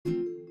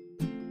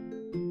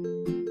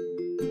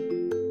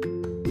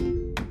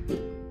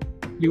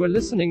You are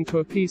listening to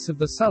a piece of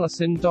the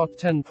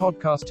Salasin.10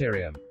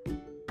 podcasterium.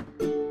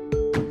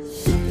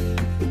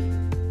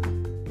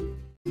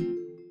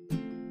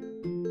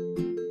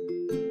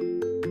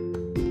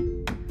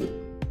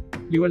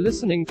 You are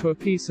listening to a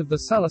piece of the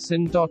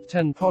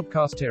Salasin.10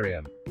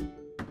 podcasterium.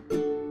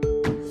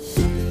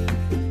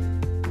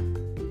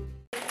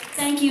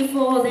 Thank you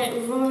for that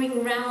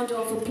roaring round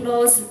of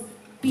applause.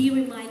 Be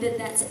reminded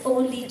that's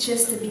only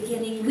just the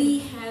beginning. We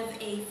have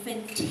a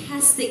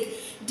fantastic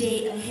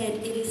day ahead.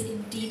 It is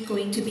indeed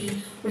going to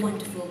be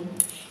wonderful.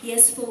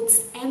 Yes,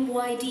 folks,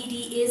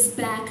 MYDD is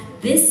back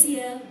this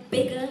year,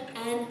 bigger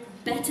and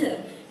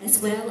better,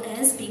 as well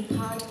as being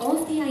part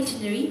of the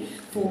itinerary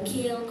for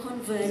KL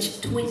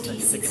Converge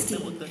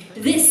 2016.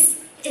 This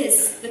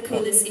is the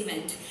coolest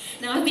event.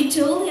 Now, I've been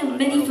told there are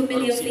many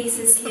familiar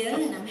faces here,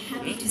 and I'm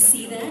happy to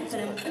see that, but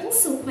I'm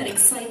also quite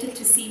excited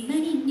to see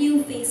many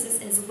new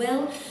faces as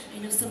well. I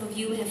know some of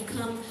you have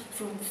come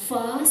from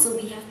far, so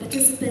we have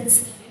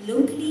participants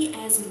locally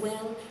as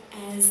well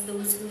as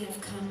those who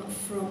have come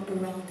from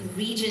around the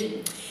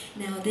region.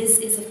 Now, this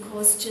is of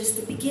course just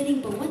the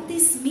beginning, but what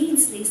this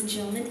means, ladies and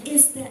gentlemen,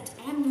 is that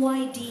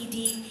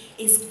MYDD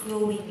is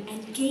growing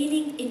and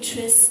gaining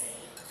interest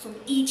from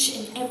each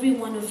and every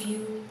one of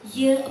you.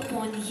 Year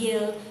upon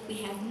year, we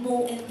have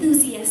more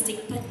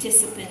enthusiastic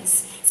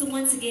participants. So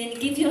once again,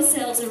 give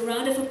yourselves a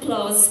round of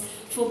applause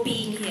for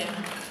being here.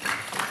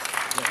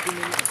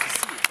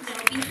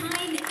 Now,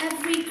 behind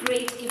every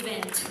great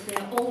event,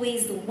 there are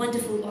always the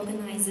wonderful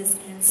organizers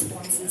and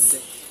sponsors.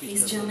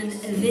 Ladies and gentlemen,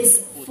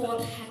 this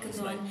fourth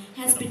hackathon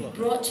has been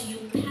brought to you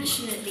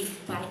passionately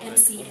by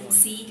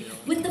MCMC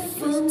with the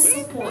firm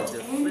support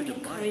and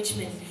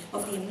encouragement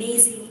of the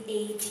amazing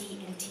AT&T.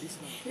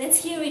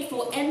 Let's hear it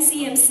for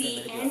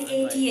MCMC and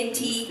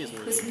AT&T,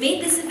 who's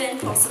made this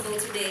event possible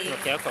today.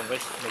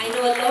 I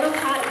know a lot of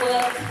hard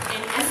work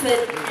and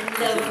effort and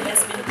love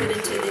has been put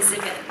into this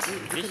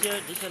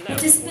event.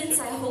 Participants,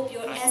 I hope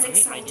you're as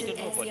excited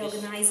as the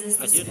organizers,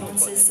 the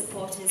sponsors,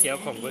 supporters,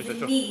 and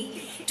even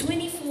me.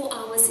 24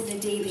 hours in a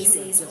day, they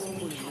say, is all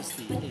we have.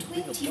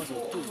 But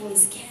 24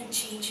 hours can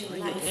change your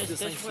life.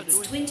 It's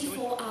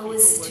 24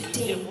 hours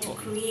today to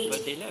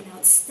create an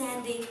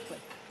outstanding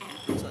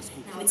app.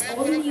 Now it's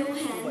all in your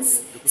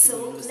hands,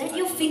 so let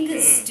your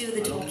fingers do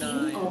the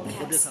talking or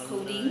perhaps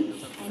coding,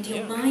 and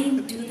your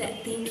mind do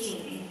that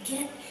thinking and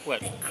get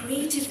that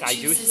creative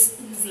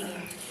juices oozing.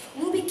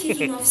 We'll be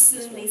kicking off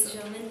soon, ladies and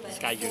gentlemen, but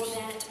before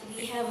that,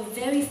 we have a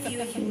very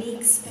few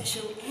unique,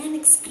 special and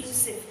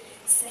exclusive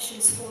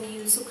sessions for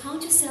you. So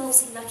count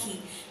yourselves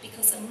lucky,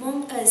 because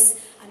among us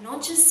are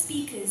not just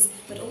speakers,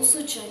 but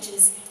also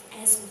judges,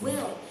 as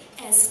well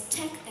as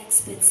tech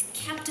experts,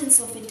 captains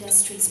of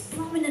industries,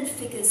 prominent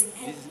figures,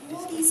 and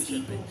all these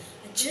people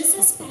are just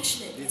as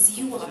passionate as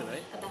you are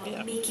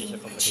about making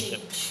a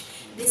change.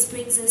 This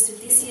brings us to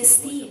this year's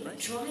theme,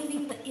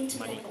 driving the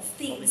Internet of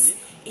Things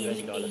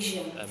in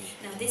Asia.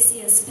 Now, this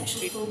year's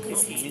special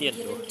focus is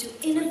given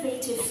to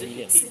innovative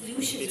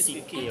solutions for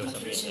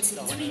applications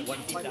in three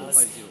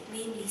categories,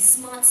 namely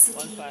smart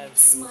city,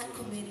 smart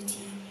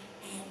community,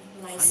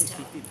 and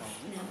lifestyle.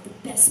 Now,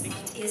 the best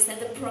part is that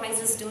the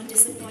prizes don't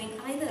disappoint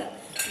either.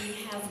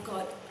 We have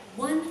got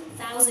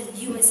 1,000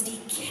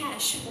 USD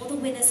cash for the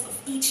winners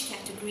of each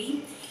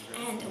category,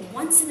 and a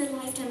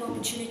once-in-a-lifetime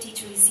opportunity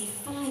to receive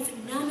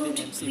 5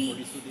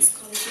 nano-degree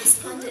scholarships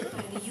funded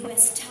by the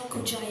US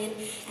telco giant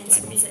and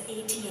sponsor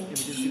AT&T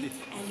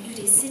and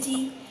Uday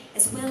City,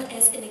 as well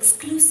as an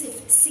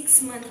exclusive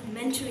 6-month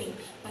mentoring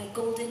by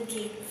Golden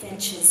Gate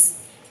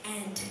Ventures.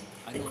 And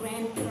the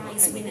grand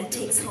prize winner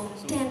takes home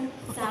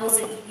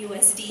 10,000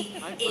 USD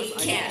in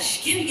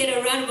cash. Can we get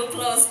a round of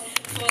applause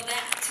for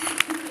that?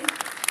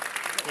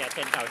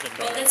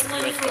 Well, that's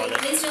wonderful.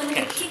 Ladies and gentlemen,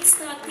 to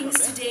kickstart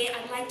things today,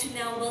 I'd like to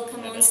now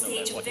welcome on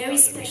stage a very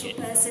special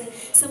person,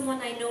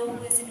 someone I know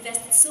who has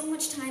invested so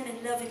much time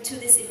and love into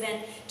this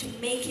event to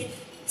make it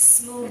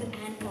smooth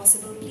and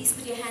possible. Please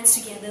put your hands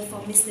together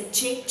for Mr.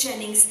 Jake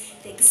Jennings,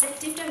 the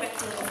Executive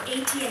Director of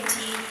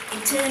AT&T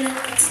Internal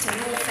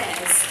External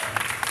Affairs.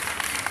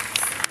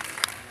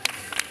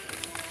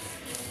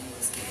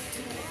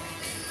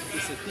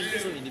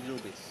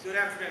 Good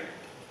afternoon.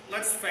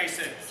 Let's face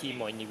it, the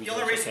only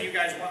reason you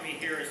guys want me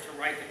here is to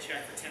write the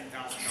check for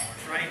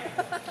 $10,000, right?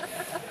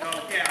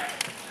 Oh, yeah.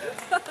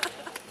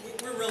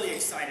 We're really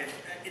excited.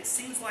 It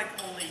seems like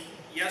only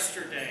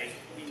yesterday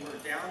we were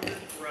down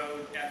the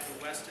road at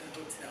the Westin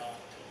Hotel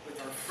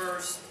with our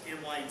first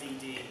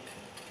MYDD,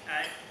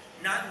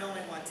 not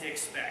knowing what to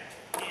expect.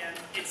 And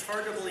it's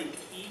hard to believe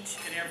each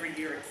and every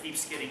year it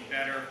keeps getting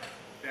better,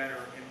 better,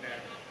 and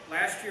better.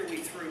 Last year we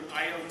threw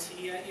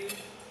IoT at you,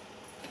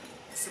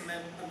 some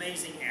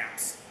amazing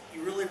apps.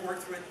 You really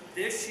worked through it.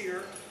 This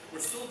year, we're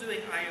still doing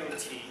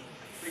IoT,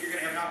 but you're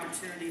going to have an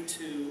opportunity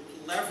to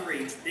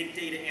leverage big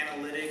data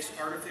analytics,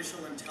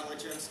 artificial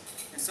intelligence,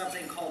 and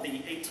something called the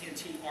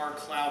AT&T R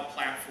Cloud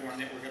platform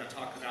that we're going to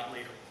talk about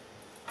later.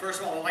 First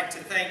of all, I'd like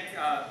to thank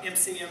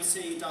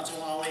MCMC, Dr.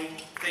 Ali.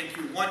 Thank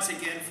you once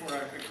again for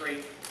a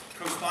great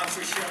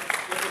co-sponsorship.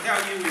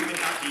 Without you, we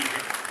would not be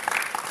here.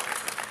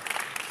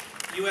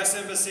 U.S.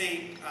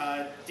 Embassy,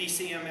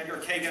 DCM Edgar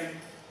Kagan,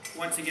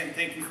 once again,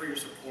 thank you for your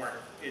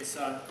support. It's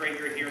great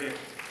you're here to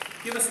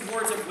give us some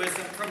words of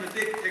wisdom from the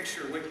big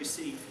picture, what you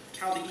see,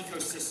 how the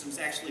ecosystem's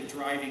actually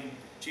driving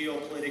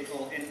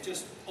geopolitical and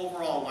just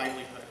overall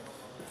livelihood.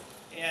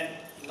 And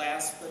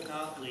last but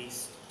not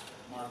least,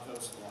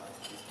 Marcos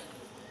Duarte.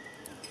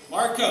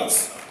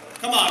 Marcos,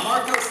 come on,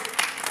 Marcos.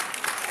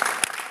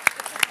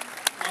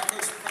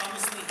 Marcos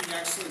promised me he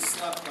actually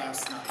slept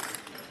last night.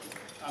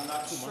 I'm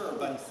not sure,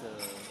 but...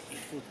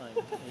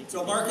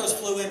 So Marcos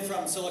flew in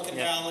from Silicon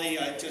Valley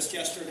just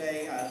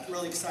yesterday.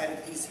 Really excited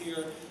he's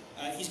here.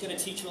 He's going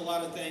to teach you a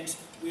lot of things.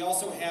 We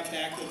also have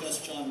back with us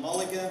John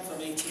Mulligan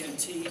from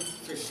AT&T,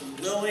 Christian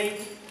Lilly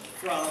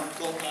from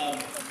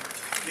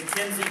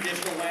McKinsey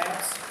Digital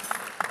Labs.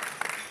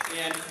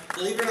 And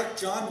believe it or not,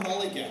 John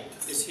Mulligan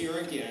is here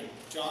again.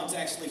 John's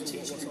actually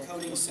teaching the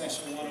Coding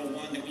Session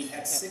 101 that we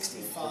had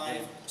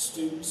 65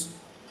 students.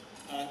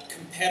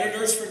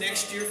 Competitors for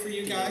next year for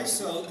you guys,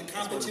 so the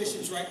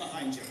competition's right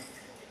behind you.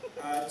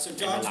 So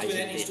John's doing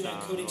that, he's doing a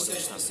coding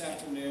session this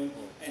afternoon,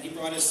 and he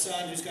brought his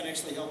son who's going to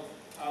actually help.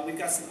 We've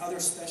got some other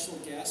special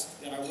guests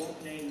that I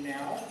won't name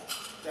now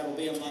that will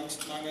be among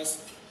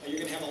us. You're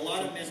going to have a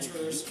lot of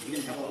mentors, you're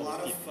going to have a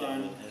lot of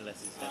fun.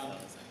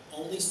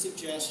 Only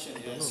suggestion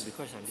is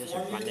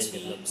form your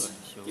teams,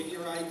 get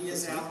your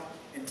ideas out,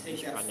 and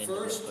take that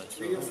first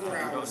 3 or 4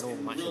 hours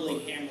and really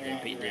hammer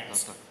out your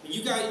ass.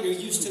 You guys, you're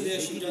used to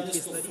this, you've done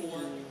this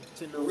before.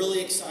 We're really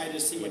excited to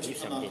see what you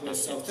come up with.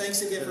 So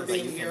thanks again for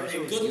being here,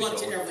 and good luck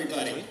to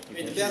everybody.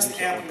 May the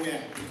best app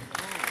win.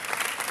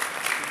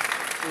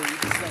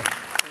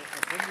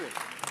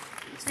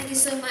 Thank you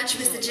so much,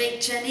 Mr. Jake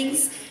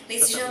Jennings.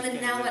 Ladies and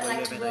gentlemen, now I'd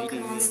like to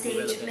welcome on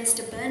stage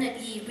Mr. Bernard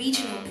Yee,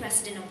 Regional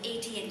President of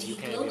AT&T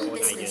Global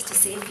Business, to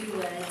say a few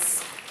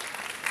words.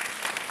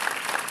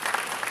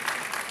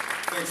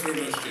 Thanks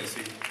very much,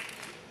 Jesse.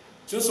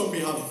 Just on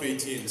behalf of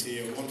AT&T,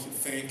 I want to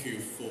thank you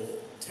for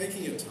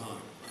taking your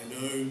time. I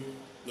know,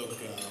 look,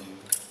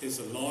 there's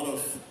a lot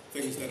of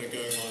things that are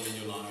going on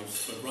in your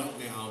lives, but right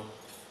now,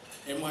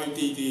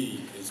 MIDD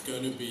is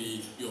going to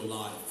be your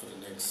life for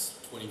the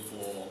next 24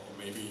 or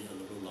maybe a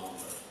little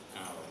longer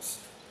hours.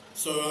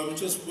 So I'm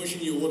just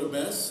wishing you all the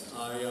best.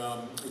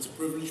 It's a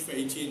privilege for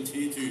AT&T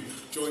to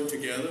join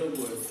together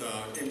with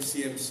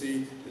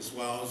MCMC as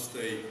well as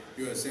the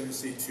US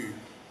Embassy to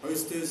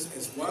host this,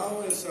 as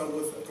well as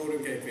with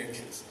Golden Gate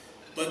Ventures.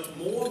 But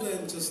more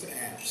than just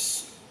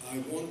apps, I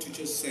want to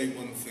just say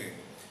one thing.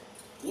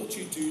 What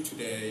you do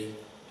today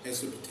has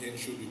the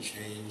potential to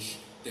change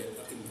the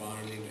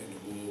environment and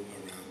the world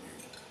around you.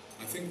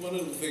 I think one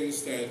of the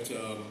things that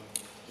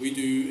we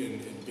do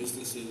in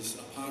businesses,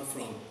 apart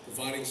from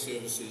providing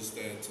services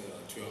that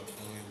to our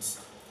clients,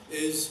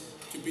 is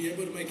to be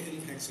able to make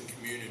impacts in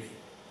community.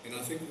 And I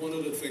think one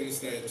of the things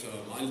that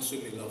I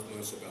certainly love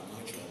most about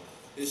my job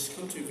is to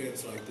come to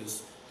events like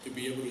this to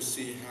be able to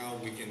see how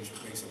we can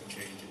make some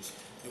changes.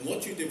 And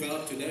what you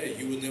develop today,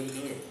 you will never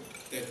know,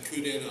 that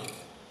could end up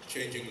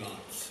changing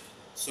lives.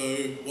 So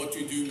what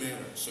you do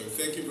matters. So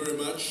thank you very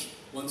much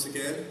once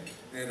again,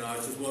 and I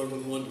just want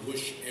to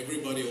wish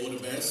everybody all the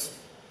best,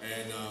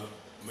 and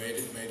may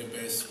the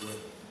best win.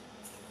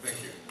 Thank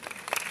you.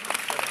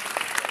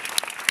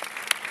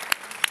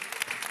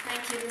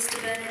 Thank you, Mr.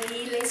 Bernard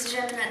Yee. Ladies and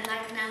gentlemen, I'd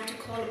like now to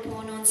call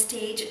upon on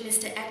stage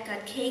Mr.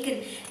 Edgar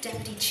Kagan,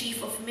 Deputy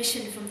Chief of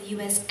Mission from the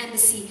US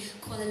Embassy,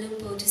 Kuala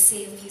Lumpur, to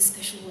say a few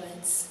special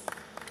words.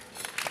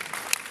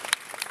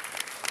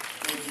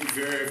 Thank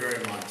you very,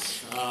 very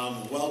much.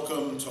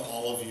 Welcome to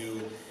all of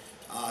you.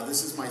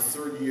 This is my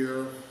 3rd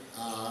year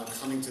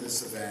coming to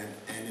this event,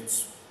 and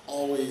it's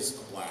always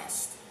a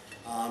blast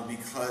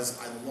because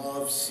I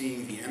love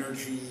seeing the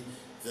energy,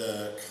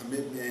 the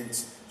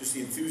commitment, just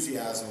the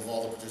enthusiasm of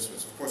all the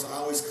participants. Of course, I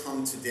always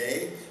come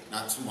today,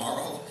 not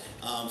tomorrow,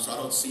 so I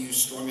don't see you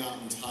strung out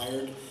and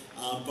tired.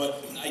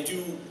 But I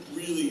do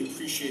really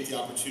appreciate the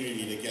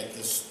opportunity to get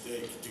this,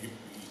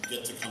 to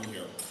get to come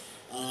here.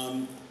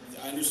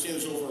 I understand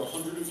there's over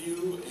 100 of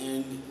you,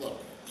 and look,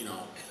 you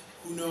know,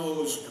 who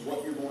knows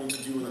what you're going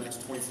to do in the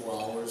next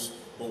 24 hours,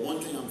 but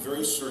one thing I'm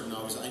very certain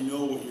of is I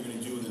know what you're going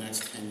to do in the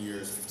next 10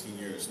 years, 15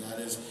 years, and that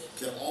is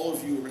that all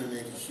of you are going to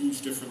make a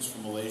huge difference for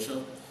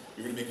Malaysia.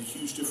 You're going to make a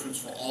huge difference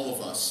for all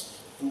of us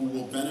who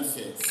will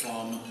benefit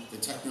from the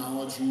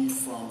technology,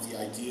 from the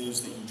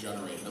ideas that you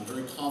generate. And I'm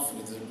very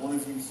confident that one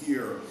of you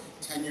here,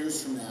 10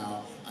 years from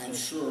now, I'm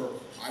sure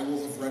I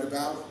will have read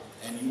about,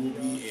 and you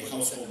will be a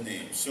household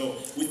name. So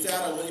with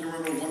that, I want you to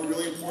remember one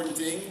really important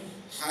thing: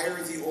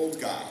 hire the old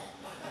guy.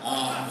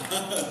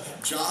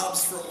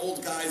 Jobs for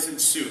old guys in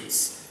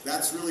suits.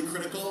 That's really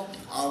critical.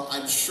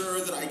 I'm sure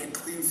that I can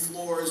clean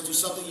floors, do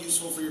something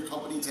useful for your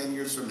company 10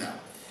 years from now.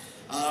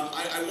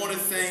 I want to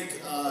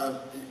thank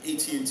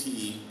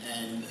AT&T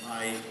and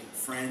my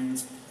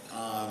friend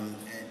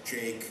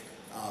Jake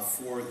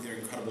for their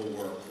incredible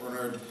work.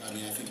 Bernard, I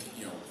mean, I think,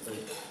 you know, the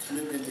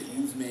commitment that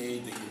you've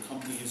made, that your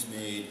company has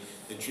made,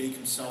 that Jake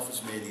himself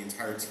has made, the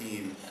entire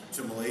team,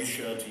 to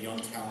Malaysia, to young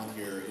talent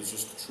here, is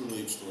just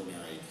truly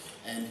extraordinary.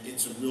 And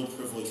it's a real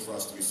privilege for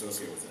us to be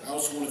associated with it. I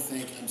also want to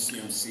thank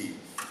MCMC,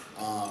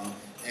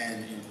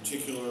 and in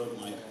particular,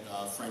 my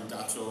friend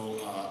Dato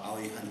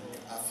Ali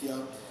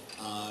Hanafiah.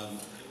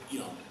 You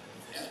know,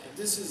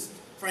 this is,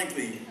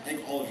 frankly, I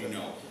think all of you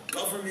know,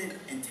 government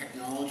and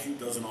technology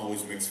doesn't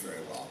always mix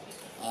very well.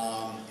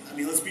 I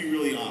mean, let's be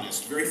really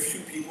honest. Very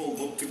few people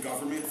look to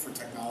government for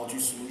technology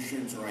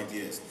solutions or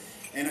ideas.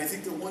 And I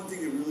think the one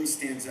thing that really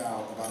stands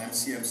out about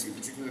MCMC,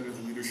 particularly under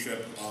the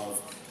leadership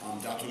of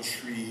Dato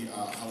Sri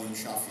Halim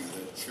Shafi,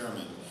 the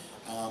chairman,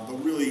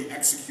 but really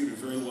executed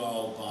very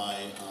well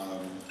by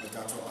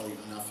Dato Ali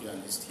Hanafiah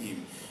and his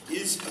team,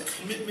 is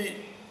a commitment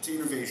to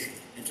innovation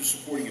and to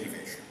supporting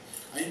innovation.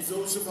 I think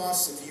those of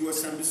us at the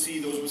U.S. Embassy,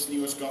 those of us in the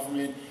U.S.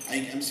 government, I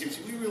think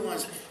MCMC, we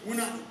realize we're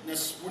not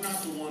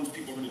the ones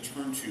people are going to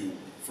turn to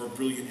for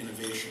brilliant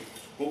innovation.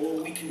 But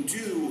what we can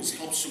do is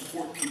help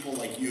support people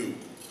like you,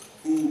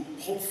 who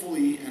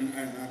hopefully, and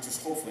not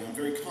just hopefully, I'm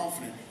very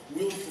confident,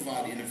 will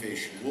provide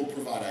innovation, will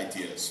provide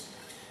ideas.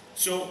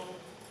 So,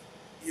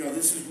 you know,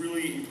 this is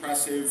really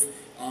impressive,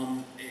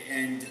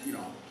 and, you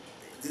know,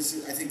 this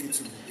is, I think it's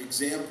an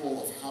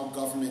example of how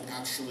government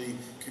actually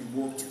can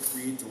work to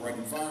create the right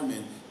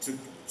environment to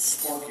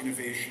spark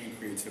innovation and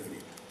creativity.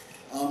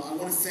 I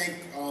want to thank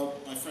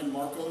my friend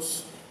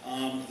Marcos,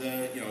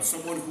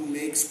 someone who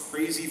makes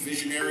crazy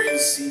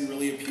visionaries seem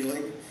really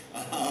appealing.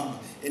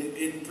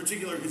 In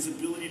particular, his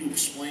ability to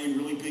explain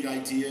really big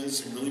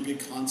ideas and really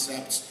big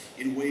concepts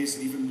in ways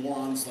that even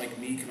morons like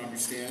me can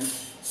understand.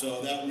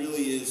 So that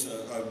really is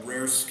a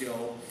rare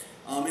skill.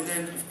 And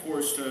then, of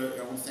course,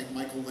 I want to thank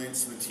Michael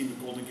Lintz and the team at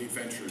Golden Gate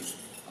Ventures,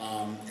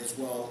 as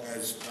well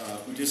as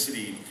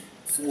Udicity,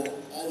 for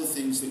all the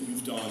things that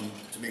you've done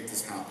to make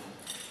this happen.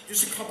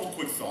 Just a couple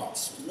quick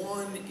thoughts.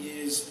 One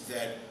is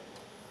that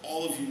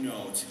all of you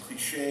know, it's a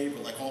cliche,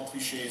 but like all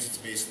cliches, it's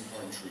based in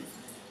part in truth.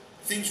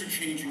 Things are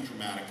changing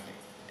dramatically.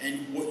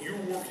 And what you're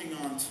working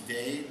on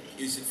today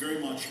is very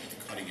much at the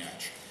cutting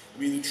edge. I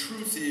mean, the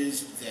truth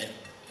is that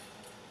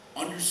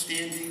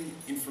understanding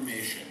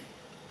information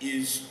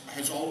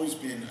has always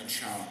been a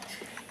challenge,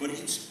 but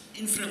it's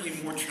infinitely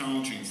more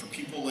challenging for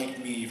people like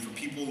me, for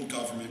people in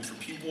government, for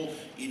people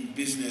in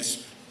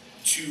business,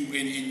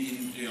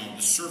 in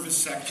the service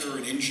sector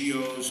and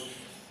NGOs,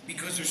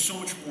 because there's so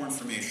much more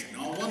information.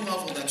 Now, on one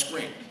level, that's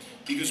great,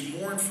 because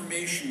more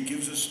information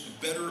gives us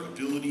a better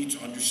ability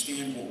to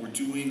understand what we're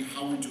doing,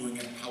 how we're doing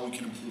it, how we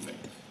can improve it.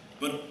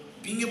 But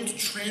being able to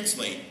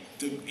translate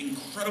the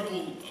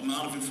incredible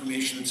amount of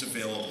information that's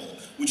available,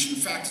 which in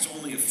fact is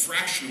only a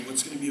fraction of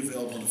what's going to be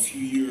available in a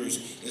few years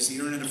as the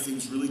Internet of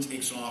Things really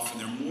takes off and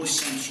there are more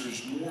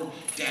sensors, more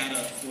data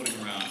floating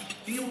around.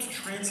 Being able to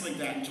translate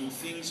that into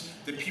things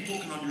that people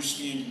can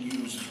understand and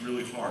use is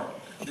really hard.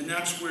 And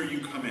that's where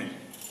you come in.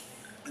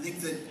 I think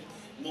that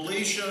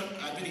Malaysia,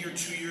 I've been here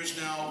 2 years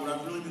now, what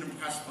I've really been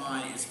impressed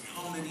by is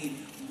how many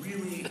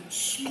really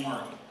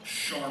smart,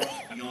 sharp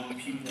young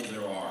people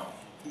there are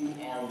who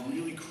are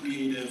really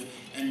creative,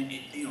 and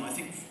I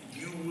think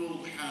you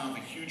will have a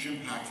huge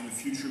impact in the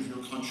future of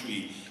your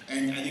country,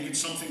 and I think it's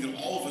something that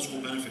all of us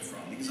will benefit from,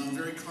 because I'm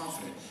very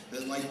confident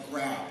that like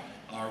Grab,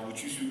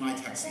 which used to be my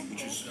taxi,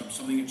 which is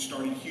something that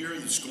started here,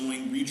 that's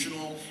going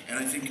regional, and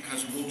I think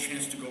has a real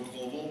chance to go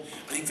global.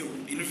 I think the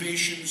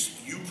innovations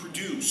you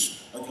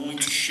produce are going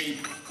to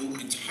shape the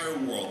entire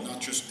world,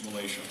 not just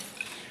Malaysia.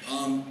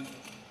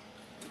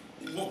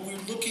 What we're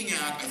looking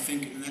at, I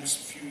think, in the next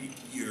few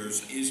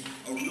years is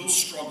a real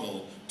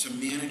struggle to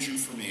manage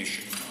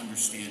information, to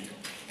understand it.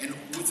 And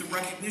with the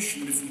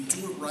recognition that if we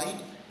do it right,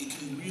 it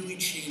can really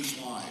change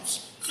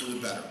lives for the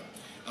better.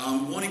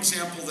 One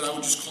example that I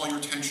would just call your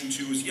attention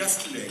to is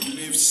yesterday. You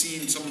may have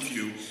seen, some of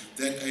you,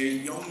 that a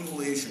young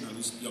Malaysian, at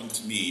least young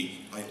to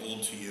me,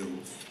 old to you,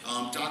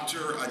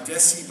 Dr.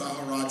 Desi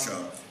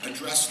Baharaja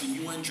addressed the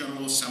UN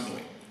General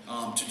Assembly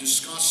to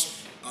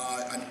discuss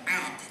an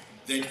app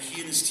that he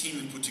and his team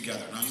have put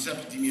together. Now, he's an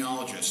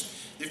epidemiologist.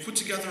 They've put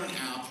together an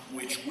app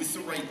which, with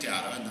the right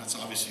data, and that's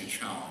obviously a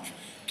challenge,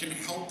 can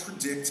help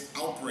predict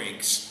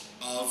outbreaks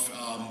of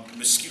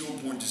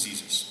mosquito-borne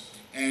diseases.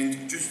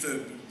 And just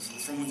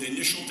from the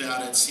initial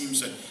data, it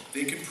seems that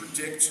they can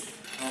predict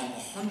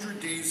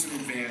 100 days in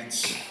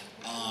advance.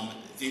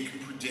 They can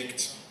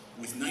predict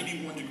with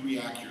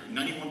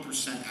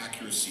 91%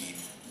 accuracy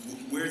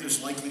where there's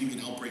likely to be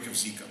an outbreak of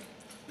Zika.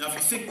 Now, if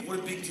you think what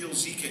a big deal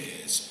Zika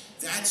is,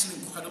 that's an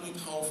incredibly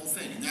powerful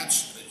thing. And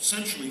that's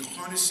essentially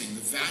harnessing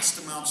the vast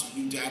amounts of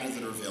new data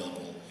that are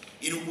available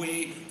in a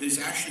way that is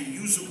actually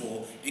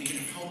usable and can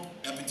help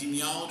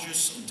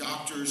epidemiologists and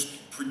doctors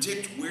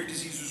predict where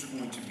diseases are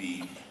going to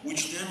be,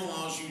 which then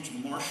allows you to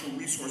marshal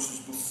resources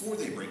before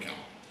they break out.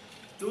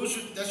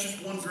 That's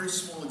just one very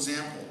small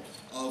example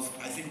of,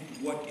 I think,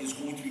 what is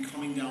going to be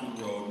coming down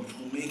the road, which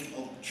will make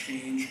a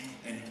change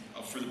and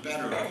for the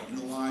better in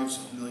the lives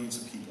of millions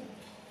of people.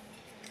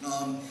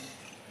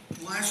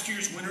 last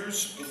year's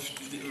winners of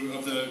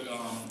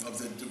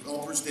the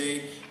Developers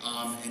Day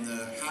and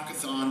the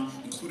hackathon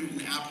included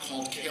an app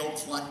called Kale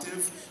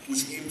Collective,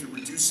 which aimed at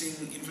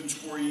reducing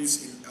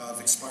inventories of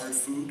expired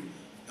food.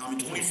 In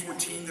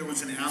 2014, there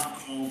was an app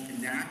called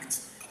Enact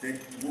that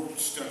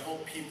works to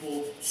help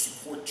people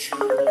support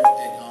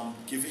charitable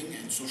giving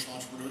and social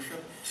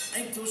entrepreneurship. I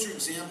think those are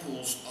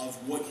examples of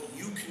what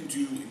you can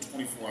do in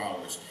 24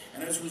 hours.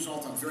 And as a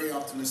result, I'm very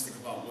optimistic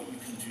about what you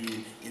can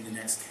do in the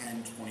next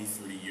 10, 20,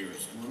 30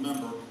 years. And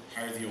remember,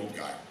 hire the old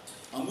guy.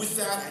 With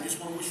that, I just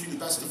want to wish you the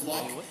best of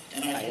luck,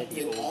 and I hope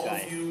that all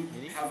of you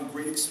have a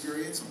great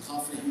experience. I'm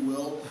confident you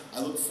will.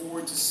 I look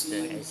forward to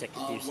seeing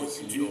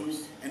what you do,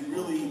 and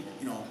really,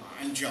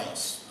 I'm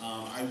jealous.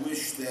 I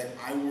wish that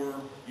I were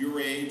your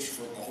age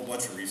for a whole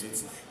bunch of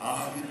reasons,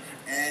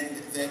 and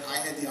that I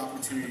had the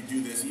opportunity to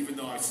do this, even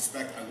though I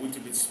suspect I wouldn't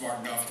have been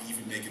smart enough to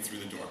even make it through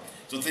the door.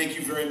 So thank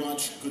you very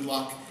much, good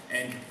luck,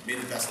 and may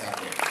the best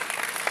happen.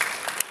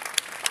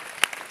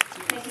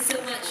 Thank you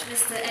so much,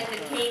 Mr.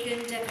 Edgar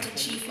Kagan, Deputy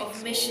Chief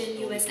of Mission,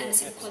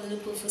 USMC Kuala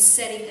Lumpur, for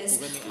setting us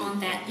on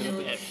that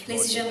note.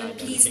 Ladies and gentlemen,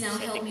 please now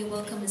help me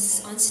welcome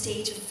us on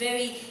stage a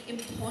very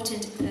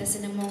important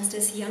person amongst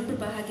us, Yang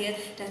Berbahagia,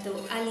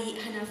 Dato' Ali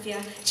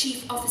Hanafia,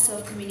 Chief Officer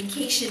of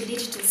Communication,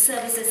 Digital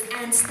Services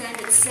and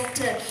Standard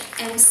Sector,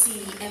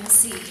 MC.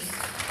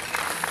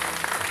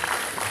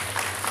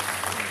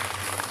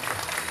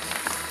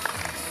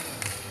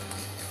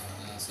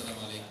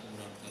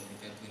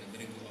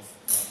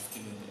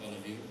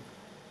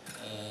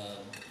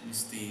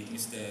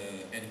 Mr.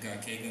 Edgar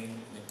Kagan,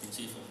 Deputy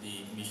Chief of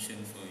the Mission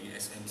for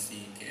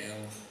USMC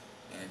KL,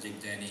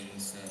 Jake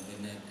Jennings,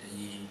 Bernard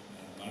Yi,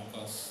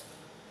 Marcos,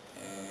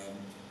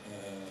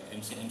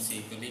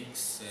 MC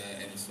colleagues,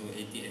 and also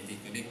AT&T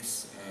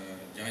colleagues,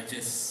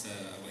 judges,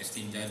 our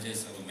esteemed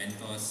judges, our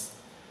mentors,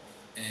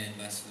 and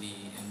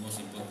lastly and most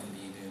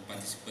importantly, the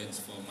participants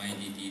for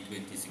MyDD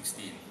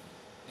 2016.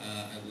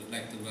 I would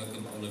like to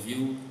welcome all of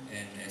you,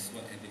 and as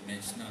what has been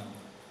mentioned now,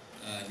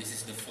 this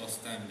is the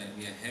first time that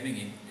we are having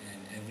it, and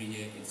every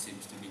year it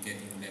seems to be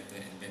getting better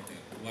and better.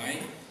 Why?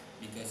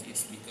 Because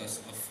it's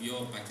because of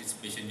your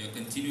participation, your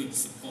continued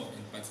support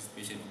and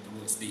participation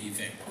towards the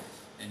event.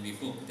 And we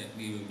hope that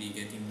we will be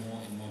getting more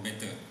and more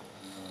better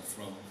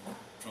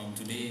from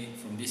today,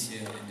 from this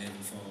year, and then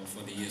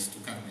for the years to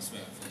come as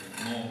well, for the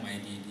more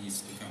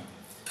MyDDs to come.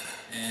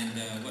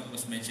 And what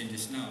was mentioned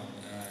just now,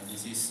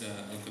 this is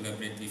a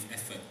collaborative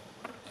effort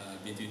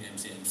between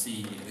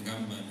MCMC, the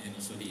government, and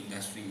also the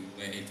industry,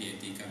 where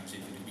AT&T comes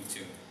into the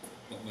picture.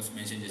 What was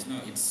mentioned just now,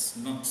 it's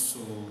not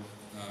so,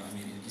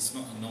 it's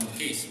not a normal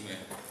case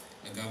where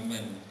the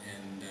government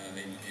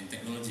and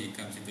technology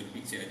comes into the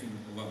picture. I think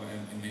what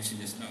I mentioned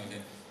just now,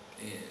 that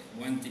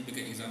one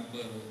typical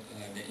example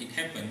that it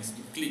happens,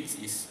 it clicks,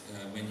 is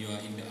when you are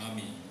in the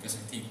army, because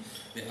I think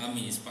the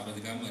army is part of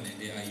the government and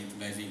they are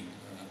utilizing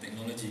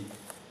technology,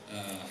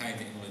 high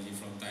technology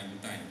from time to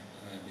time,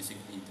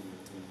 basically to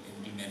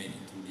implement it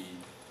into the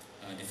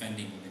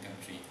defending of the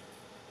country.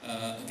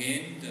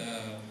 Again,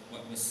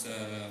 what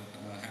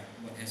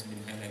has been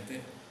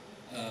highlighted,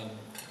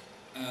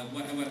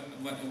 what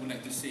I would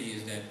like to say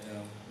is that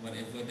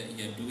whatever that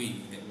you are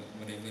doing,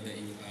 whatever that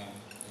you are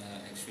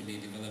actually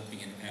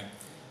developing an app,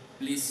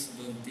 please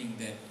don't think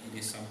that it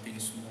is something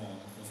small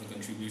of a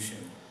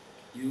contribution.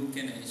 You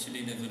can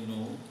actually never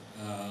know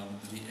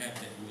the app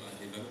that you are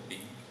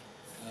developing.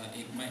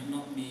 It might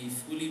not be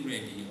fully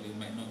ready, or it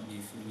might not be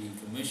fully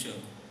commercial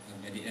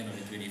at the end of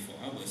the 24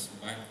 hours,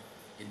 but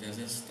it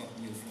doesn't stop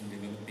you from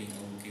developing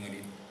or working on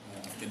it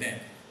after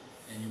that.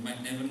 And you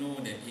might never know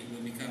that it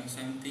will become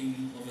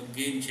something of a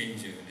game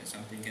changer, that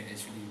something can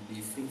actually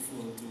be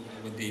fruitful to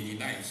our daily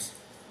lives.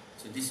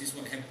 So this is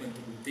what happened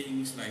to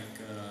things like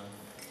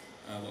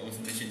what was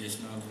mentioned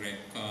just now, Grab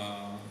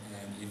car,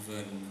 and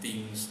even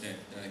things that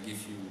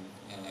give you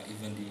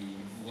even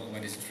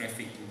what is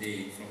traffic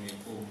today from your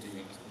home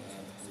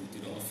to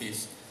the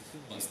office,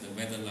 what's the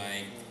weather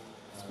like,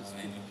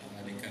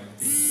 that kind of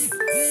thing.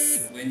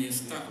 So when you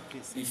start,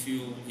 if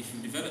you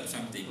develop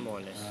something,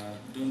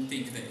 don't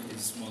think that it is a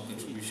small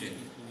contribution.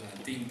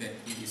 Think that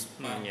it is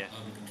part of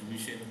the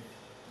contribution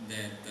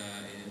that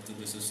to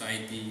the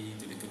society,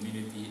 to the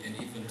community, and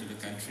even to the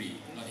country,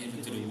 or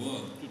even to the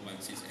world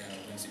once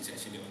it's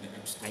actually on the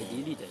App Store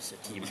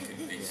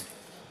marketplace.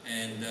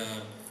 And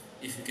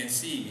if you can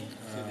see,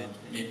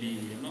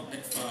 maybe not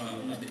that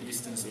far, not that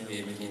distance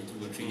away, maybe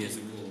 2 or 3 years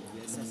ago,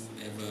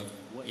 ever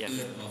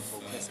heard of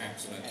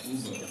apps like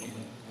Uber?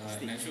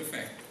 In actual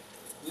fact,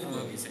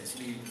 Uber is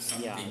actually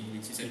something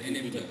which is an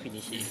enabler.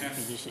 We have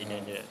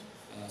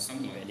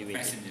someone, a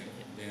passenger,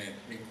 that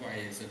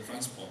requires a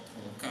transport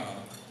or a car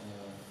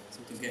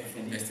to get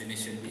from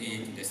destination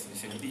A to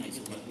destination B.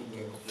 So what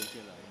Uber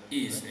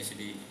is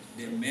actually,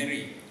 they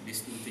marry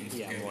these two things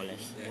together.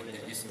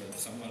 There is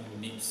someone who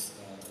needs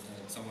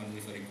someone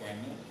with a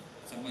requirement,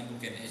 someone who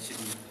can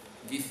actually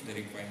give the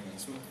requirement.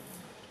 So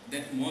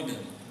that model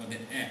or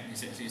that app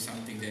is actually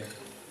something that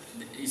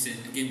is a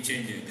game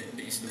changer. That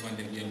is the one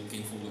that we are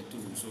looking forward to.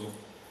 So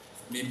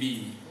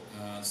maybe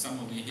some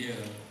of you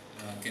here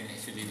can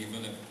actually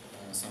develop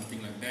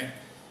something like that,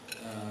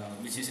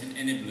 which is an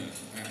enabler.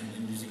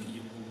 I'm using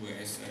Uber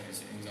as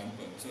an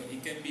example. So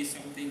it can be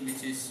something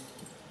which is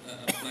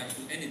applied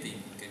to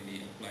anything. It can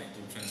be applied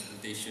to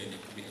transportation,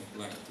 it can be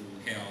applied to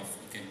health,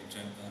 it can be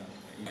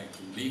applied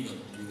to legal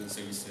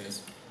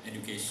services,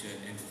 education,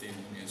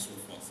 entertainment, and so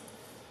forth.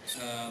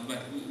 But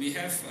we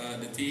have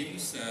the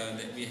themes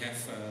that we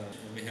have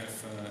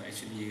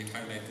actually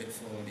highlighted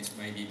for this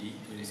MyDD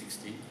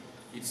 2016.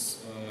 It's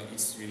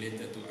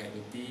related to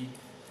IoT,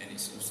 and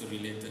it's also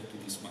related to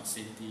the smart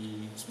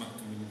city, smart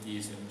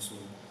communities, and also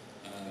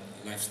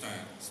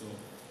lifestyle. So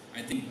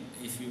I think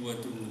if you were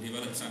to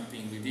develop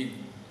something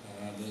within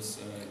those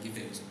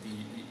givens,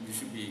 you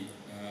should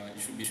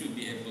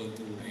be able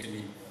to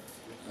actually.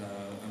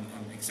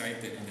 I'm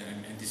excited and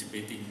I'm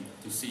anticipating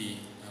to see.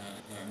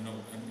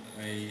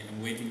 I'm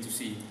waiting to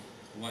see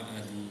what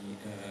are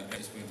the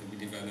is going to be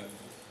developed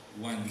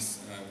once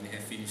we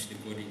have finished the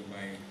coding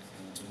by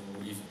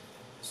tomorrow evening.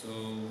 So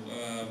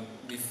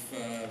we've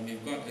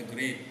got a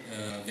great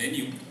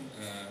venue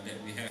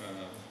that we have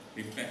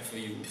prepared for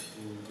you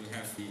to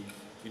have the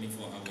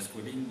 24 hours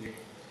coding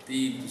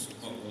team to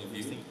support all of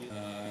you.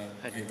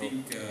 I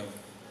think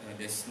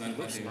there's none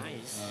other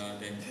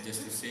than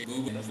just to say go,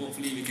 and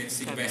hopefully we can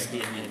see best of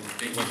you.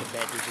 Thank you.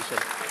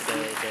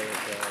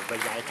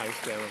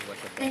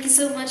 Thank you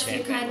so much for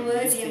your kind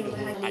words, Yang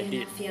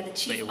Bahagia Nafia, the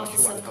Chief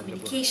Officer of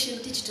Communication,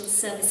 Digital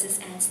Services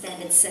and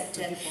Standards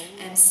Sector,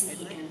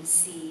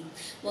 MCMC.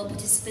 Well,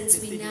 participants,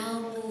 we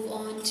now move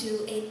on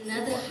to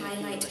another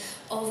highlight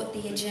of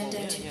the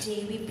agenda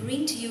today. We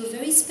bring to you a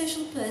very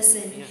special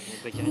person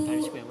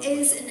who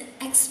is an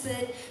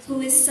expert,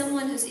 who is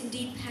someone who's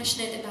indeed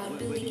passionate about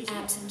building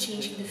apps and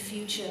changing the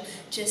future,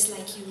 just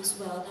like you as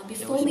well. Now,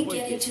 before we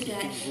get into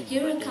that,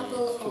 here are a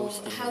couple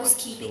of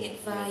housekeeping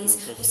advice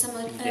or some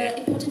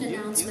important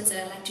announcements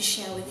that I'd like to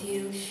share with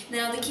you.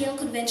 Now, the KL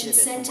Convention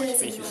Center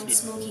is a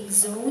non-smoking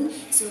zone,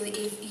 so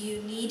if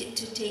you need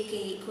to take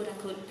a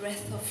quote-unquote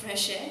breath of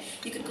fresh air,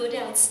 you could go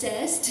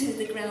downstairs to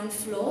the ground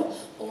floor,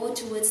 or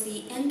towards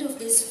the end of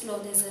this floor,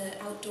 there's an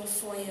outdoor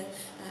foyer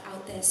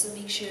out there, so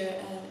make sure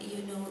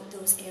you know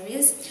those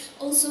areas.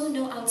 Also,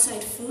 no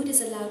outside food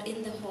is allowed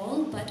in the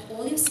hall, but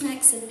all your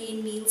snacks and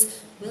main meals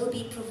will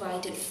be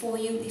provided for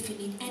you. If you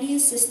need any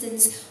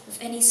assistance of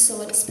any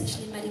sort,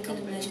 especially medical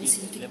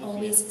emergency, you can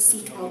always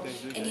seek out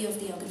any of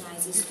the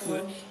organizers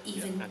or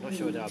even me.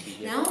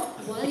 Now,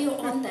 while you're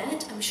on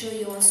that, I'm sure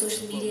you're on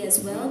social media as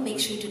well. Make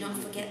sure you do not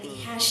forget the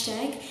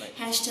hashtag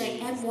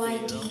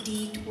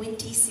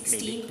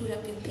MYDD2016. Put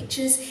up your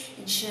pictures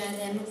and share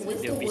them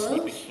with the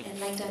world. And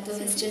like Dato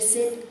has just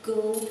said,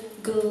 go,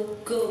 go,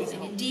 go.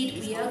 And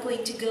indeed, we are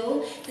going to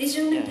go. Ladies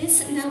and gentlemen,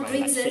 this now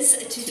brings us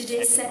to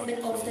today's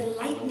segment of the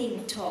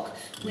Lightning Talk,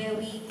 where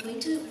we're going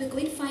to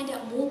find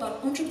out more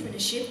about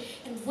entrepreneurship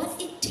and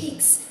what it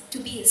takes to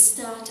be a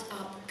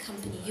start-up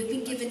company. You've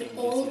been given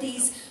all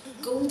these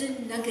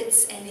golden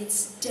nuggets, and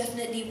it's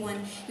definitely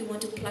one you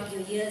want to plug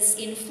your ears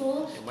in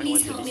for.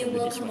 Please help me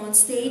welcome on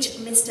stage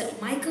Mr.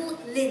 Michael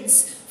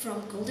Lins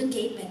from Golden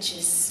Gate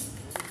Ventures.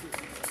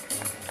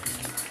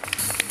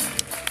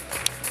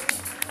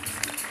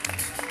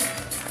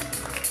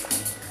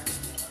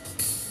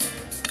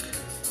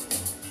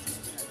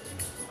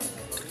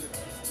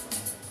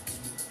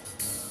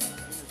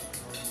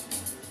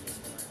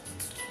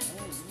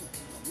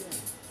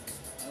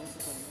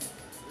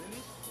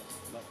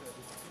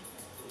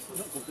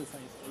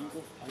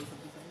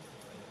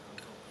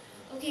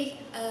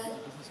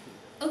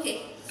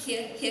 Okay,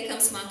 here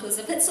comes Marcos.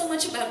 I've heard so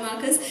much about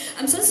Marcos.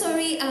 I'm so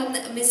sorry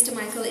Mr.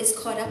 Michael is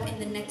caught up in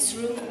the next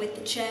room with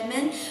the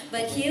chairman,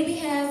 but here we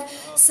have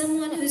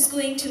someone who's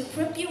going to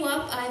prep you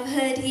up. I've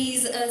heard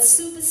he's a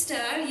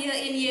superstar year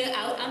in, year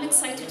out. I'm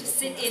excited to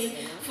sit in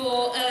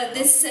for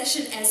this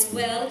session as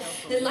well.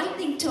 The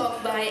Lightning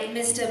Talk by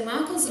Mr.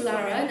 Marcos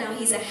Lara. Now,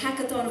 he's a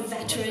hackathon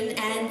veteran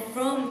and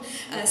from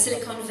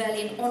Silicon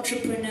Valley, an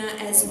entrepreneur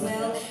as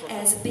well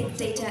as big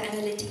data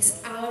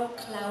analytics,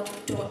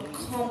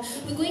 ourcloud.com.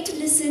 We're going to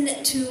listen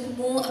to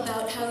more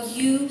about how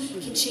you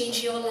can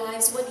change your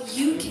lives, what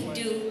you can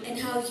do, and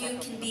how you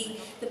can be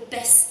the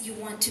best you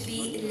want to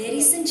be.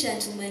 Ladies and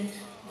gentlemen,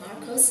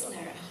 Marcos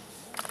Lara.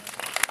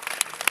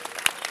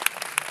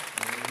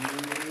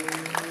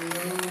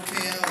 Hello,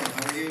 KL.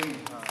 How are you?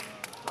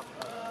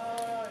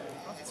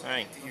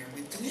 Hi.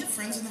 Do we have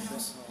friends in the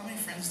house? How many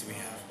friends do we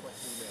have?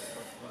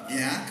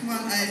 Yeah, come on.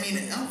 I mean,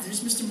 oh,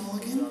 there's Mr.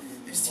 Mulligan.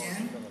 There's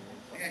Tian.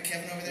 I got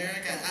Kevin over there.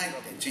 I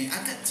got Jane.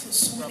 I've got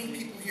so many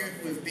people here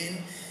who have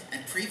been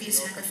at previous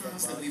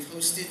hackathons that we've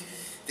hosted.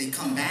 They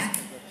come back.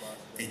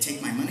 They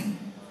take my money.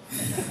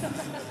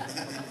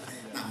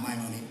 Not my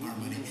money, our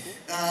money.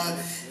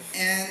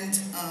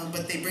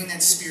 But they bring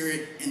that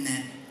spirit and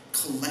that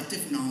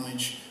collective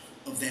knowledge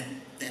of that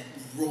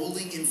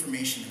rolling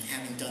information of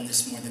having done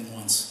this more than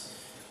once,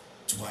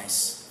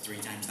 twice, 3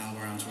 times. Now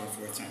we're on to our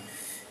 4th time.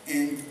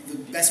 And the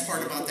best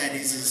part about that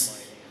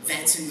is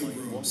that's in the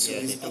room. So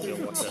as other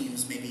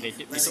teams, maybe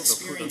less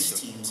experienced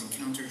teams,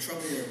 encounter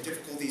trouble or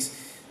difficulties,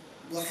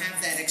 we'll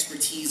have that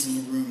expertise in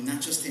the room,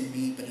 not just in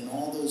me, but in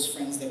all those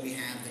friends that we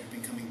have that have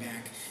been coming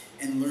back.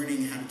 and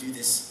learning how to do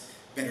this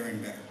better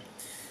and better.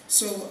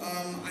 So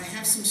I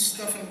have some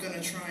stuff I'm going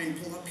to try and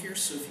pull up here,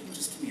 so if you can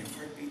just give me a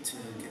heartbeat to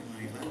get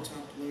my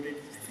laptop loaded,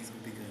 I think it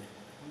would be good.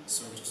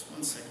 So just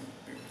 1 second,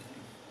 bear with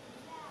me.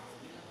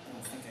 I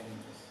don't think I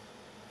need this.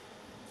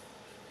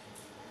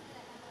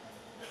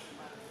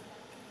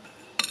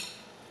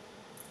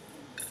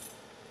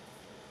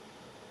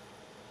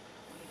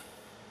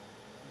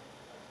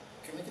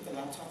 Can we get the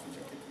laptop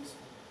projected, please?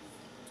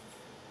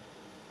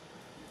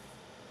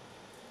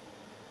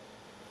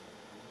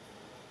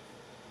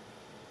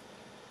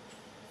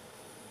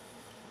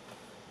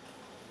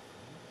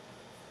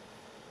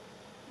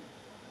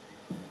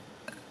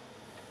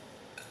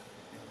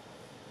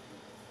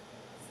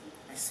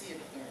 I see it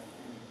there.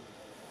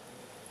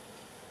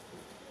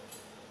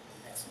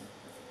 Excellent.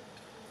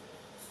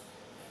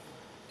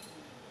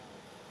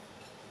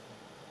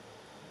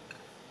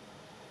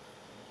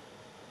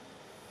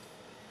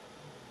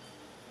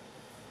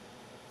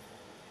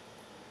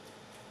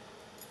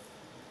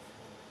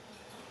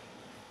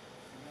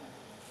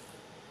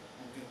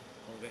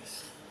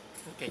 Congress.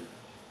 Okay,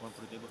 one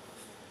for the table.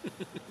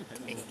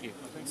 Thank you.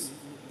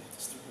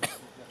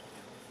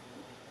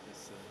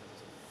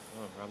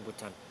 Oh,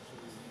 rambutan.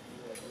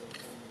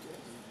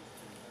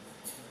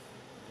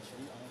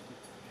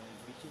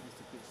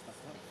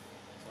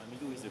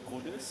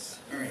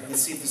 All right,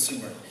 let's see if this will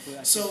work.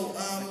 So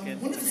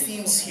one of the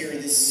themes here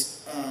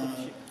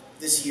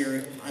this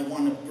year I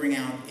want to bring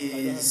out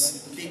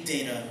is big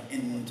data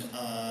and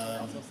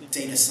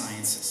data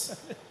sciences.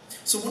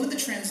 So one of the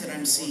trends that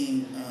I'm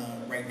seeing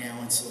right now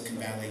in Silicon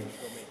Valley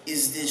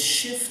is this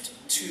shift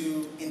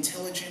to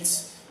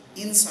intelligence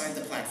inside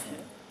the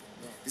platform.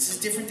 This is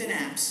different than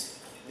apps.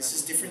 This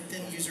is different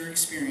than user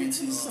experience,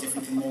 and this is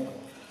different than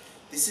mobile.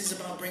 This is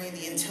about bringing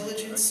the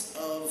intelligence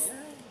of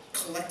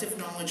collective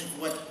knowledge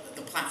of what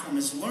the platform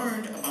has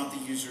learned about the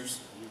users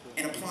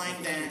and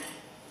applying that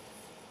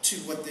to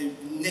what the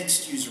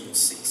next user will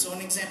see. So an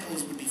example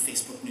would be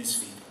Facebook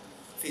Newsfeed.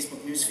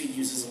 Facebook Newsfeed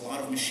uses a lot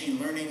of machine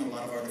learning, a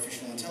lot of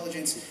artificial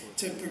intelligence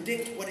to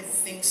predict what it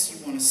thinks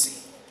you want to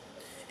see.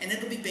 And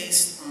it'll be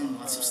based on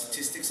lots of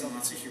statistics and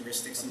lots of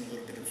heuristics and a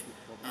little bit of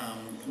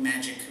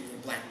magic,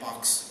 black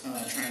box,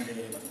 trying to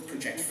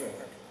project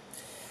forward.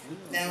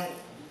 Now,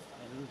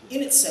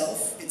 in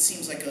itself, it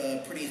seems like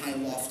a pretty high,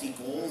 lofty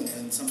goal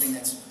and something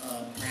that's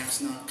perhaps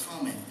not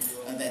common,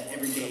 that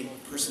everyday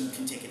person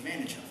can take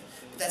advantage of.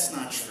 But that's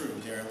not true.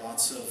 There are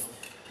lots of,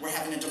 we're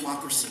having a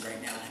democracy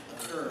right now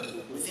occur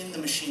within the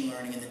machine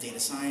learning and the data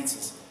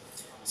sciences,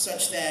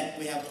 such that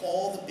we have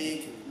all the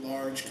big,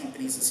 large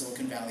companies in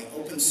Silicon Valley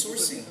open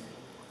sourcing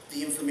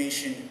the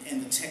information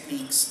and the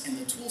techniques and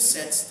the tool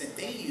sets that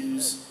they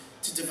use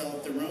to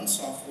develop their own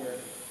software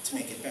to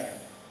make it better.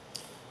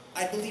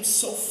 I believe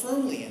so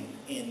firmly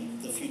in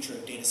the future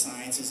of data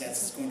science as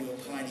it's going to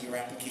apply to your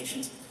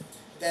applications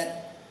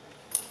that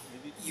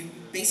you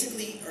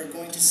basically are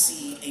going to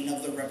see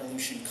another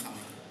revolution coming.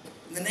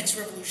 And the next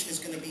revolution is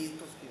going to be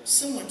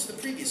similar to the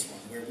previous one,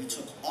 where we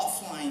took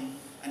offline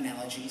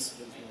analogies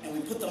and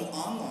we put them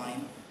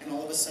online, and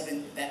all of a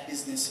sudden that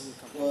business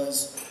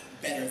was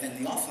better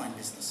than the offline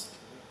business.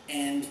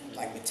 And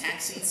like with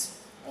taxis,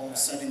 all of a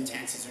sudden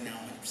taxis are now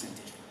 100%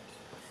 digital.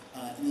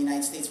 In the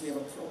United States, we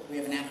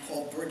have an app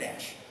called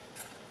DoorDash.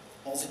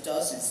 All it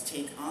does is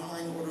take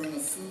offline ordering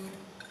of food,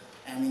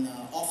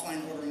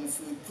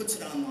 puts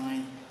it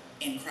online,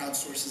 and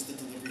crowdsources the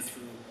delivery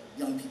through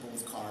young people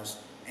with cars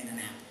and an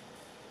app.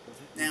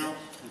 Now,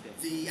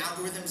 the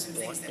algorithms and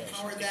things that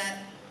powered that,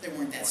 they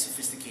weren't that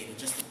sophisticated,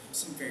 just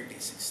some very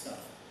basic stuff.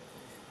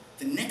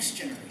 The next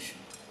generation,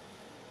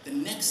 the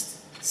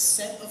next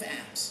set of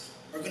apps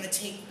are going to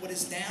take what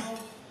is now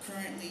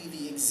currently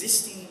the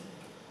existing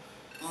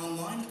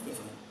online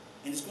equivalent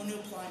and is going to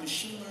apply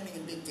machine learning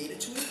and big data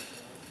to it,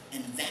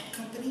 and that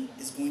company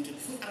is going to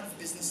put out of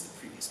business the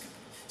previous company.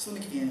 So let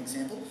me give you an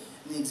example,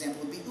 and the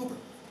example would be Uber.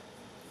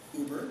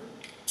 Uber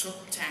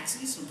took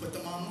taxis and put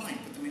them online,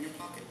 put them in your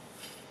pocket.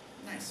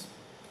 Nice.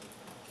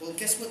 Well,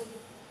 guess what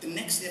the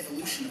next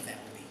evolution of that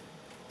will be?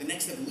 The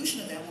next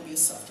evolution of that will be a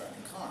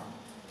self-driving car.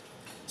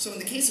 So in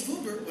the case of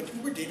Uber, what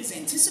Uber did is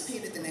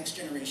anticipated the next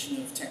generation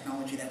of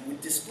technology that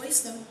would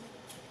displace them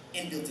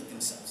and built it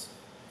themselves,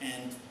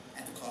 and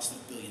at the cost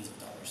of billions of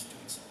dollars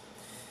doing so.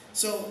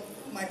 So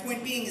my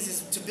point being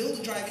is to build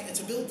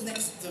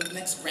the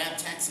next Grab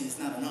taxi is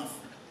not enough.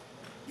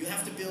 You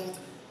have to build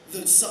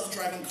the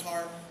self-driving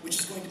car, which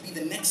is going to be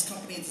the next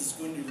company that is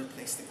going to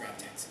replace the Grab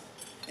taxi.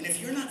 And if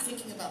you're not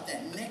thinking about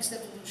that next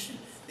evolution,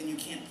 then you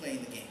can't play in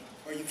the game,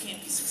 or you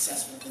can't be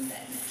successful in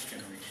that next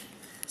generation.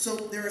 So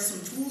there are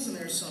some tools and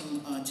there are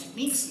some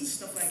techniques and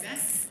stuff like that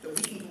that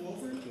we can go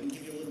over and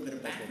give you a little bit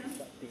of background.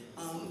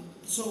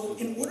 So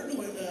in order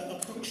to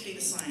approach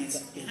data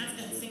science, you have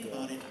to think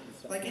about it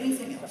like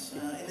anything else.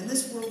 And in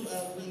this world,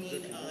 we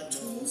need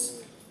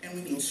tools, and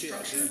we need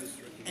structure,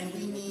 and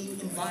we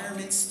need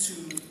environments to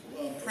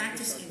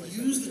practice and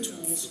use the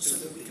tools so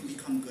that we can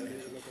become good at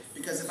it.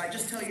 Because if I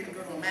just tell you to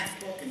go to a math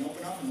book and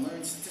open up and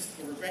learn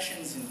statistical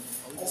regressions and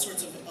all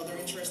sorts of other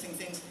interesting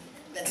things,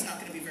 that's not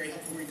going to be very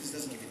helpful because it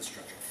doesn't give you the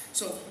structure.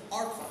 So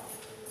RCloud.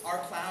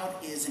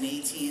 RCloud is an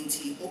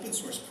AT&T open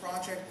source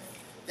project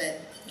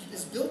that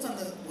is built on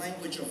the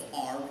language of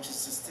R, which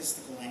is a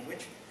statistical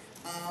language,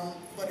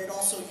 but it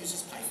also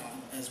uses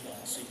Python as well,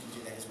 so you can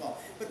do that as well.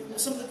 But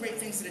some of the great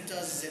things that it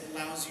does is it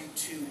allows you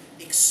to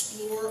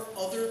explore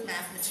other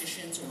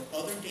mathematicians or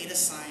other data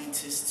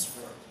scientists'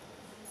 work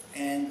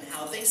and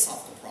how they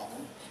solve the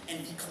problem and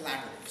be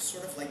collaborative,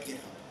 sort of like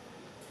GitHub.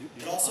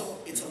 But also,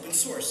 it's open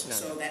source,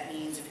 so that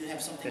means if you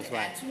have something to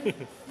add to it,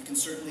 you can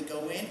certainly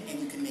go in and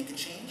you can make a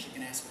change, you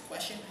can ask a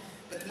question,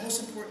 but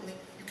most importantly,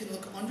 you can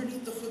look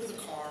underneath the hood of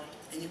the car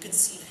and you can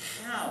see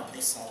how they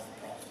solve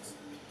the problems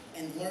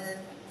and learn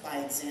by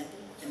example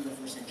and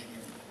reverse engineering.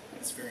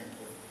 That's very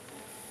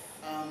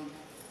important.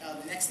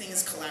 The next thing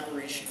is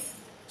collaboration.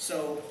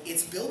 So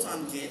it's built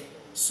on Git.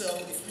 So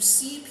if you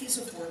see a piece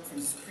of work from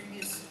a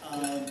previous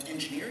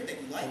engineer that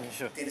you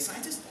like, data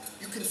scientist,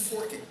 you can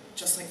fork it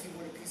just like you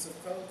would a piece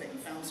of code that you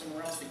found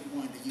somewhere else that you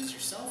wanted to use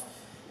yourself.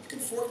 You can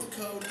fork the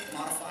code,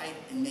 modify it,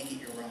 and make it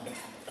your own.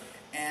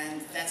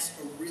 And that's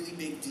a really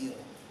big deal,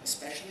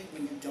 especially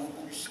when you don't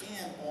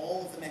understand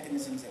all of the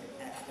mechanisms that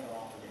are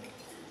operating.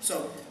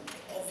 So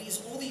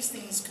all these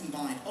things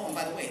combined. Oh, and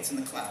by the way, it's in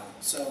the cloud.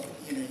 So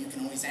you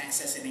can always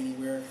access it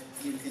anywhere.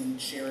 You can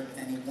share it with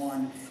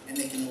anyone, and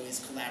they can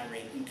always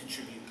collaborate and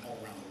contribute all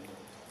around the world.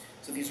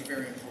 So these are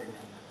very important.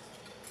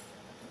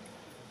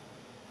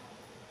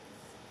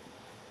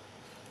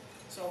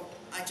 So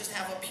I just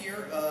have up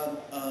here a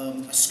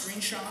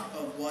screenshot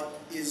of what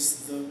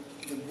is the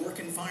work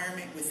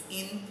environment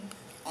within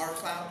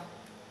RCloud,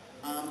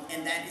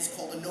 and that is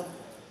called a notebook.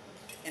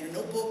 And a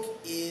notebook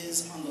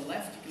is on the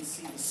left. You can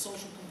see the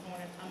social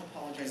component. I'm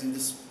apologizing.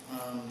 This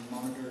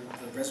monitor,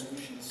 the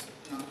resolution is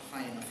not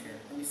high enough here.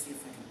 Let me see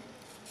if I can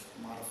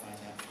modify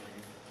that for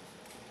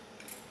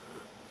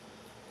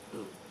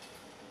you.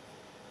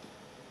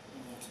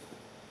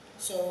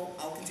 So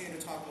I'll continue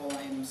to talk while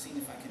I'm seeing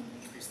if I can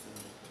increase the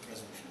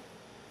resolution.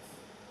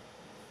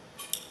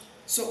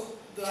 So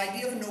the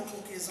idea of a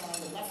notebook is on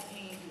the left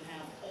hand you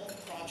have all the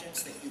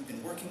projects that you've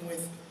been working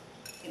with.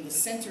 In the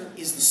center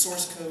is the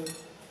source code,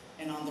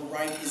 and on the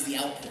right is the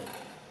output.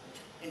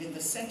 And in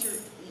the center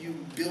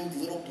you build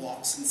little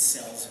blocks and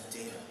cells of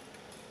data.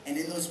 And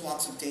in those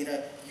blocks of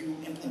data you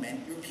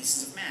implement your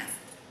pieces of math.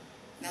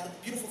 Now the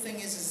beautiful thing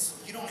is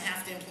you don't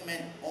have to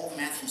implement all the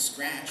math from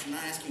scratch. I'm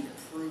not asking you to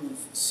prove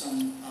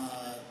some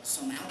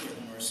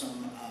algorithm or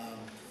some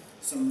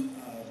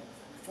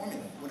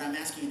formula. What I'm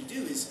asking you to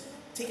do is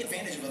take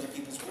advantage of other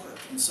people's work.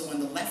 And so on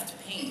the left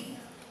pane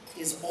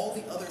is all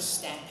the other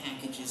stat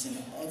packages and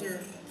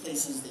other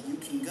places that you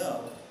can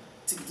go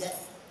to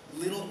get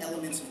little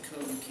elements of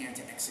code you can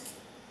to execute.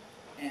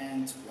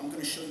 And I'm going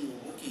to show you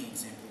a working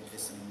example of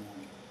this in a moment.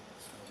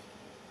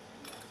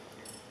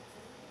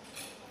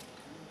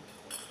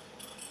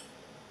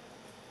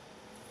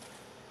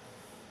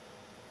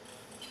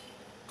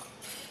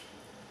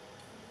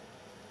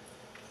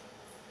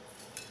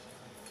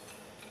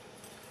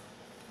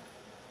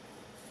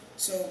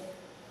 So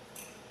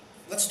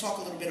let's talk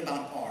a little bit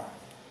about R.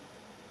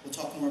 We'll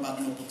talk more about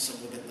notebooks a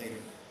little bit later,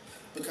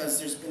 because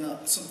there's been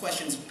some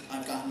questions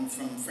I've gotten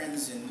from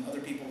friends and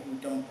other people who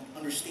don't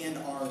understand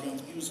R,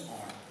 don't use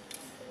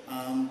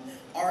R.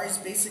 R is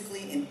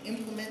basically an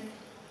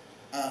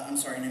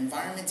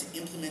environment to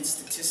implement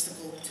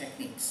statistical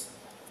techniques.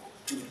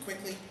 Do it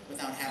quickly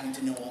without having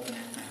to know all the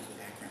mathematical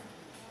background.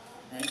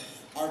 Right?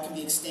 R can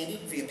be extended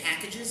via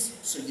packages,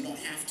 so you don't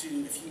have to,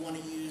 if you want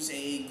to use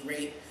a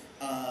great,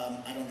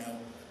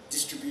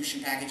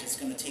 distribution package that's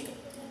going to take a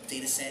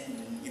data set and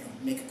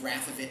make a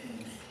graph of it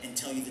and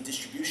tell you the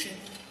distribution.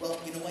 Well,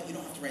 you know what? You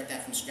don't have to write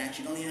that from scratch.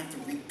 You don't even have to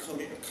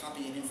recode it or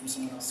copy it in from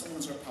someone else.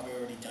 Someone's probably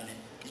already done it.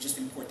 You just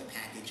import the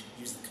package,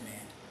 use the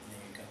command, and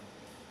there you go.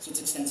 So it's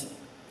extensible.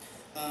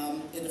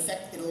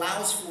 It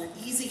allows for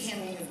easy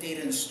handling of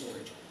data and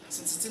storage.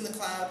 Since it's in the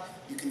cloud,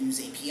 you can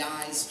use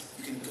APIs.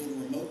 You can go to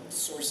remote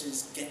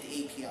sources, get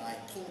the API,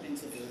 pull it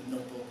into the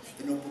notebook.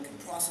 The notebook can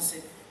process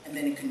it, and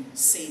then it can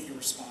save your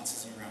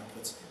responses and your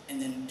outputs,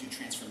 and then do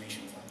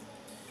transformation from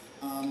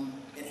them.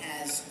 It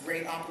has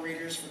great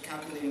operators for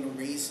calculating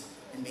arrays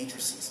and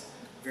matrices.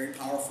 Very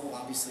powerful,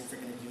 obviously, if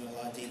you're going to do a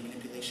lot of data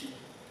manipulation.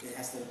 It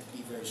has to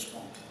be very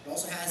strong. It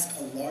also has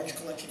a large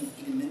collection of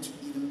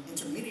even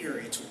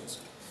intermediary tools.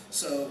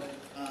 So,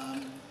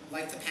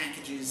 like the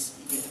packages,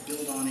 you get to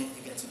build on it,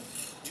 you get to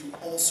do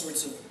all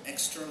sorts of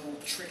external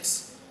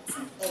tricks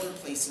from other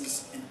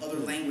places and other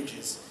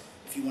languages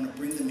if you want to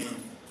bring them in,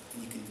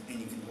 and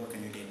you can work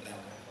on your data that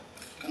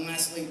way. And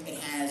lastly, it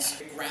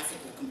has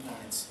graphical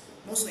components,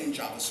 mostly in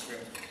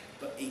JavaScript,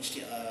 but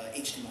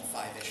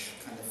HTML5-ish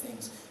kind of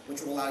things,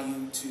 which will allow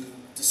you to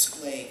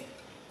display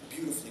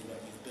beautifully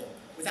what you've built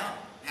without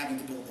having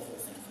to build the whole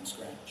thing from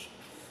scratch.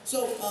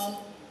 So,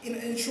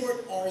 in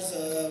short, R is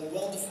a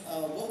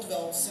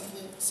well-developed,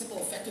 simple,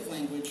 effective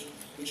language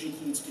which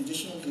includes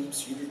conditional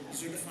loops,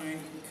 user-defined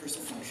recursive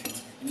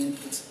functions, and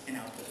inputs and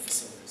output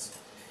facilities.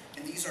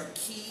 And these are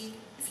key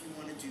if you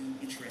want to do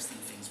interesting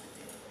things with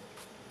data.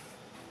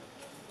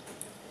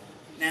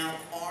 Now,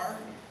 R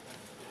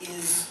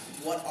is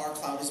what R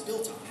Cloud is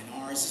built on,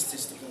 and R is a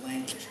statistical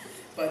language.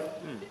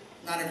 But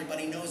not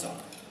everybody knows R.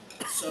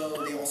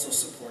 So they also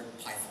support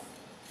Python.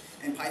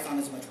 And Python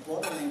is a much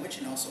broader language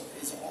and also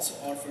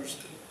offers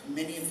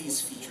many of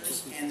these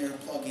features, and there are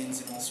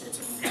plugins and all sorts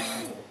of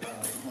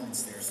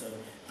components there. So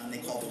they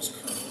call those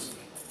kernels.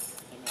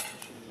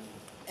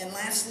 And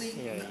lastly,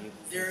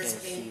 there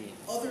is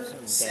another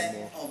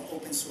set of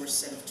open source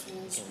set of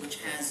tools which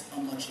has a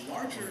much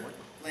larger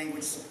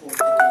language support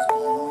that goes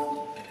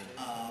beyond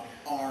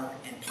R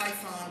and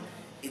Python.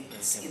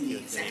 It's in the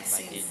exact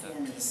same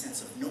form in the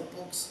sense of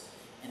notebooks,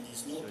 and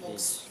these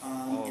notebooks,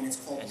 and it's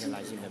called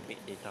Jupyter.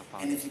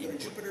 And if you go to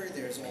Jupyter,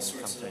 there's all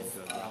sorts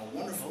of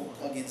wonderful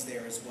plugins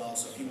there as well.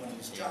 So if you want to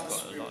use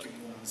JavaScript, or you want to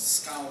use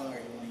Scala, or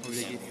you want to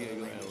use some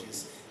other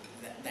languages,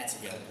 that's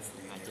available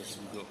for you there as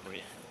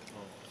well.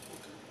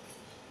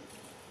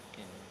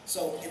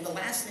 So, and the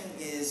last thing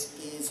is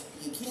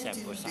you can't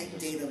do big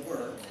data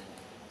work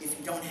if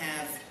you don't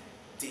have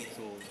data.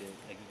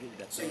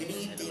 So you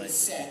need data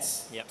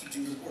sets to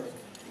do the work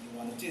that you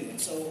want to do. And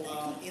so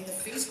in the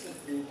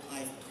Facebook group,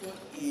 I've put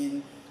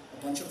in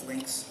a bunch of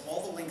links.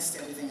 All the links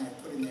to everything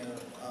I've put in there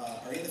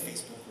are in the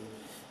Facebook group.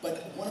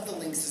 But one of the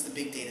links is the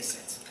big data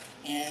sets.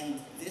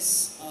 And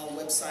this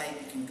website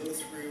you can go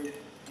through,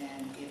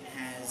 and it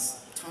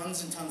has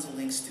tons and tons of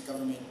links to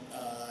government,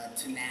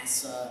 to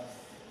NASA,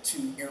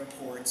 to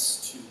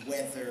airports, to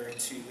weather,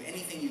 to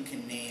anything you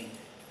can name.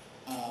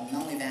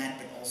 Not only that,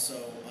 but also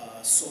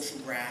social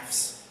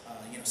graphs,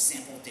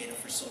 sample data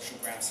for social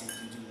graphs, so you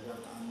can do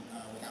work on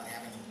without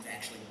having to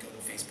actually go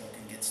to Facebook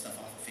and get stuff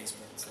off of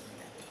Facebook and stuff like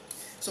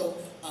that. So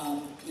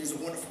there's a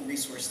wonderful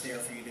resource there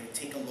for you to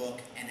take a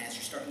look, and as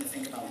you're starting to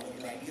think about what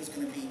your idea is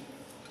going to be,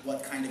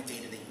 what kind of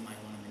data that you might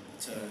want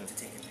to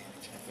take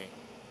advantage of. Okay.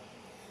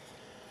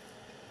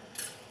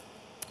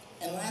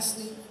 And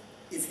lastly,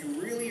 if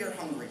you really are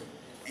hungry,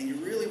 and you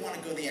really want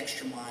to go the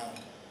extra mile,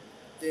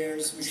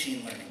 there's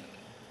machine learning.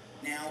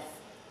 Now,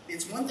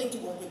 it's one thing to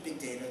work with big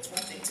data, it's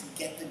one thing to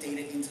get the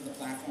data into the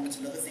platform, it's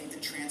another thing to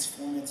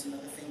transform it, it's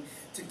another thing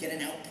to get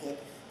an output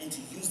and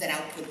to use that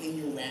output in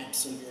your app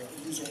so your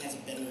user has a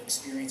better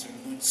experience, or you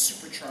want to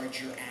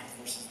supercharge your app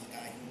versus the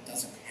guy who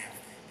doesn't have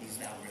these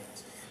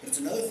algorithms. But it's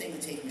another thing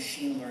to take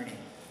machine learning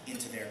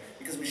into there,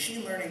 because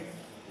machine learning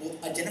will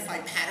identify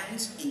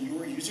patterns in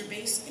your user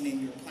base and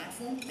in your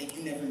platform that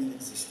you never knew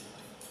existed.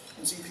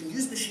 And so you can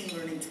use machine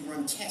learning to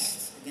run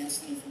tests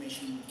against the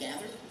information you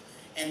gathered,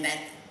 and that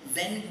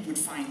then you would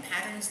find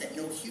patterns that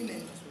no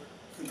human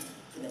could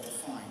ever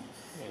find.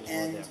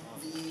 And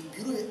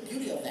the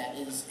beauty of that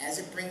is, as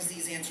it brings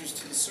these answers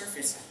to the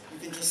surface, you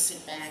can just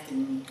sit back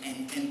and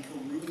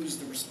peruse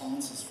the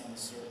responses from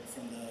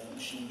the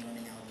machine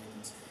learning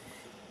algorithms,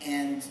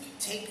 and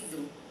take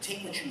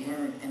what you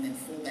learn and then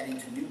fold that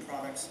into new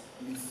products,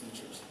 new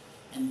features.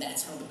 And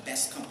that's how the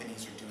best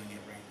companies are doing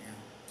it right now.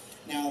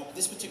 Now,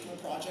 this particular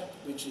project,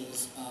 which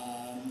is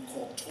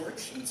called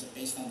Torch, and it's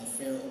based on the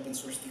FAIR open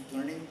source deep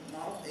learning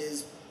model,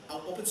 is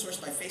open source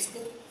by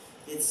Facebook.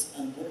 It's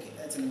an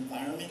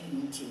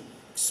environment to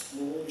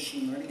explore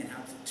machine learning and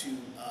how to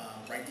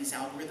write these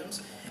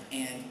algorithms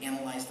and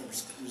analyze the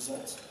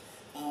results.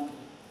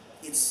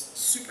 It's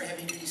super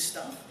heavy-duty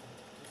stuff,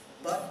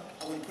 but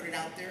I want to put it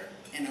out there,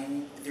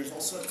 and there's all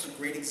sorts of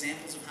great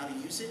examples of how to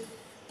use it.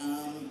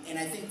 And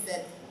I think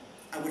that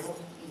I would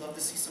love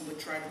to see someone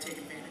try to take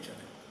advantage of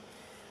it.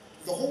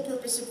 The whole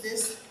purpose of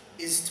this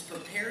is to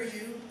prepare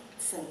you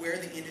for where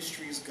the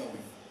industry is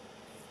going.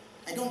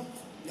 I don't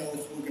know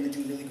if we're going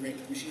to do really great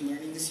with machine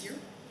learning this year,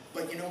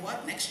 but you know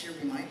what? Next year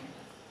we might.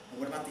 And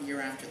what about the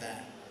year after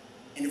that?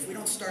 And if we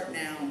don't start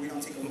now and we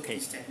don't take a look at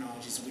these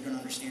technologies and we don't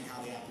understand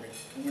how they operate,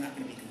 then we're not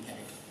going to be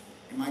competitive.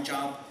 And my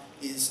job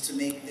is to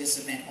make this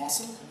event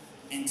awesome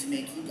and to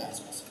make you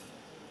guys awesome.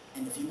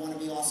 And if you want to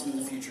be awesome in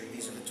the future,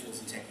 these are the tools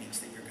and techniques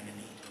that you're going to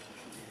need.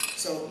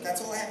 So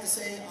that's all I have to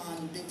say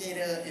on big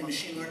data and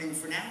machine learning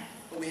for now.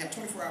 But we have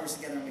 24 hours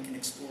together and we can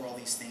explore all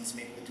these things.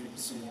 Maybe we'll do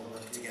some more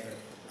work together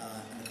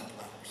in a couple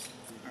hours.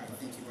 All right,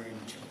 thank you very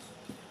much.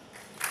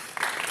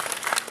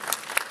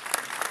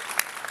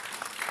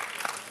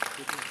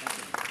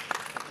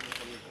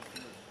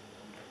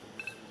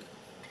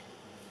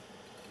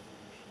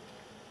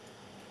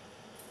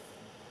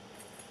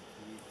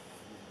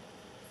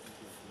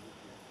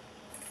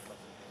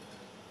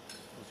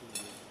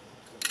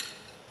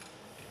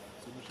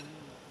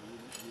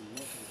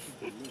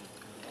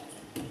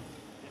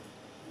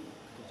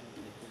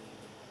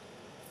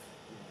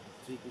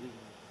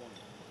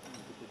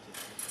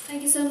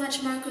 Thank you so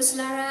much, Marcus.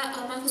 Lara,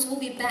 Marcus will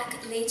be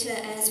back later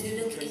as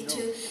we look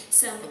into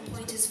some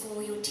pointers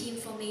for your team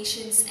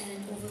formations and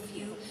an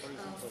overview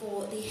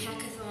for the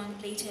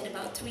hackathon later at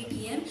about 3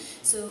 p.m.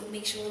 So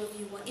make sure all of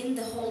you are in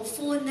the hall.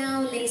 For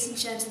now, ladies and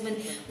gentlemen,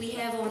 we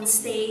have on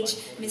stage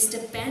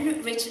Mr.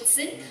 Ben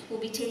Richardson, who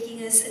will be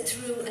taking us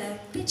through a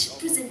pitch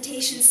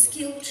presentation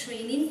skill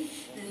training.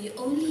 Now, you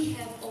only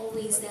have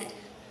always that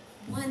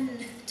one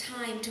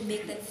time to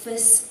make that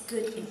first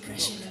good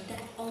impression, and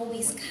that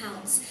always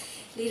counts.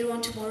 Later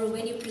on tomorrow,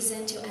 when you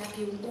present your app,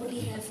 you will only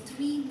have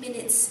 3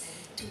 minutes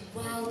to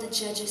wow the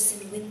judges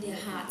and win their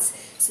hearts.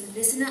 So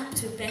listen up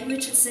to Ben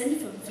Richardson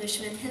from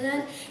Freshman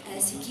Hillard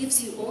as he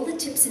gives you all the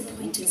tips and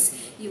pointers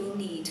you will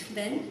need.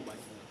 Ben?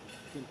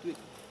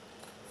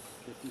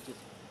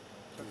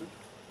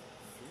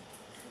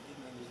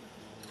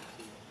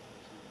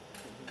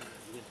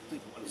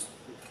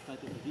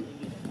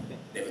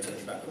 Never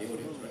touch back on the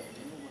audience, right?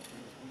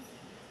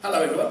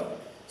 Hello everyone.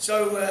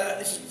 So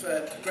this is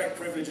a great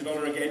privilege and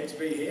honour again to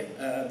be here.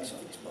 I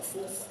think it's my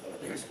fourth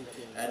Olympics.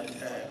 And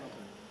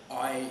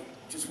I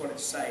just wanted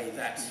to say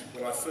that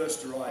when I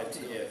first arrived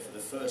here for the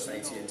first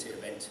AT&T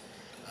event,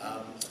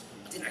 I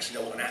didn't actually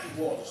know what an app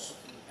was.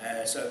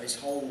 So this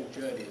whole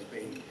journey has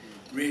been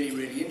really,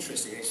 really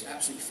interesting. It's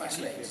absolutely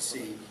fascinating to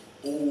see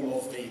all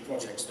of the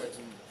projects that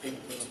people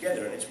put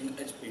together, and it's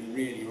been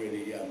really,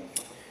 really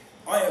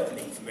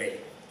eye-opening for me.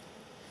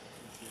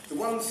 The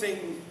one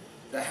thing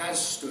that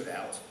has stood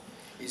out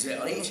is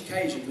that on each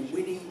occasion the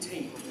winning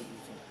team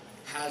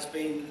has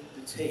been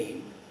the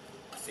team,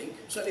 I think,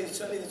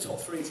 certainly the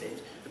top three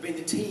teams, have been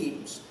the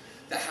teams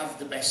that have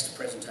the best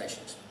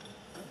presentations.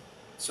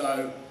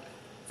 So,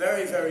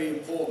 very, very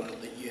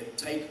important that you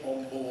take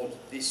on board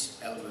this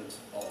element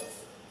of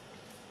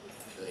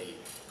the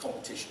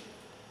competition.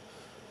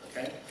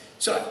 Okay?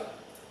 So,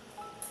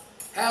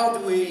 how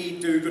do we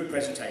do good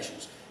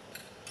presentations?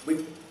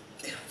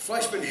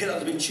 Fleischmann Hillard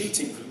have been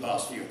cheating for the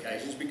last few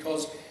occasions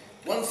because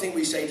one thing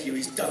we say to you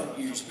is don't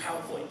use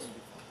PowerPoint,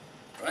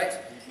 right?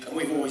 And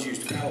we've always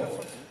used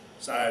PowerPoint.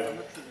 So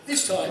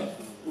this time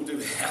we'll do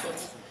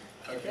without,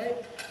 okay?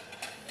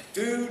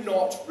 Do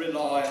not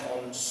rely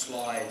on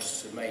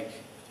slides to make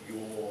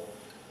your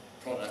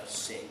product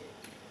sing.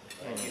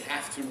 Right? You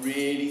have to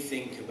really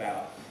think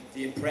about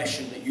the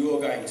impression that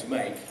you're going to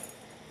make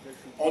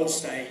on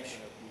stage,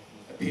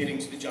 appealing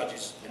to the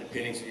judges and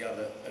appealing to the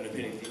other and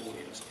appealing to the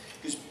audience.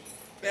 Because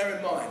bear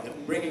in mind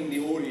that bringing the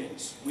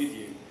audience with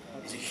you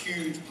is a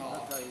huge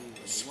part of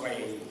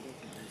swaying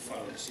the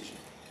final decision.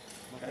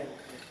 Okay?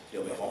 A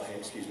little bit hot here,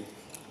 excuse me.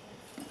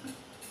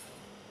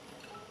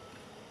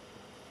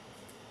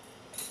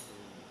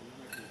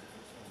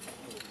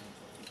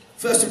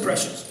 First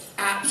impressions,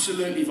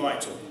 absolutely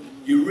vital.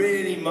 You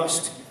really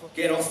must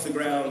get off the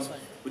ground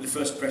with the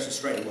first impression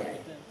straight away.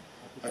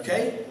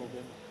 Okay?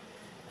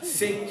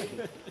 Think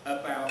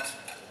about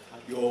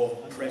your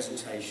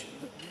presentation.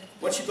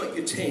 Once you've got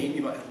your team,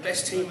 you might have the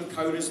best team of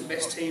coders, the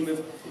best team of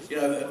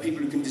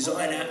people who can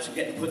design apps and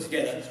get them put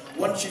together.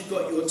 Once you've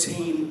got your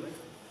team,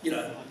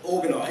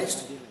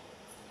 organised,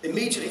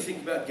 immediately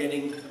think about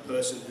getting the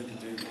person who can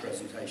do the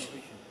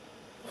presentation.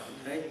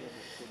 Okay?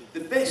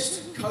 The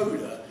best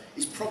coder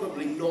is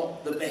probably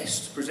not the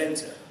best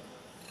presenter.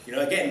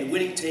 Again, the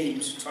winning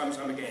teams, time and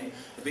time again,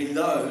 have been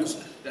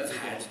those that have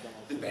had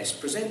the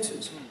best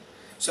presenters.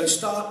 So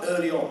start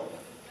early on.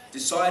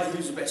 Decide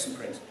who's the best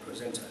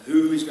presenter,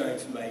 who is going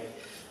to make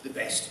the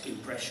best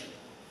impression.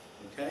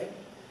 Okay?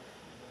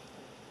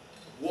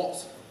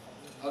 What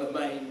are the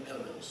main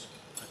elements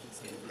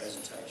in the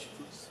presentation?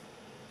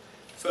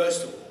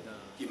 First of all,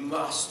 you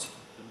must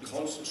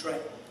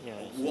concentrate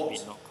on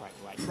what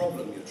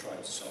problem you're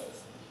trying to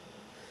solve.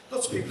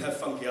 Lots of people have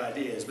funky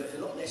ideas, but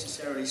they're not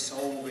necessarily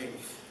solving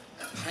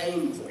a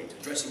pain point,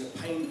 addressing a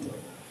pain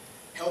point,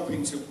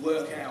 helping to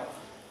work out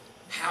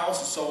how to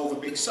solve a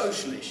big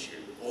social issue,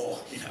 or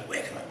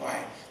where can I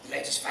buy the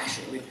latest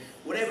fashion?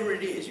 Whatever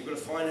it is, you've got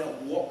to find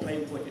out what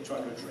pain point you're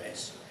trying to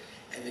address,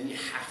 and then you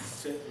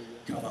have to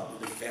come up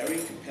with a very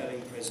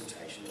compelling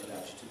presentation that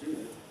allows you to do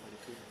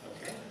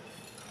that. Okay?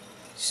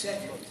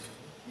 Second,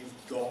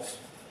 you've got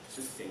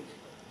to think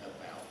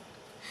about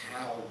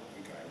how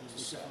you're going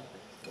to sell,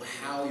 or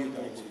how you're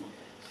going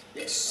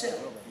to sell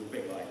your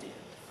big idea.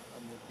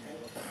 Okay?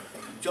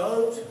 You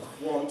don't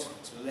want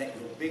to let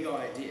your big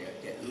idea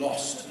get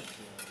lost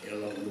in a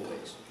lot of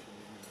noise.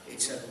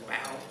 It's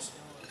about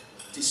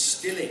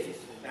distilling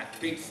that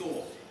big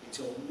thought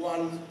into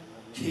one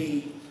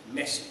key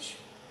message.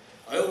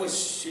 I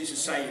always used to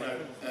say,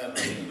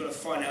 you've got to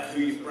find out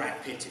who your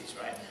Brad Pitt is,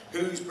 right?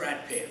 Who's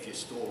Brad Pitt of your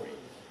story?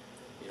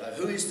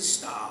 Who is the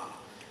star?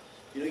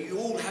 You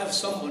all have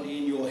somebody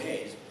in your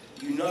head.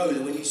 You know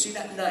that when you see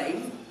that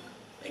name,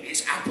 maybe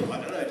it's Apple,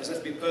 I don't know, it doesn't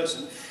have to be a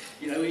person.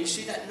 When you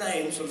see that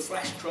name sort of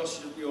flash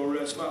across your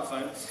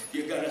smartphone,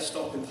 you're going to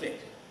stop and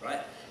click,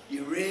 right?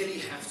 You really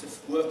have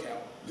to work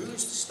out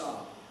who's the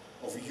star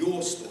of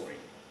your story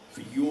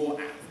for your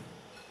app.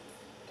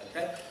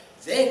 Okay?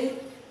 Then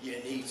you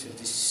need to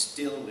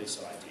distill this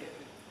idea.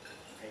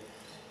 Okay?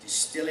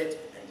 Distill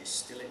it and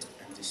distill it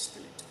and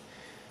distill it.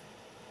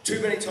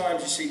 Too many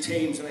times you see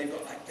teams and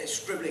they're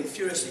scribbling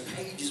furiously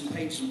pages and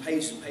pages and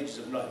pages and pages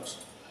of notes.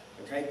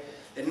 Okay?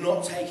 They're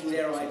not taking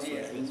their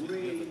idea and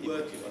really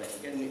working on it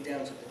and getting it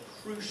down to the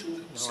crucial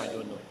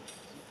selling point.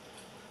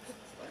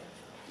 Right?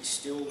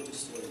 Distill,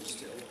 distill,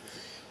 distill.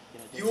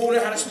 You all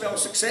know how to spell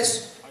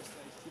success?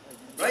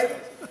 Right?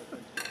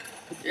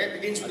 Yeah,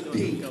 it begins with a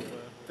P.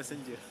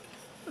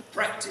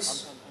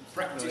 Practice,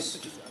 practice,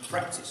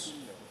 practice.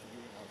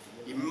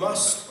 You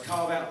must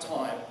carve out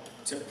time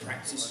to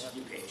practice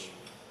your pitch.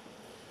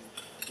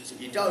 Because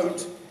if you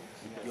don't,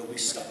 You'll be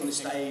stuck on the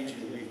stage,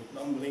 you'll be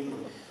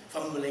mumbling,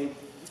 fumbling,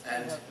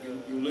 and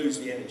you'll lose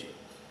the energy.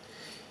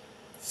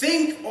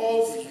 Think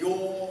of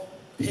your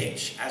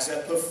pitch as a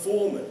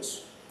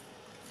performance.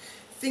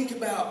 Think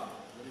about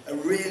a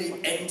really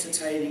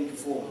entertaining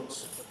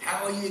performance.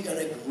 How are you going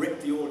to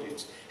grip the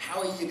audience?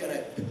 How are you going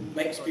to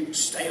make people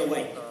stay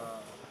awake?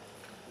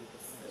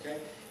 Okay?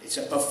 It's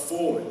a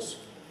performance.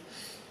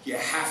 You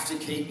have to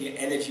keep your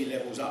energy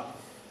levels up.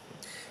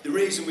 The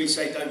reason we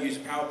say don't use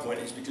a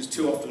PowerPoint is because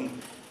too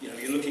often,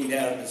 you're looking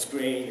down at the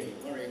screen and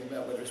you're worrying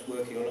about whether it's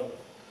working or not.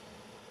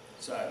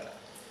 So,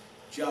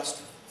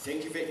 just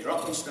think of it, you're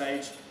up on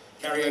stage,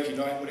 karaoke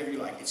night, whatever you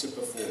like, it's a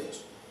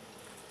performance.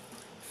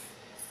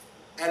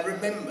 And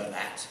remember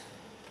that,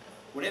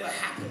 whatever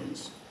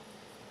happens,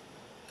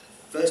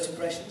 first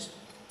impressions,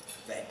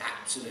 they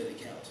absolutely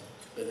count.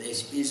 But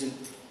this isn't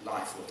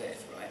life or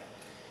death, right?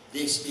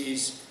 This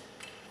is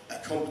a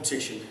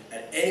competition,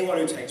 and anyone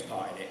who takes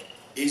part in it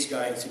is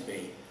going to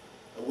be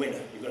a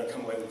winner. You're going to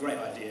come away with great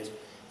ideas,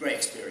 great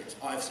experience.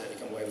 I've certainly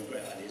come away with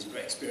great ideas and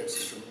great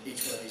experiences from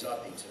each one of these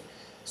I've been to.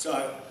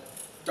 So,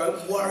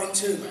 don't worry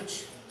too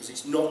much, because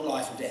it's not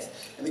life and death.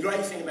 And the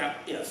great thing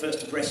about,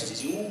 first impressions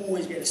is you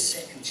always get a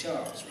second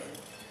chance, right?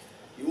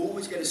 You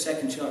always get a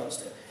second chance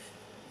to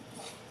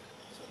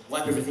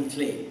wipe everything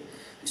clean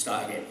and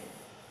start again.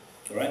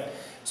 All right?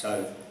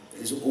 So,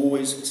 there's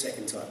always a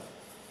second time.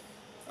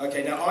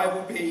 Okay, now I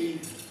will be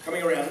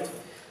coming around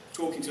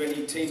talking to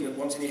any team that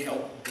wants any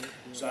help.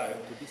 So,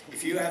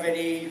 if you have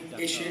any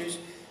issues,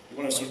 you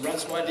want to sort of run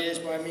some ideas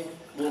by me,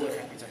 more than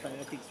happy to help.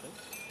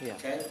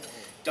 Okay?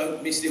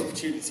 Don't miss the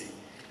opportunity,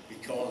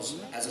 because,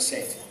 as I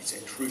said, it's a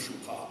crucial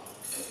part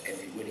of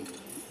every winning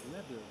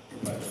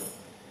proposal.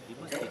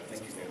 Okay?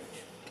 Thank you very much.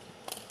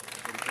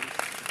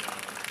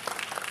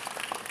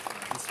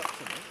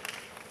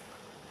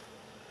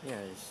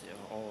 Yeah, it's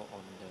all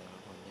on their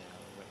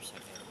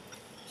website and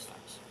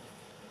slides.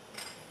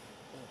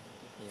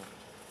 Yeah,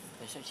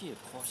 there's actually a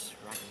course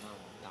right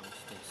now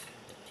downstairs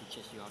that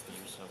teaches you how to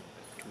use some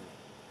tool.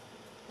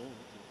 Oh,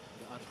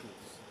 the art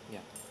tools. Yeah.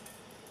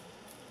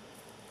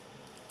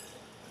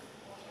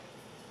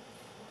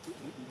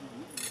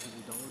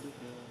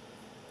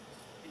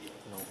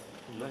 No,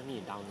 you don't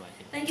need to download, I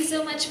think. Thank you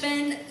so much,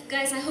 Ben.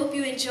 Guys, I hope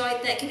you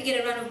enjoyed that. Can we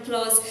get a round of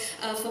applause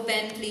for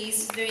Ben,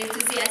 please? Very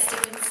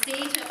enthusiastic on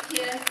stage up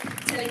here,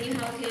 telling you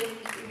how can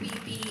we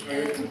be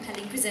a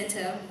compelling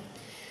presenter.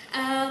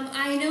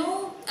 I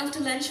know after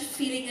lunch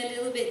feeling a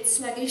little bit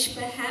sluggish,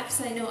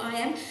 perhaps. I know I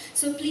am.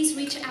 So please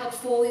reach out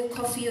for your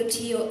coffee or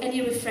tea or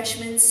any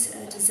refreshments.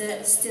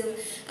 Dessert is still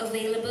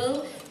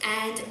available.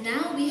 And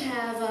now we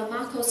have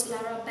Marcos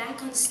Lara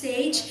back on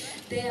stage.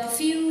 There are a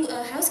few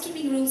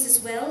housekeeping rules as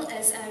well,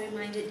 as I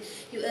reminded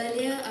you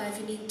earlier. If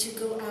you need to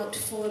go out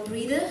for a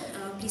breather,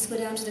 please go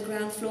down to the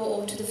ground floor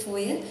or to the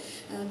foyer.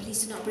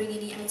 Please do not bring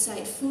any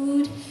outside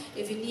food.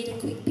 If you need a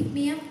quick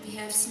pick-me-up, we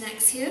have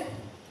snacks here.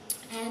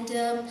 And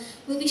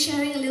we'll be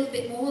sharing a little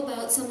bit more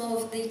about some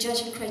of the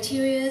judging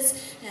criterias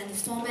and the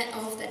format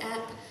of the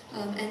app,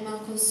 and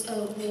Marcos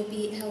will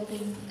be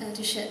helping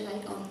to shed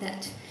light on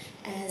that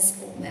as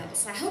well.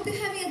 So I hope you're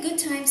having a good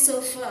time so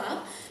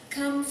far.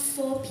 Come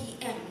 4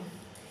 p.m.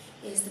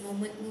 is the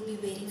moment we'll be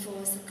waiting for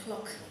as the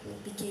clock will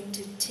begin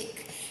to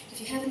tick.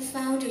 If you haven't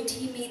found your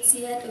teammates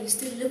yet, or you're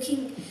still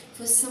looking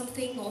for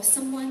something or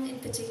someone in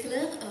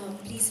particular,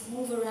 please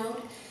move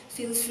around.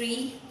 Feel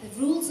free.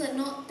 The rules are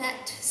not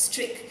that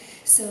strict,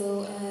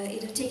 so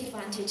take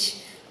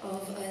advantage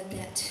of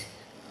that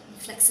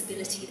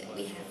flexibility that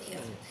we have here.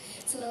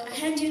 So I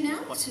hand you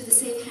now to the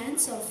safe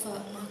hands of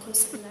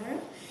Marcos Lara,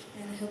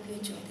 and I hope you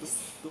enjoy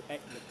this. To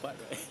act the part,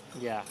 right?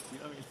 Yeah. You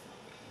know what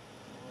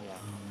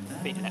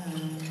I mean?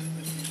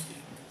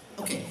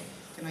 Yeah. Okay,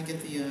 can I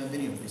get the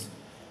video, please?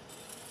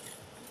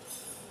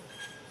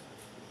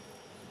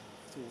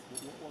 So,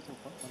 what sort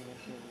of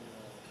fundamental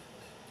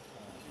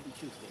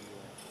issues that you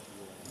are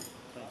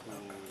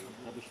trying to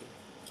troubleshoot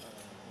or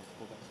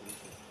provide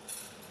solution?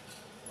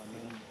 I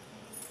mean,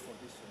 for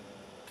this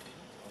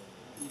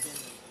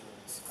event,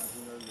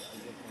 originally I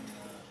work on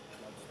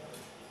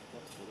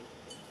what's for it,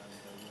 and I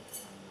work on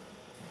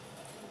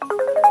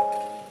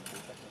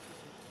data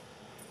processing,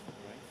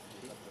 right?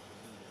 Data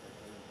processing is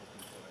very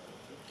important for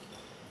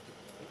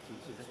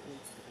so that's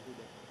good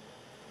that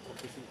for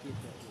facilitate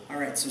that. All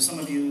right, so some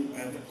of you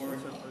have or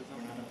not up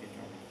yet.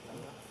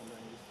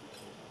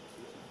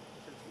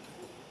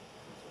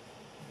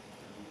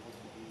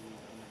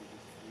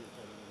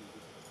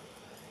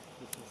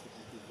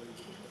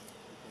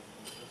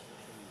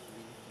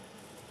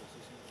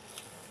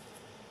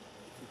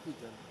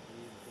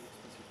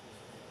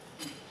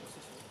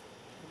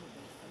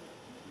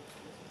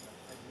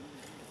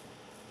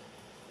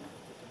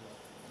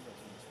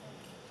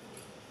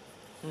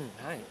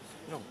 Hi.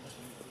 No.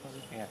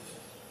 Yeah.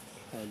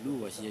 Lou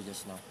was here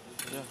just now.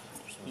 Yeah.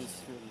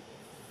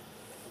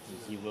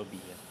 He will be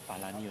here.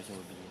 Palani also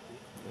will be here.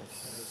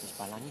 Yes. Is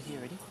Palani here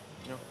already?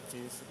 No,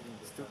 he's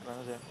still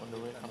there on the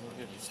way coming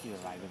here. He's still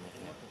arriving at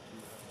here.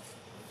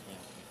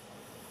 Yeah.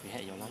 You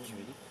had your lunch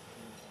already?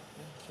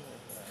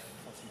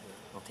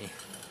 Okay.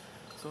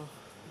 So,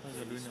 what are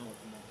you doing now?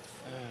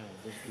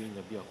 Just doing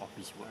a bit of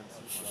office work.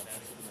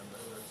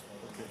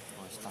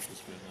 Stuff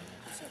is going on.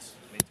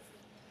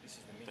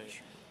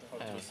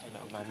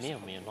 I may or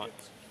may not.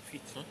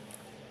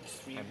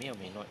 I may or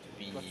may not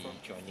be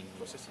joining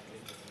the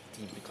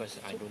team because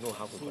I don't know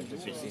how to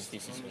contribute since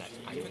this is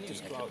like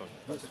IoT hackathon.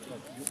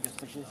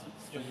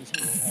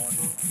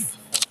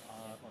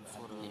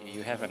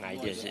 You have an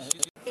idea, is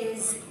it?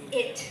 Is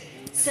it.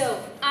 So,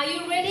 are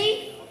you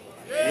ready?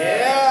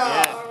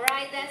 Yeah!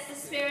 Alright, that's the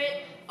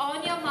spirit.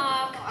 On your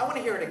mark. I want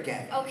to hear it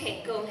again.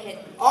 Okay, go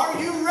ahead. Are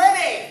you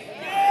ready?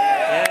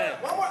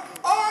 Yeah! One more.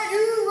 Are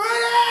you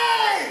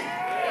ready?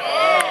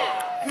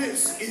 Yeah!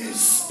 This is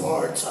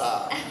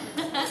Sparta.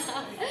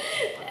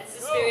 That's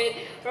the spirit.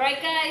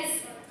 Alright, guys.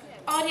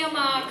 On your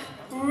mark.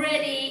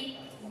 Ready.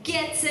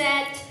 Get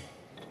set.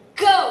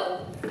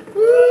 Go!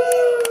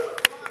 Woo!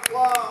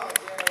 Wow.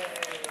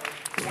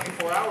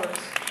 24 hours.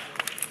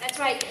 That's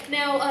right.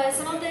 Now,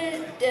 some of the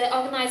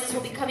organizers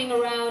will be coming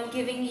around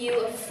giving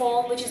you a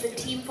form, which is a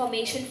team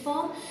formation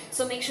form.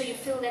 So make sure you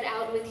fill that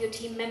out with your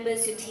team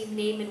members, your team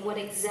name, and what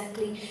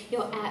exactly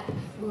your app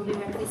will be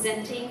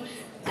representing.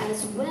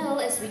 As well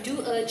as we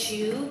do urge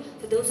you,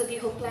 for those of you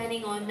who are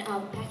planning on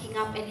packing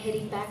up and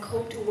heading back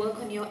home to work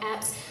on your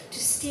apps, to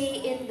stay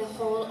in the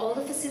hall. All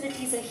the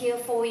facilities are here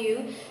for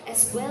you,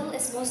 as well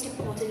as most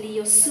importantly,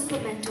 your super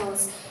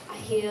mentors are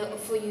here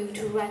for you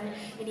to run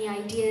any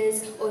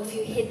ideas or if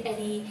you hit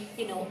any,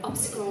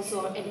 obstacles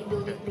or any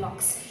building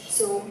blocks.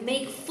 So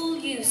make full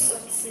use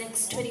of this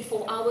next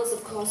 24 hours.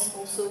 Of course,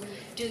 also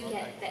do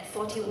get that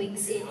 40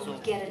 winks in,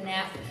 get a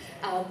nap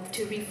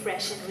to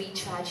refresh and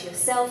recharge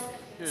yourself.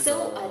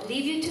 So I'll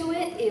leave you to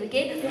it.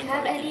 Again, if you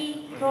have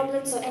any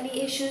problems or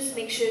any issues,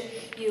 make sure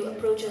you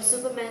approach your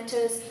super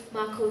mentors.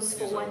 Marcos,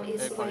 for one,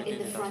 is right in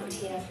the front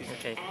here.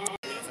 Okay.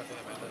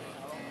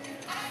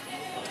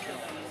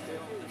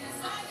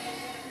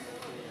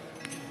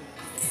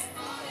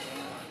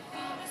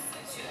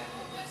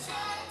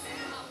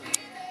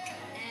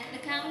 And the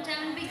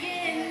countdown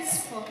begins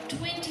for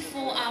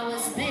 24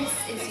 hours. This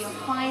is your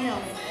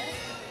final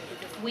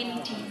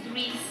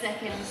 23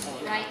 seconds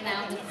right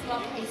now. The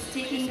clock is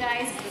ticking,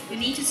 guys. You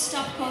need to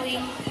stop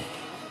coding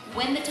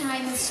when the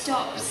timer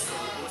stops.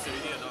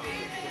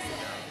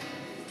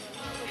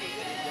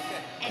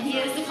 And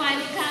here's the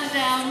final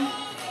countdown.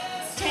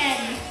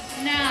 10,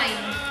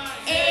 9,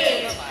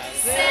 8,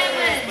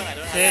 7,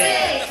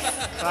 6,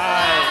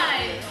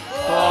 5,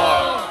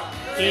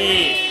 4,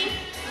 3,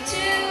 2,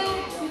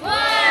 1.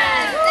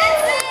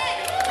 That's it!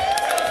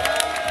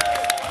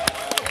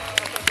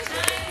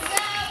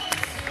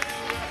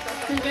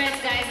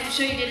 Congrats, guys. I'm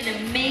sure you did an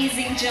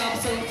amazing job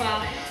so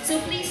far. So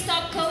please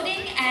stop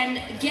coding and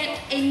get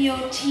in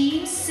your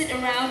teams, sit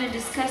around and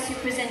discuss your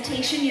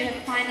presentation. You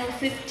have final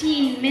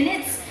 15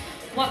 minutes.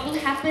 What will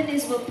happen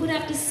is we'll put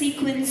up the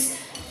sequence,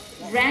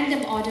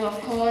 random order of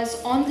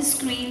course, on the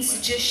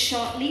screens just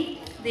shortly.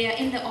 They are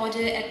in the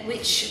order at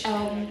which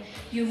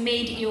you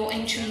made your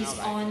entries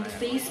on the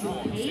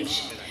Facebook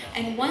page.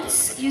 And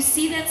once you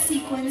see that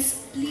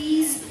sequence,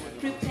 please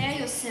prepare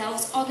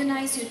yourselves,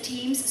 organize your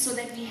teams so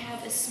that we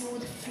have a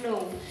smooth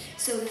flow.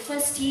 So the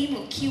first team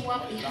will queue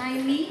up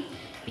behind me.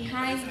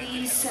 Behind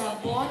these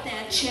board, there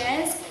are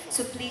chairs.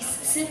 So please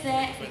sit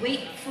there,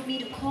 wait for me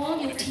to call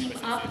your team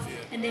up,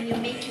 and then you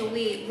make your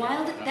way.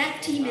 While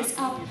that team is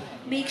up,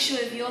 make sure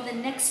if you're the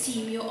next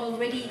team, you're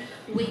already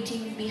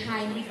waiting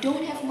behind. We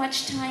don't have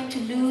much time to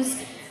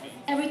lose.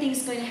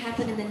 Everything's going to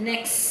happen in the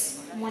next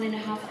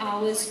 1.5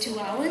 hours, 2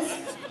 hours.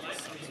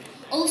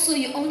 Also,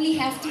 you only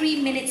have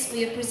 3 minutes for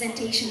your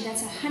presentation.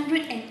 That's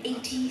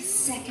 180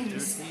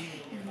 seconds.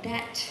 And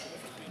that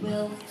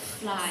will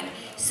fly.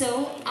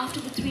 So after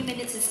the 3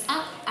 minutes is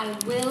up, I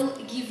will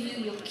give you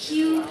your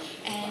cue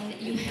and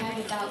you have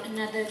about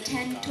another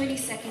 10-20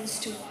 seconds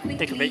to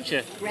quickly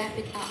wrap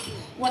it up.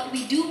 What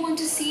we do want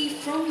to see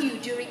from you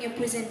during your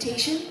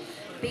presentation,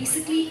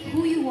 basically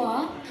who you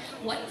are,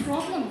 what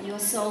problem you're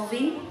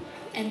solving,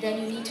 and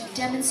then you need to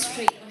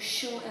demonstrate or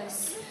show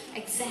us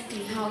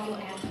exactly how your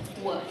app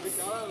works.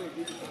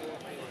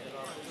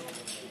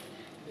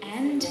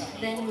 And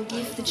then we'll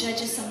give the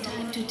judges some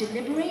time to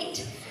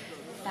deliberate,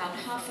 about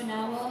half an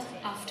hour,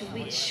 after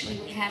which we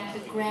will have the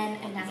grand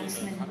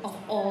announcement of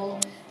all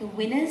the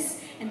winners.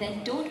 And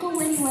then don't go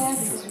anywhere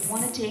because we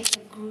want to take a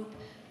group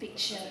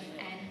picture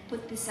and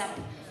put this up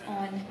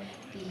on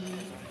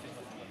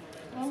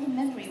the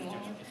memory wall.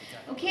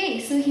 Okay,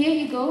 so here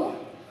you go.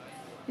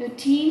 Your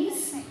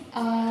teams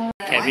are...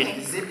 Kevin.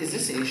 Is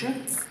this Asia?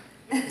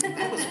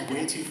 That was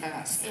way too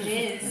fast. It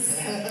is.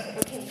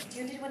 Okay,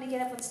 do you want to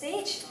get up on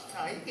stage?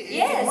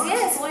 Yes,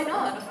 yes, why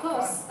not? Of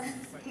course.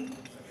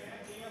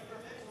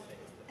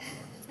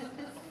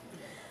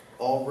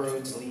 All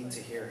roads lead to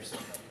here. So.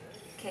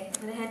 Okay,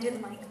 I'm going to hand you the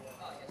mic.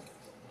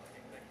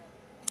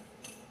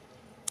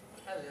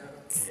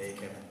 Hey,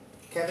 Kevin.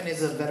 Kevin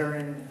is a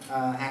veteran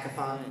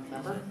hackathon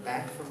member,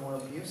 back for more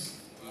abuse.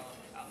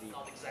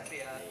 Not exactly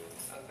a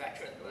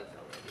veteran, but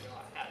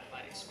I've had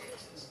my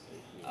experiences.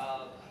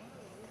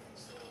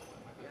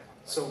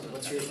 So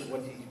what do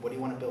you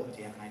want to build? Do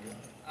you have an idea?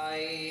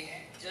 I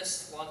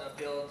just want to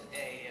build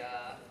a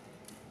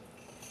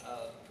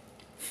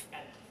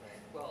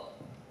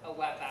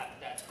web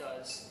app that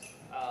does.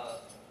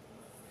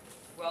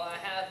 I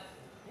have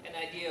an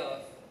idea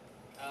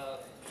of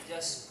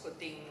just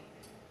putting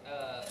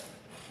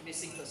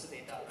missing person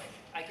data.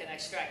 I can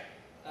extract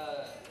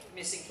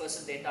missing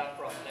person data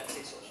from, let's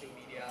say, social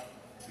media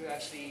to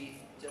actually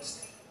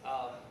just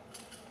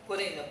put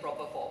it in a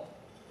proper form,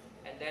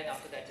 and then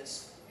after that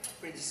just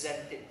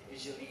present it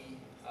visually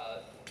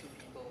to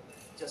people,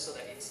 just so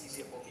that it's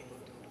easier for people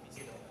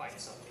to find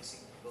some missing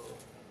people,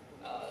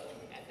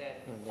 and then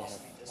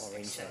possibly just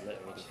extend the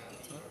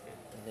functionality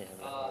of it.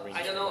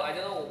 I don't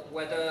know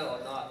whether or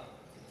not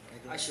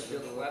I should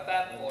build a web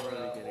app or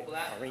a mobile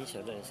app, but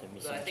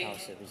I think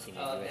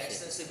the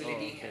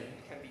extensibility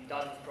can be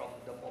done from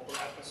the mobile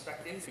app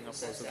perspective, in the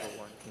sense that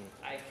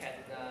I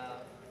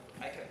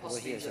can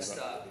possibly just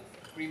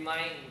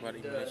remind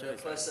the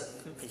person.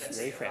 It's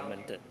very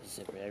fragmented. It's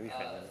very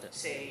fragmented.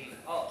 Say,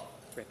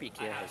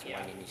 RapidKL has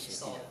one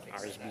initiative.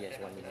 RSB has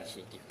one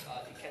initiative.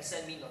 It can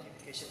send me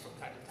notification from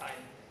time to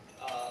time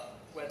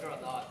whether or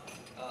not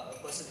a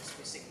person is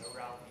missing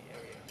around the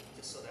area,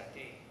 just so that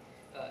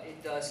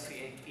it does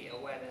create the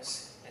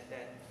awareness, and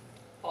then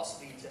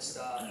possibly just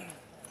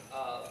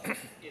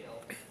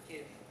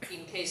if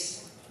in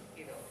case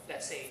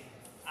let's say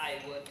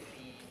I were to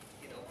be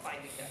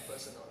finding that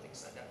person or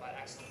things like that by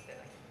accident, then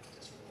I can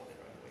just report it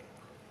right away.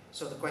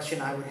 So the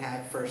question I would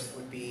have first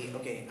would be,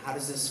 okay, how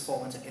does this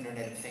fall into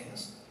Internet of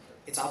Things?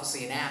 It's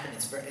obviously an app, and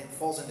it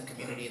falls into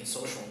community and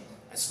social,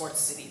 a smart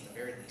city at the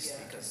very least,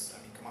 because, I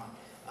mean, come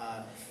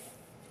on.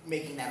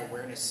 Making that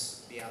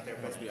awareness be out there,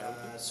 but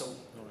so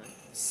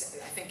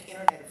I think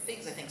Internet of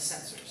Things, I think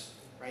sensors,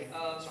 right?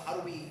 So how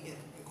do we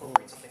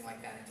incorporate something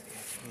like that into the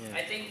app?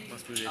 I think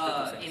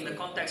in the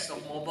context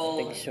of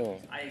mobile,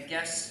 I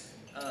guess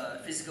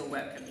physical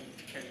web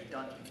can be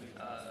done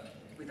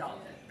without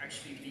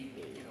actually being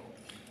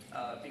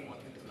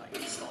wanting to like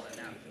install an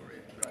app for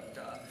it. But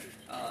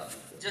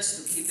just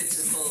to keep it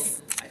simple,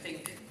 I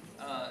think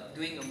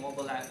doing a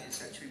mobile app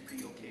is actually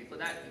pretty okay for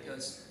that,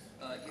 because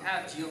you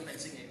have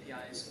geofencing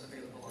APIs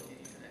available on the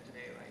internet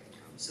today, right?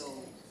 So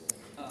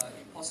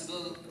if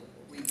possible,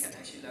 we can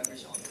actually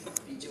leverage on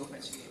the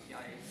geofencing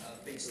API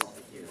based on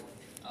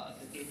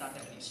the data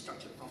that we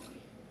structured properly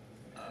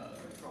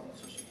from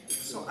social media.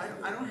 So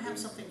I don't have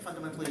something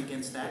fundamentally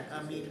against that.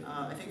 I mean,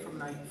 I think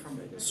from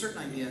a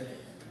certain idea,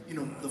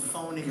 the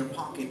phone in your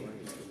pocket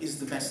is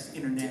the best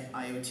internet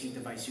IoT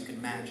device you can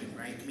imagine,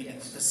 right? I mean,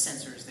 the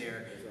sensors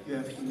there, you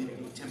have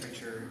humidity,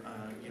 temperature,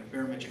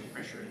 barometric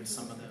pressure, and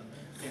some of the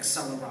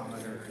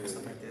accelerometer and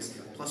stuff like this,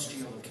 plus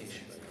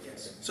geolocation.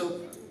 Yes.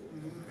 So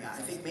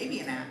I think maybe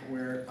an app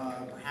where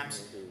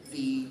perhaps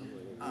you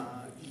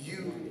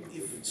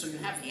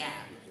have the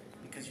app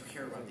because you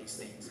care about these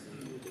things,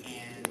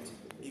 and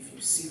if you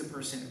see the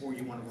person or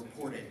you want to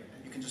report it,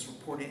 you can just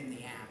report it in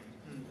the app.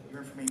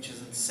 Your information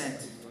is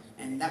sent,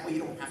 and that way you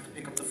don't have to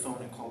pick up the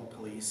phone and call the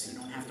police. You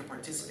don't have to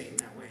participate in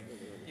that way.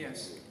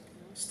 Yes.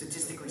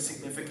 Statistically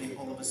significant,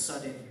 all of a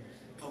sudden,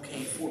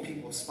 okay, 4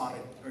 people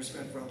spotted or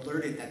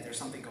alerted that there's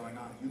something going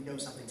on. You know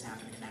something's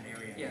happening in that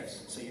area.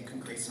 Yes. So you can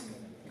create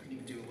you can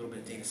even do a little bit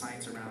of data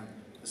science around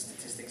the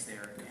statistics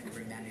there and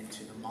bring that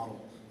into the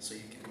model so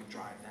you can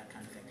drive that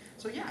kind of thing.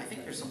 So yeah, I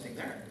think there's something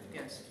there.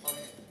 Yes.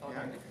 Okay. Okay.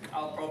 Yeah.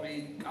 I'll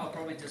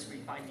probably just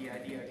refine the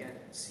idea again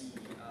and see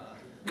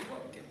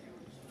what we can do.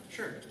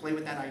 Sure. Play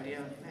with that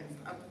idea, and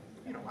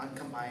I'll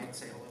come by and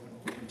say hello,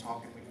 and we can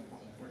talk, and we can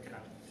work it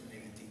out in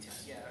maybe the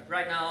details. Yeah.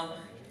 Right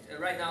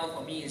now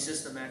for me it's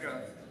just a matter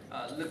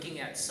of looking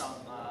at some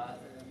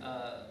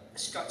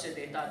structured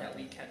data that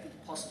we can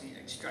possibly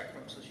extract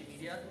from social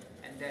media,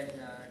 and then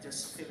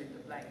just fill in the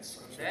blanks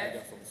from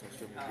there,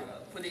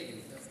 put it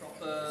in the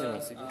proper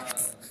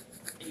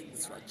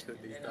structured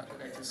data.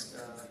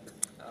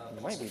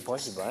 It might be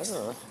possible, I don't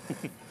know.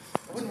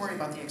 I wouldn't worry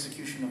about the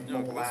execution of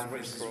mobile app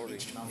versus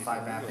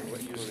HTML5 app, and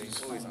you use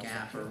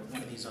PhoneGap or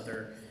one of these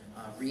other.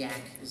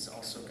 React has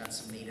also got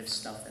some native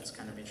stuff that's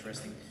kind of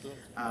interesting.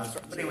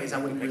 But anyways, I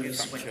wouldn't really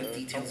sweat the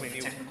details of the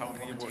technical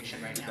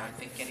implementation right now.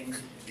 I think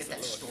get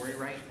that story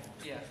right.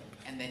 Yeah.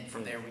 And then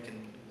from there we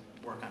can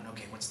work on,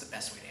 okay, what's the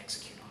best way to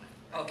execute on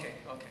it. Okay.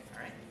 Okay.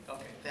 All right.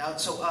 Okay.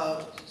 So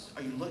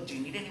do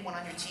you need anyone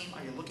on your team?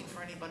 Are you looking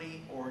for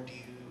anybody, or do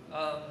you?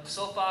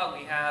 So far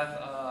we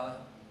have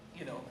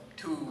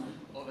 2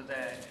 over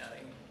there.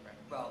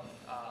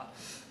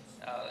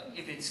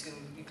 If it's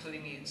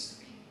including me, it's.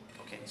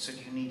 Okay, so do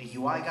you need a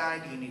UI guy?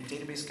 Do you need a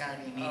database guy?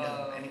 Do you need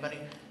anybody?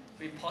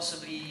 We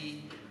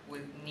possibly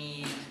would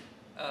need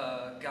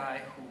a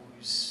guy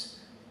who's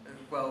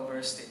well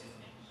versed in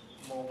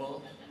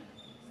mobile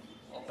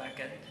or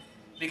backend,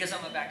 because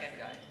I'm a backend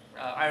guy.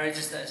 I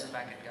register as a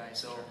backend guy,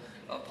 so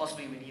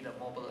possibly we need a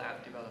mobile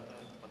app developer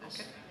for this.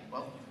 Okay,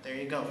 well, there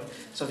you go.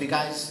 So if you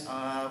guys,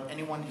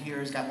 anyone here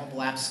has got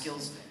mobile app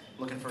skills,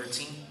 looking for a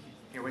team,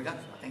 here we go.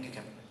 Thank you,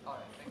 Kevin. All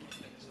right, thank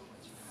you so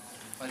much.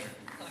 Pleasure.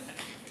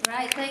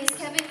 Right, thanks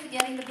Kevin for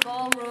getting the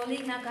ball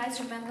rolling. Now guys,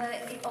 remember,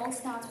 it all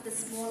starts with a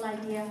small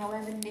idea,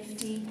 however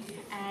nifty,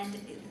 and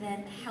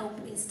then help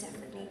is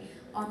definitely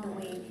on the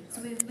way.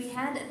 So we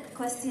had a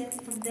question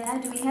from there.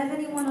 Do we have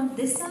anyone on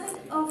this side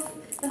of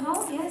the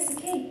hall? Yes,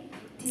 okay.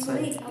 It's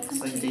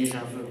like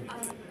deja vu.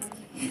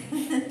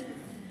 Okay.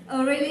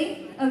 Oh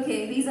really?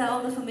 Okay, these are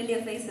all the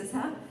familiar faces,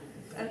 huh?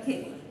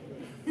 Okay.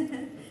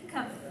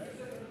 Come.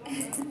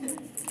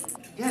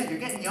 Yeah, you're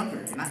getting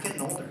younger. You're not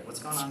getting older. What's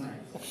going on there?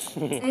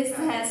 It's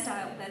the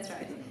hairstyle, that's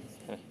right.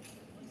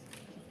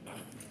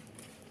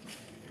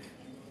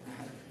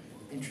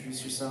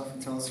 Introduce yourself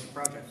and tell us your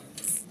project.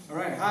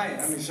 Alright, hi,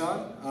 I'm Ishan.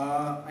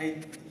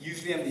 I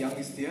usually am the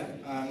youngest here.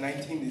 I'm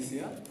 19 this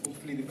year.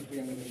 Hopefully they're pretty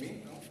younger than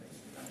me.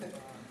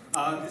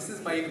 This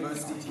is my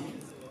university team.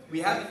 We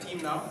have a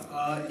team now.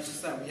 It's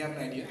just that we have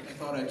an idea. I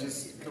thought I'd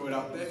just throw it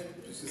out there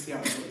just to see how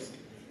it goes.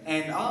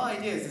 And our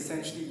idea is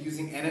essentially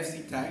using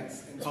NFC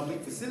tags in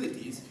public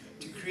facilities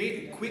to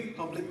create a quick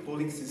public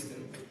polling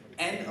system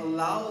and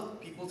allow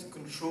people to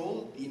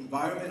control the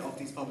environment of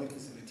these public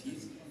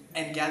facilities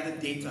and gather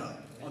data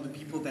on the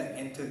people that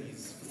enter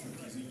these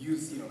facilities. We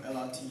use,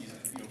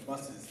 LRTs,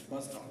 buses,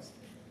 bus stops.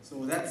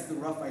 So that's the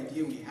rough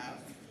idea we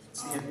have.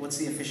 What's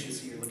the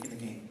efficiency you're looking to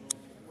gain?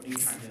 What are you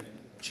trying to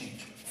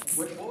change?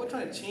 What we're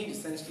trying to change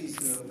essentially is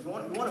we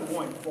want a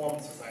more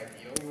informed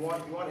society. We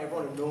want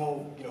everyone to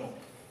know,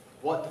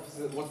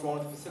 what's wrong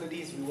with the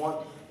facilities. We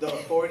want the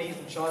authorities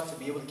in charge to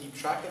be able to keep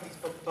track of these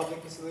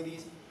public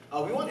facilities.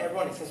 We want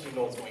everyone essentially to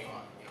know what's going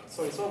on.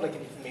 So it's sort of like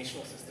an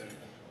informational system.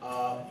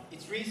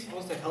 It's really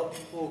supposed to help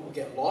people who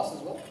get lost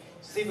as well.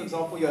 So say for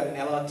example you're at an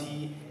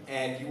LRT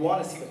and you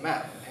want to see the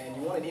map and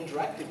you want an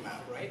interactive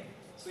map, right?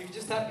 So if you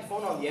just tap your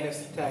phone on the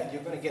NFC tag,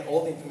 you're going to get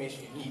all the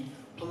information you need.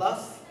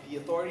 Plus, the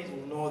authorities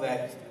will know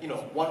that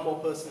one more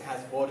person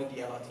has boarded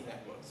the LRT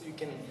network, so you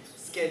can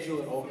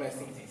schedule and organize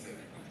things easier.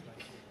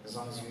 As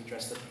long as you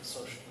address the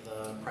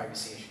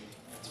privacy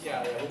issue.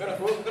 Yeah, we're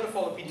gonna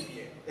follow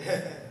PDPA.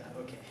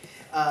 Okay.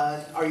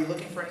 Are you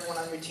looking for anyone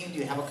on your team? Do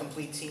you have a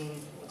complete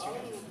team?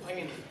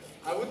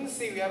 I wouldn't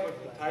say we have an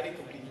entirely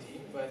complete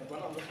team, but we're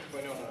not looking for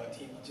anyone on our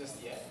team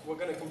just yet. We're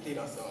gonna complete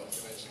ourselves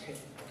eventually. Okay,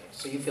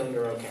 so you feel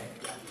you're okay?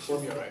 Yeah,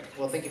 we'll be alright.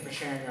 Well, thank you for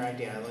sharing your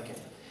idea. I like it.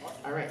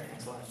 All right,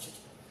 thanks a lot.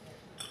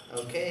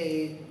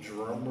 Okay,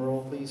 drum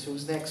roll, please.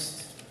 Who's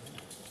next?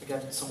 We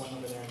got someone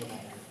over there in the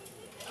back.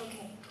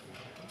 Okay.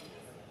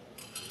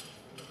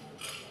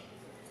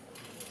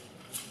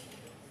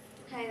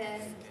 Hi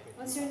there.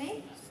 What's your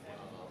name?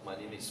 My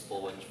name is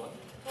Bowen Chuan.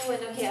 Owen,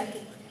 okay.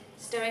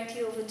 Let's direct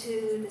you over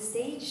to the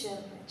stage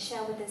and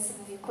share with us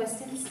some of your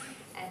questions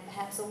and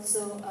perhaps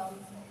also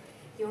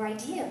your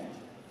idea.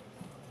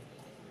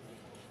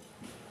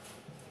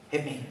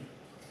 Hit me.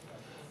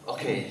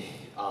 Okay,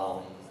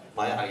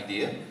 my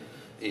idea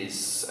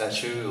is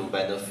actually will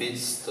benefit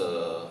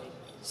the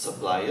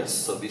suppliers,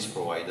 service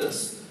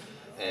providers,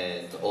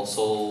 and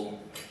also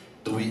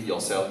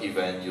do-it-yourself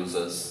event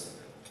users.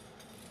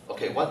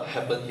 Okay, what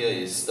happened here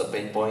is the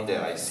pain point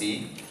that I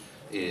see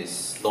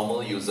is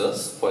normal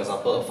users. For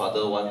example, a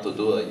father want to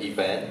do an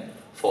event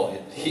for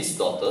his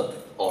daughter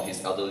or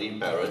his elderly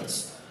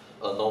parents.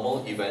 A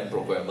normal event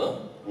programmer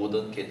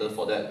wouldn't cater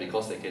for that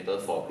because they cater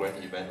for a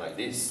grand event like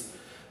this.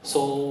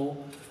 So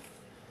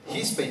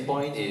his pain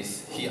point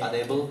is he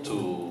unable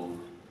to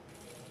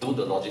do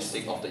the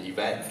logistic of the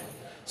event.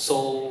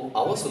 So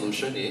our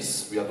solution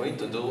is we are going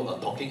to do a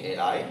talking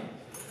AI.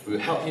 We'll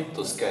help him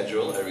to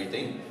schedule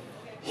everything.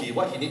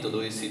 What he need to do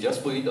is he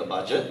just put in the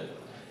budget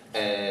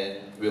and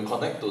we'll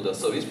connect to the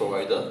service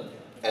provider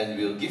and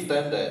we'll give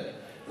them that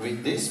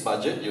with this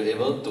budget you're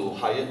able to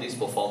hire these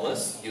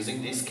performers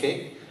using this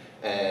cake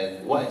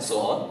and what and so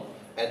on.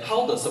 And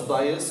how the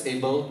suppliers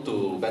able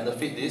to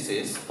benefit this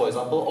is, for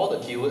example, all the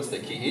keywords they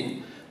key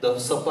in, the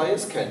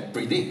suppliers can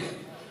predict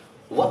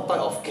what type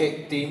of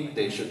cake theme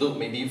they should do,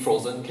 maybe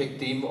frozen cake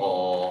theme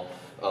or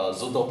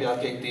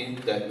Zootopia cake theme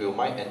that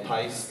might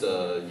entice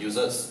the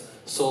users.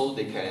 So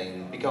they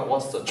can pick up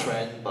what's the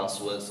trend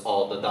buzzwords,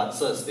 or the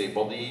dancers, they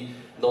probably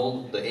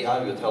know, the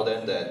AI will tell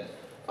them that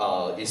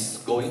it's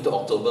going to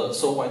October,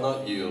 so why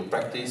not you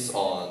practice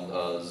on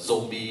a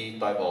zombie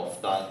type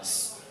of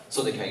dance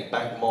so they can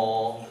impact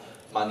more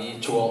money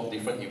throughout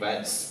different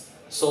events.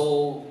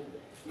 So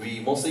we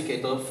mostly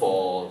cater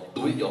for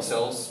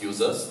do-it-yourself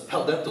users,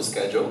 help them to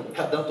schedule,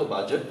 help them to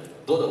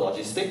budget, do the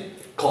logistic,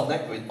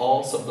 connect with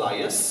all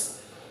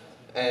suppliers,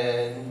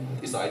 and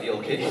is the idea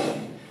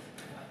okay?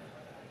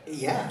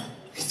 Yeah,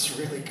 it's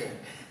really good.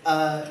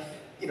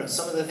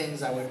 Some of the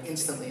things I would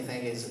instantly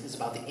think is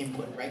about the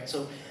input, right?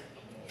 So,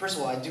 first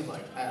of all,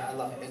 I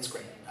love it. It's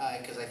great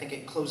because I think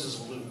it closes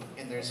a loop,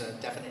 and there's a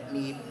definite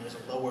need, and there's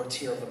a lower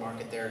tier of the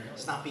market there.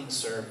 It's not being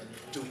served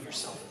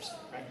do-it-yourselfers,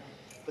 right?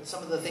 But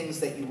some of the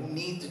things that you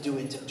need to do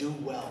it to do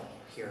well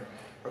here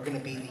are going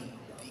to be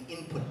the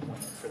input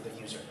point for the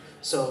user.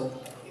 So,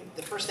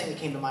 the first thing that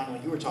came to mind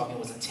when you were talking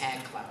was a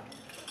tag cloud.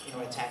 You know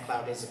what a tag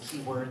cloud is?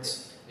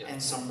 Keywords. And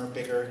some are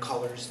bigger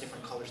colors,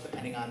 different colors,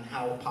 depending on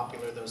how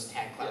popular those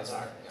tag clouds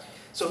are.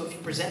 So if you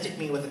presented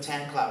me with a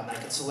tag cloud and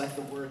I could select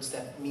the words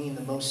that mean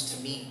the most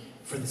to me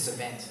for this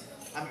event.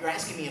 You're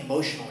asking me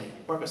emotionally,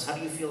 Marcos, how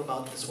do you feel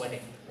about this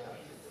wedding?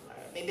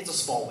 Maybe it's a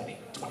small wedding,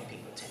 20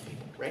 people, 10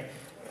 people, right?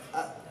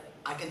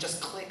 I can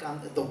just click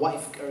on the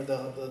wife, or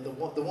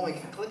the woman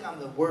can click on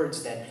the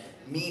words that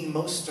mean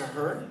most to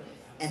her,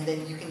 and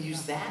then you can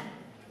use that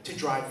to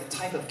drive the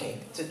type of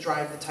cake, to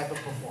drive the type of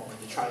performer,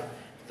 to drive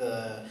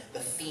the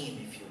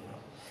theme, if you will.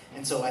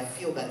 And so I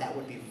feel that that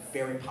would be a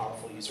very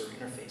powerful user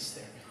interface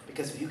there.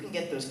 Because if you can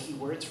get those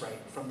keywords right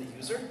from the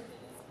user,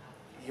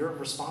 your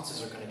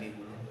responses are going to be,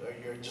 or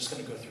you're just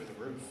going to go through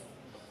the roof.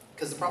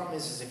 Because the problem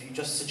is if you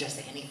just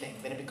suggest anything,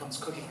 then it becomes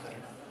cookie cutter,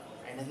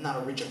 right? And it's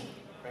not original,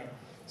 right?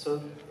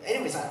 So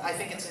anyways, I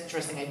think it's an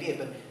interesting idea,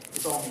 but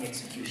it's all in the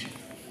execution,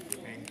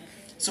 right?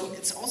 So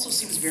it also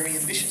seems very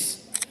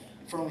ambitious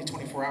for only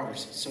 24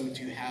 hours. So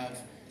do you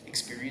have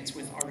experience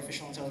with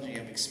artificial intelligence? Do you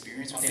have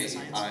experience with data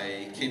science?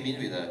 I came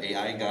in with an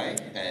AI guy,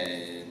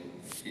 and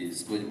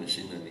he's good in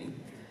machine learning.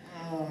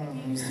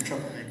 Who's the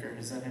troublemaker?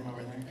 Is that him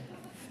over there?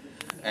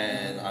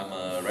 And I'm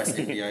a REST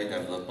API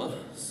developer,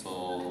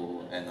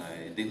 and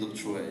I did look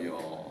through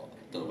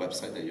at the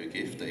website that you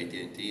gave, the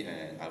AT&T,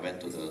 and I went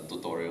to the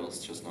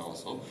tutorials just now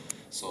also.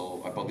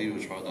 So I probably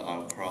will try the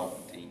rCrowd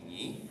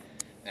thingy.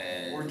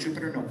 And or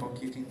Jupyter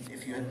Notebook, you can,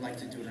 if you'd like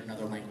to do it in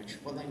another language.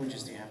 What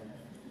languages do you have?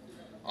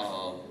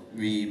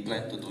 We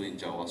plan to do in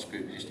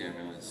JavaScript,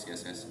 HTML, and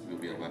CSS. It will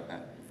be a web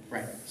app.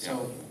 Right.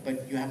 So,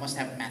 but you must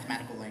have a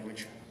mathematical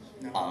language.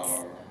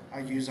 No. I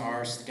use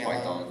R, Scala.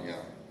 Python, yeah.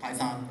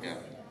 Python. Yeah.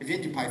 If you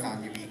do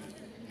Python, you'd be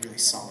really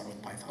solid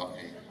with Python.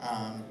 Okay.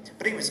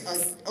 But anyways,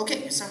 okay.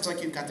 It sounds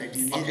like you've got there. Do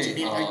you need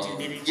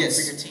anything yes,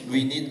 for your team?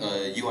 we need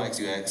a UX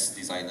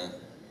designer.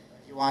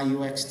 UI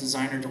UX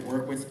designer to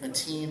work with a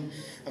team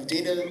of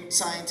data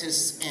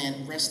scientists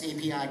and REST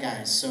API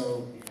guys.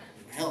 So,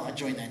 hell, I'd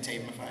join that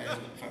team if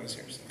I was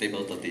here. So.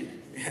 Table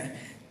 13. Yeah,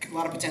 a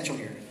lot of potential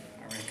here.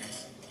 All right,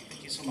 guys.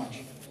 Thank you so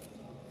much.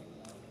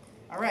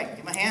 All right,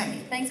 give him a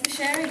hand. Thanks for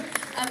sharing.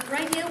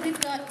 Right here we've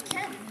got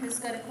Ken, who's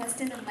got a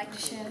question and would like to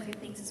share a few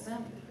things as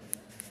well.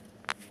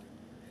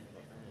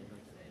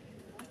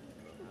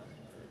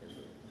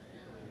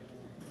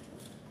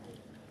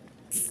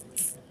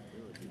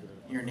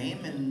 Your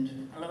name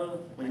and...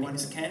 Hello, my name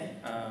is Ken.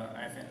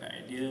 I have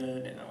an idea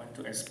that I want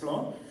to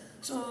explore.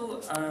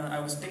 So I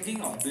was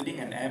thinking of building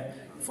an app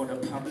for the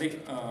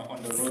public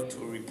on the road to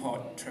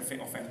report traffic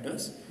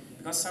offenders,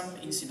 because some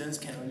incidents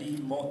can only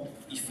more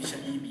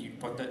efficiently be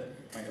reported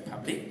by the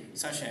public,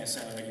 such as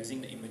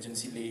using the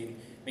emergency lane,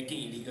 making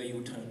illegal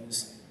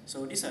U-turns.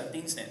 So these are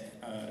things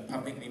that the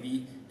public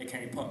maybe they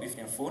can report with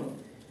their phone,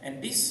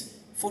 and this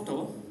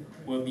photo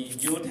will be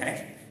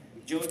geotagged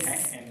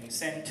and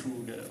sent to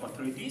the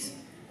authorities,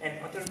 and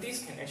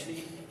authorities can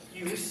actually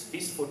use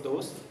these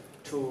photos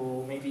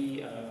to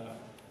maybe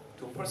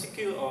to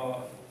prosecute,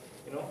 or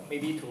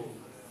maybe to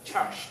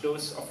charge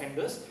those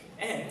offenders,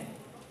 and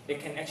they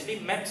can actually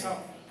map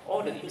out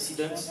all the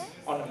incidents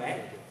on the map,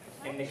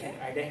 and they can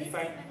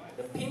identify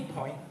the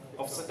pinpoint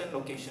of certain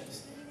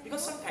locations.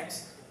 Because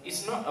sometimes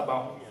it's not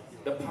about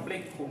the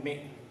public who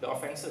make the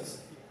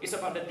offenses, it's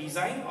about the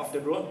design of the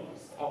road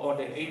or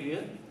the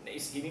area that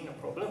is giving the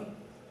problem.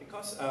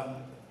 Because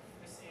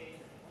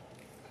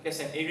there's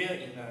an area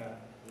in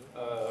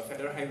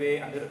Federal Highway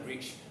under the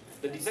bridge.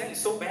 The design is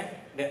so bad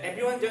that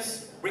everyone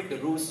just break the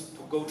rules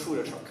to go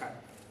through the shortcut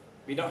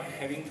without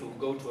having to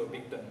go to a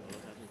big turn.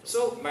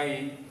 So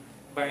by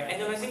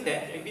analyzing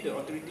that, maybe the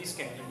authorities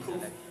can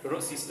improve the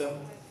road system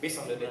based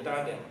on the data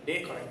that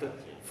they collected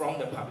from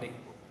the public.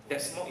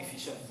 That's more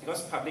efficient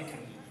because public can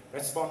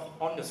respond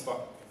on the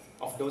spot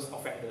of those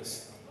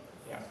offenders.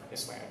 Yeah,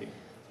 that's my idea.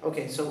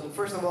 Okay, so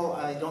first of all,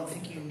 I don't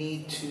think you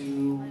need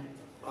to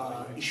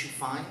issue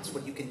fines.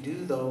 What you can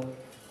do, though,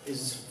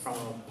 is from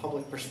a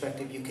public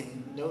perspective, you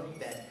can note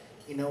that,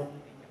 you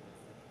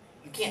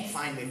can't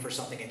fine me for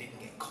something I didn't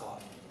get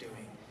caught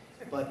doing.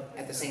 But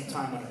at the same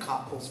time, when a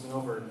cop pulls me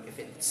over, if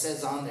it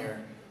says on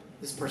there,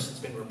 this person's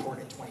been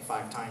reported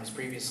 25 times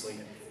previously,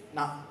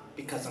 not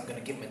because I'm going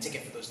to give him a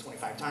ticket for those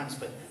 25 times,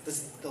 but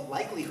the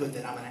likelihood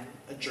that I'm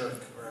a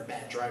jerk or a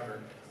bad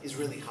driver is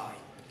really high.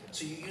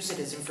 So you use it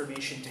as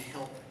information to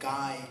help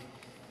guide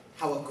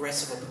how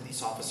aggressive a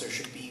police officer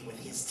should be with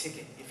his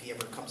ticket if he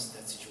ever comes to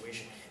that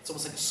situation. It's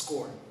almost like a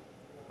score,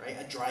 right?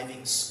 A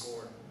driving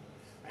score,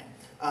 right?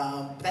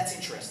 But that's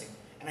interesting.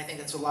 And I think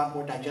that's a lot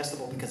more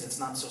digestible because it's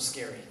not so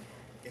scary,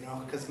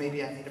 because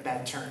maybe I made a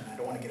bad turn. I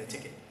don't want to get a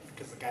ticket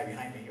because the guy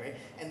behind me, right?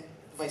 And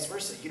vice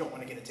versa. You don't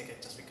want to get a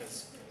ticket just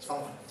because it's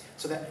following.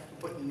 So that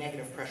put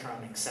negative pressure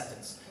on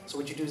acceptance. So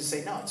what you do is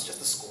say, no, it's just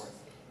a score.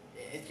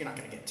 You're not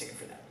going to get a ticket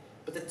for that.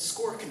 But that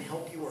score can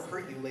help you or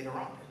hurt you later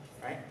on,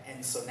 right?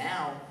 And so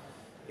now,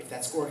 if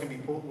that score can be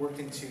worked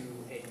into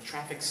a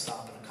traffic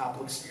stop and a cop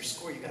looks at your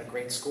score, you got a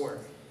great score.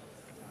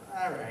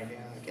 All right,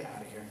 get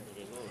out of here.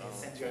 I'll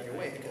send you on your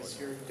way because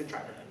you're a good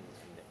driver.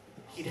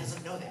 He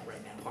doesn't know that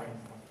right now,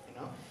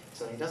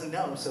 So he doesn't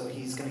know, so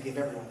he's going to give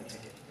everyone the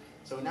ticket.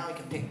 So now he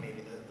can pick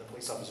maybe the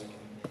police officer can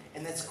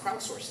And that's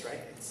crowdsourced, right?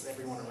 It's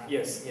everyone around.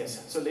 Yes,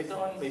 yes. So later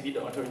on, maybe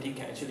the authority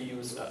can actually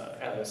use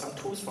some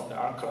tools from the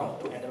R Cloud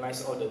to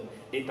analyze all the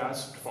data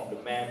from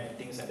the map and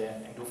things like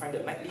that, and to find the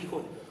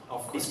likelihood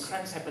of these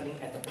crimes happening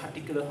at a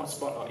particular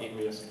hotspot or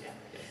areas. Yeah.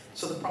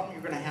 So the problem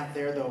you're going to have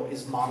there, though,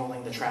 is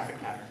modeling the traffic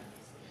pattern.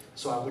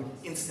 So I would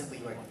instantly,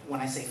 like,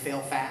 when I say fail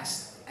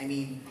fast, I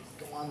mean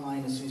go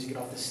online as soon as you get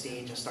off the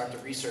stage and start to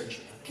research.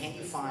 Can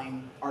you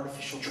find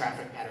artificial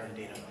traffic pattern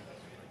data?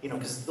 You know,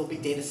 because there'll be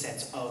data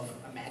sets of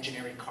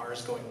imaginary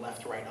cars going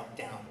left, right, up,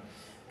 down.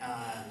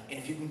 And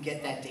if you can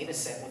get that data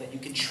set, well, then you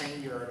can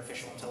train your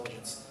artificial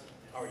intelligence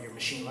or your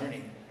machine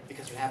learning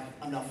because you have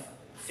enough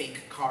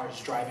fake cars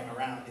driving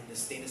around in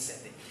this data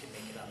set that you can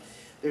make it up.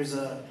 There's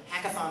a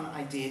hackathon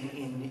I did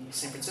in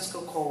San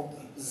Francisco called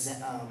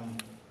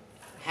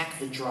Hack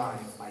the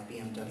Drive by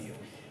BMW.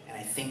 And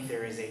I think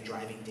there is a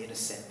driving data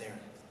set there.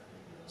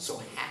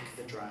 So Hack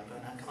the Drive.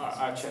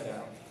 I'll check that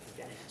out.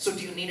 Yeah. So do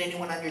you need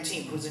anyone on your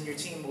team? Who's in your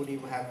team? Who do you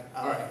have?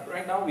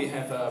 Right now we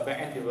have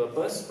back-end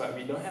developers, but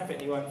we don't have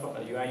anyone from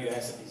a UI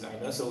UX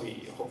designer, so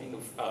we're hoping to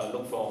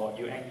look for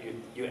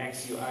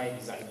UX UI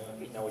designer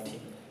in our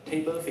team.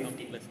 Table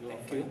 15.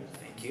 Thank you.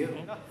 Thank you.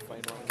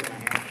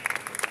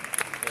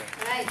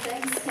 Alright,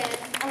 thanks Ken.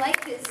 I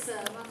like this,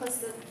 Marcos,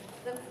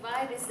 the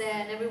vibe is there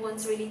and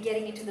everyone's really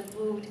getting into the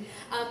mood.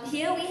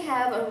 Here we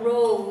have a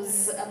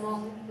rose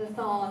among the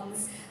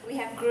thorns. We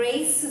have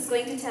Grace who's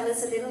going to tell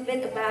us a little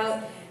bit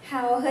about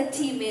how her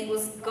teammate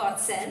was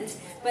godsend,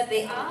 but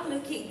they are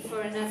looking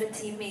for another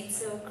teammate.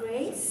 So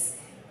Grace,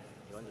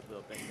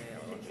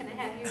 can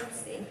I have you on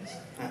stage?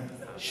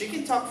 She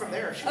can talk from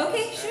there.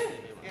 Okay, sure.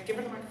 Yeah, give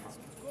her the microphone.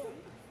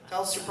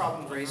 Tell us your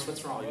problem, Grace.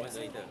 What's wrong?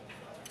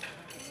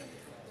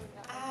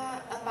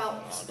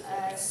 About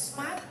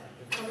smart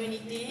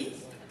community.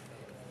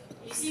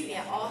 You see, we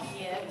are all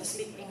here. We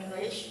speak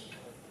English.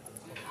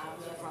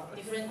 We are from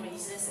different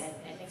races and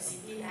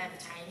ethnicity. I'm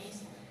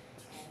Chinese,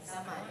 and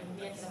some are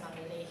Indian, some are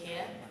Malay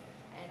here.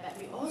 But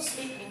we all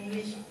speak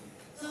English.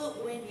 So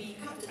when we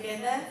come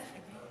together,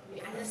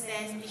 we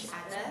understand each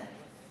other.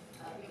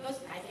 Because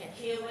I can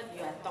hear what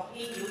you are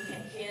talking, you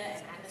can hear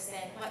and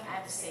understand what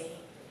I'm saying.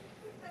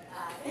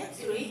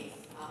 That's really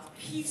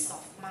peace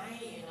of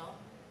mind, you know.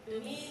 To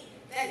me,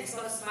 that is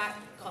called smart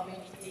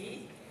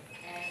community.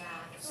 And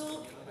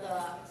so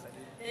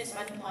that's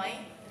one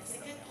point. The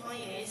second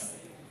point is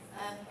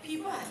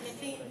people are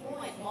getting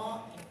more and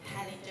more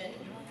intelligent,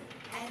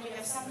 and we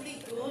have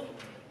something good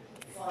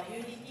for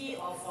unity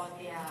or for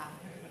their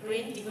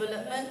brain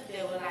development,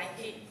 they will like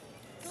it.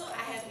 So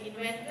I have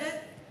invented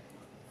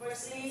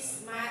firstly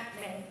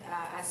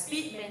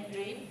speed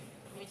Mandarin,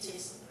 which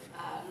is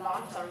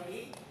launched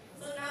already.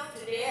 So now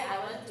today I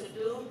want to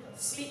do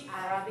speak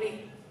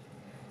Arabic.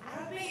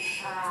 Arabic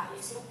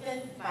is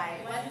spoken by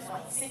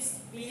 1.6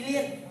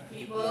 billion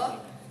people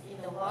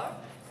in the world,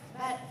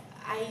 but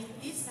I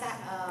did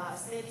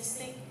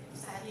statistic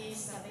studies,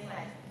 something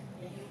like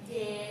the UK,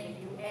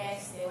 the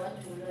US, they want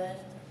to learn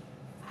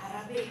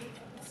Arabic,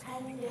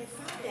 and they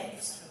found that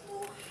it's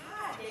too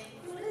hard, they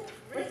couldn't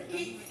break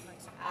it,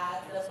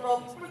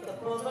 the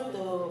problem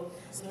to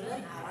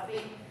learn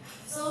Arabic.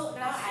 So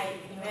now I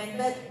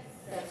invented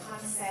the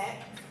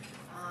concept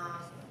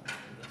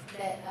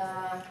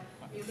that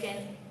you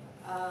can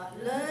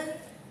learn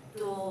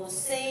to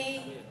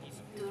say,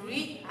 to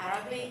read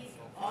Arabic,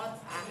 or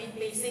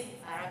basic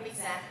Arabic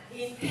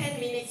in 10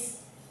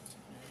 minutes.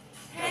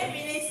 10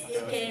 minutes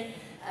you can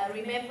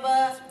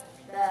remember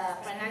the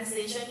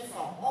pronunciation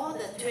for all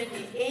the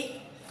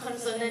 28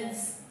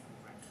 consonants.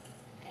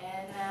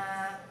 And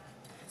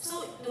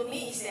so to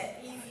me is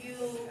that if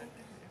you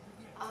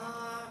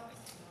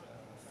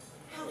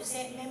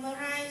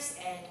memorize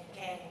and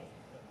can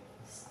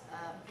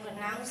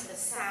pronounce the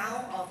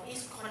sound of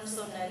each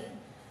consonant,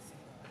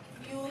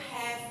 you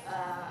have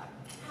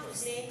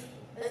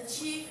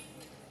achieve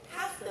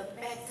half the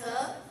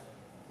battle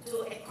to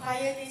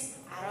acquire this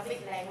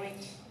Arabic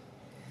language.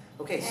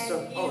 Okay, and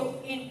so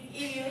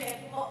if you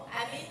have more,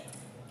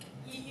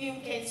 if you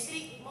can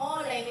speak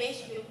more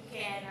language, you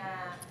can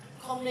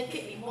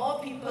communicate with more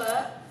people,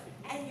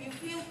 and you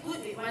feel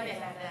good with one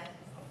another.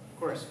 Of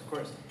course, of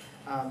course.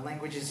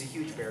 Language is a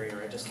huge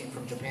barrier. I just came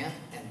from Japan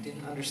and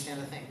didn't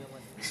understand a thing,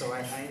 so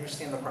I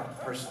understand the problem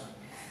personally.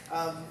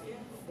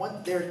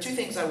 There are two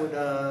things I would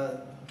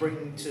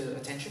bring to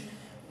attention.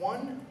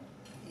 One,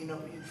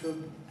 the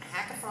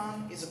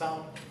hackathon is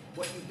about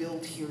what you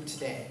build here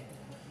today.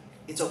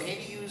 It's okay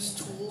to use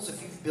tools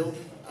if you've built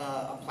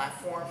a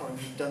platform or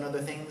you've done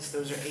other things.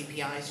 Those are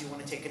APIs you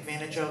want to take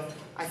advantage of.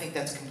 I think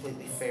that's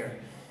completely fair.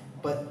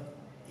 But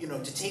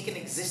to take an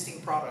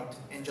existing product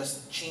and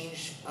just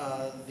change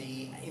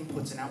the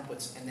inputs and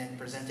outputs and then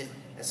present it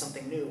as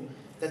something new,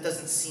 that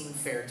doesn't seem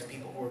fair to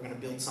people who are going to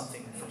build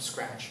something from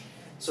scratch.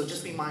 So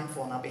just be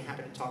mindful, and I'll be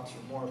happy to talk to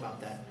you more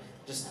about that.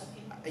 Just,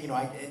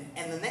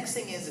 and the next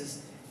thing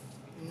is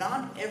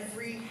not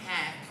every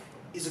hack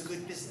is a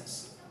good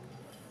business.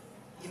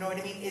 You know what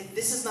I mean?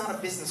 This is not a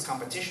business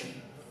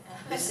competition.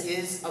 This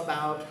is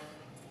about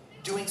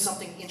doing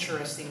something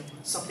interesting,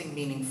 something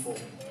meaningful.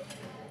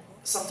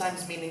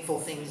 sometimes meaningful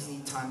things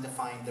need time to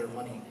find their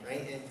money,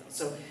 right?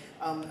 So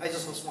I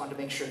just wanted to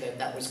make sure that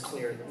that was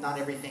clear. Not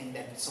everything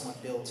that someone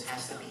builds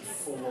has to be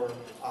for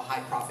a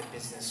high profit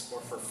business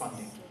or for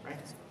funding, right?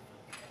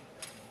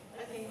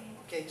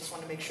 Okay, just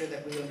want to make sure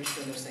that we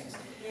understand those things.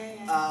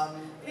 Yeah.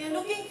 We are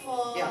looking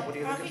for what are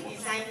you graphic looking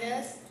for?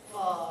 designers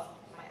for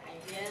my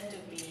idea to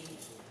be,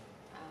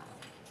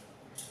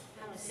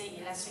 how to say,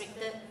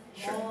 illustrated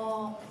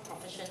more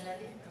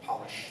professionally.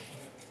 Polish.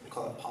 We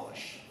call it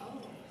polish. Oh.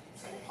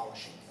 It's like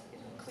polishing,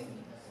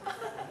 cleaning.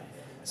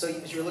 So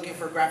you're looking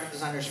for graphic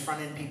designers,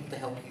 front-end people to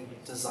help you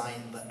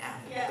design the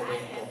app Yeah, the way I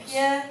it have looks.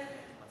 here,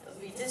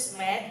 we just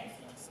met.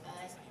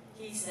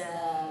 He's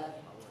a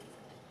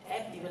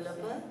app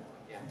developer.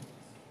 Yeah.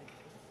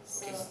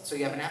 So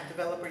you have an app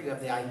developer, you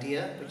have the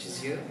idea, which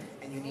is you,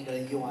 and you need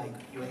a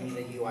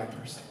UI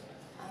person.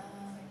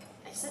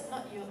 I said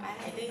not you.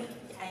 I think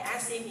I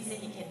asked him. He said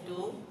he can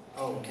do.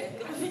 Oh, okay.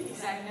 The graphic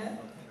designer.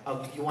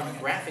 Oh, you want a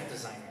graphic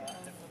designer?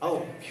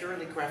 Oh,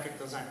 purely graphic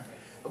designer.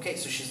 Okay,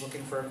 so she's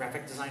looking for a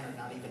graphic designer,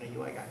 not even a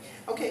UI guy.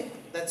 Okay,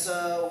 that's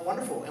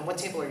wonderful. And what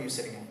table are you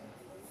sitting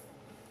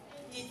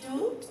at?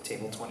 T2.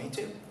 Table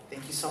 22.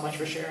 Thank you so much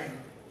for sharing.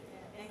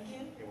 Thank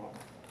you. You're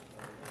welcome.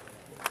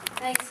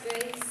 Thanks,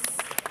 Grace.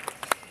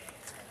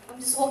 I'm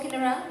just walking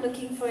around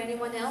looking for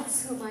anyone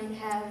else who might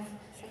have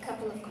a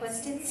couple of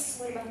questions.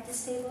 What about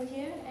this table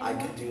here? I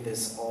could do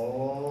this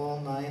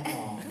all night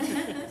long.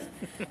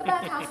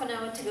 About half an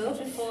hour to go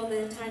before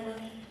the timer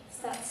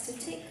starts to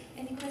tick.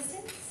 Any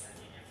questions?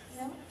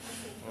 No?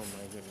 Okay. Oh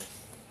my goodness.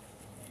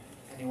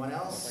 Anyone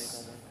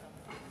else?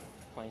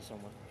 Find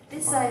someone.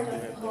 This side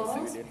of the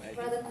hall,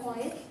 rather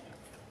quiet.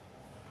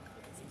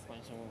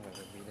 Find someone with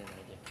a brilliant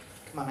idea.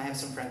 Come on, I have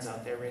some friends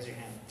out there. Raise your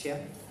hand.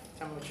 Tia,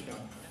 tell me what you're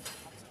doing.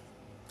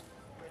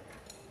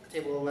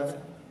 Table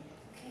 11.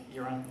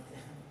 You're on.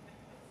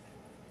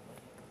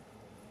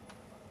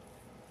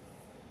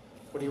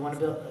 What do you want to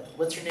build?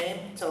 What's your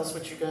name? Tell us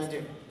what you're going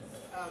to do.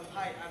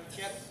 Hi, I'm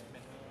Tiet.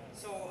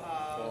 So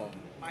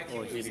my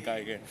team will be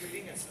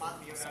building a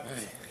smart mirror.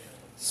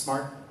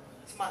 Smart?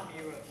 Smart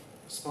mirror.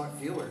 Smart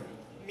viewer.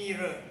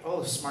 Mirror.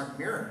 Oh, smart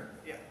mirror.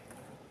 Yeah.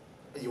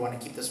 You want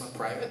to keep this one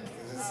private?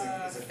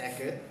 Is it that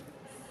good?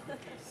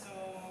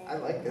 I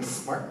like this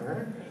smart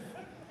mirror.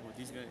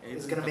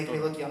 Is it going to make me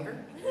look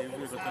younger?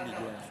 Is it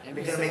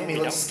going to make me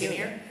look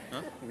skinnier?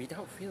 Huh?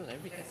 Without fail,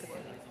 every hackathon.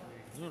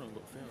 No,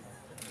 got fail.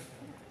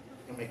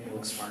 It'll make me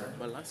look smarter.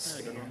 But last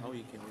time I don't know how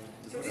you can.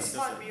 So the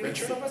smart mirror,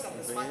 the purpose of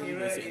the smart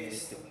mirror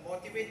is to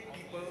motivate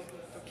people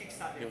to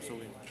kickstart He their also day.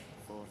 win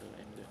for the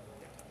ender.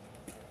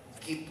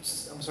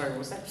 I'm sorry, what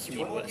was that? To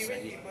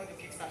motivate people to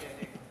kickstart their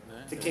day.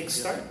 To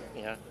kickstart?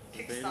 Yeah.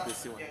 Kickstart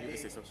their day.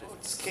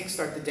 Let's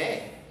kickstart the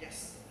day.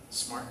 Yes.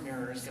 Smart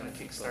mirror is going to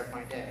kickstart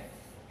my day.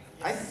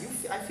 I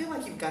feel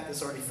like you've got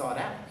this already thought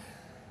out.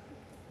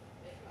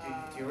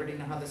 Do you already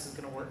know how this is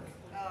going to work?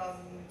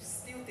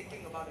 Still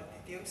thinking about the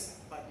details,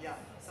 but yeah,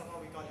 somehow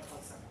we got the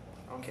concept.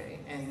 Okay,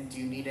 and do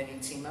you need any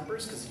team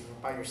members? Because you're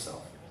by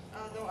yourself.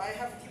 No, I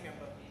have a team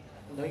member.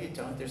 No, you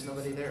don't. There's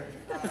nobody there.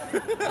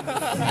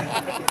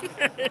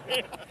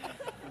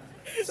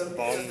 So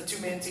it's just a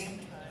two-man team?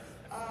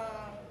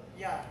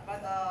 Yeah,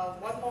 but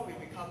one more will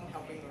become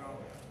helping around.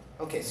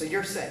 Okay, so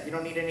you're set. You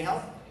don't need any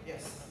help?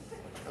 Yes.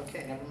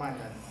 Okay, never mind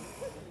then.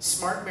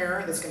 Smart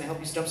mirror that's going to help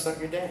you jumpstart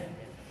your day.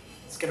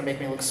 It's going to make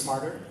me look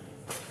smarter.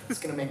 It's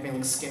going to make me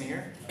look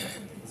skinnier.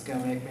 It's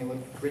going to make me look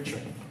richer.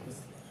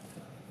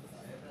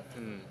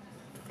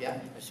 Yeah?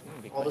 It's going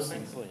to be All quite those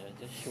things? simple.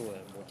 Yeah. Just show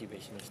a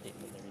motivational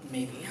statement.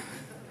 Maybe.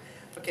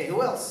 Okay,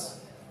 who else?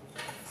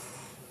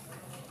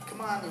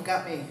 Come on, you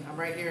got me. I'm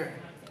right here.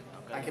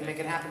 I can make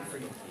it happen for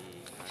you.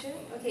 Sure.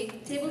 Okay,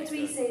 table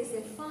 3 says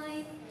they're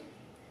fine.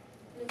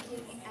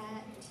 Looking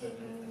at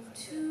table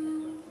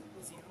 2.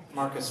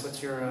 Marcus,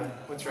 what's your idea?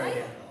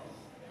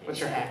 What's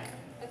your hack?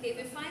 Okay,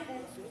 we're fine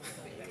then.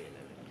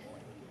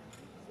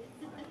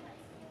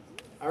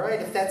 All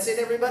right, if that's it,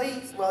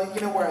 everybody, well, you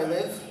know where I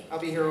live. I'll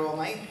be here all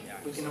night.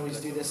 We can always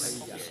do this.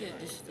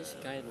 This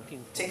guy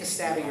looking. Take a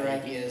stab at your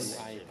ideas.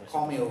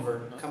 Call me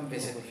over. Come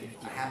visit.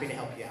 I'm happy to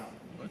help you out.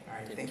 All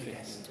right, thank you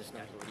guys.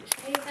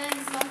 Hey,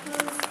 thanks,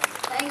 Marcos.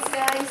 Thanks,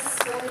 guys,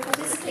 for the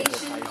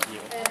participation.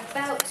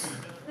 About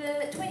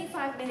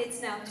 25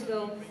 minutes now to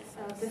go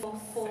before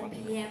 4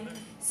 p.m.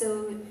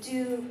 So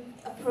do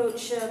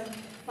approach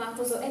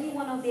Marcos or any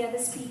one of the other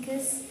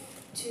speakers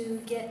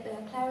to get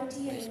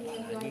clarity on any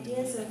of your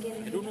ideas or get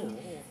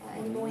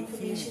any more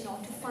information or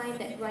to find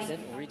that right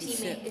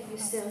teammate if you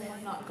still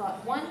have not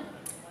got one.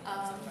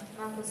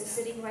 Marcos is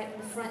sitting right in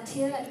the front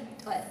here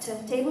at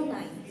table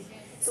 9.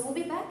 So we'll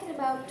be back in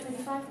about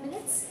 25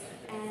 minutes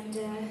and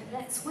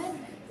that's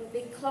when the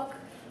big clock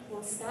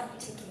will start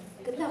ticking.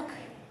 Good luck.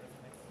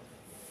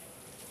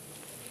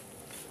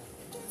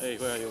 Hey,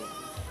 where are you?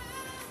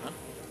 Huh?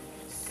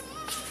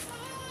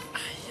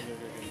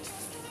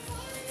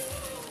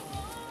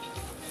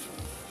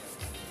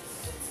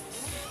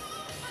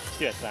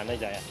 Chưa làm đây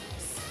vậy à?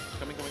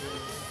 Coming.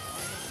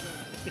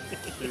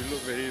 You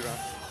look very rough.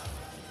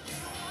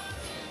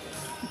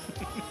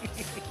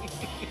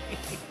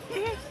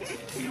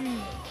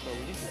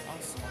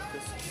 ask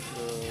Marcus,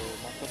 the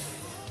Marcus.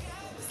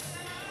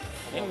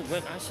 Then we go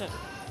and ask her.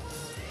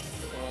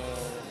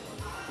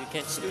 You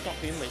can still talk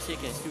to him, but he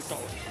can still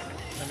talk.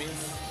 I mean,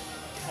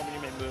 how many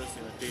members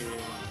in a team?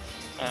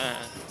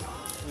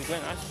 We go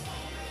and ask.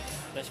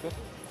 Let's go.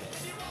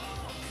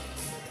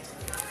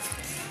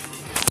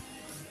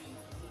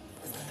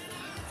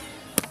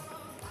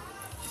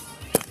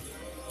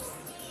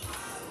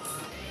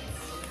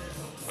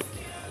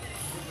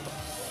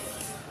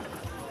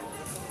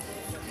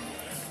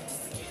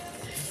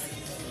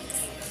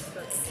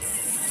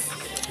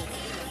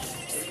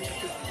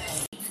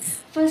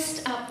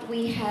 First up,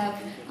 we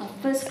have our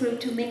first group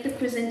to make the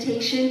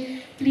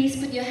presentation. Please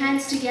put your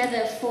hands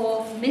together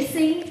for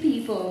Missing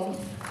People.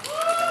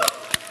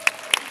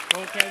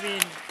 Go,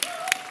 Kevin.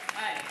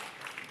 Hi.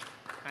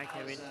 Hi,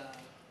 Kevin.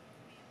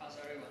 How's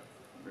everyone?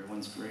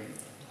 Everyone's great.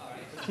 All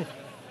right.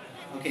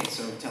 Okay,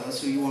 so tell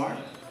us who you are,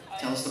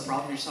 tell us the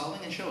problem you're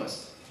solving, and show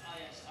us.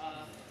 Yes,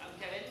 I'm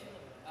Kevin,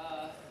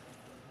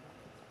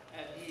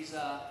 and he's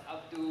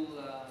Abdul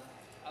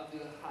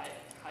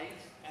Haif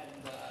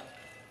and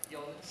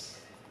Jonas,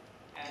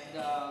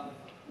 and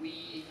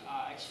we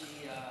are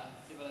actually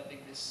developing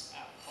this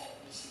app called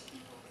Missing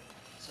People.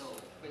 So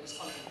we're just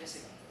calling it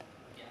Missing,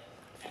 yeah,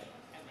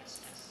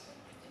 MSS.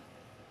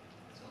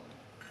 So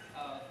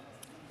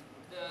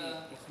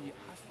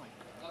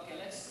okay,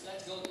 let's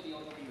go to the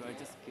overview.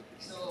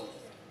 So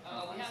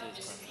we have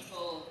missing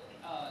people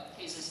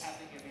cases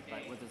happening every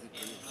day in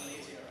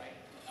Malaysia, right?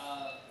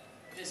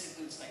 This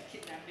includes like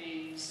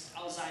kidnappings,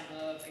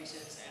 Alzheimer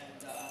patients,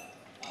 and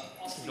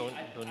possibly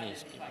don't need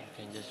skip. You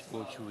can just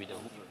go through with the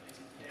book.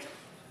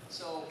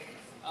 So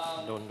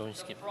don't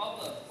skip. The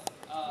problem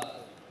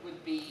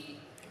would be,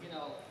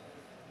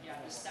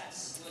 the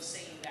stats were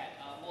saying that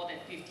more than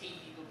 15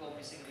 people go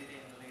missing every day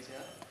in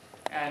Malaysia,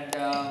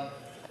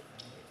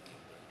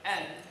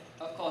 and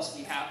of course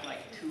we have like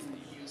 2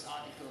 news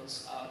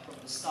articles from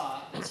the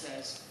Star that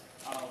says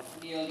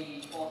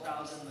nearly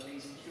 4,000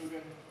 Malaysian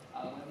children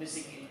were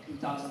missing in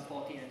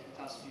 2014 and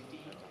 2015,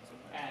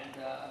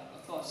 and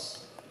of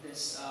course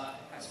this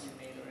has been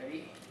made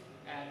already,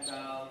 and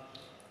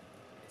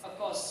of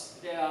course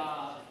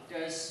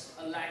there's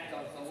a lack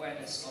of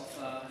awareness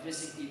of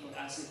missing people,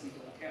 as if we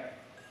don't care.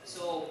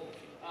 So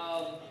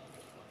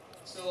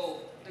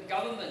so the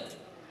government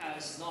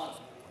has not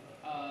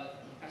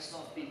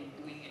been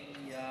doing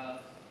any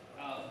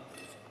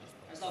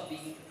has not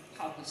been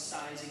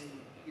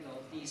publicizing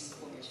these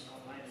information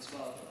online as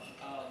well,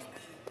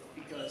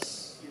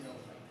 because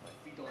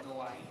we don't know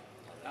why,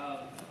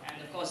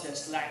 and of course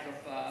there's lack of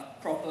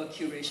proper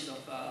curation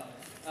of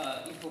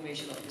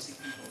information of missing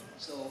people.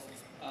 So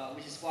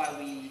which is why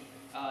we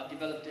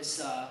developed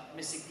this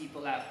Missing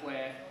People app,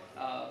 where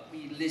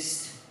we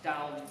list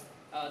down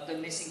the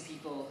missing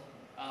people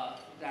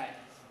that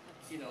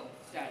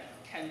that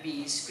can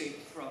be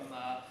scraped from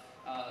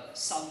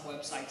some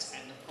websites,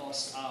 and of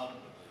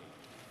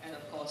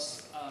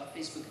course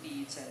Facebook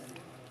feeds and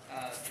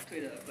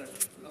Twitter.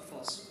 But of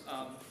course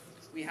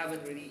we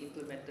haven't really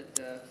implemented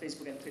the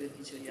Facebook and Twitter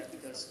feature yet,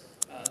 because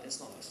there's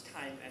not much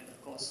time, and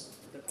of course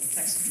the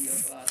complexity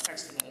of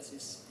text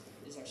analysis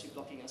is actually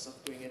blocking us of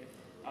doing it.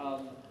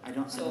 I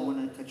don't want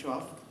to cut you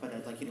off, but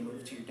I'd like you to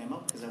move to your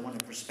demo, because I want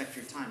to respect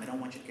your time. I don't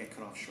want you to get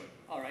cut off short.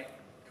 All right,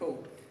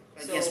 cool.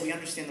 So, yes, we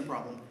understand the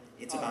problem.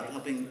 It's about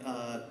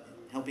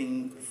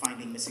helping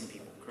finding missing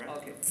people, correct?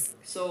 Okay.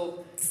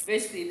 So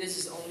basically, this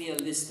is only a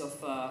list of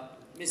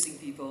missing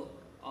people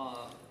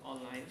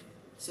online.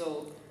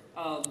 So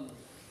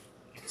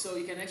so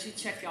you can actually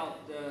check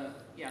out the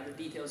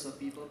details of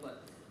people,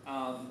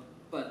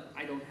 but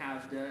I don't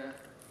have the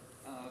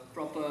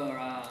proper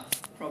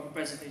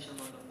presentation on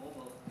the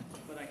mobile.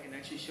 But I can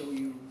actually show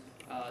you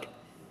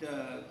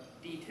the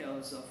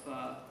details of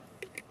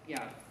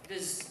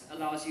this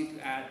allows you to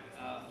add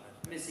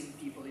missing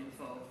people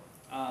info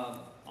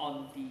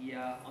on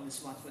the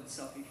smartphone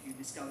itself if you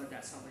discover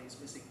that somebody is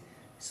missing.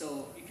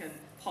 So you can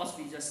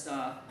possibly just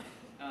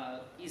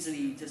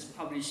easily just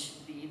publish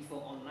the info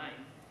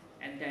online,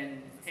 and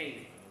then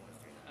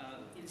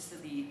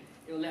instantly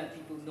it will let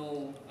people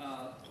know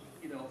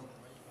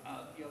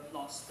you have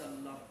lost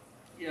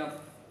you have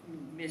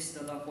missed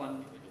a loved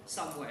one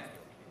somewhere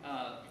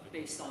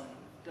based on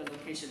the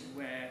location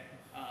where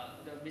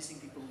the missing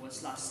people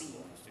was last seen.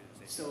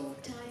 So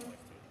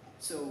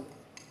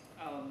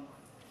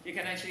you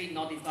can actually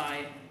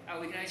notify.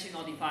 We can actually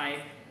notify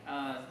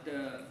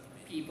the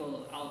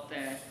people out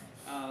there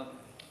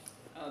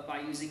by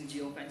using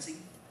geofencing,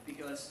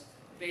 because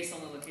based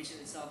on the location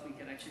itself, we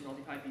can actually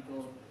notify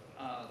people.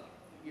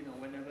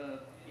 Whenever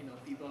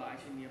people are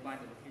actually nearby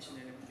the location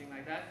and everything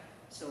like that.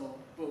 So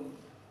boom,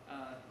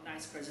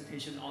 nice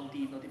presentation on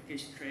the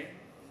notification tray,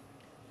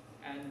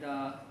 and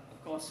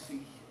of course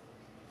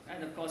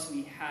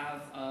we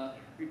have a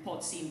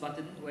report scene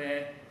button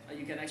where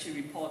you can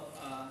actually report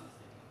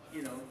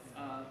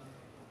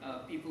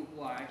people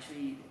who are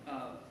actually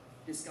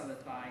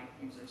discovered by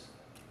users.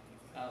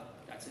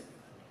 That's it.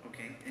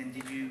 Okay, and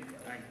did you?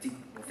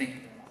 Well, thank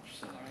you very much.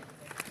 So,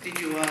 did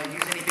you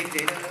use any big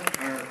data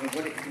or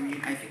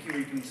I think you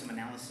were doing some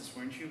analysis,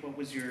 weren't you? What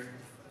was the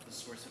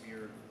source of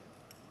your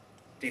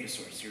data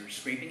source? You're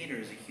scraping it, or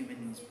is it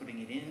humans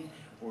putting it in,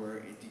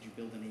 or did you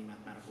build any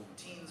mathematical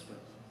routines?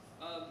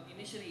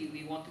 Initially,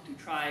 we wanted to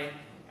try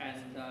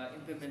and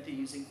implement it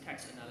using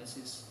text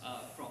analysis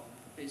from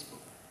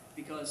Facebook,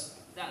 because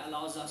that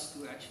allows us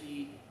to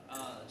actually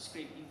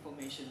scrape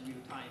information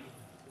real time.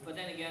 But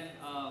then again,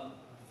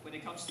 when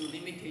it comes to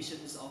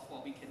limitations of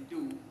what we can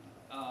do,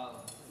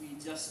 we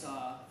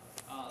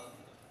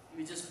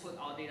just put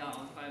our data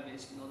on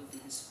Firebase in order to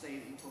display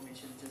the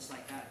information just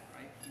like that,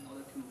 right? In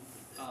order to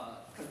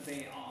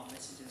convey our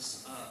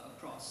messages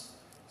across.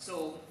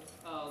 So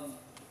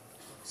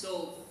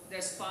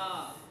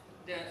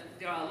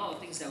there are a lot of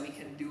things that we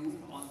can do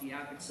on the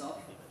app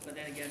itself. But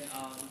then again,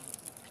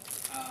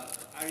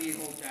 I really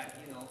hope that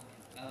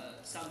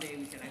someday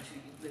we can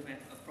actually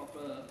implement a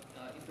proper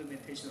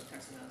implementation of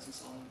text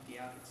analysis on the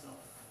app itself.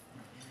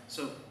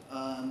 So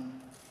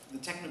the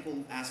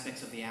technical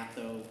aspects of the app,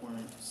 though,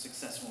 weren't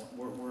successful.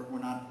 Were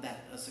not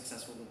that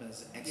successful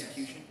as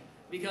execution.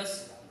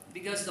 Yes.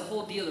 Because the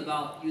whole deal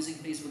about using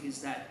Facebook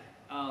is that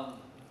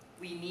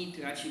we need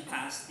to actually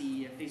pass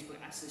the Facebook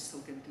access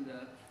token to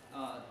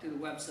the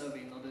web server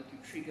in order to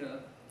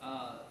trigger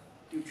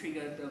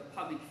the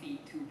public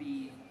feed to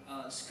be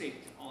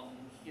scraped on,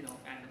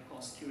 and of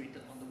course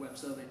curated on the web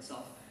server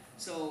itself.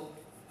 So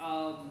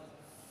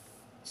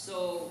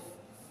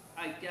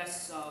I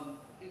guess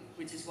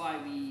which is why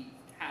we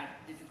had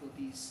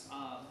difficulties,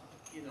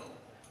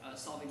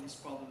 solving this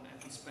problem,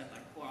 and we spent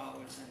like 4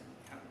 hours and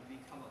haven't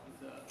really come up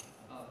with a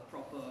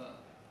proper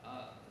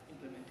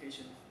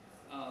implementation.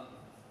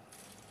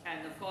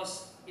 And of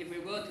course, if we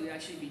were to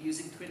actually be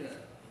using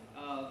Twitter,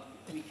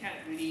 we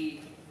can't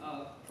really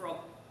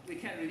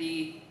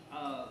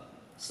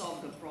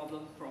solve the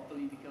problem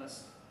properly,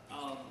 because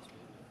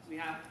we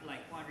have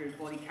like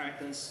 140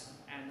 characters,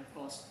 and of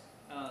course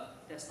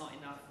there's not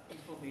enough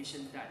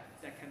information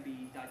that can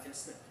be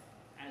digested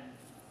and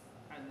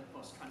of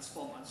course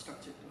transform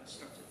unstructured to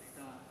structured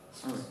data.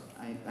 All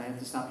right, I have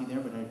to stop you there,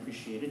 but I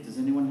appreciate it. Does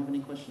anyone have any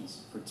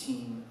questions for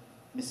Team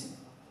Missing?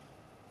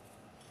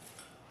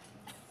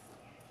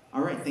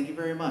 All right, thank you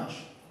very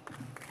much.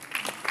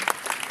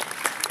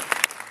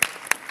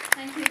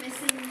 Thank you,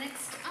 Missing.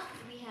 Next up,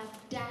 we have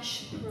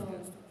Dash Pro.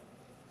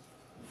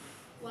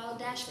 While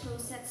Dash Pro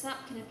sets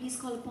up, can I please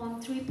call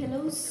upon 3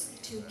 Pillows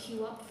to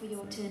queue up for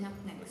your turn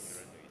up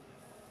next?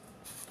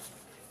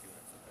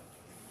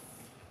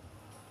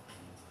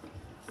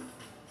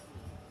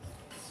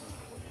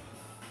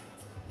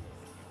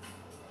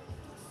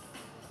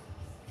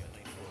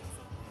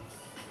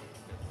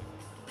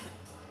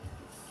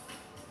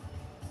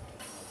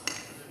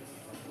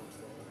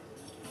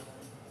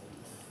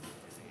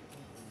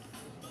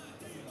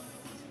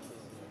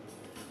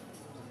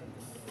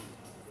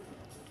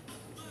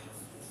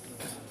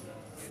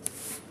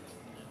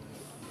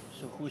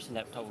 So whose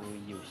laptop will we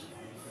use?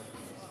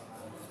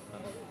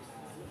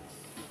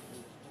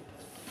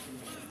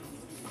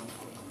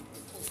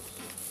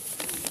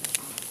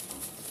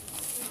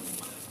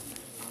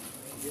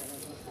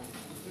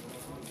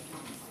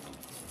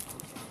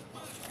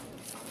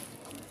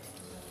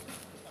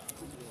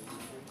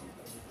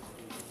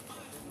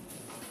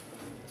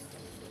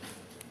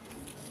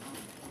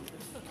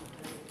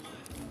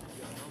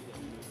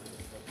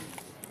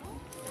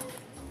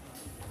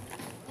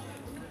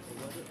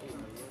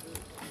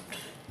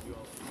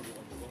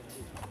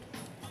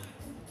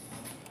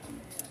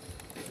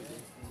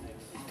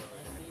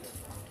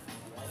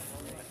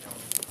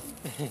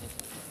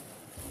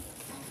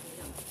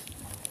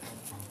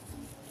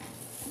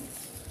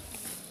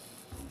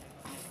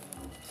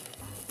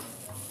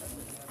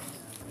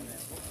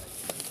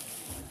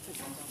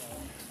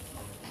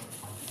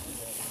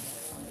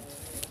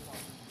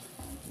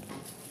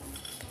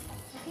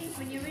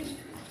 When you're ready.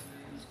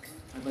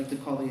 I'd like to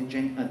call the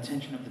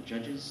attention of the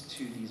judges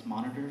to these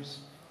monitors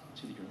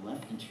to your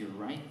left and to your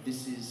right.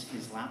 This is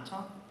his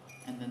laptop,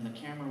 and then the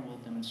camera will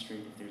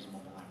demonstrate if there's a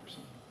mobile app or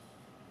something.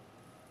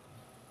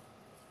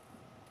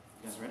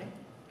 You guys ready?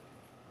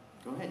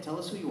 Go ahead, tell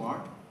us who you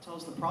are, tell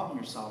us the problem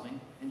you're solving,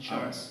 and show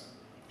us.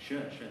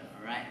 Sure.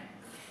 All right.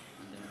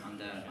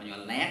 On your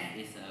left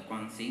is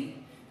Quang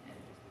Sing,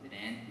 and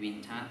then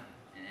Win Tat,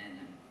 and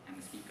then I'm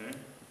a speaker,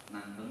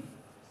 Nanthung.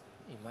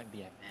 It might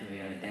be and we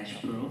are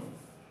Dash Pro.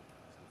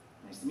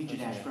 Nice to meet you,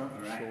 Dash Pro. All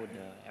right. Show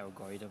the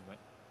algorithm, right?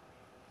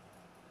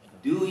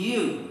 Do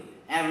you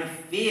ever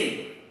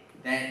feel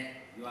that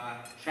you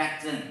are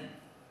threatened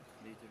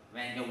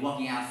when you're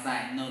walking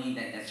outside knowing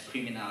that there's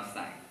criminal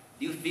outside?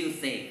 Do you feel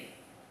safe?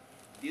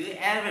 Do you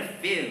ever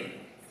feel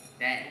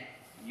that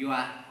you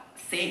are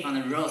safe on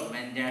the road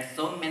when there are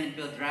so many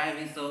people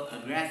driving so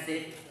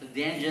aggressive, so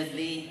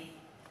dangerously?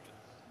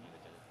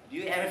 Do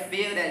you ever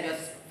feel that you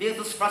feel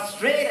so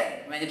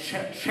frustrated when you're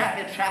trapped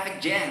in a traffic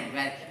jam,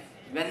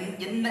 when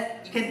you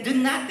can do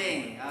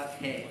nothing?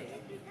 Okay.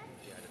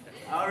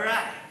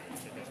 Alright.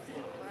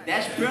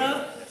 Dash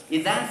Pro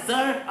is the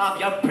answer of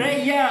your prayer.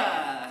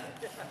 Yeah.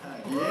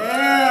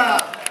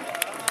 Alright,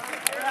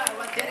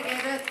 what's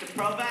dedicated to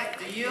provide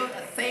to you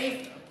a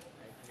safe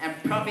and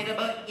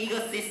profitable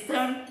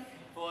ecosystem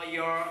for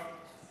your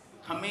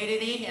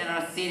community and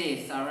our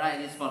cities. Alright,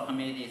 this is for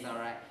communities,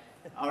 alright.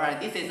 Alright,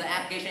 this is the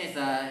application,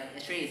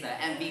 actually it's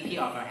an MVP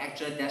of our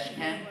actual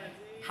dashcam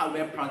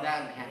hardware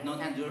product. We have no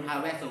time to do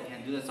hardware, so we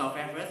can do the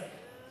software first.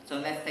 So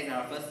let's take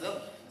our first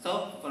look.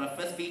 So for the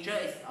first feature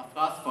is, of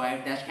course, for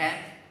every dashcam,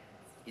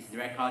 it's the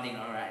recording.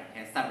 Alright,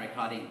 you can start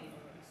recording.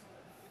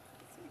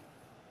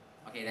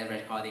 Okay, that's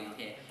recording.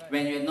 Okay,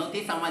 when you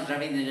notice someone's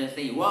driving, you just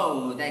say,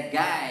 "Whoa, that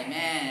guy,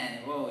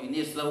 man! Whoa, you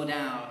need to slow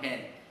down."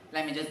 Okay,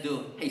 let me just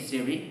do. Hey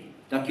Siri,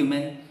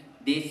 document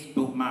this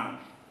bookmark.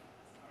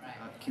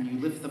 Can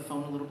you lift the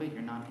phone a little bit?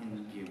 You're not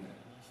in view.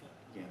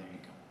 Yeah, there you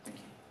go. Thank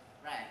you.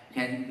 Right.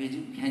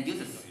 You can use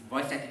the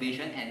voice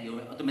activation, and you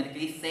will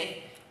automatically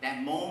save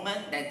that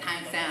moment, that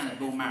time stamp on the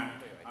bookmark.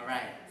 All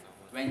right.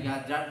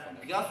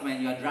 Because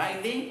when you are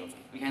driving,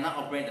 we cannot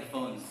operate the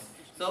phones.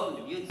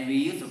 So we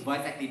use the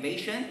voice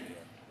activation.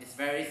 It's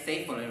very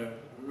safe for the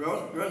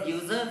road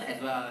user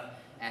as well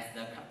as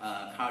the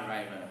car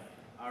driver.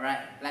 All right.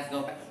 Let's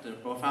go back to the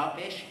profile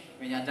page.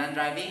 When you're done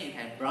driving, you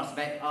can browse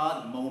back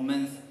all the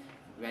moments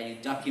where you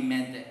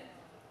document it.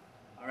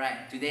 All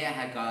right. Today I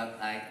have got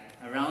like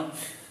around.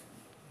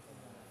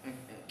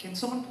 Can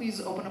someone please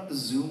open up the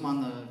zoom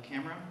on the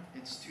camera?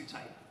 It's too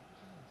tight.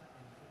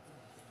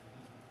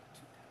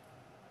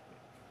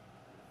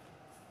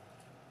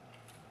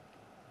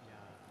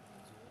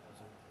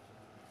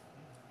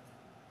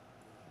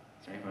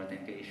 Sorry for the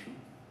technical issue.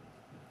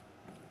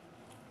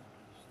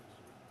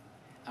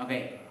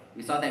 Okay,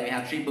 we saw that we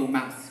have 3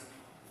 bookmarks.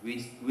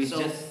 We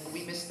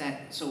missed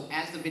that. So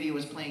as the video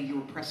was playing, you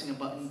were pressing a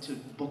button to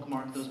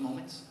bookmark those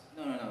moments?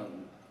 No.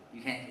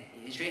 You can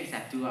actually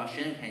have 2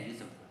 options. You can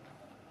use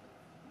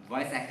a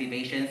voice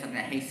activation, something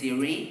like Hey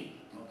Siri,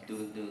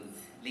 to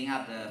link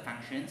up the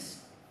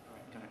functions.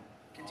 Got it.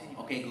 Continue.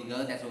 Okay,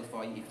 Google, that's what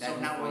for you. So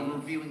now we're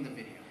reviewing the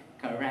video.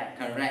 Correct.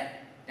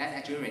 That's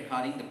actually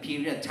recording the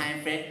period,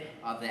 time frame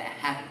of the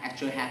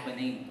actual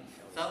happening.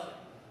 So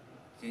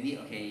you need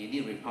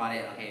to report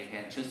it. Okay, you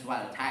can choose what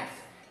are the types.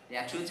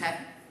 There are 2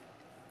 types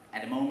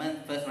at the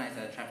moment. First one is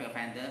a traffic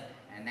offender,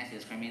 and next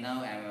is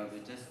criminal, and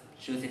we'll just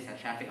choose it as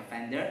a traffic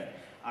offender.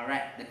 All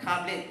right, the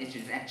couplet is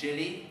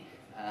actually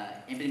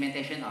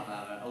implementation of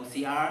our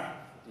OCR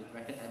to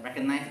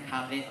recognize the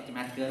couplet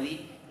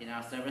automatically in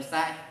our server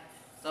side.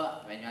 So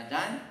when you're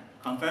done,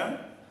 confirm,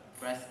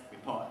 press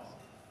report.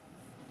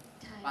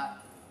 But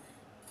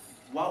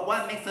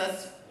what makes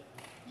us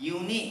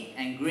unique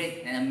and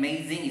great and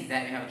amazing is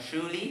that we have a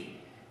truly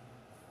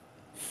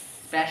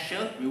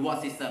special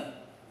reward system.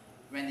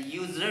 When the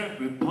user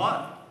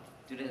report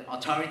to the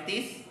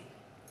authorities,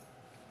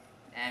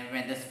 and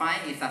when the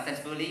fine is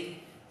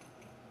successfully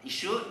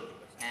issued,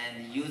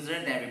 and the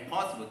user that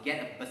reports will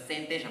get a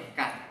percentage of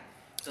cut.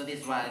 So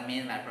this is what I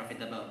mean by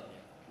profitable.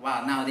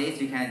 Wow,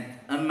 nowadays you can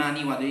earn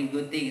money while doing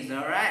good things,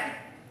 alright?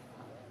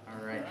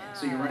 Alright,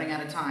 so you're running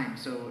out of time,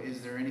 so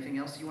is there anything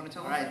else you want to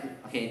tell us?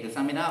 Alright, okay, to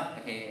sum it up,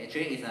 okay,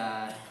 actually it's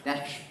a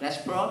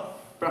Dash Pro,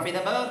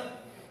 profitable,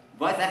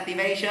 voice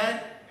activation,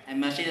 and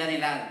machine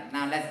learning lab.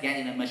 Now let's get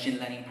in the machine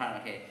learning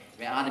part, okay,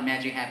 where all the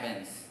magic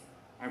happens.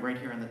 Right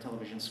here on the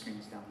television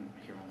screens down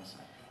here on the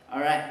side.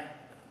 Alright,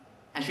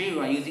 actually we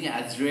are using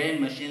Azure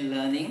machine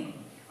learning,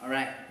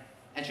 alright.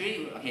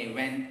 Actually, okay,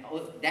 when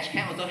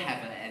Dashcam also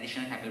have an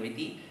additional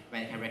capability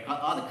when it can record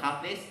all the car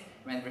plates,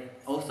 when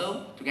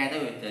also together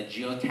with the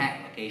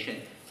geotag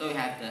location. So we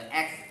have the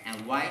X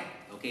and Y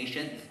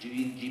location is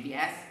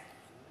GPS.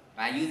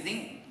 By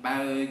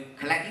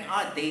collecting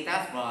all the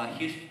data for a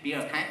huge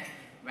period of time,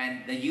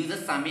 when the user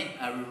submit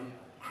a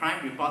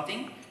crime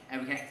reporting,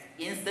 and we can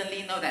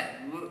instantly know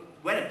that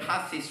where the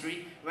past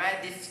history, where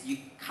this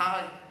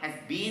car has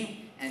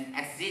been, and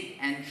exit,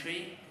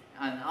 entry,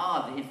 and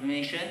all of the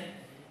information,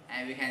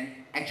 and we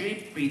can actually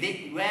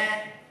predict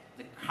where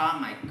the car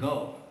might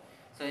go.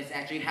 So it's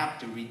actually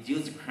helped to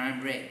reduce the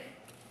crime rate.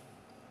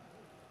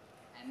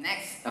 And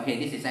next,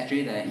 okay, this is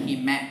actually the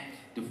heat map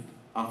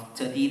of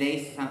 30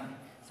 days.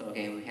 So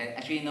okay, we can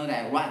actually know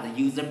that what the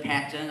user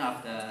pattern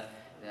of the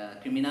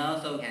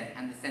criminal, so we can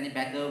understand it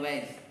better,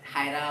 where it's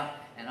hide out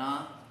and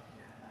all.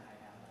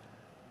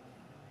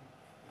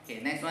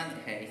 Okay, next one,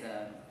 okay, it's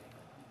a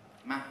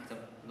map, it's a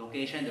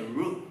location, the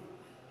route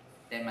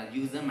that my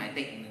user might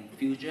take in the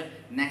future,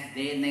 next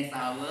day, next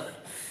hour.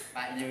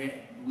 But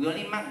we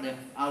only mark the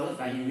hours,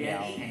 but in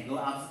reality can go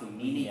up to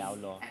minutes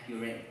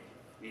accurate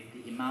with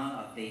the amount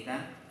of data.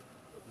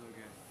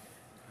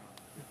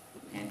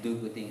 And do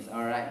good things.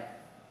 Alright.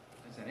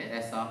 Is that it?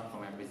 That's all for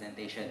my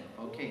presentation.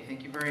 Okay,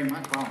 thank you very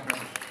much. Wow,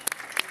 impressive.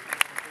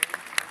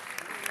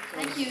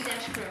 Thank you,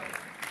 Dash Pro.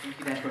 Thank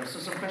you, Dash Pro. So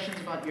some questions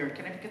about your,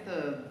 can I get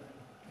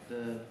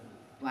the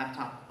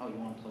laptop? Oh, you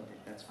want to plug it,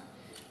 that's fine.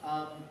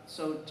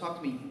 So talk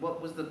to me,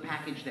 what was the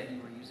package that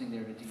you were using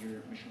there to do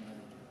your machine learning?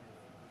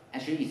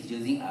 Actually, it's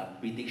using a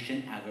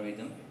prediction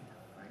algorithm.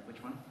 Right,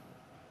 which one?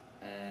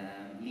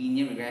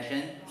 Linear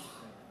regression.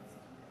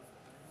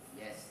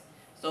 Yes.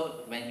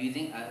 So when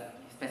using a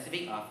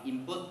specific of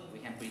input, we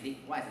can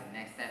predict what is the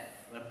next step.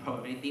 the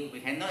probability, we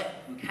can't know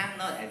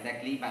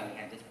exactly, but we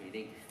can just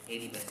predict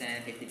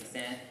 80%,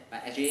 50%,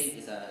 but actually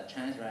it's a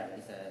chance, right?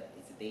 It's a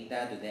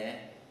data to there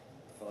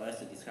for us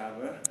to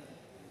discover.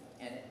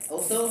 And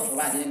also,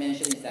 what I didn't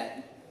mention is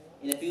that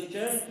in the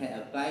future, you can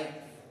apply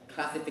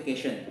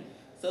classification.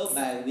 So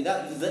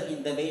without user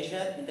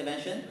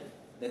intervention,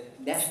 the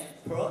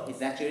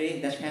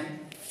dashcam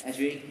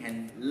actually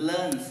can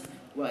learn,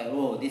 well,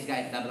 oh, this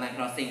guy is double line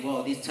crossing,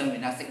 whoa, this turn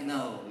without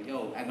signal,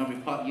 yo, I'm gonna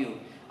report you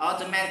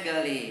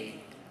automatically.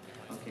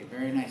 Okay,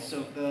 very nice.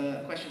 So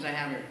the questions I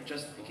have are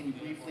just, can you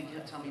briefly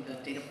tell me the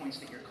data points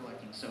that you're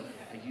collecting? So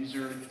a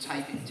user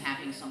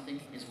tapping something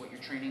is what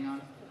you're training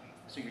on.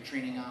 So you're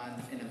training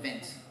on an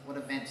event. What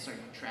events are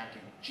you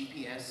tracking?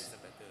 GPS,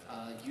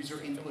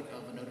 user input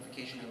of a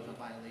notification of a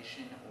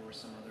violation or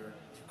some other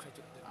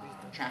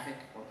traffic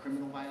or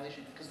criminal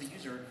violation? Because the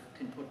user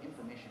can put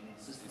information in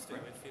the system,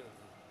 correct?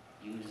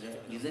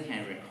 User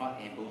can record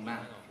and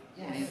bookmark.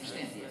 Yeah, I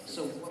understand.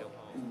 So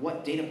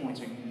what data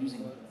points are you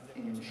using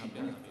in your machine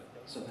learning?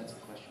 So that's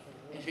the question.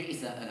 Actually,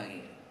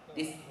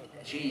 this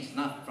actually is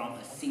not from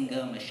a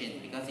single machine,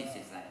 because it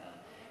is like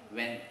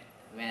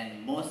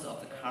when most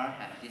of the car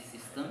have this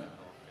system,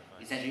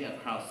 it's actually a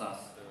crowdsource.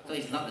 So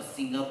it's not a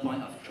single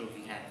point of truth.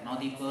 We have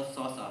multiple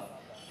sources of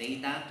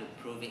data to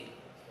prove it.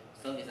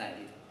 So it's like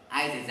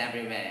eyes is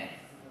everywhere.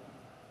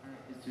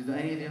 Alright. Do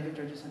any of the other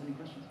judges have any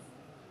questions?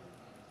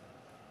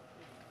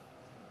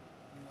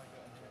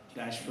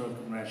 Dashpro,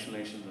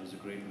 congratulations. That was a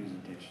great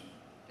presentation.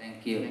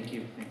 Thank you. Thank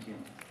you. Thank you.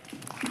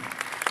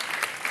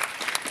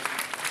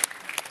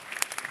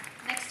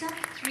 Next up,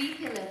 3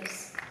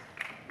 pillars.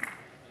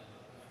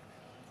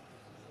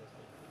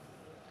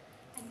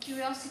 And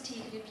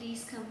Curiosity, could you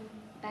please come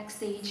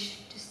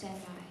backstage to stand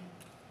by?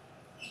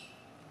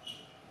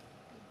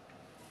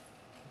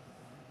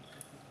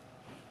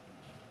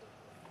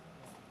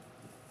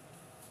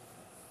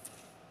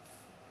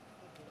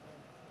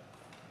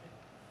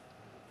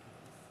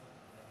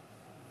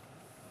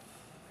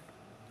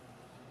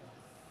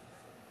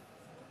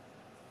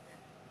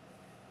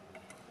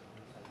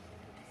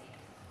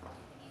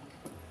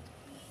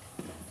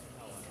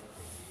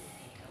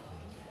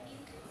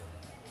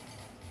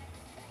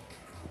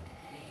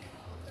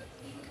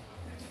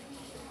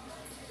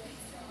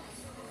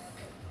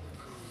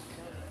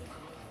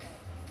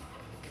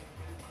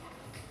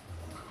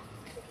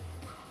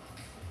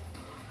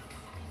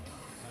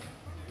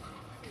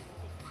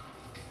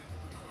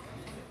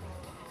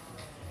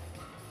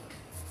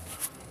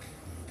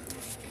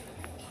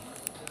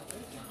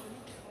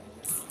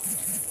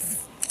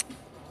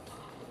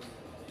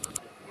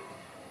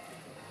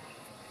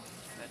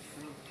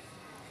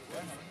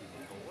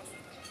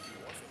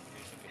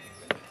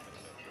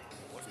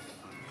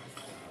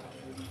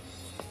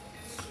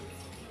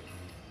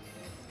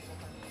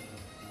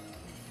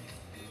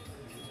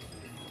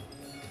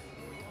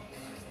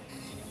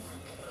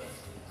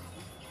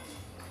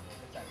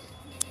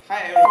 Hi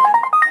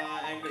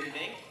everyone, and good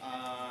evening.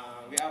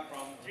 We are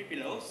from 3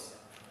 Pillows.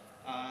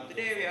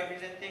 Today we are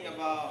presenting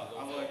about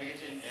our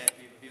application that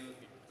we built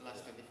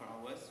last 24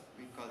 hours.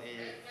 We call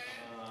it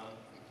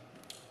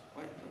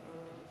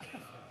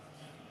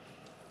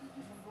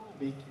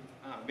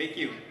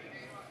BayQ.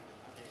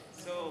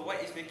 So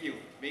what is BayQ?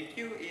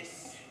 BayQ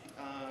is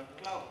a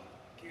cloud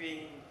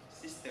queuing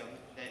system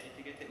that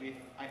integrated with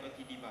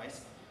IoT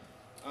device.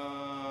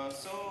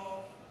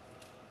 So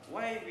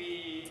why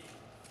we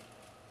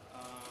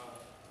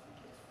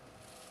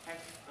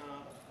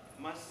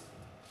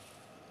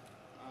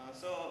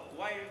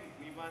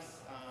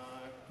must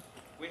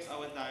waste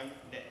our time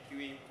that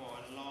queuing for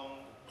a long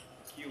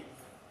queue.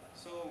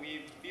 So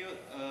we built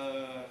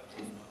a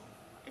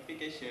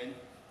application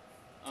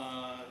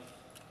to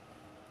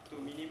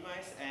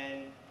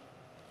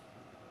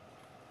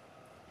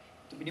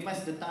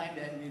minimize the time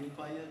that we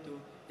require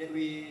when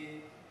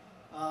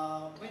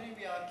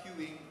we are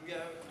queuing, we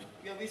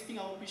are wasting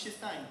our precious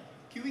time.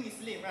 Queuing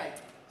is lame, right?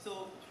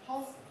 So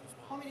how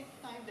many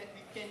time that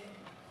we can,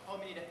 how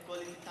many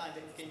quality time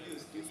that we can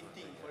use to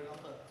eating, for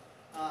example.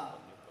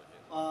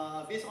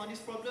 Based on this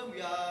problem,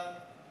 we are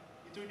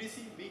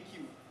introducing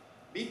BayQ.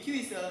 BayQ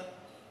is a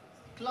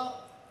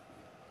cloud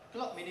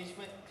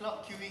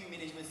queuing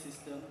management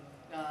system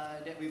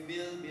that we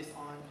build based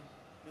on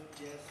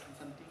Node.js and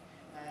something.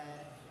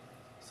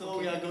 So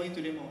we are going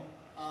to demo.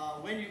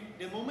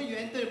 The moment you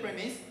enter the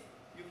premise,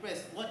 you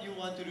press what you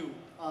want to do.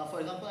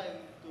 For example, I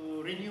want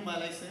to renew my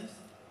license.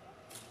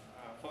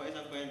 For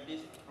example,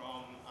 this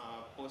from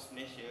Post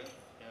Malaysia,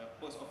 the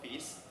post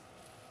office.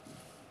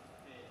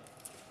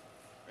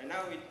 Right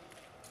now we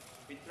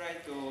try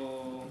to.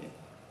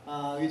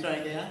 We try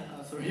again.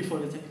 Sorry for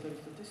the technical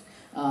difficulties.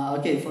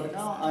 Okay, for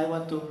now I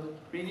want to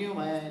renew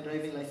my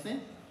driving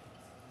license.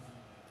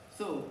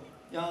 So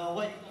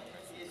what you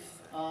is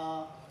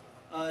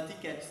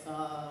tickets.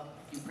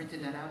 You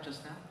printed that out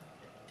just now?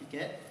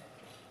 Ticket.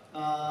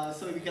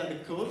 So we got the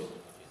code.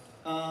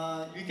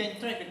 You can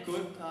track the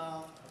code.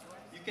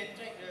 You can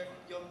track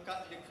your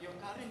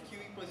current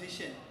queuing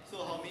position. So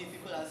how many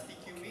people are still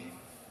queuing?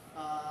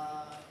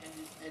 And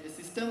at the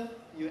system,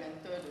 you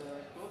enter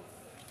the code.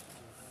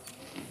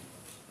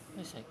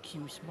 It's like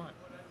Q Smart.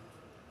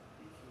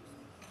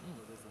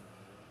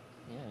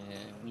 Yeah,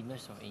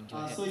 winners of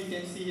Angel. So you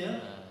can see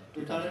here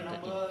the current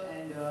number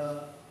and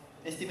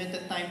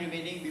estimated time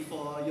remaining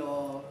before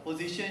your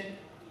position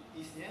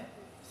is here.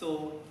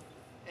 So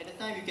at the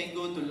time you can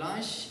go to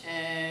lunch,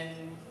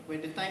 and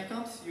when the time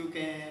comes you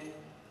can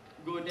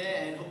go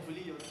there and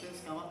hopefully your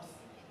turns come up.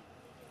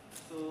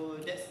 So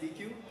that's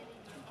BQ.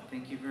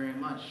 Thank you very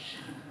much.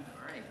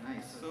 All right,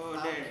 nice. So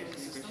there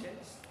is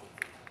questions.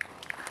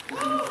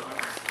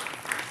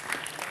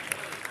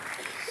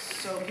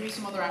 So give me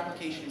some other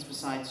applications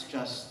besides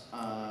just,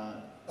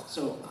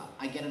 so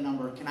I get a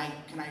number. Can I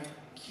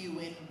queue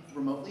in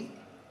remotely?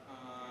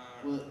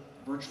 Will it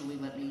virtually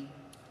let me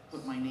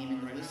put my name in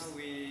the Right list? now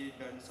we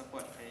don't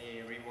support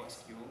any remote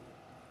queue,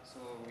 so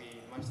we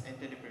must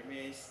enter the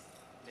premise,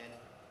 then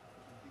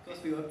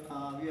Because we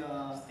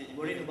are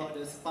worried about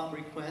the spam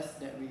request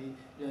that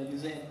the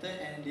user entered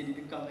and they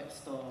didn't come at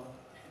store.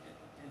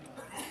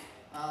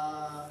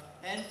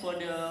 And for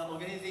the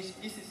organization,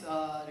 this is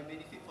the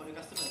benefit for the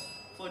customer.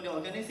 For the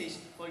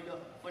organization, for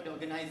the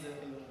organizer,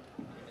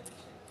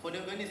 for the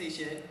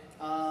organization,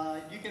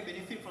 you can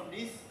benefit from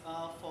this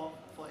for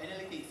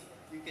analytics.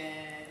 You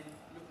can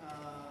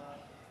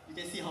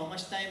see how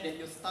much time that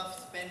your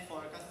staff spend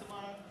for a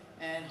customer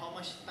and how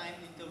much time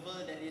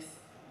interval that is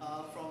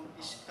from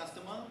each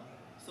customer.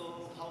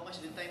 So how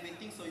much the time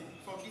waiting. So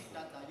from this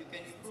data, you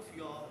can improve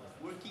your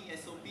working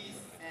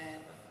SOPs and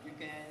you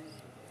can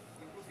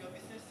improve your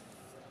business.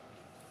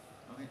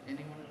 Okay.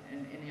 Anyone?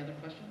 Any other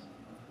questions?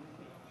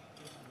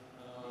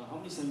 How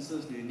many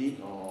sensors do you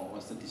need, or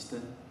what's the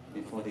distance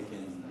before they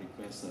can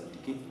request a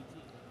ticket?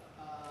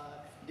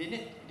 They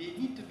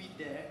need to be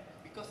there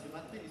because the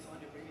button is on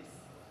the premise.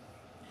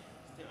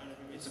 still on the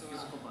premise. It's a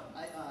physical button.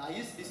 I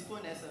use this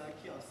phone as a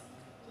kiosk.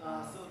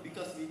 So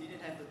because we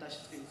didn't have the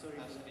touch screen, sorry.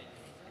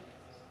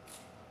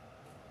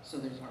 So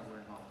there's hardware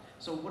involved.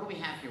 So what do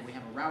we have here? We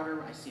have a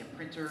router, I see a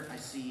printer, I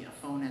see a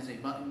phone as a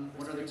button.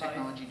 What other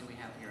technology do we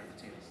have here at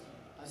the table?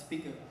 A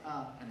speaker.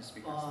 And a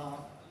speaker.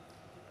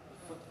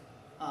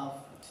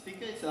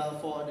 Speaker is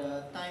for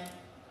the time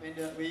when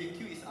your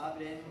queue is up,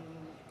 then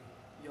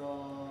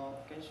your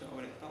can show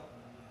our laptop.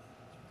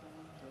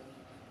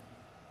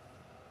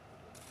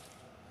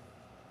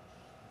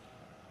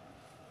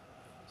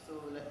 So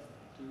let's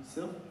do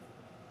so.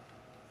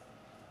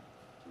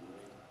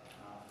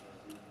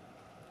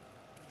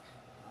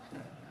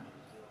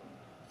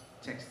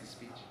 Text to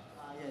speech.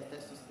 Yes,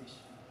 text to speech.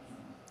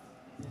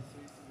 Yes, so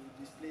it's to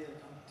display a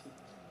count.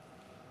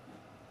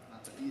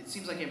 It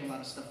seems like you have a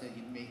lot of stuff that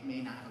you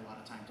may not have a lot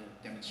of time to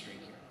demonstrate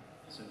here.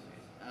 So,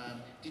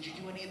 did you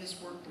do any of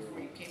this work before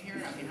you came here?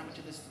 I mean, how much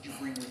of this did you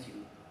bring with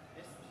you?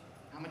 Yes.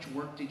 How much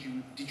work did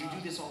you do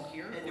this all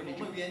here? At the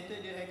moment we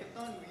entered the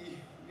hackathon, we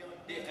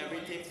did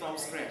everything from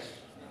scratch.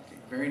 Okay,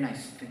 very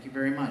nice. Thank you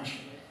very much.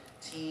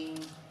 Team,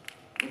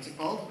 what's it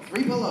called?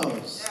 Three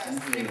Pillows. Yes,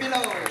 Three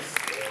Pillows.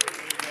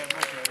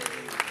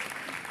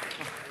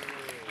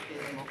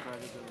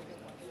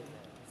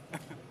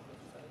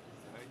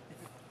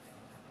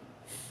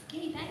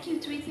 Okay, thank you,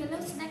 Three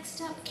Pillows.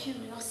 Next up,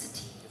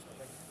 Curiosity.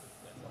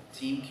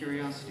 Team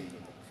Curiosity.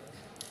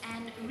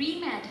 And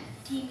Remed,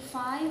 Team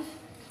 5,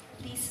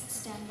 please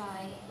stand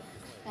by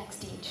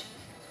backstage.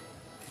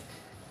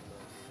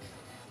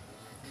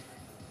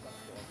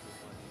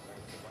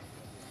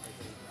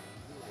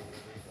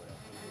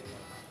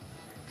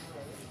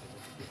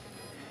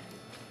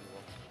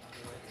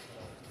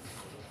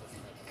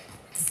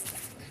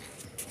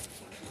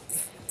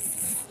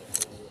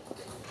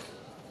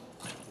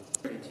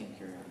 Team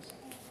Curiosity.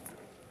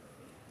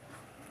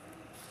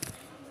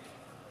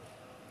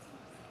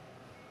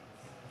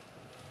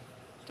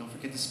 Don't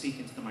forget to speak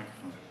into the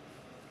microphone.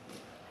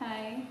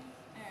 Hi.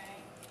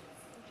 Alright.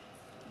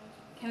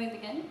 Can we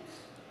begin?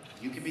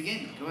 You can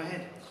begin. Go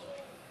ahead.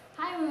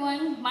 Hi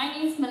everyone, my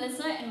name is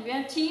Melissa and we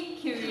are Team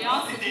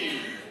Curiosity.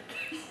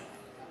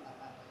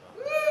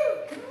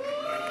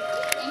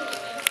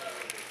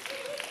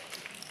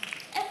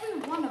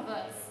 Every one of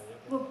us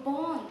were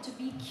born to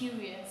be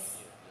curious.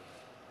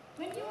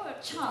 When you were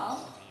a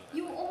child,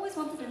 you always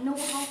wanted to know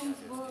how things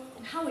work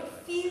and how it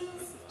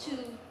feels to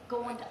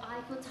go on the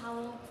Eiffel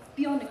Tower,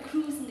 be on a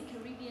cruise in the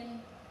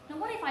Caribbean. Now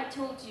what if I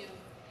told you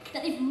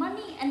that if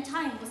money and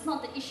time was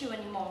not the issue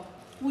anymore,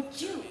 would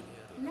you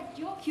let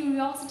your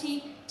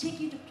curiosity take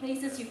you to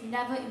places you've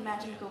never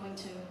imagined going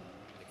to?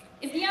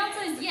 If the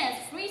answer is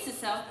yes, brace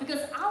yourself,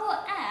 because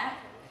our app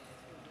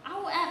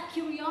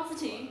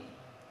Curiosity,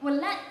 will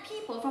let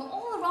people from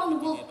all around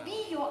the world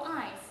be your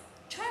eyes,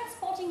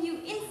 transporting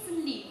you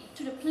instantly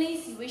to the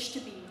place you wish to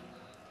be.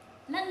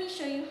 Let me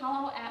show you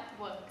how our app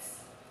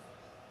works.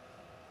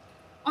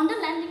 On the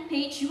landing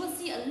page, you will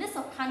see a list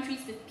of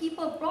countries with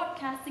people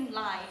broadcasting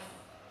live.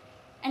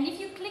 And if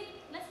you click,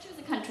 let's choose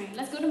a country,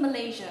 let's go to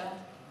Malaysia.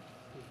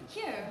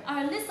 Here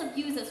are a list of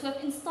users who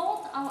have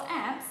installed our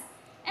apps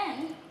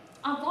and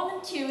are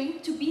volunteering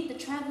to be the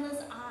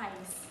traveler's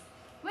eyes.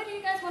 Where do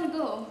you guys want to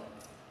go?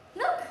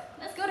 Look,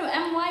 let's go to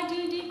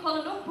MYDD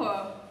Kuala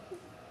Lumpur.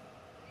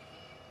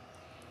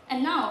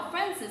 And now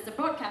Francis, the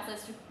broadcaster,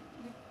 is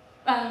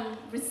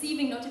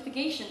receiving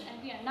notification,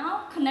 and we are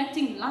now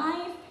connecting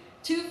live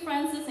to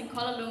Francis in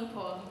Kuala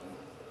Lumpur.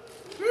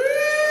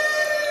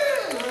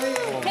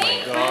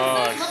 Hey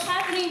Francis, what's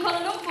happening in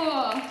Kuala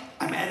Lumpur?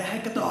 I'm at a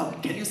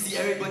hackathon. Can you see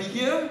everybody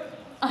here?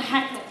 A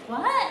hackathon?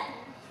 What?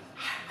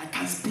 I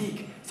can't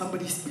speak.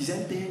 Somebody's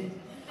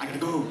presenting. I gotta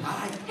go.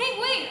 Bye. Hey,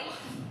 wait!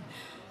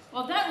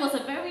 Well, that was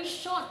a very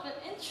short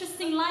but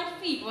interesting live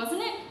feed,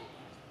 wasn't it?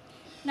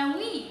 Now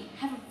we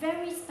have a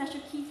very special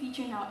key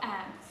feature in our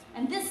app,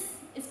 and this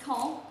is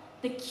called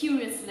the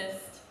Curious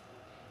List.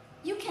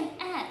 You can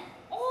add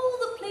all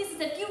the places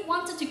that you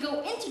wanted to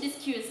go into this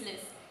Curious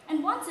List,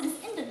 and once it is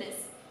in the list,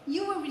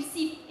 you will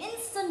receive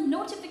instant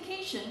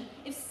notification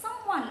if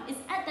someone is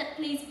at that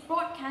place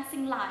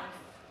broadcasting live.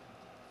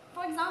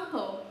 For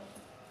example,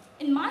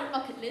 in my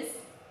bucket list,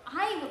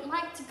 I would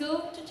like to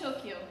go to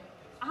Tokyo.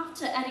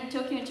 After adding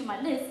Tokyo into my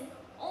list,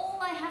 all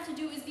I have to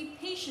do is be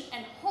patient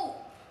and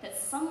hope that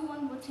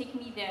someone will take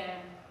me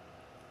there.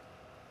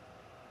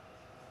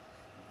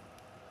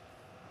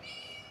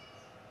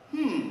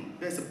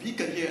 There's a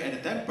beacon here at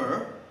the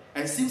temple,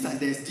 and it seems like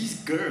there's this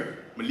girl,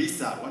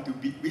 Melissa, want to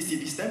visit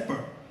this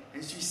temple,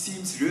 and she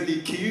seems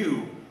really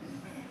cute.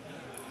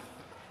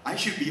 I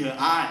should be her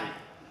eye.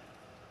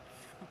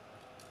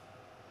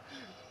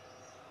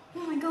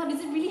 Oh my god, is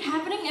it really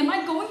happening? Am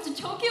I going to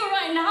Tokyo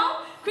right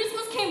now?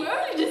 Christmas came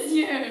early this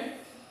year.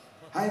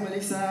 Hi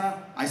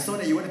Melissa, I saw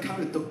that you want to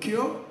come to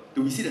Tokyo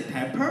to visit the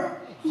temple.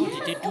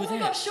 Yes, oh my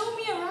god, show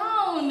me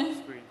around.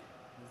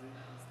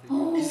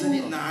 Oh, isn't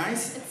it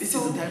nice? This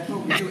is the temple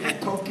we do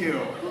at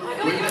Tokyo. Oh my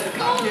god, Would you like to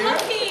come so here?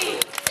 lucky.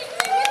 Take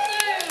me with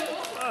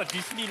you. Oh,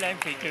 Disneyland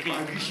catering.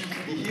 I wish you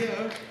could be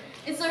here.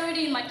 It's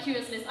already in my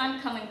Curious List.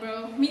 I'm coming,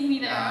 bro. Meet me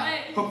there,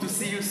 alright? Hope to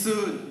see you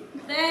soon.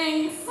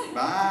 Thanks. Bye.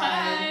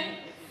 Bye.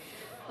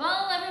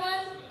 Well,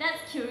 everyone,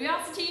 that's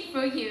Curiosity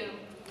for you.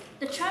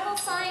 The travel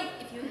site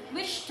if you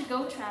wish to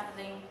go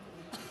traveling.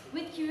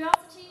 With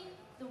Curiosity,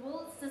 the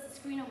world is just a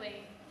screen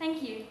away.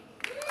 Thank you.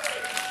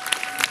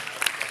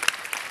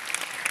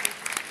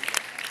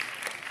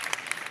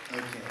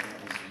 Okay, that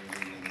was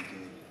really, really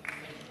good.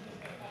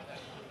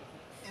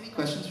 Any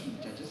questions from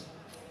the judges?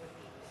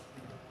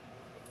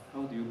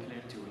 How do you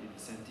plan to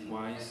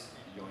incentivize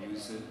your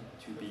user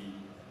to be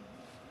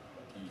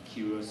the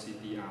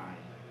curiosity eye?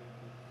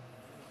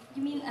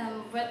 You mean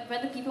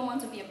whether people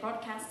want to be a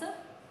broadcaster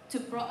to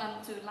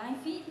live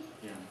feed?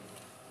 Yeah.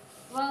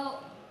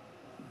 Well,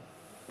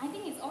 I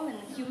think it's all in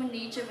human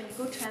nature. When you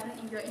go traveling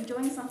and you're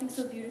enjoying something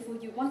so beautiful,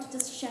 you want to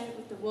just share it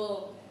with the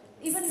world.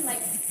 Even like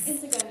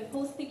Instagram, you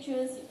post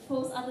pictures, you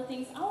post other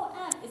things. Our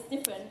app is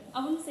different.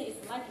 I wouldn't say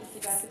it's like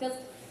Instagram because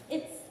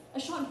it's a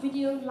short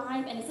video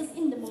live and it's just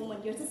in the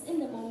moment. You're just in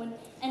the moment.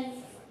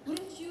 And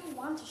wouldn't you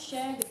want to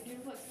share your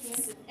beautiful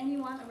experience with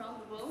anyone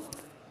around the world?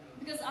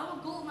 Because our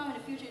goal now in the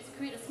future is to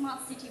create a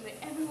smart city where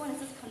everyone is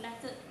just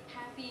connected,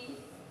 happy,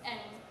 and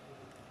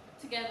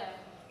together.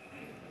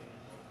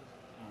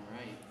 All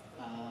right.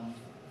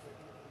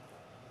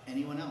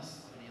 Anyone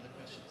else? Any other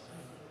questions?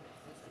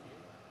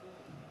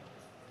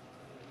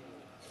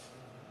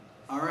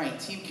 All right,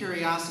 Team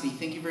Curiosity,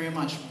 thank you very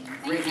much.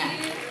 Great hack.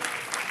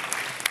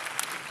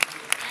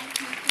 Thank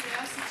you,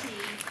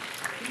 Curiosity.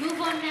 We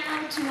move on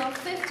now to our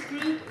fifth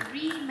group,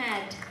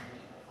 Remed.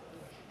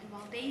 And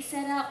while they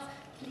set up,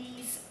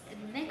 please,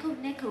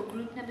 Neko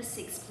group number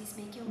 6, please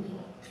make your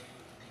way.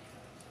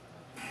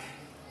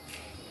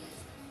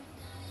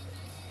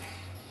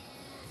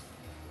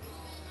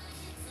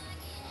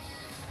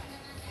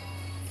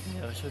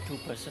 There are also 2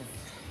 persons.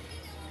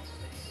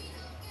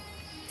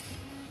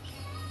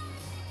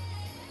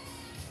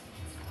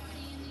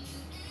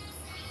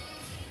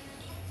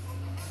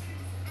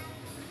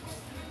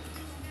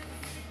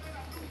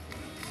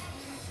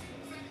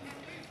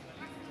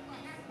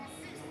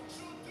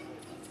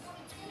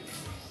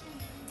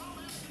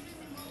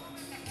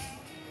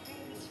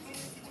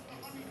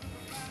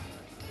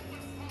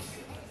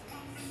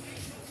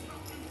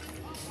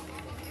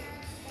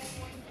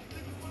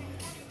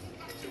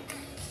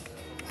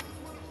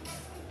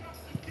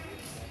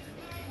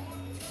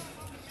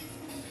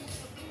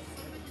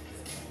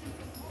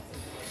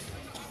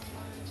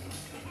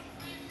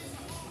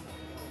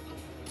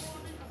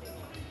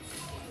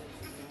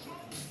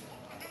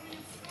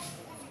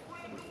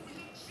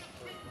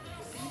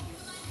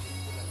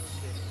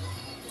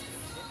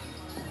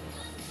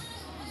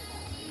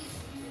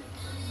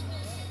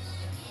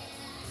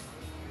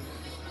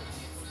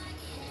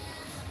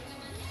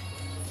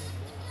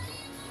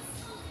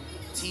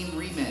 Team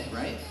Remed,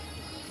 right?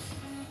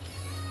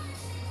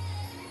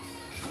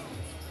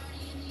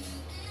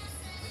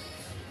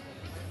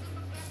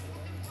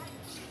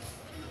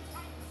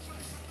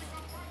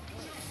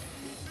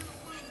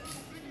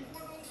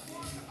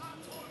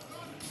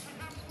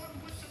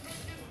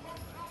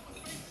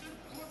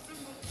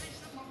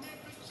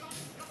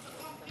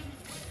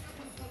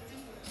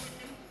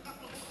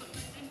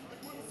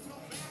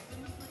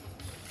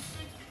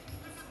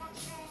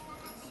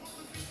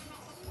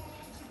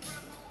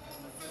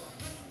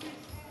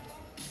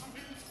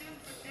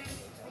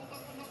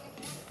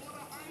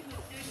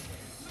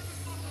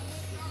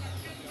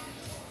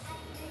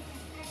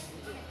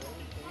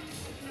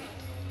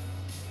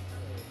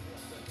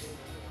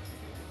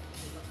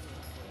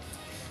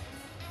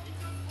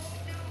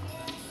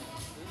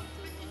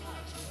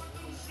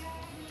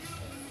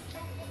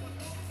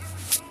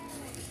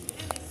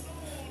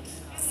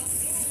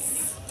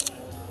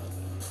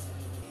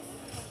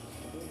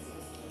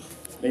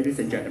 Ladies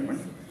and gentlemen,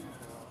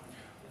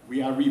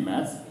 we are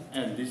Remax,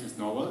 and this is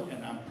Noel,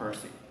 and I'm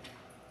Percy.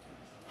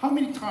 How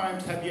many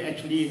times have you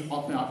actually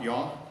opened up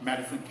your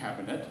medicine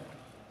cabinet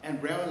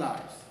and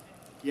realized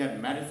you have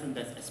medicine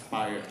that's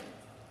expired?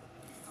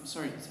 I'm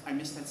sorry, I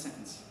missed that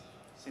sentence.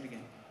 Say it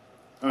again.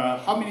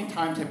 How many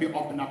times have you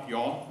opened up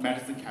your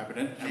medicine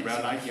cabinet and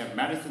realized you have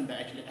medicine that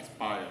actually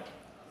expired?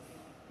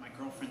 My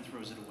girlfriend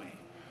throws it away.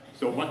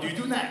 So what do you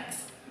do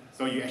next?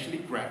 So you actually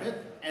grab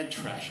it and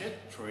trash it,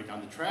 throw it down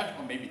the trash,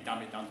 or maybe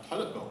dump it down the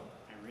toilet bowl.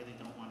 I really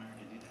don't want her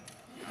to do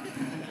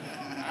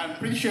that. I'm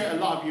pretty sure a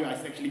lot of you are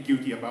actually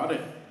guilty about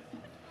it.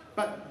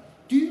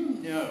 But do you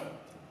know,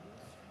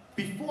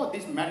 before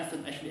this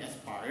medicine actually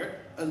expired,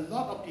 a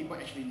lot of people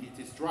actually need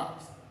these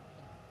drugs.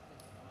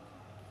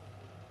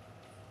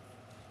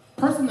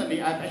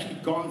 Personally, I've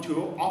actually gone to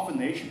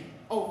orphanage,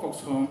 old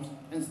folks' homes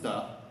and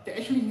stuff. They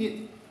actually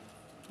need,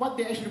 what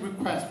they actually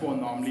request for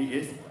normally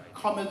is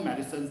common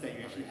medicines that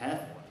you actually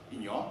have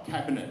in your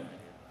cabinet,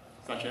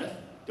 such as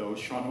those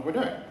shown over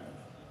there,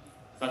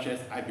 such as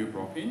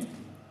ibuprofen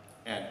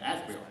and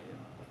Advil.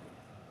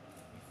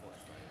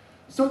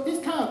 So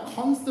this kind of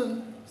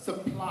constant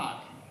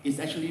supply is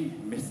actually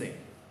missing.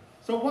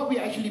 So what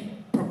we're actually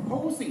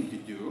proposing to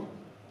do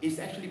is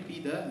actually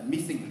be the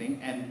missing link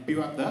and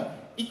build up the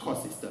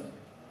ecosystem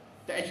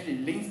that actually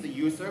links the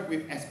user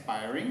with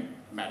expiring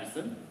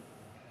medicine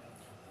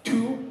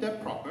to the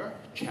proper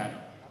channel.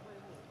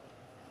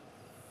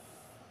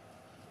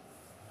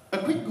 A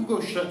quick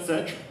Google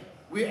search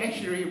will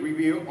actually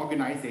reveal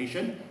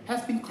organization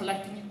has been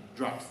collecting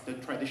drugs the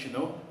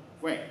traditional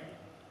way.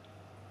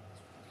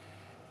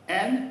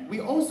 And we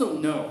also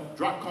know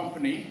drug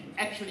companies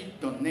actually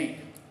donate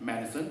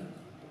medicine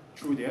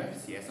through their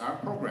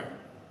CSR program.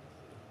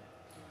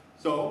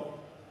 So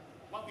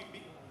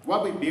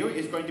what we build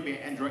is going to be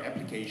an Android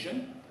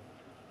application.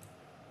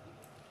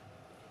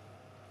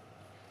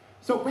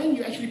 So when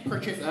you actually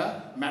purchase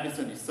a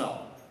medicine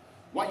itself,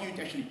 what you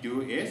actually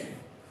do is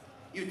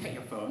you take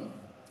your phone,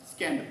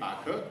 scan the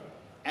barcode,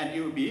 and it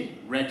will be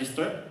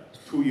registered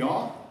to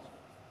your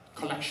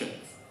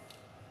collections.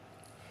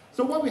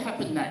 So what will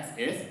happen next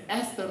is,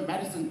 as the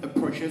medicine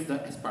approaches the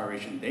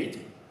expiration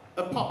date,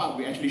 a pop-up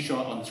will actually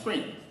show up on the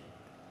screen.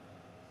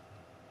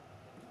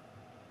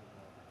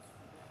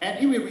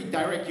 And it will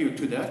redirect you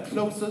to the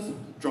closest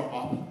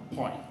drop-off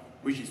point,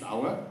 which is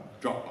our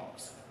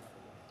Dropbox.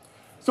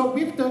 So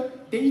with the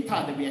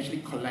data that we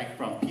actually collect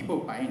from people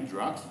buying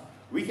drugs,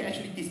 we can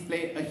actually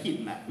display a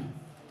heat map.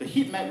 The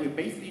heat map will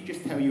basically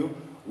just tell you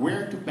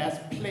where to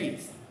best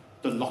place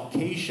the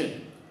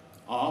location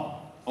of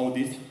all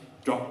these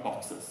drop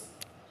boxes.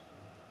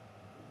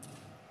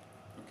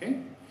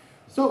 Okay?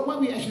 So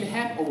what we actually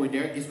have over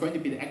there is going to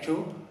be the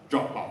actual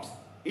Dropbox.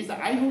 It's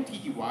an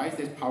IoT device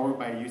that's powered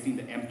by using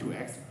the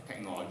M2X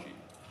technology.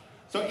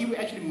 So it will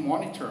actually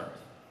monitor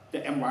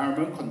the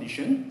environment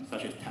condition,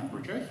 such as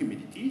temperature,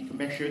 humidity, to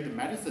make sure the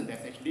medicine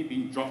that's actually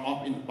being dropped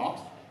off in the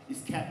box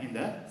is kept in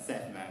the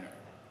safe manner.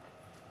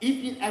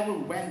 If it ever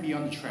went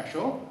beyond the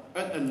threshold,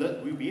 an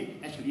alert will be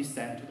actually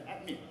sent to the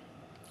admin.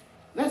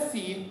 Let's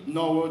see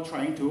Noel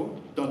trying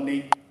to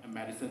donate a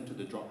medicine to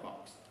the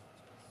Dropbox.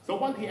 So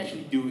what he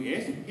actually do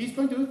is, he's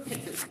going to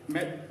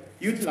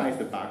utilize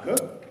the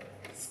barcode,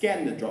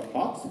 scan the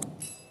Dropbox,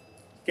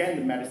 scan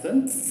the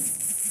medicine,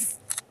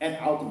 and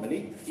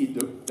ultimately he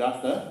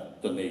does the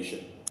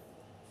donation.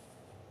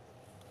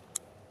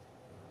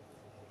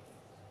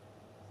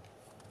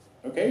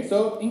 Okay,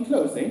 so in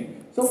closing,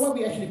 so what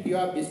we actually build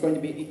up is going to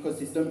be an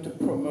ecosystem to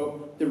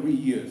promote the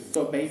reuse.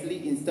 So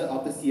basically, instead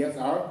of the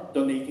CSR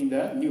donating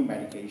the new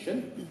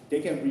medication,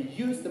 they can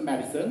reuse the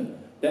medicine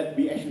that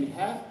we actually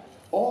have,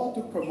 or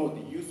to promote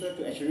the user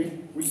to actually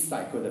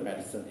recycle the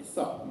medicine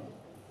itself.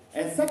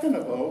 And second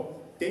of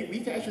all, we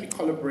can actually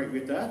collaborate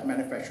with the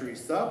manufacturer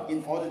itself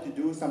in order to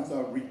do some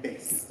sort of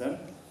rebate system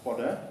for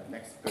the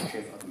next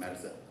purchase of the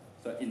medicine.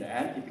 So in the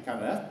end, it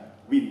becomes a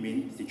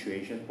win-win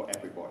situation for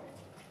everybody.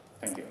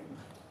 Thank you.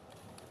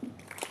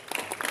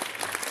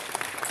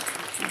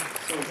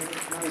 So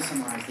let me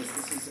summarize this.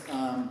 This is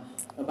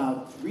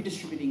about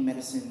redistributing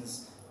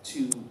medicines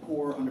to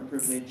poor,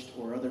 underprivileged,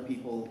 or other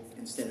people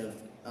instead of,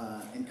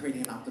 and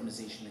creating an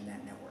optimization in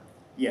that network.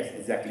 Yes,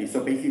 exactly.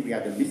 So basically we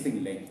are the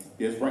missing link.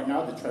 Because right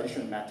now the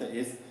traditional method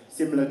is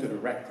similar to the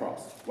Red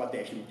Cross. What they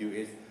actually do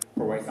is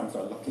provide some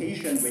sort of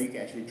location where you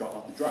can actually drop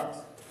off the drugs.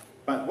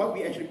 But what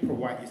we actually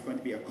provide is going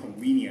to be a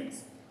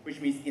convenience, which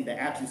means in the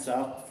app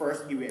itself,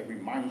 first it will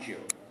remind you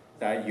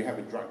that you have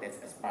a drug that's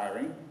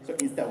expiring. So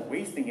instead of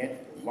wasting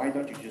it, why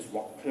don't you just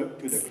walk to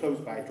the close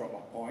by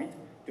drop-off point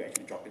to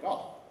actually drop it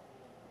off?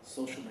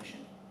 Social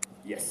mission.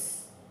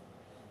 Yes.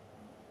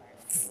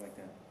 I like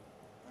that.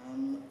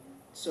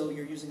 So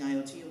you're using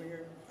IoT over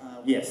here?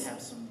 Yes. We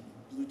have some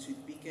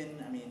Bluetooth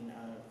beacon. I mean,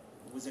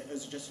 was it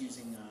just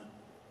using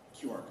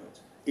QR codes?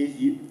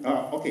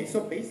 Okay, so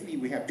basically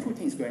we have two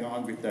things going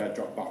on with the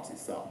Dropbox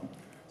itself.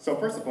 So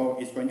first of all,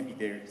 it's going to be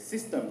the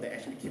system that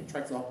actually keeps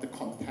track of the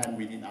content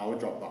within our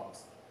Dropbox.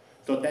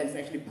 So that is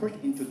actually pushed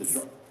into the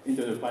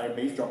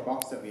Firebase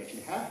Dropbox that we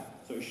actually have,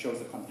 so it shows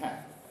the content.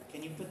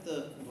 Can you put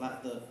the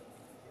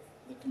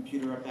the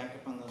computer back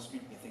up on the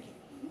screen? Yeah, thank you.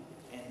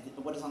 And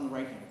what is on the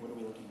right hand? What are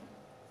we looking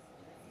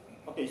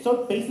at? Okay,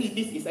 so basically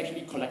this is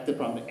actually collected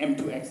from the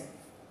M2X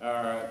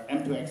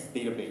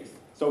database.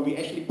 So we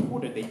actually pull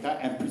the data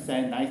and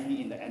present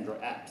nicely in the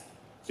Android apps.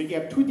 So you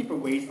have two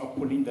different ways of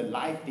pulling the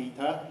live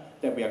data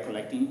that we are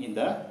collecting in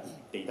the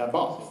data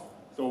box.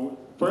 So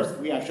first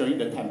we are showing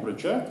the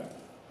temperature.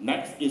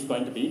 Next is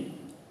going to be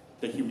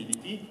the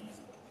humidity.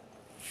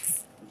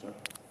 I'm sorry.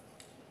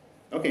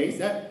 Okay,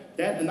 so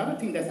then another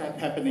thing that's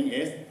happening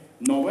is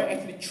Nova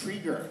actually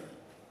trigger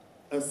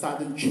a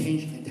sudden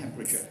change in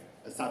temperature,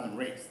 a sudden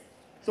raise.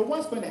 So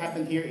what's going to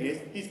happen here is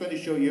he's going to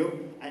show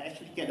you, I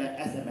actually get an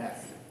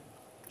SMS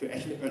to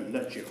actually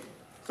alert you.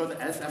 So the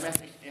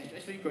SMS is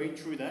actually going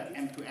through the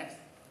M2X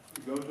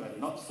to go to a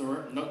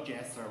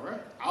Node.js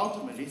server,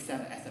 ultimately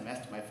send an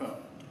SMS to my phone.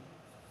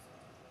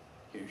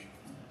 Here,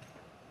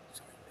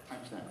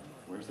 timestamp,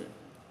 where is it?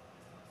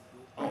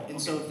 Right,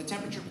 and so if the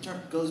temperature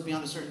goes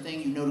beyond a certain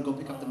thing, you know to go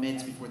pick up the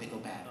meds before they go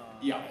bad.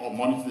 Yeah, or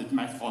monitor the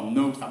max, or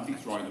know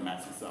something's wrong with the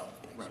max itself.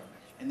 Right.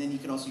 And then you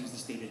could also use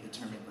this data to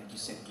determine, like you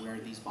said, where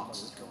these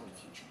boxes go in the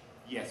future.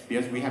 Yes,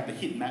 because we have the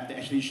heat map that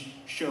actually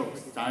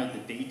shows the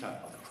data.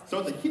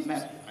 So the heat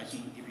map, I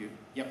think if you,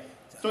 yep.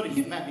 So the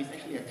heat map is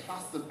actually a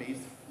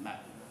cluster-based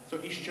map. So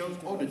it shows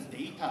all the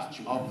data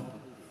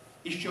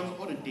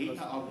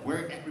of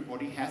where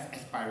everybody has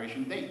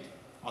expiration date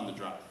on the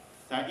drug.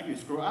 So if you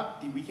scroll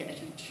up, we can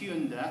actually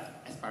tune the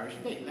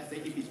expiration date. Let's say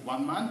if it's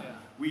 1 month,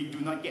 we do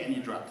not get any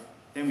drugs.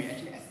 Then we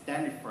actually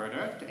extend it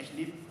further to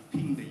actually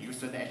ping the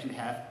user that actually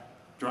have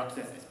drugs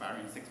that's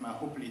expiring in 6 months.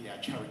 Hopefully they are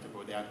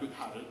charitable, they are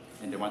good-hearted,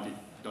 and they want to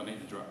donate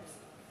the drugs.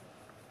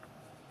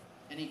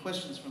 Any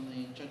questions from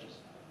the judges?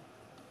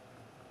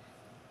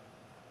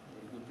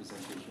 Very good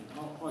presentation.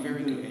 How are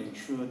Very you good. to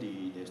ensure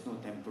there's no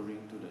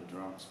tampering to the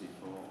drugs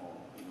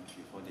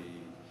before they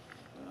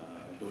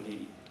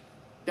donate it?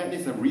 That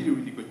is a really,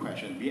 really good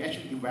question. We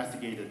actually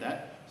investigated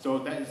that. So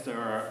that is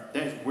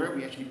where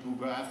we actually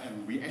Google up,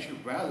 and we actually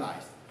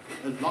realized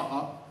a lot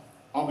of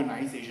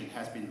organizations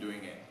has been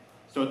doing it.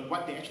 So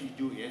what they actually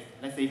do is,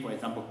 let's say for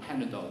example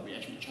Panadol, we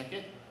actually check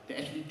it. They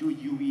actually do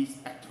UV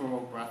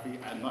spectrography.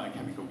 I'm not a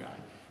chemical guy.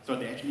 So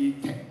they actually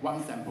take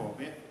one sample of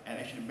it and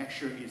actually make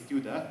sure it's still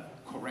the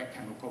correct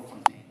chemical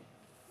content.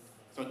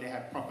 So they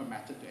have proper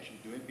method to actually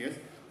do it, because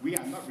we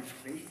are not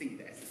replacing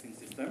the existing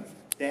system.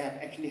 They have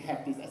actually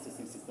have this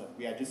existing system.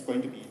 We are just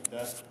going to be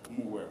the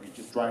mover. We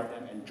just drive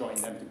them and join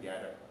them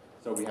together.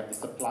 So we have the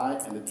supply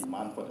and the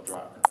demand for the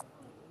drug.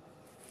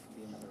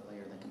 Be another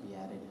layer that can be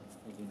added,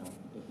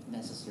 if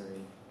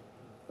necessary.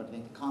 But I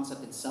think the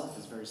concept itself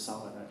is very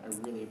solid. I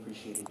really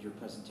appreciated your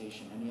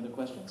presentation. Any other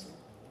questions?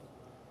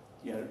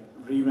 Yeah,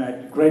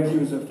 Remed, great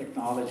use of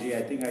technology.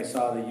 I think I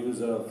saw the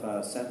use of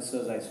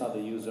sensors, I saw the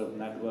use of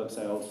networks,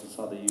 I also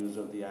saw the use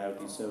of the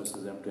IoT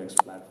services M2X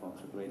platform,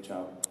 so great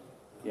job.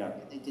 Yeah.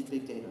 They did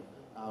big data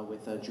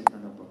with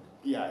Jupyter Notebook.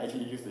 Yeah,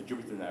 actually use the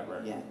Jupyter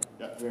network. Yeah,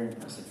 very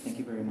impressive. Thank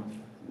you very much.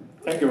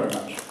 Thank you very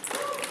much.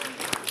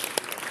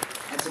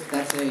 That's a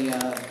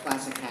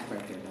classic hack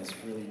right there. That's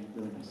really,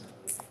 really nice.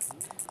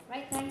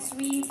 Right, thanks,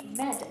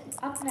 Remed.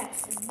 Up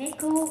next,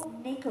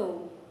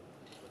 Neko.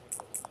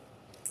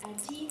 And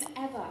Team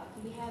Eva,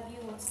 can we have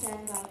you on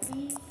standby,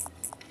 please?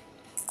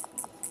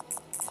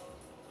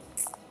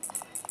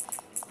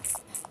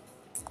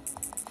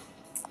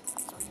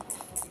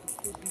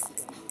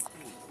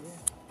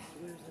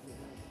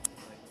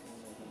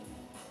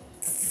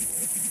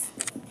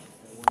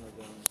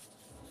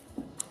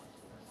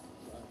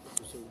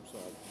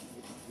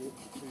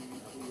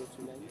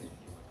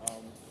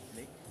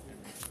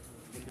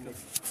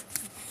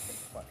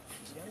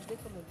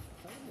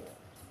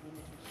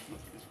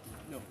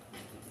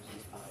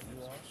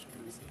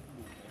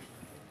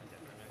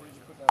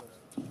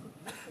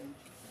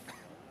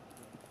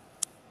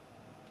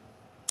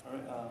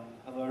 Alright,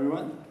 hello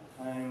everyone.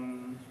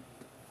 Can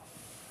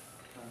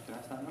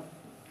I start now?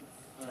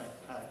 Alright,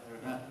 hi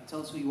everyone.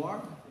 Tell us who you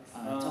are,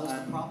 tell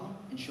us the problem,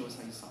 and show us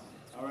how you solve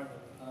it. Alright,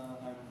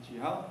 I'm Ji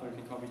Hao, or you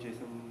can call me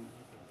Jason.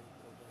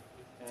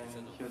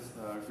 And here's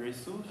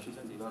Grace Su, she's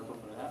the developer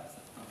for the app.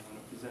 I'm a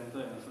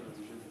presenter and also the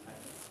visual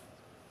designer.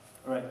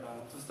 Alright,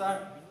 to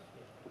start,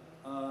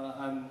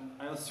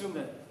 I assume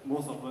that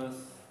most of us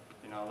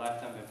in our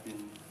lifetime have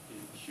been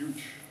in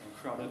huge and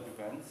crowded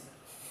events.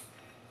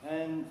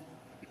 And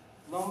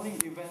normally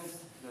events,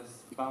 there's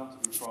bound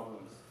to be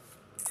problems.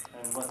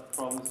 And what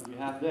problems do we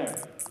have there?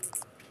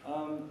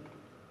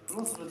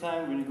 Most of the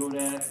time when you go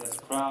there, there's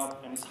a crowd,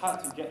 and it's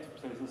hard to get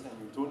to places and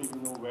you don't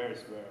even know where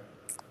is where.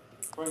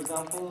 For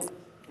example,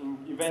 in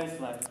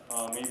events like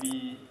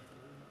maybe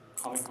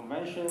comic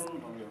convention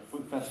or your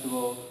food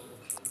festival,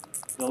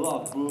 there are a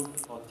lot of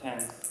booths or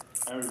tents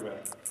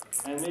everywhere.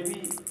 And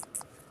maybe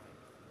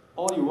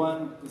all you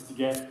want is to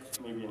get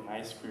maybe an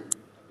ice cream.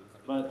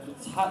 But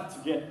it's hard to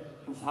get,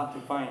 it's hard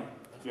to find.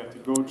 You have to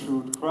go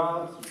through the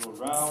crowds, you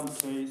go around the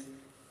place,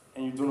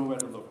 and you don't know where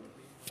to look.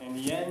 And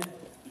in the end,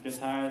 you get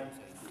tired,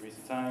 you waste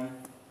your time,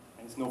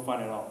 and it's no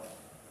fun at all.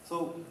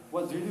 So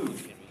what do?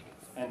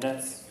 And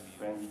that's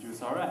when we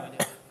use our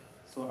app.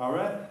 So our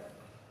app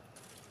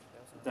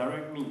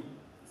Direct Me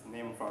is the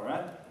name of our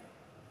app.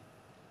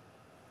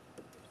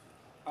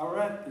 Our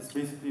app is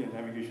basically a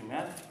navigation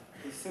app.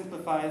 It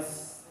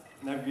simplifies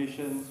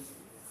navigation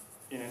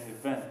in an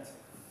event.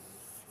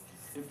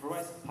 It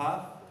provides a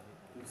path,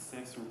 it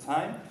saves you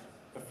time,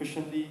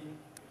 efficiently,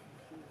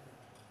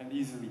 and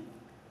easily.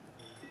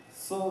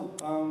 So,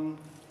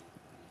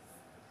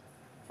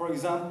 for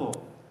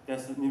example,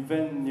 there's an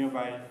event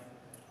nearby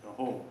your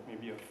home,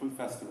 maybe a food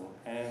festival,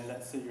 and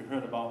let's say you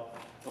heard about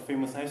a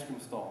famous ice cream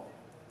stall.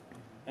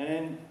 And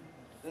then,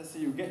 let's say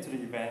you get to the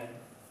event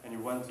and you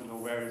want to know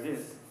where it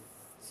is.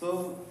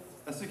 So,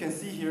 as you can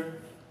see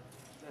here,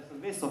 there's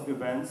a list of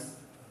events.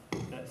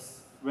 That's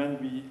when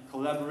we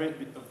collaborate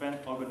with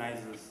event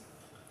organizers.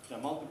 There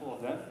are multiple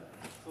of them.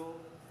 So,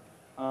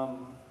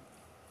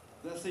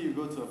 let's say you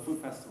go to a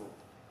food festival.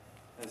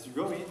 As you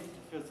go in,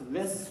 here's a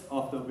list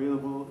of the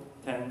available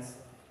tents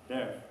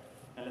there.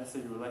 And let's say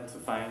you would like to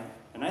find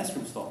an ice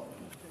cream stall.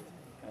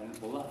 And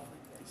voila,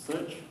 you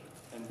search,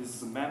 and this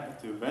is a map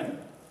of the event.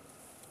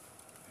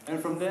 And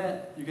from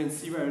there, you can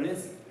see where it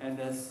is, and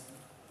there's,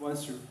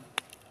 once you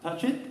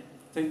touch it,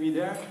 take me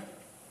there,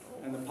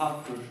 and the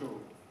path will show.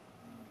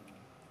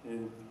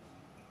 And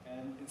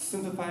it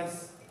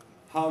simplifies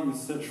how you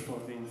search for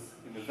things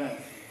in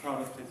events,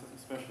 crowded places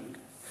especially.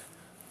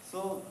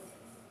 So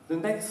the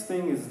next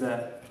thing is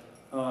that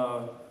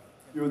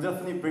you'll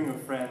definitely bring a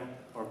friend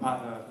or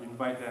partner,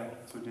 invite them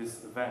to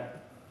this event.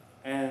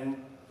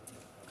 And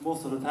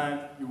most of the time,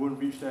 you won't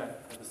reach there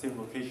at the same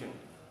location.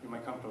 You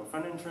might come to a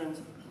front entrance,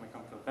 you might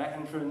come to a back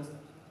entrance,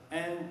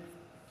 and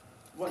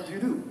what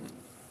do?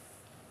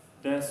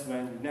 That's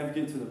when you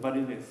navigate to the buddy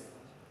list.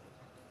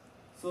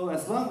 So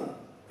as long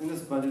in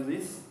this buddy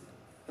list,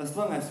 as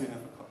long as you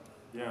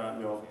have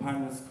your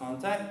partner's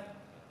contact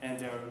and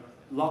they're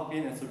logged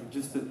in as a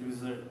registered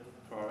user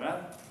for our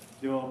app,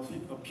 they will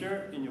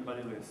appear in your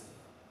buddy list.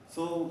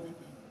 So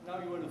now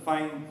you want to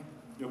find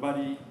your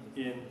buddy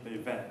in the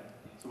event.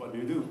 So what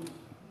do?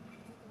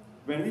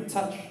 When we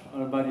touch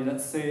on a buddy,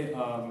 let's say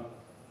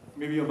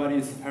maybe your buddy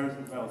is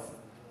Harrison Wells,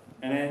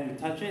 and then you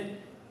touch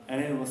it,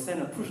 and then it will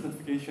send a push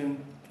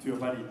notification to your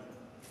buddy.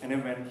 And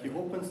then when he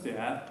opens the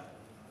app,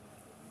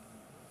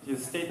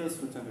 his status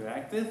will turn to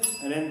active,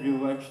 and then we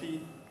will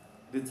actually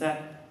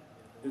detect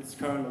its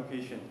current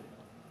location.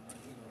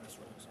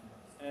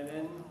 And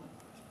then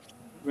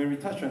when we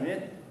touch on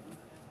it,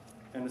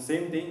 and the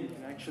same thing, you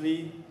can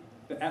actually,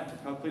 the app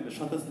will calculate the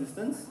shortest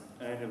distance,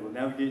 and it will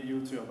navigate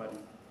you to your buddy.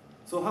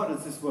 So how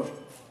does this work?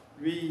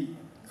 We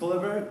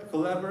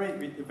collaborate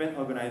with event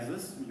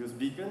organizers. We use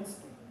beacons.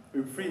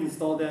 We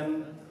pre-install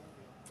them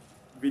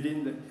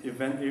within the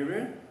event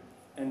area,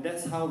 and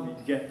that's how we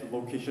get the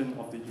location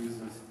of the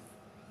users.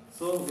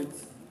 So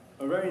it's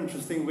a very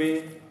interesting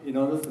way in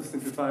order to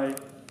simplify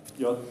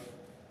your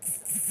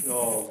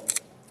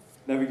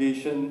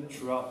navigation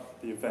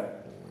throughout the event.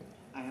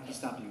 I have to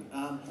stop you.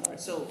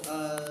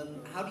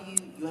 How do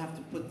you have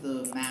to put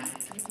the map?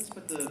 Can you please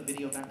put the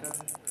video back up?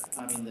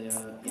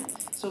 Yeah.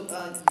 So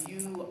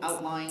you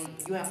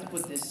have to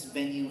put this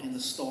venue and the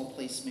stall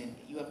placement.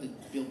 You have to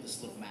build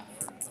this little map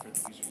for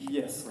the users.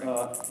 Yes.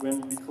 Right.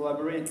 When we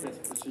collaborate, there's a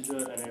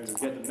procedure, and then we'll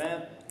get the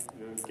map.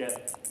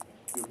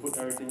 We'll put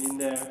everything in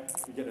there.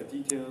 We get the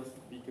details,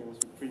 beacons.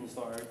 We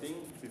pre-install everything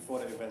before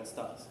the event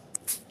starts.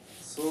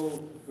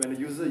 So when the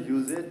user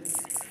uses it,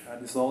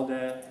 it's all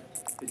there.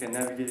 They can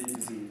navigate it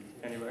easily,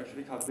 and it will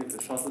actually calculate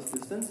the shortest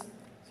distance,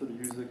 so the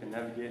user can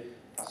navigate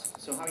fast.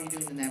 So how are you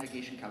doing the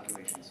navigation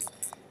calculations?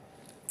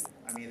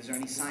 I mean, is there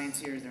any science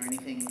here? Is there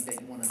anything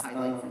that you want to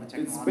highlight from a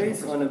technological It's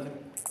based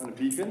perspective? on a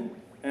beacon,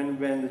 and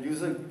when the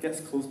user gets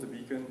close to the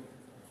beacon,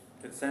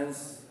 it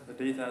sends the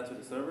data to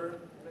the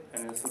server,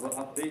 and the server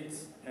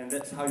updates, and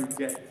that's how you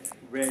get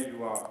where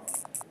you are.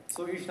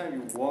 So each time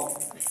you walk,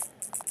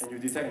 and you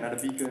detect another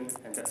beacon,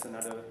 and that's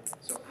another.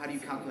 So how do you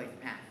calculate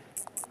the path?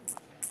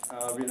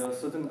 With a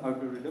certain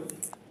algorithm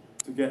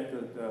to get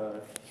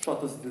the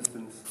shortest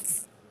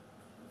distance.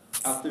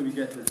 After we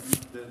get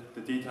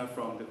the data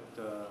from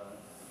the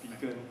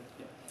beacon.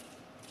 Yeah.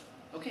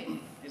 Okay,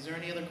 is there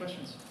any other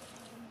questions?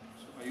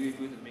 So are you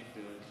able to make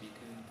the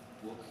beacon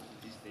work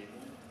with this demo?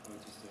 Or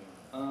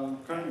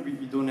just currently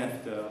we don't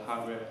have the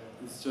hardware.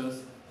 It's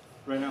just,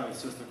 right now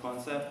it's just the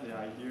concept, the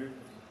idea.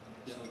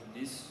 So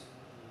this,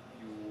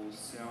 you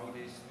sell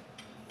this,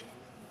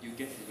 you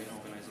get the event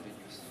organizer that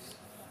uses.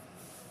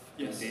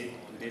 Yes. Do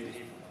they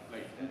pay,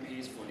 who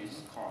pays for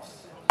this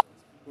cost?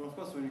 Well, of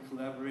course, when you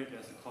collaborate,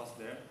 there's a cost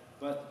there,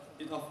 but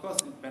it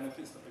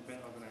benefits the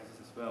event organizers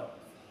as well.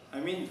 I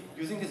mean,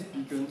 using these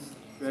beacons,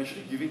 we're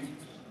actually giving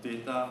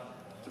data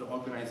to the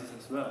organizers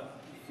as well.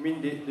 I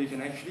mean, they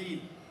can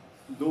actually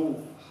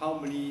know how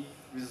many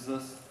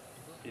visitors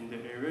in the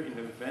area, in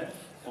the event,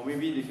 or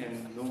maybe they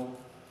can know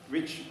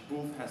which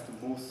booth has the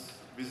most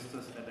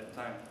visitors at that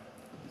time.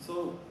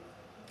 So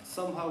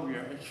somehow we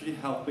are actually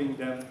helping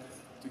them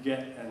to get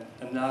an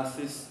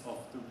analysis of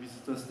the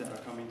visitors that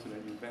are coming to the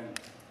event.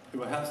 It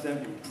will help them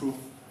improve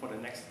for the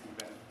next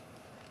event.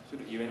 So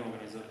the event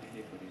organizer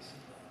pay for this?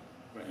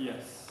 Right.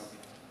 Yes. Okay.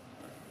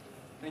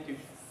 Thank you.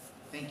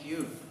 Thank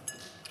you.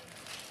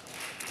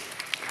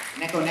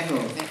 Neko,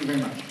 thank you very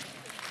much.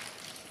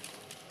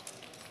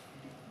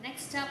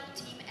 Next up,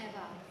 Team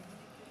Eva.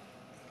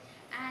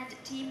 And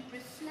Team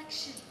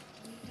Reflection.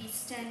 Can you please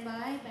stand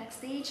by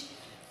backstage?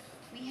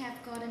 We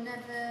have got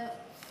another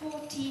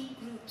 14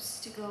 groups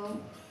to go.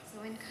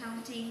 So when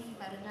counting,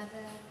 about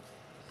another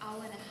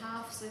hour and a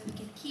half. So if we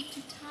can keep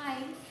to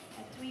time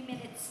at 3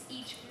 minutes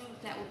each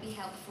group, that would be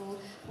helpful.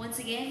 Once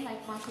again,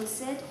 like Marco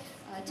said,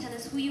 tell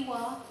us who you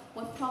are,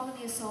 what problem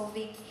you're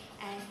solving,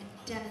 and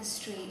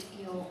demonstrate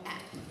your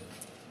app.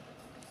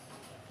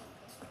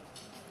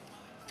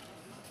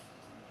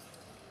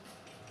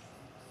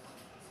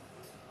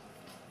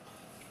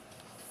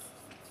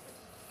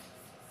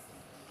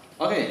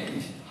 Okay,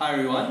 hi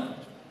everyone.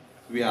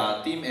 We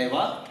are Team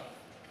Eva,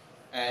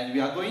 and we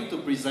are going to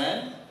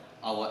present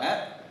our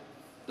app.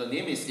 The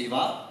name is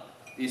Eva.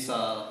 It's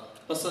a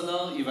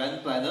personal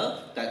event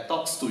planner that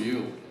talks to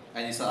you,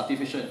 and it's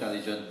artificial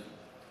intelligence.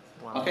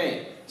 Wow.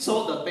 Okay,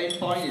 so the pain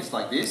point is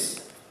like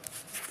this.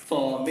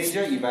 For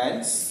major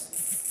events,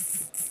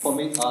 for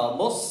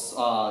most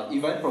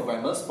event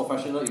programmers,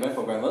 professional event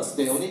programmers,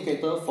 they only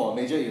cater for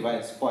major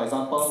events. For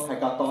example,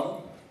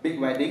 hackathon, big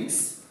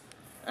weddings,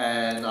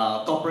 and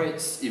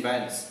corporate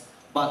events.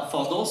 But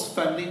for those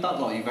family type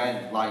of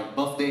events like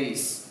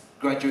birthdays,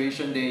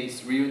 graduation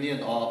days,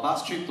 reunion, or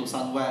bus trip to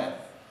somewhere,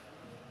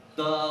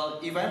 the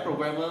event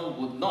programmer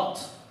would not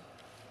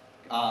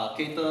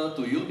cater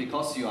to you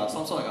because you are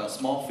some sort of a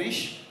small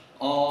fish,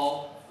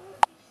 or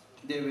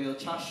they will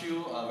charge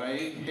you a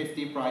very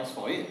hefty price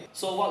for it.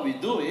 So what we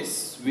do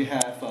is, we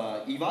have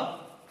Eva.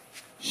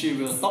 She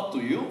will talk to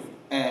you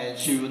and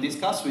she will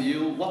discuss with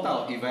you what type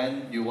of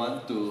event you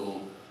want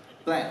to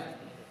plan.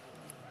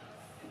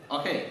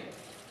 Okay.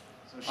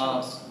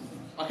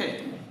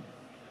 Okay.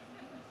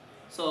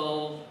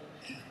 So,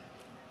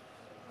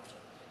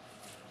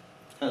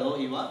 hello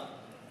Eva.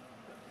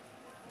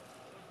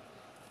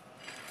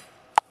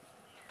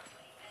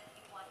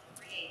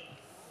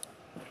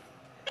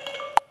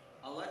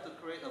 I'd like to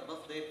create a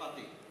birthday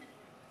party.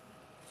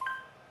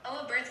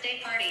 Oh, a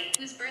birthday party.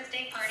 Whose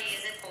birthday party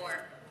is it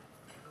for?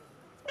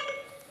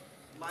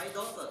 My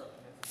daughter.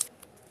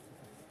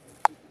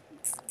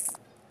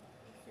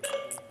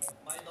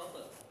 My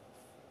daughter.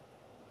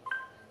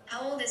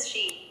 How old is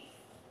she?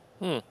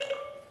 11.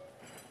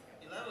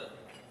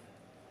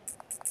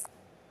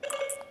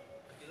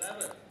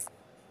 11.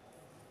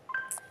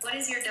 What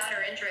is your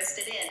daughter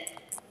interested in?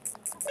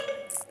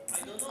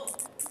 I don't know.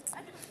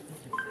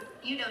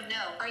 You don't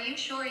know. Are you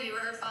sure you are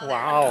her father?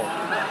 Wow.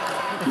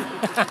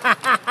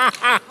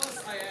 Of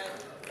course I am.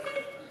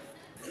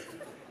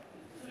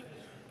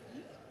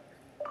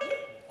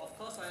 Of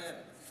course I am.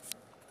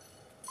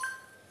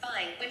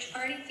 Fine. Which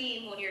party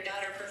theme would your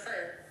daughter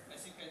prefer?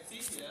 As you can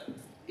see here,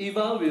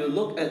 Eva will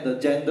look at the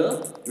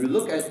gender, will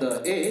look at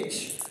the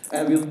age,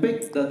 and will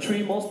pick the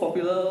 3 most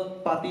popular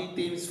party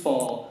themes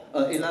for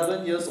an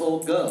 11 years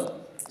old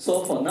girl.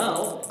 So for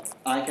now,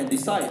 I can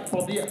decide.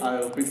 Probably I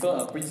will prefer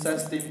a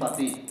princess theme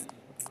party.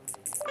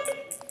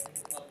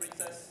 A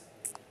princess.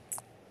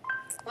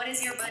 What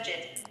is your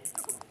budget?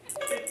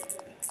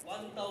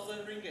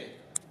 1,000 ringgit.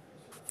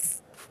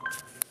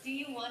 Do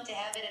you want to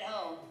have it at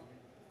home?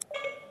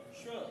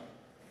 Sure.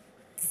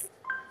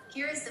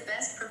 Here is the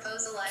best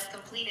proposal I've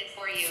completed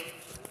for you.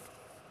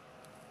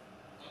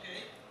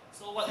 Okay.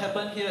 So what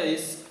happened here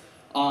is,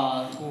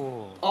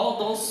 all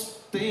those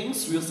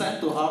things will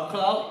send to our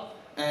cloud,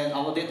 and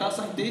our data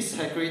scientists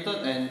have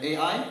created an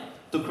AI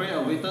to create a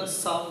weighted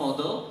sound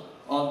model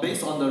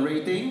based on the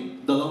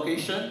rating, the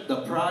location,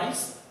 the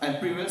price, and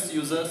previous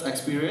users'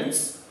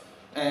 experience.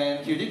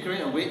 And he did create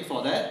a weight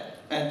for that.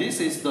 And this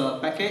is the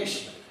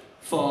package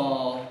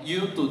for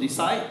you to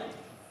decide.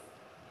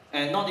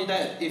 And not only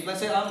that, if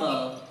let's say I'm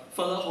a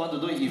fellow who want to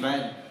do an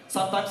event,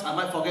 sometimes I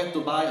might forget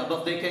to buy a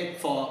birthday cake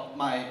for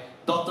my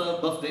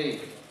daughter's birthday.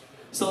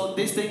 So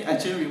this thing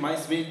actually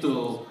reminds me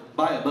to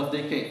buy a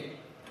birthday cake.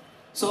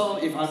 So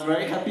if I'm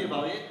very happy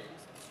about it,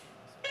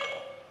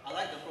 I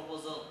like the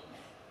proposal.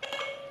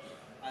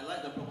 I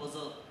like the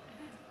proposal.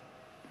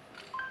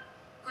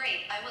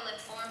 Great. I will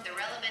inform the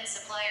relevant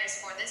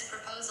suppliers for this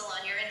proposal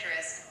on your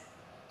interest.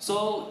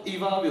 So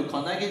Eva will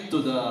connect it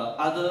to the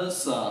other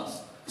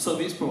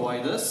service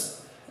providers,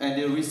 and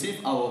they'll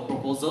receive our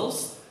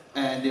proposals,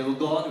 and they will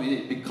go on with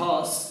it,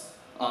 because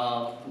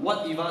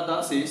what Eva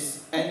does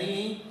is,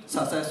 any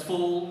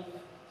successful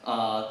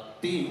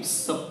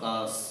teams,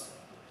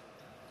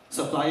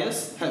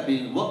 suppliers have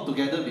been worked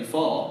together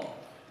before,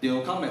 they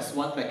will come as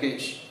one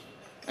package.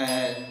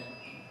 And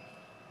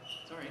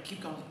Sorry,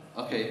 keep going.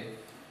 okay,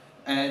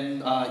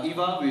 and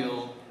Eva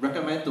will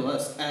recommend to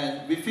us,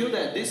 and we feel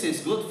that this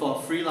is good for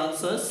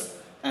freelancers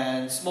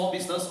and small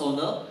business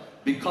owners,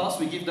 because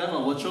we give them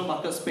a virtual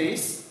market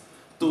space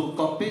to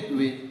compete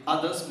with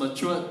others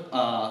matured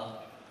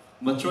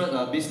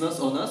business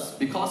owners,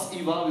 because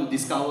Eva will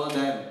discover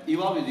them.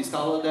 Eva will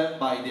discover them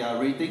by their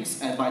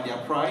ratings and by their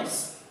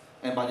price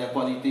and by their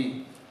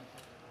quality.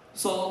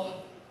 So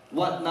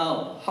what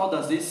now? How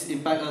does this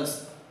impact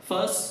us?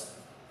 First,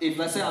 if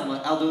let's say I'm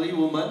an elderly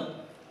woman,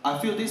 I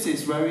feel this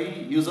is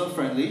very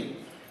user-friendly,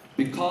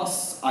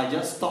 because I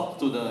just talk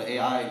to the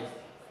AI.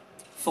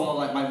 For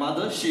like my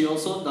mother, she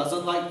also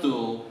doesn't like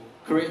to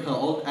create her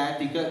own air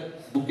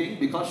ticket booking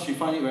because she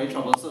finds it very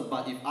troublesome.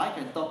 But if I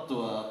can talk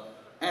to an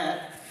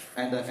app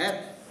and the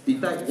app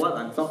detect what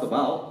I'm talking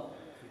about,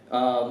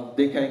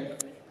 they can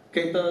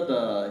cater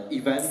the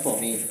event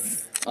for me.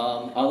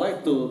 I'd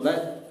like to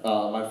let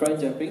my friend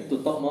Jianping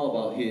to talk more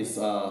about his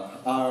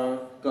R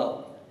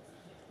Cloud.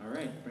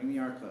 Alright, bring the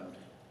R Cloud.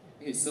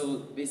 Okay, so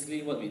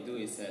basically what we do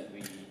is that we...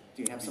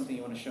 Do you have something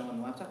you want to show on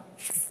the laptop?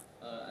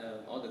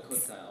 All the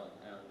codes are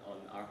on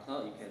our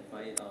cloud. You can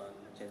find it on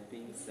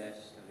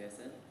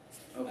Jianping/WSN.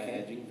 Okay.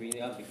 I didn't bring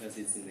it up because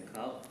it's in the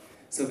cloud.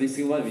 So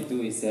basically what we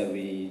do is that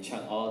we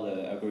chunk all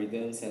the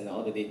algorithms and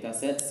all the data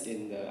sets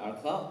in the R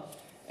cloud.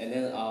 And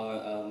then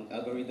our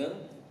algorithm,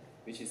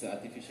 which is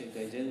artificial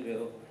intelligence,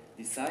 will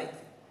decide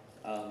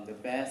the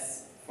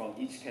best from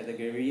each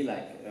category,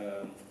 like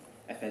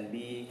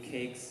F&B,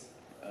 cakes,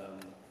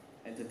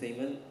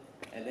 entertainment,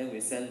 and then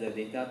we send the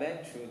data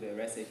back through the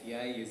REST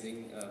API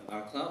using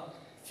our cloud,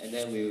 and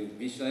then we'll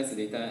visualize the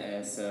data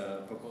as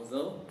a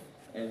proposal,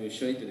 and we'll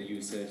show it to the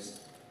users.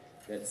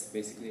 That's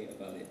basically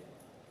about it.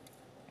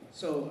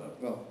 So,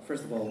 well,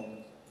 first of all,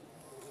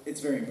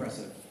 it's very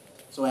impressive.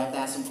 So I have to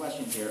ask some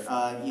questions here.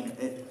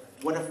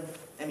 What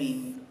if, I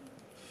mean,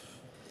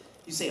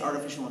 you say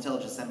artificial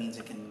intelligence, that means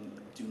it can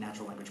do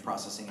natural language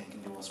processing and it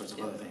can do all sorts of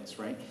other things,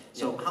 right?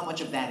 So how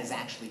much of that is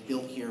actually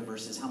built here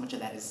versus how much of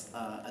that is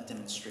a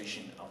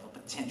demonstration of a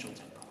potential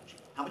technology?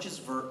 How much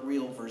is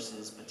real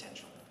versus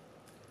potential?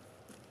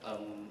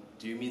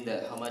 Do you mean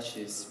that how much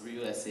is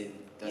real as in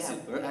does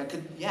it work? I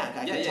could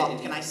talk.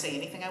 Can I say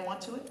anything I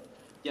want to it?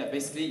 Yeah,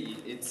 basically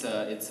it's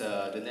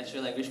the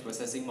natural language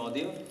processing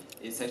module.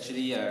 It's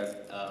actually a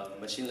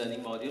machine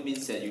learning module,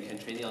 means that you can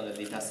train it on the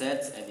data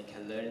sets and it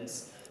can learn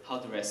how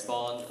to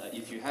respond.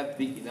 If you have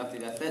big enough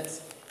data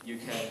sets, you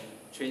can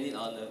train it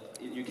on it,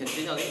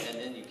 and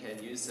then you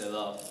can use a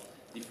lot of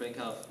different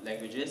kind of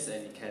languages,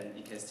 and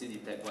it can still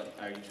detect what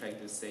are you trying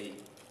to say.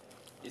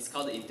 It's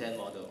called the intent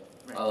model.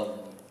 Right.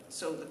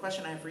 So the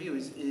question I have for you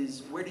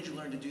is where did you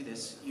learn to do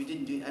this? You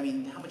didn't do, I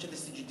mean, how much of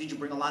this did you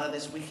bring a lot of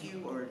this with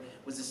you, or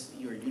was this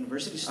your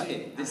university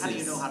student? Okay, how do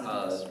you know how to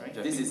do this,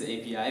 right? This is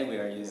the API we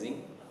are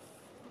using.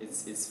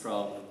 It's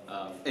from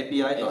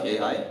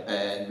API.ai,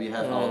 and we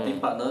have our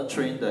team partner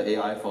train the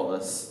AI for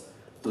us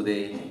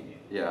today.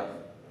 Yeah.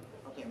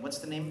 Okay, what's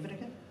the name of it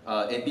again?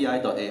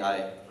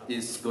 API.ai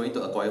is going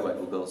to acquire by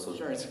Google. So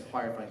sure, it's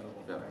acquired by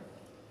Google.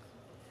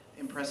 Yeah.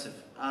 Impressive.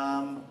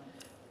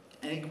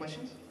 Any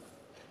questions?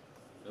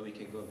 Well, we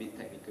can go a bit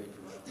technical if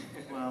you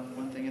want. Well,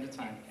 one thing at a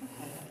time.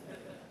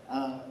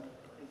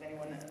 Is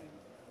anyone?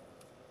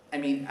 I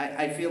mean,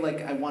 I feel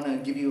like I want to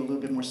give you a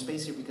little bit more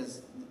space here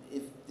because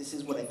if this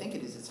is what I think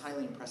it is, it's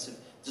highly impressive,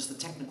 just the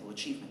technical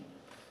achievement.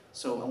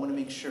 So I want to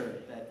make sure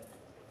that...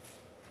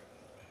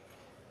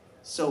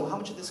 So how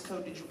much of this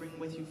code did you bring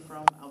with you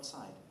from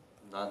outside?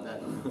 None.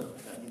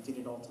 You did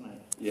it all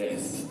tonight?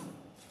 Yes.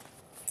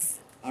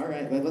 All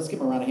right, well, let's give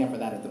him a round of hand for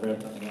that at the very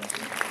beginning.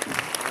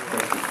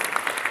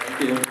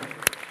 Thank you.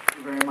 Thank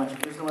you very much.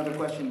 If there's no other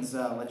questions,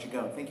 I'll let you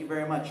go. Thank you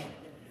very much.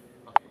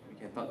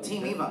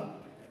 Team Eva.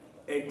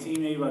 Hey,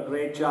 Team Eva,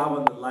 great job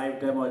on the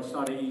live demo. It's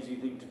not an easy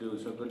thing to do,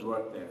 so good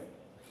work there.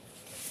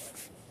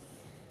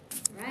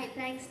 Right,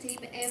 thanks Team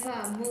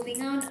Eva.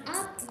 Moving on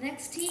up,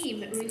 next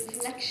team,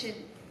 Reflection.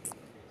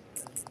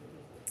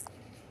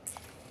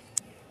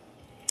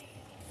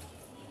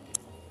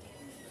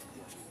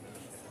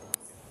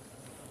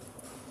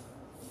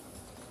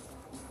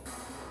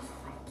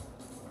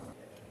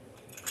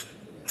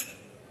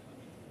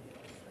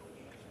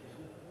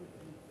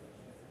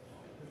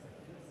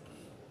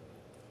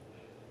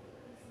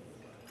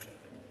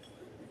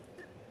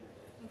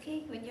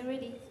 Okay, when you're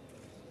ready.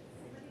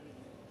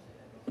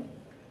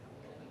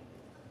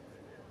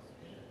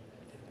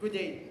 Good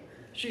day.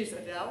 She is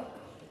Adele,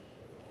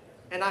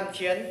 and I'm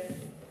Tian.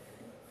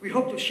 We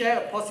hope to share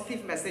a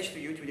positive message to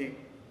you today.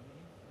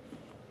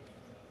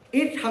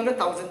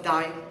 800,000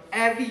 die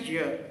every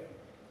year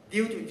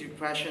due to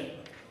depression.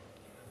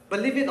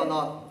 Believe it or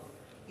not,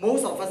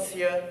 most of us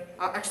here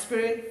are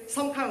experiencing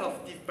some kind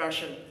of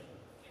depression.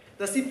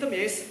 The symptom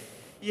is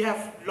you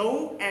have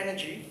low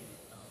energy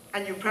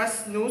and you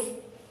press snooze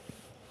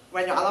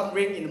when your alarm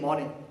rings in the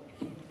morning.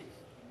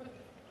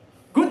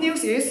 Good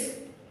news is,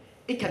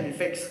 it can be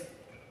fixed.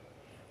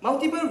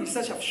 Multiple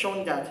research have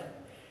shown that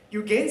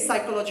you gain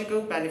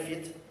psychological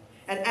benefit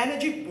and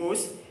energy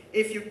boost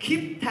if you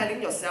keep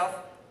telling yourself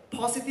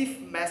positive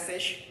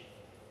message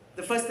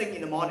the first thing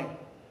in the morning.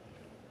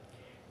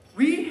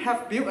 We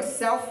have built a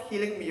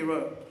self-healing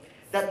mirror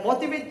that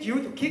motivates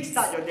you to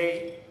kickstart your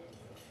day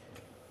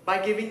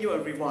by giving you a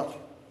reward.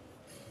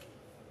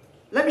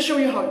 Let me show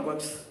you how it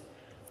works.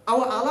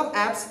 Our alarm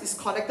apps is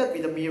connected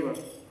with the mirror.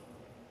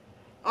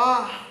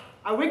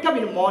 I wake up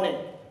in the morning.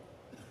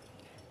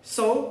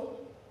 So,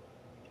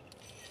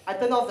 I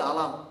turn off the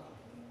alarm.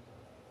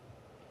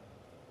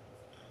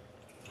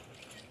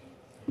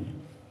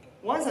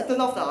 Once I turn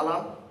off the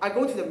alarm, I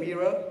go to the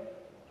mirror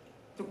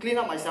to clean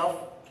up myself,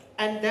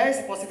 and there is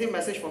a positive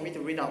message for me to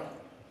read out.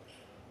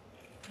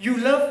 You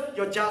love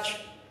your judge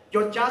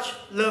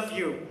love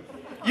you.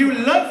 You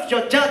love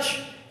your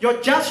judge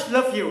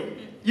love you.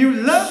 You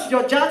love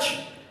your judge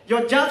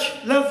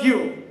love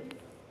you.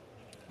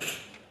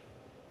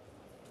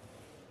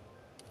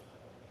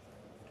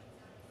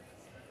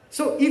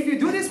 So if you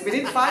do this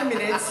within 5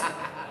 minutes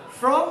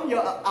from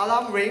your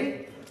alarm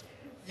ring,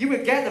 you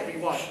will get the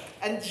reward.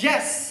 And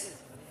yes,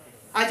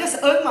 I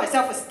just earned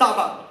myself a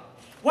Starbucks.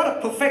 What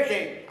a perfect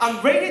day.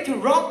 I'm ready to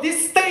rock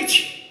this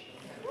stage.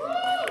 Woo!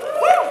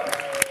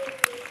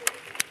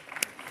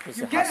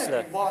 You get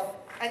a reward,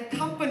 and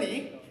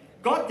company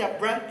got their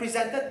brand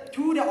presented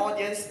to the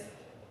audience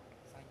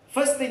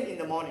first thing in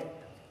the morning.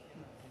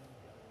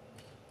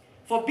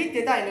 For big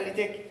data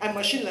analytics and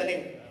machine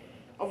learning,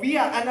 we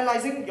are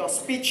analyzing your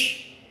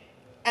speech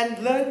and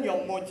learn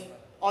your mood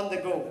on the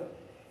go.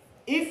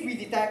 If we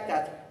detect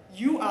that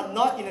you are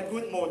not in a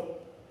good mood,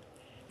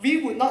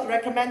 we would not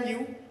recommend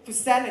you to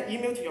send an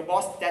email to your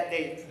boss that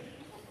day.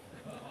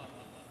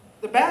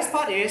 The best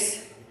part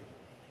is,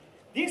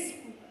 this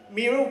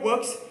mirror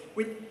works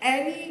with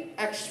any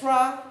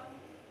extra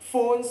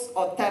phones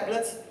or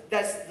tablets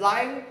that's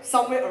lying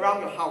somewhere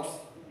around your house.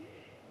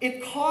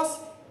 It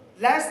costs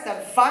less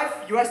than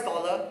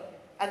 $5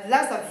 and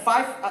less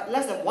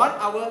than 1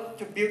 hour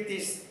to build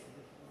this.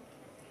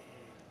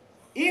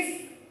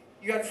 If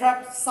you are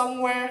trapped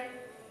somewhere,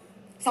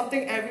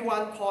 something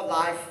everyone call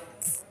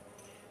life,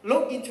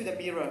 look into the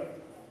mirror.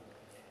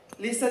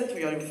 Listen to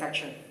your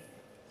reflection.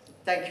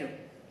 Thank you.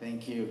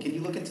 Thank you. Can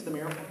you look into the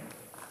mirror?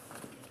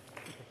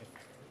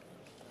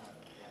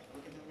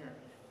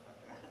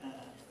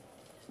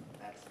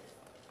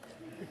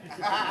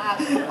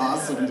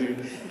 Awesome,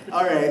 dude.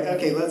 All right,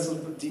 okay, let's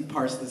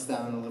parse this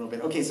down a little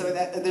bit. Okay, so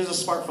there's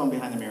a smartphone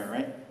behind the mirror,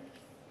 right?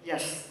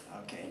 Yes.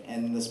 Okay,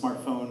 and the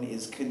smartphone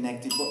is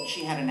connected. Well,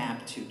 she had an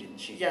app too, didn't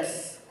she?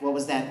 Yes. What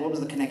was that? What was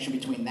the connection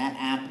between that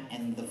app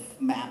and the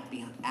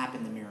app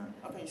in the mirror?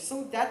 Okay,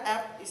 so that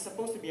app is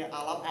supposed to be an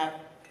alarm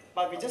app,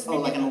 but we just make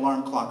like it an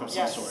alarm clock of some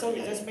yes, sort. so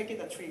we just make it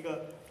a trigger.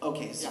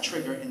 Okay, it's a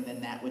trigger, and then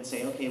that would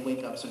say, okay,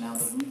 wake up. So now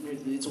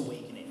it's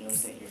awake and it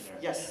knows that you're there.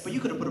 Yes. But you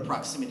could have put a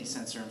proximity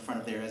sensor in front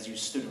of there as you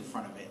stood in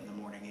front of it in the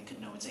morning. It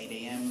could know it's 8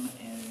 a.m.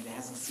 and it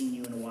hasn't seen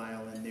you in a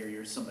while, and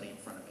you're somebody in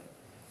front of it.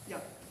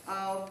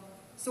 Yeah.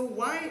 So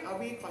why are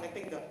we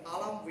connecting the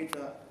alarm with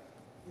the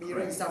mirror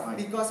Correct. itself?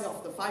 Because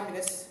of the 5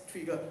 minutes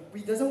trigger.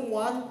 We doesn't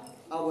want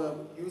our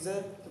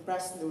user to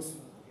press snooze.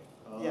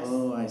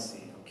 Oh, I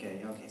see.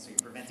 Okay. So you're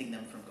preventing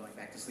them from going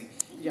back to sleep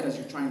because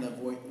you're trying to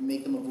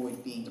make them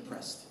avoid being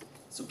depressed.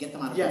 So get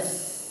them out of bed.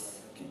 Yes.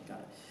 Okay, got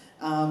it.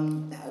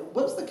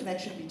 What's the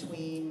connection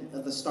between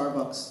the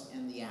Starbucks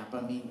and the app?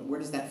 I mean, where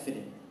does that fit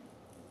in?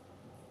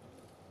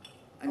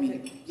 I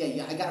mean,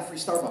 yeah, I got a free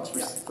Starbucks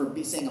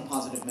for saying a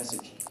positive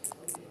message.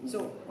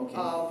 So, okay.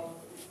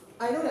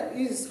 I know that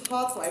it is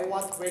hard for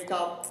everyone to wake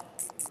up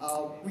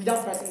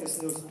without pressing the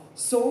snooze.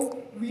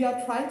 So we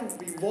are trying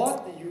to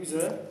reward the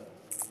user.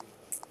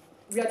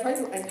 We are trying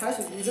to encourage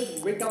the user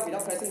to wake up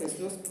without pressing the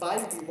snooze by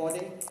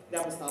rewarding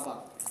them with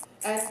Starbucks.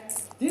 And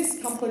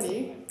this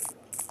company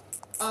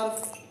are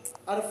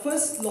the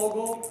first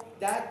logo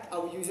that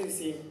our users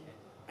see.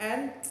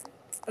 And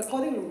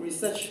according to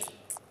research,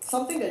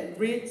 something that you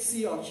read,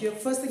 see, or hear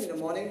first thing in the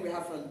morning will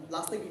have a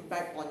lasting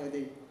impact on your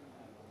day.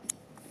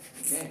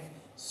 Okay.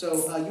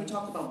 So you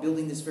talked about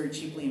building this very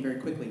cheaply and very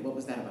quickly. What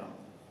was that about?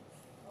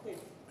 Okay.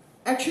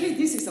 Actually,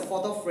 this is a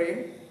photo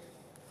frame.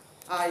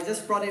 I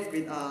just brought it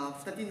with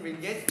 13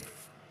 ringgit.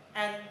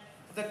 And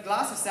the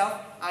glass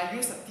itself, I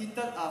used a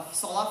tinted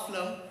solar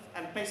film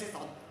and place it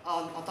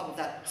on top of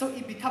that. So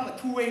it becomes a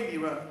two-way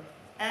mirror.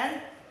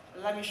 And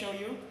let me show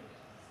you.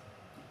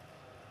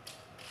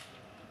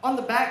 On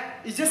the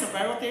back, it's just a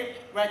Vero tape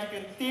where you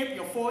can tape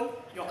your phone,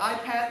 your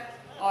iPad,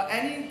 or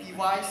any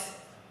device,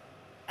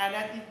 and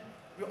then it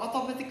will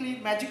automatically,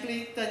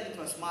 magically turn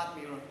into a smart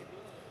mirror.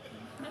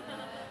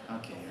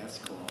 Okay, that's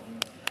cool.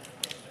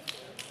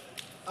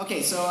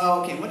 Okay, so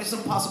what are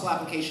some possible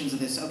applications of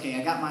this? Okay,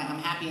 I'm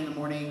happy in the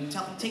morning.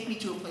 Take me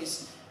to a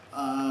place.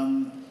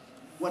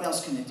 What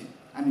else can it do?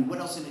 I mean, what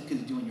else could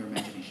it do in your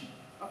imagination?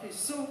 Okay,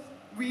 so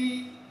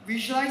we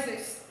visualize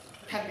this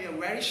can be a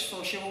very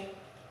social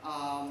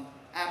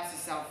apps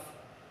itself,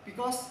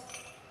 because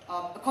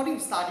according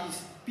to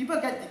studies, people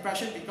get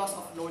depression because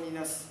of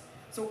loneliness.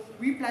 So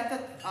we plan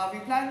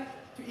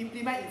to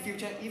implement in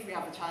future, if we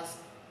have a chance,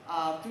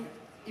 to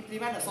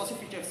implement the social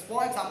features.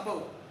 For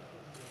example,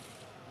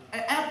 an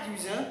app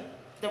user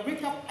that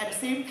wake up at the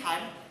same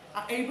time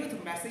are able to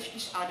message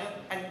each other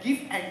and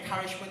give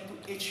encouragement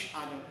to each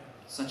other.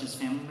 Such as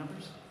family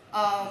members?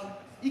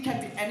 It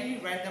can be any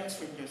random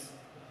strangers.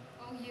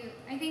 Oh,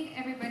 I think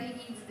everybody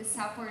needs the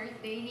support,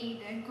 they need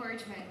the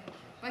encouragement.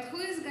 But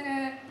who's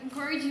gonna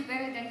encourage you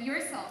better than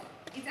yourself?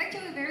 It's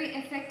actually a very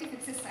effective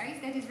exercise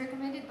that is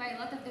recommended by a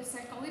lot of the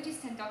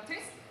psychologists and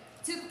doctors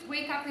to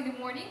wake up in the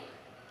morning,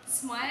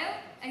 smile,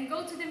 and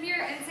go to the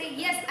mirror and say,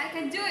 yes, I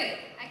can do it,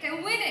 I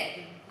can win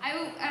it,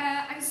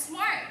 I'm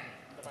smart,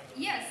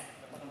 yes.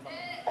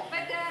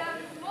 But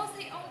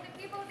mostly all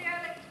the people, they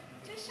are like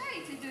too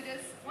shy to do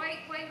this. Why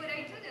would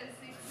I do this?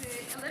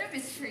 It's a little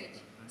mystery.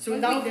 So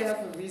But now we- they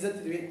have a reason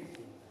to do it.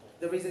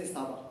 The reason is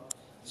Starbucks.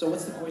 So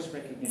what's the voice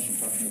recognition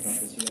talking about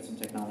this? You got some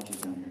technologies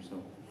down here,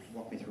 so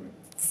walk me through it.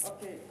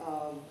 Okay.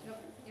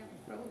 Yeah,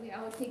 probably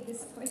I'll take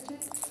this question.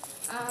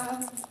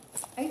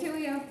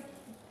 Actually,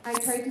 I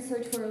tried to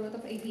search for a lot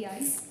of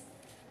APIs.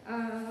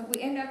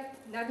 We end up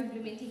not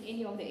implementing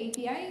any of the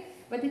API,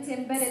 but it's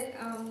embedded.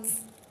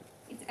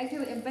 It's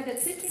actually embedded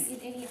system in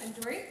any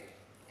Android,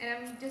 and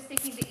I'm just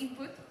taking the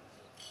input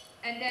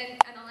and then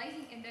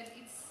analyzing, and then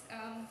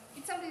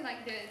it's something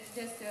like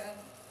just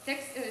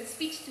text,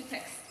 speech to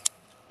text.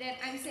 Then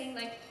I'm saying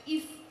like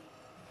if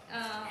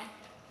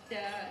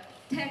the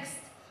text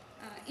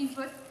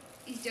input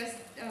is just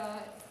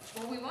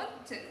what we want,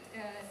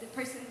 the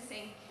person is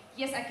saying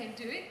yes, I can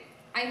do it.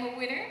 I'm a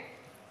winner.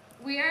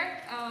 We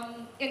are,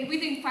 and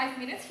within 5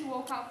 minutes, he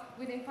woke up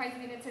within 5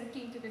 minutes and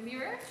came to the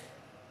mirror.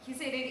 He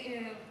said it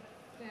in a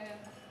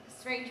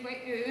strange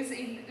way, it was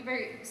in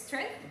very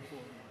strength.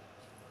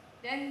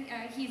 Then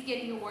he's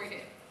getting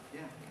awarded.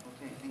 Yeah,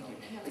 okay, thank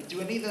you.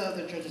 Do any of the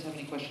other judges have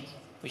any questions?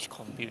 Which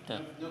computer?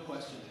 No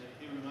questions.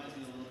 It reminds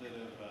me a little bit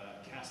of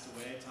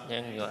Castaway. Tom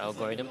Then Hanks your and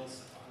algorithm.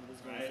 Nichols,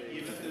 right?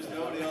 Even if there's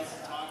nobody else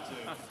to talk to,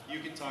 you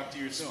can talk to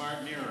your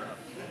smart mirror,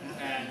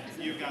 and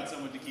you've got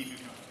someone to keep you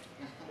company.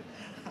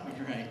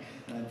 All right.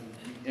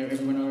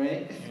 Everyone all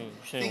right?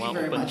 Thank you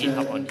very much.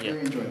 Very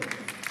enjoyable.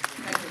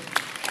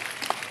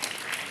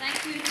 Thank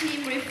you,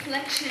 Team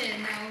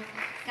Reflection. Now,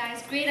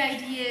 guys, great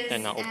ideas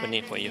Then I'll open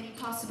it for many you.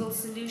 possible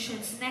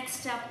solutions.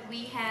 Next up,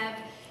 we have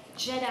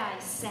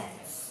Jedi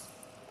Sense.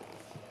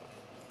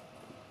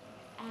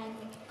 And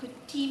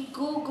could Team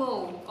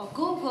Go-Go or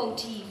Go-Go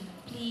team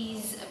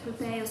please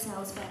prepare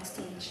yourselves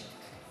backstage?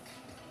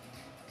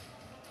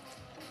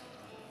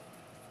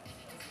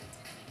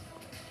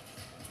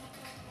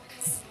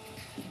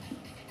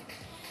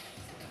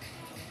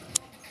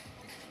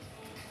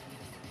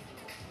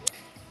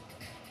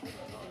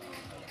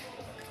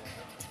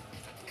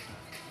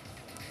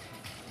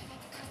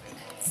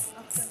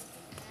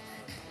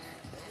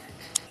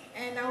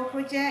 And our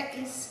project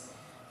is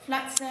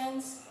flood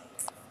sense,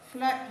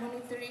 flood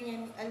monitoring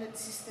and alert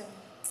system.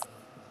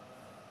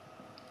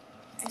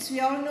 As we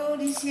all know,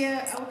 this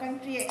year our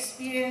country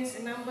experienced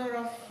a number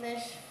of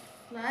flash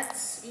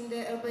floods in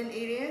the urban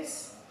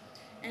areas,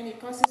 and it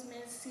causes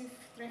massive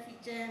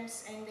traffic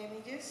jams and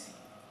damages.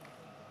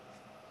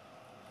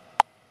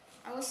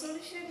 Our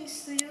solution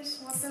is to use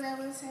water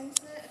level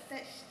sensor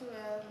attached to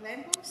a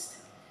lamppost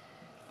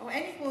or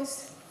any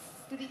post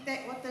to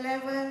detect water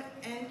level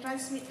and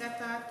transmit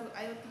data to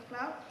IoT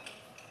cloud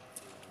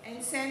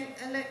and send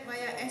alert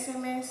via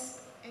SMS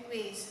and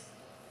Waze.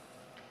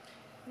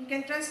 We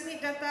can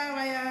transmit data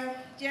via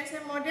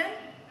GSM modem,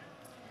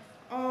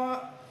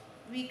 or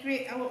we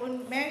create our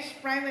own mesh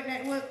private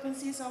network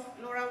consists of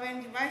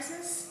LoRaWAN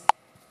devices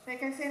that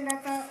can send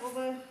data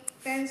over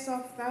tens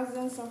of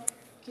thousands of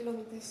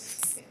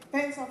kilometers,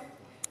 tens of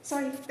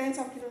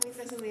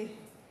kilometers away.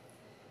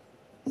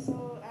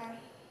 So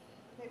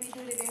let me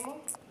do the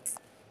demo.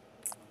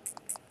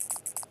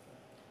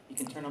 You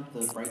can turn up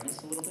the brightness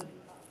a little bit.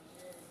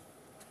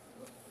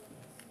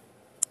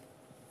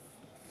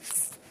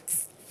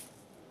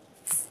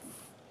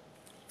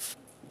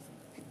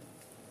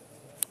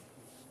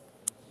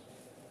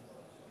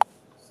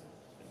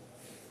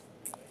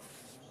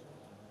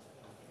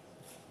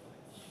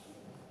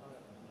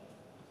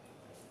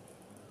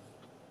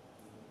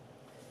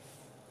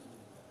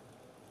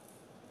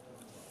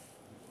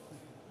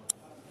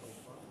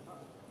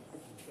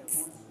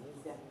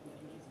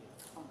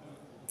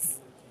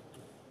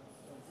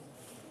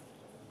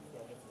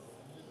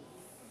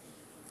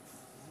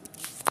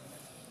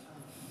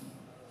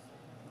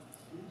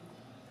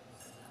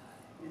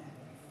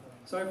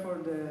 Sorry for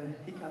the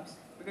hiccups,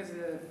 because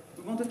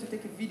we wanted to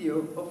take a video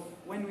of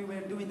when we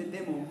were doing the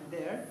demo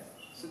there,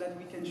 so that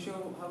we can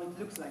show how it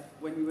looks like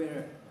when we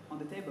were on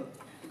the table.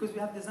 Because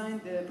we have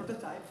designed the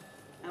prototype,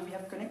 and we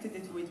have connected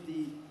it with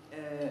the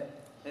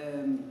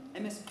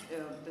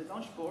the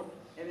launch board,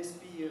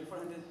 MSP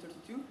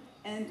 432,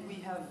 and we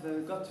have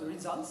got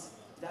results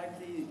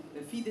directly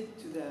feeded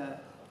to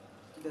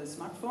the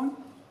smartphone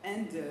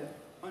and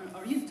on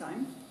real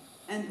time.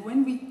 And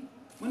when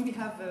we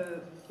have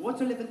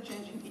water level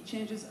changing, it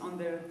changes on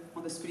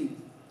the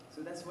screen.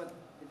 So that's what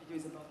the video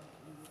is about.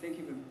 Thank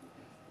you very much.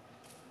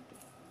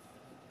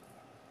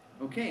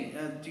 Okay,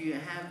 do you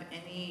have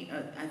any,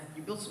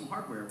 you built some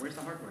hardware. Where's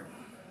the hardware?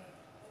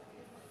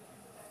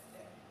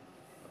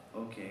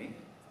 Okay.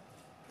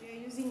 We are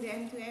using the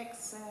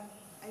M2X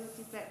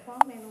IoT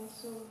platform and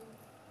also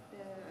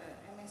the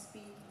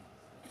MSP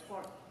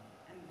port.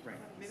 Right.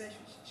 Maybe I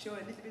should show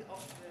a little bit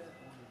of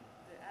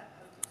the app,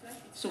 how it looks like.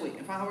 So wait,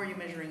 how are you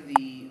measuring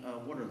the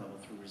water level?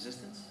 Through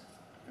resistance?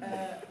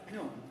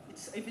 No,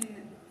 it's even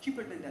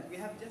cheaper than that. We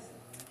have just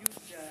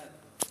used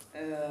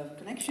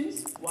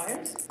connections,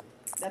 wires,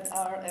 that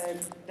are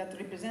that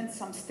represent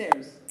some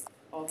stairs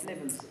of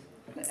levels.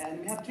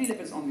 And we have 3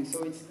 levels only,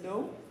 so it's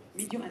low,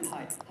 medium, and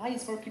high. High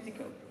is for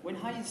critical. When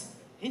high is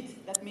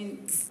hit, that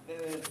means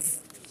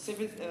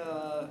civil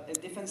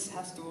defense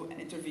has to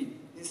intervene.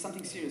 This is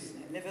something serious.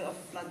 Level of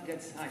flood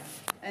gets high.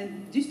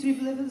 And these 3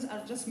 levels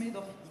are just made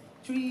of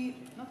 3,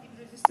 not even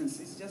resistance,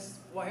 it's just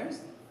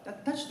wires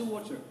that touch the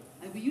water.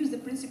 And we use the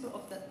principle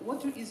of that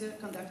water is a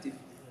conductive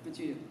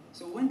material.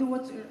 So when the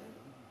water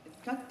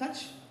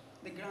touch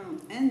the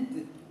ground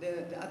and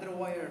the other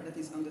wire that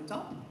is on the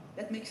top,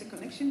 that makes a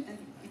connection and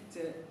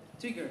it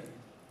triggers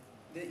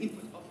the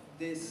input of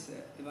this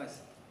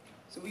device.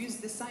 So we use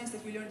the science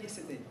that we learned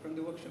yesterday from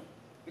the workshop.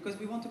 Because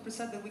we want to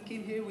present that we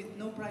came here with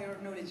no prior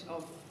knowledge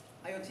of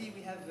IoT.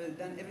 We have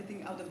done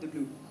everything out of the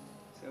blue.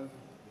 So,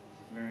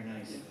 very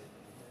nice.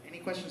 Any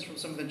questions from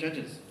some of the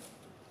judges?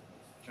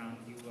 John,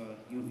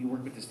 you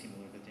worked with this team a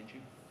little bit, didn't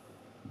you?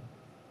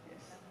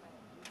 Yes.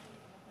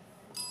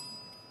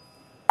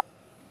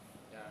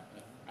 Yeah,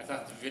 I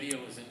thought the video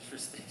was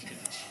interesting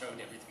because it showed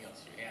everything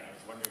else you had. I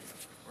was wondering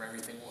where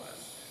everything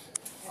was.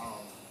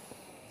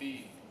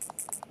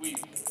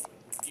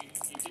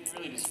 You didn't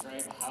really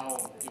describe how,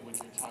 when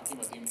you're talking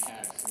about the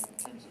impacts in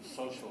terms of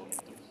social,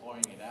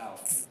 deploying it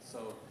out.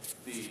 So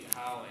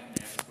how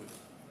NS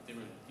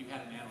you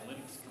had an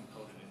analytics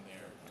component in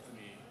there for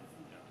the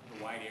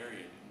wide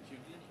area, didn't you?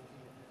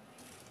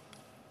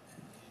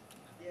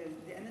 Yeah,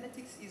 the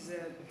analytics is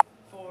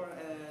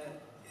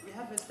we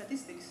have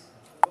statistics.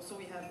 Also,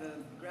 we have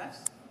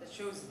graphs that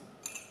shows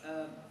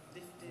the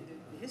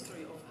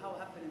history of what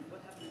happened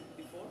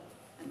before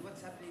and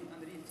what's happening on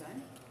the real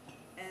time.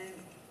 And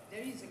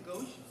there is a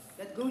gauge.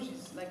 That gauge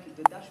is like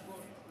the dashboard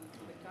of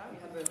the car. We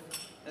have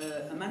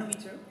a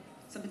manometer,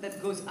 something that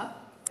goes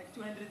up, like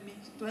 200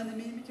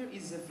 millimeter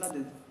is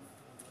flooded.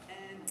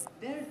 And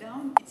there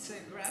down, it's a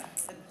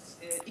graph, that's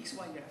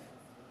XY graph.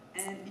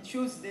 And it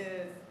shows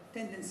the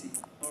tendency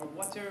or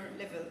water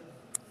level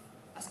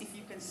as if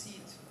you can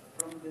see it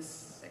from this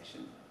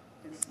section.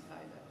 You can see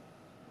high.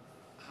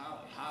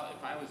 How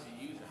if I was a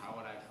user, how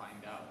would I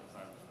find out if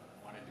I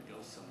wanted to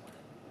go somewhere?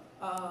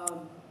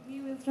 We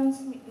will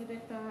transmit the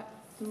data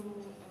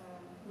through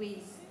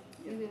Waze.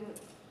 We will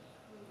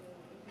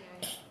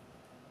API.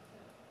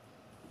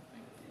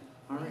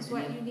 All right. That's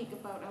what unique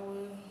about our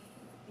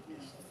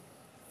application.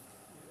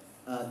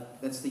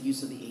 That's the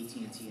use of the AT&T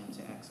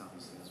M2X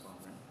obviously as well,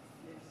 right?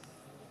 Yes.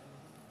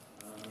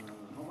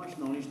 How much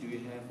knowledge do you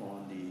have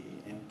on the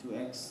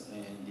M2X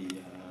and the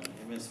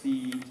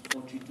MSP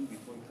 432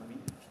 before you come in?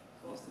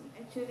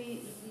 Actually,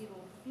 zero.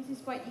 This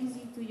is quite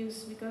easy to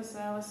use because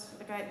I was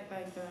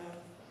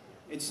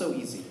It's so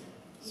easy.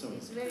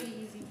 It's very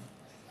easy.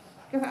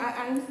 Because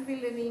I'm still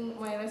learning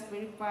my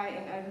Raspberry Pi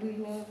and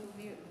Arduino to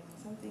build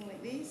something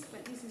like this,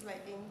 but this is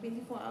like in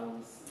 24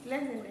 hours,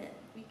 less than that,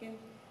 we can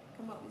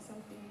come up with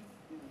something.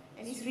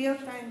 And it's real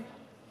time.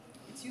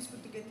 It's useful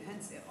to get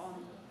hands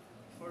on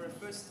for a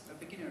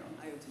beginner on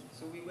IoT.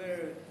 So we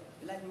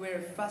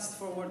were fast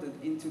forwarded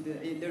into the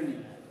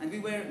learning, and we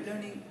were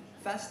learning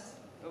fast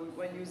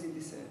while using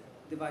this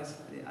device,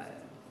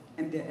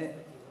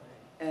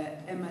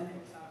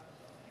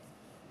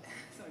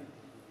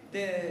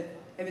 the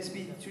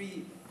MSP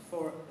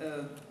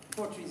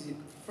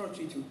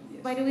 432.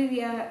 Yes. By the way,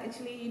 we are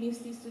actually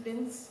university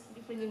students,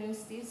 different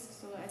universities,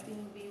 so I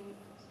think we would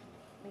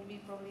maybe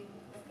probably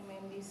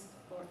recommend this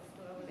to our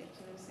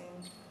lecturers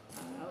and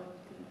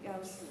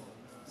our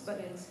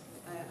students.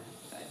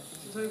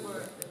 Sorry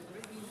for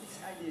bringing this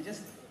idea.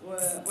 Just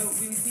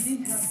we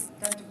didn't have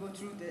time to go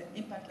through the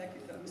impact, like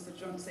Mr.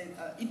 John said,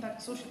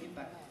 social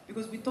impact,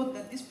 because we thought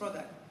that this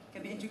product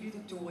can be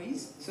integrated to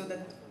Waze, so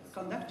that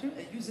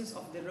users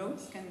of the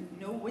roads can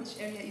know which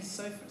area is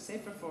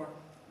safer for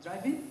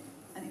driving,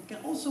 and it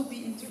can also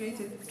be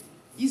integrated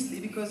easily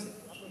because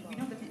we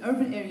know that in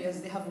urban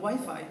areas they have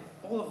Wi-Fi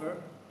all over.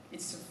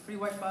 It's free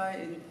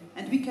Wi-Fi,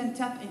 and we can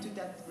tap into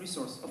that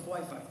resource of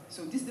Wi-Fi.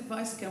 So this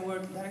device can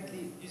work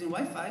directly using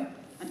Wi-Fi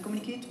and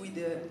communicate with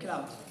the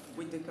cloud,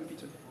 with the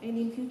computer. And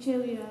in future,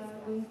 we are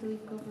going to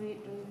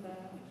incorporate with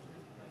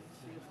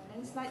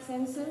landslide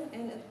sensor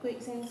and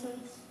earthquake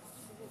sensors.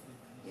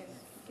 Yes,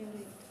 we can do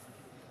it.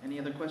 Any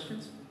other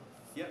questions?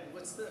 Yeah,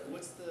 what's the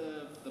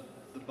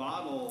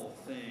bottle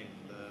thing,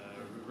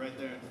 right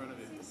there in front of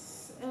you? This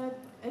is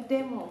a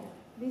demo.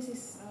 This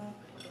is a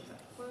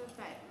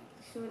prototype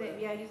to show that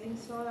we are using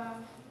solar,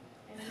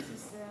 and this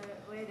is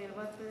where the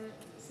water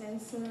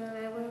sensor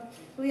level.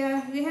 We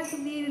have to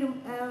be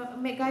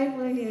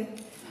MacGyver here.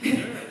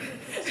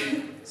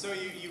 So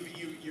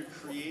you're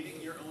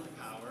creating your own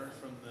power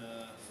from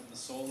the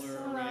solar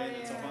array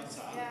that's up on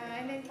top. Yeah,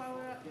 and then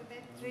power up the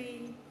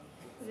battery.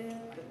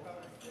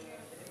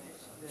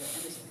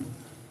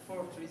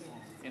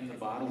 In the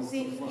bottle?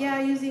 Using a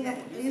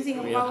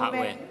power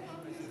bank.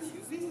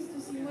 This is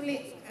to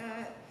simulate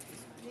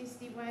this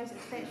device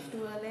attached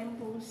to a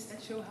lamppost.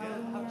 That show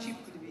how cheap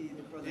could be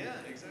the product.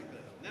 Yeah, exactly.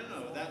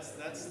 No,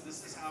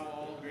 this is how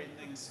all great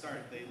things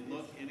start. They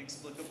look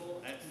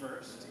inexplicable at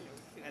first,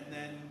 and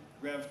then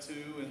Rev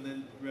 2, and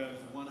then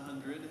Rev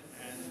 100,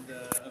 and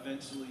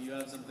eventually you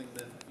have something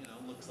that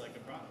looks like a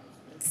product.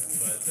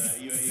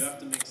 But you have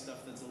to make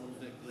stuff that's a little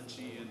bit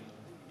glitchy and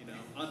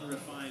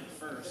unrefined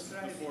first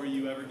before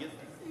you ever get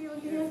there.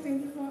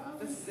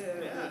 That's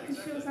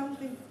to show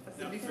something. That's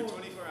the No, for before.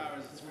 24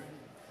 hours, it's great.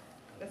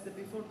 That's the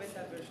before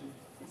beta version.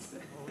 It's the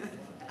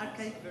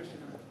archaic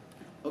version of it.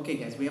 Okay,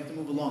 guys, we have to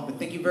move along, but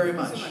thank you very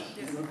much. Thank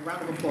you so much. Yes.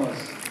 Round of applause.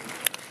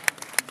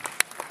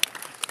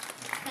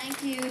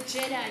 Thank you,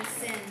 Jedi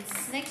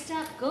Sense. Next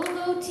up,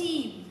 Go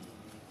Team.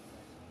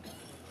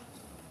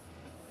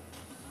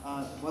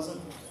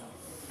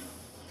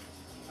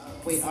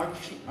 Wait,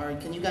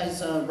 can you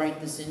guys write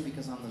this in,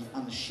 because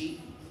on the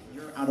sheet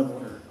you're out of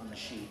order on the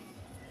sheet.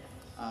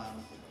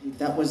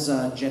 That was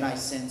Jedi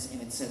Sense,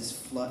 and it says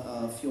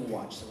Fuel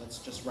Watch. So let's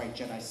just write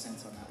Jedi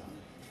Sense on that one.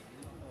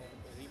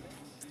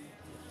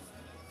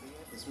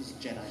 This was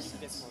Jedi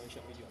Sense.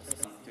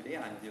 Today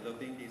I'm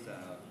developing this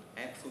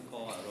app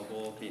so-called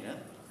Robo Cleaner.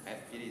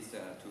 It is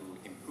to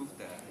improve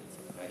the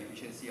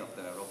efficiency of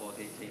the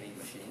robotic cleaning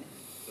machine.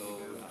 So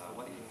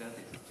what it does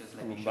is just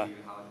let me show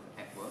you how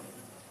the app works.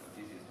 So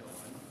this is the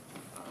one.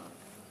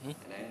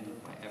 And then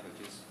my app will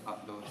just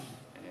upload,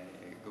 and then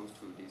it goes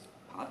to this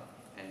part.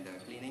 And the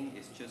cleaning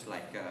is just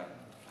like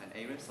an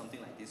area, something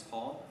like this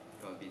hall.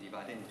 It will be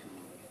divided into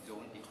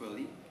zone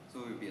equally.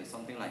 So it will be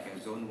something like a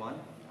zone 1.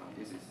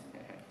 This is,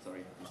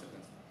 sorry,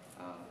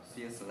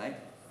 here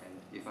select. And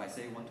if I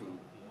say want to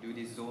do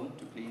this zone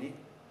to clean it,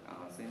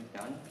 say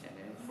done. And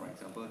then, for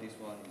example, this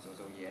one is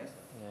also yes.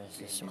 Yes,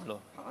 clean it's simpler.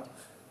 Part,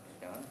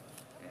 done,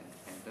 and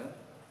enter.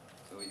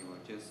 So it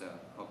will just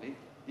public.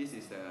 This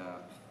is the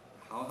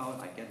how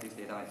I get this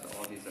data is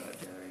all this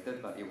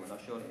generated, but it will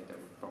not show in the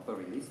proper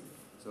release.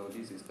 So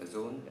this is the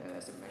zone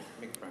as a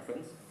make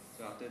preference.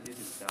 So after this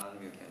is done,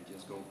 we can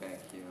just go back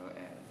here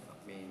and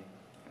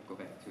go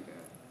back to the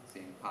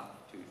same part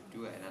to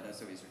do another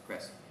service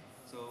request.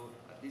 So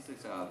this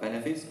is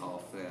benefits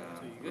of the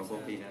Robo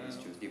Cleaner is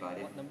to divide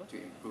it to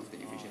improve the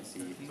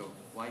efficiency. So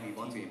why we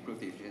want to improve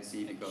the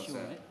efficiency? Because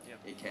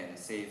it can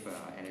save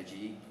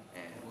energy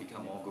and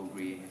become more go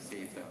green,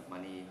 save the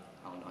money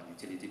on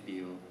utility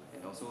bill,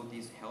 and also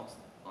this helps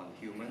on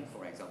human.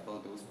 For example,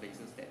 those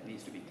places that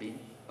needs to be cleaned,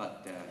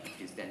 but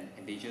is then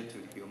endangered to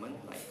the human,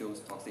 like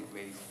those toxic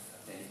waste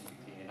that needs to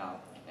be cleaned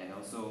out, and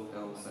also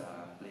those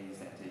places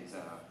that is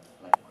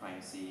like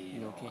crime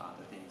scene or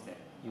other things that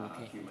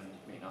human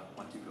may not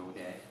want to go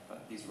there,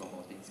 but these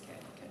robotics can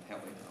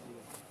help it out.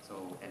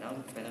 So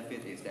another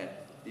benefit is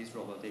that this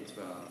robotics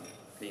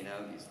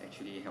cleaner is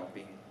actually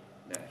helping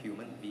the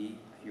human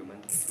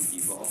to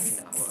evolve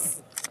in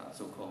our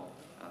so-called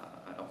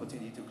an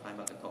opportunity to climb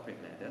up the corporate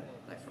ladder,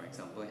 like for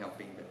example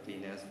helping the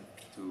cleaners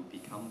to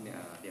become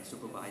their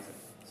supervisor,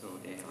 so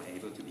they are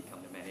able to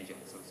become the manager.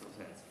 So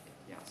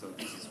so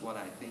this is what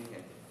I think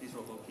that this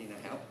robot cleaner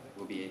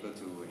will be able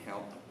to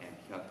help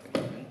the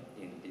human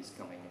in this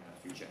coming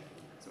future.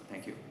 So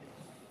thank you.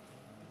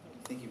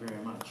 Thank you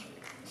very much.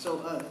 So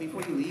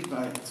before you leave,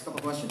 it's a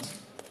couple questions.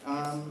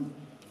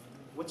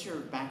 What's your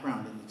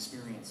background and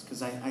experience?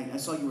 Because I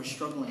saw you were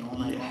struggling all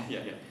night long.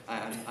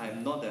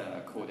 I'm not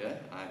a coder.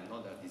 I'm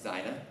not a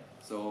designer.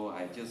 So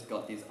I just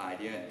got this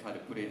idea and tried to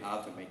put it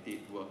out to make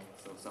it work.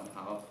 So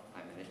somehow I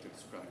managed to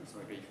scrub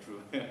it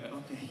through.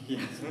 Okay.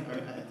 Yes.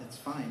 That's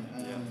fine.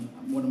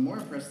 What I'm more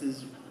impressed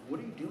is, what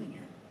are you doing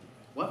here?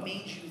 What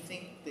made you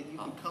think that you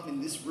could come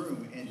in this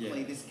room and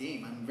play this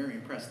game? I'm very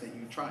impressed that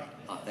you tried.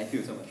 Thank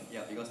you so much.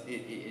 Yeah, because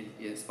it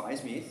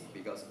inspires me,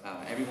 because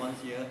everyone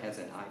here has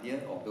an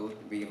idea, although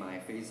we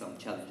might face some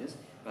challenges,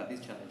 but these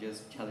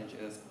challenges challenge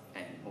us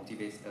and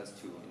motivates us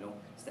to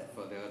step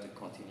further, to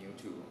continue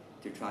to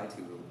try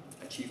to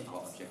achieve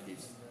our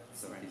objectives.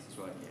 So this is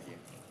what the idea.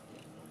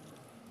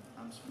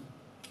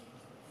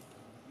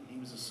 He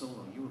was a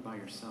solo. You were by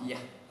yourself. Yeah,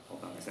 all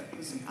by myself.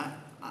 Listen,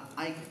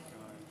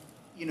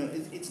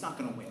 it's not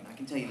going to win. I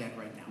can tell you that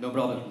right now. No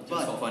problem.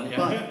 Just for fun.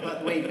 Yeah.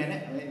 But wait a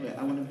minute. Wait.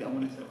 I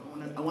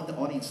want the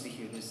audience to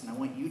hear this, and I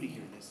want you to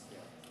hear this.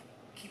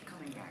 Keep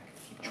coming back.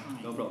 Keep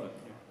trying. No problem.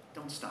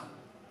 Don't stop.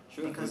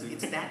 Sure. Because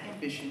it's that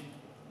ambition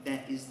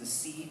that is the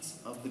seeds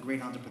of the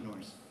great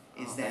entrepreneurs.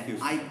 Is that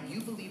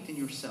you believed in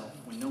yourself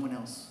when no one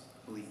else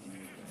believed in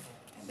you,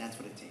 and that's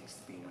what it takes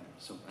to be a winner.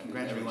 So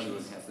congratulations. Everyone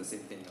will have the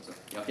same thing also.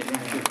 Okay.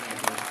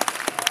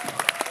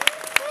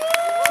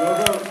 Go,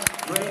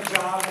 great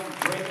job and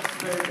great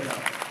spirit.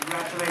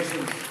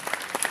 Congratulations.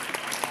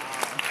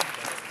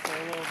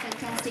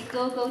 Fantastic.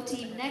 Go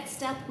team.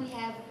 Next up we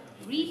have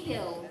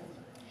Repill.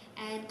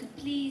 And could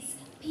please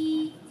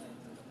P-Dector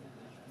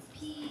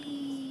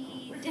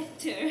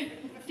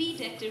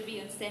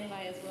be on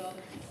standby as well.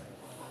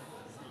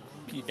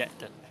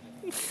 P-Dector.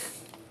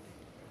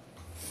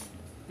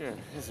 Yeah,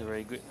 that's a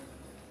very good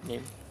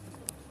name.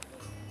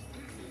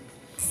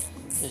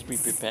 Let's be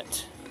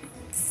prepared.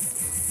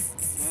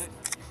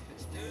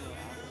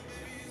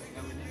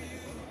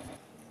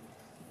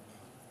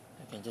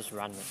 I can just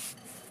run.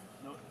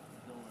 No,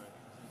 don't worry.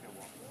 You can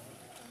walk.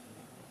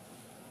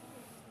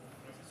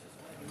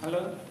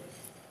 Hello.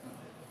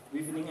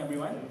 Good evening,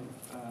 everyone.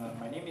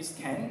 My name is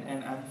Ken,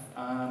 and I'm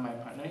my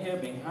partner here,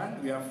 Beng Han.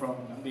 We are from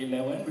number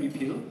 11,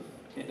 Repeal.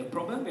 The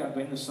problem we are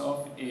trying to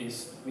solve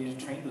is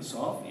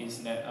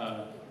that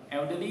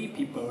elderly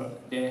people,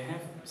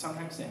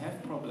 sometimes they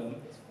have problem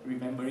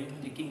remembering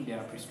taking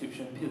their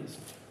prescription pills.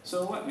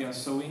 So what we are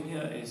showing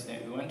here is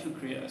that we want to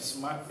create a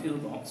smart pill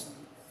box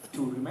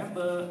to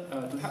remember,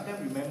 to help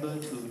them remember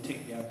to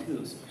take their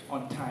pills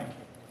on time.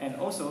 And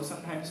also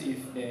sometimes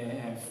if they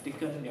have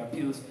taken their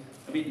pills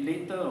a bit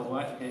later or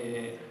what,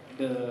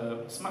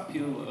 the smart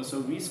pill will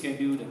also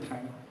reschedule the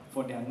time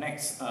for their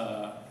next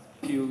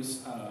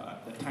pills,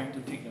 the time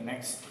to take the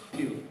next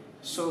pill.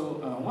 So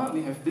what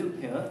we have built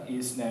here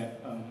is that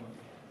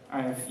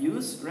I have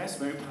used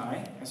Raspberry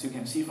Pi, as you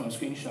can see from the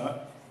screenshot,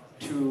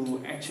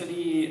 to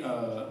actually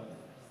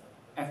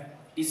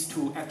is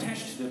to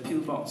attach to the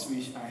pill box,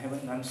 which I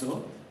haven't done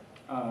so.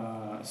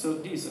 So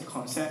this is a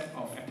concept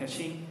of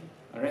attaching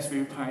a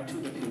Raspberry Pi to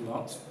the pill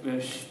box,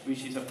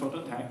 which is a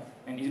prototype,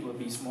 and it will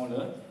be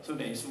smaller, so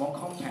that it's more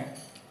compact.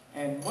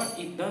 And what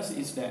it does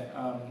is that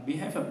we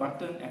have a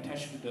button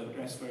attached to the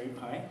Raspberry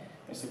Pi.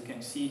 As you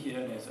can see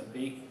here, there's a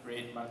big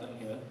red button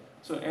here.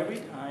 So every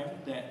time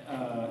that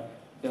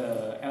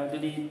the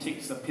elderly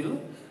takes a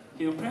pill,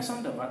 he'll press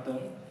on the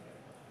button,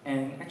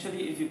 and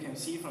actually if you can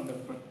see from the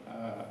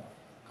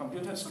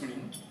computer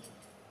screen,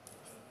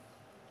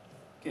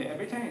 okay,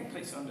 every time it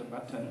clicks on the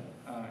button,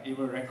 it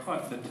will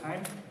record the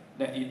time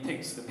that it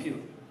takes the pill,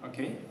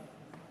 okay?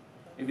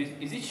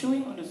 Is it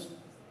showing on the...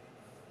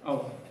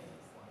 Oh,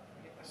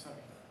 sorry.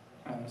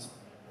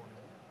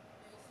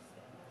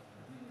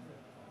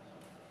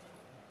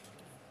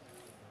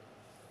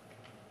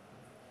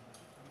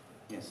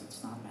 Yes,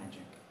 it's not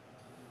magic.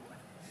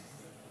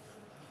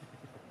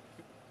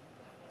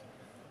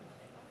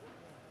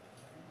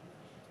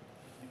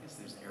 I guess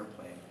there's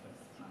AirPlay, but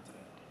not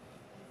today.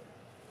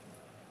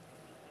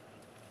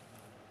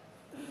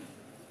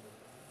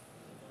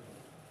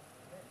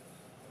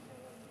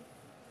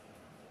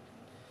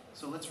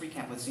 So let's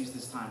recap. Let's use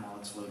this time while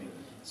it's loading.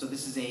 So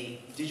this is a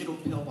digital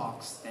pill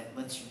box that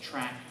lets you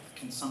track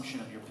consumption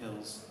of your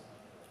pills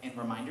and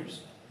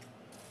reminders.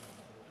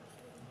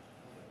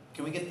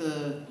 Can we get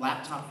the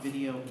laptop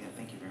video? Yeah,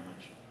 thank you very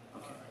much.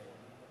 Okay.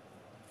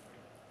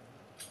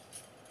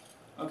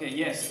 Okay,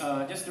 yes,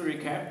 just to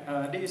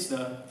recap, this is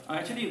the,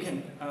 actually you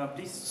can,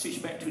 please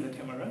switch back to the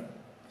camera.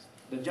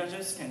 The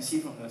judges can see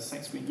from the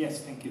side screen. Yes,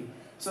 thank you.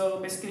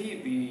 So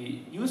basically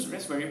we use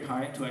Raspberry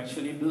Pi to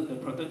actually build the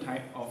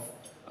prototype of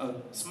a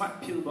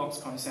smart pill box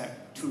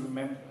concept to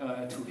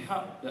to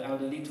help the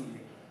elderly to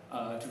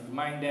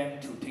remind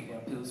them to take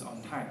their pills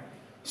on time.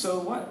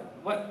 So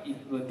what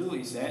it will do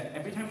is that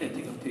every time they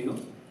take a pill,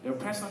 they'll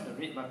press on the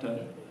red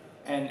button,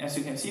 and as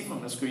you can see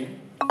from the screen,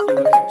 it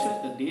will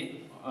capture the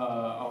date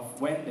of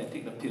when they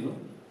take the pill,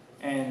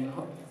 and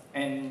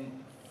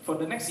for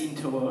the next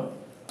interval,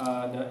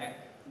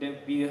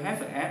 we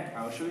have an app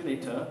I'll show you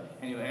later,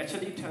 and it will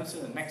actually tell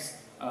you the next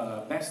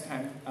best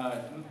time,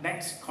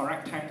 next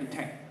correct time to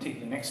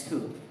take the next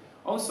pill.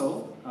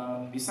 Also,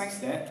 besides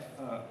that,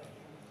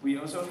 we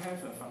also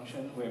have a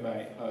function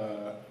whereby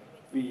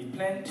we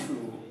plan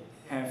to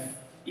have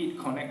it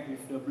connect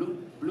with the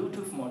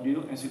Bluetooth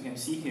module, as you can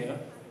see here,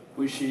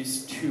 which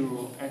is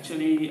to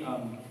actually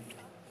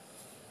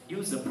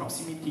use the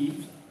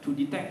proximity to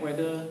detect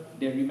whether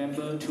they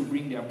remember to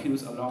bring their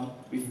pills along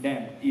with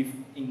them, if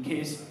in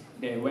case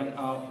they went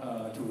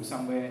out to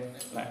somewhere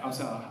like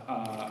outside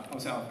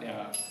of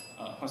their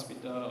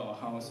hospital or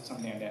house,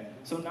 something like that.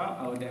 So now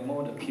I'll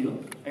demo the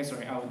pill.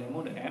 I'll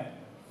demo the app.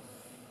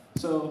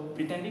 So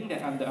pretending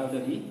that I'm the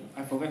elderly,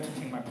 I forgot to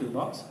take my pill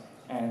box,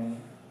 and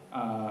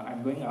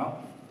I'm going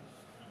out.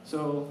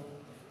 So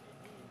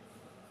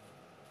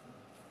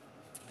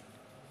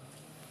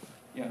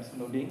yes,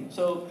 loading.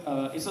 So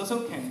it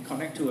also can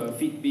connect to a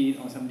Fitbit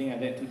or something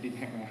like that to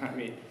detect my heart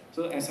rate.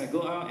 So as I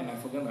go out and I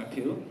forget my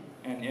pill,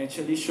 and it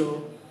actually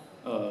show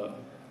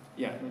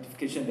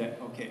notification that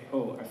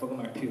I forgot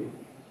my pill,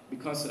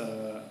 because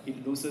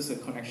it loses a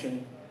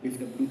connection with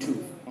the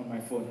Bluetooth on my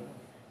phone.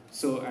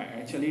 So I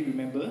actually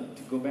remember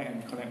to go back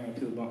and collect my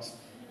pill box.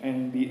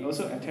 And we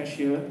also attach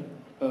here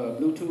a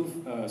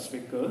Bluetooth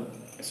speaker,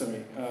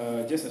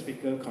 just a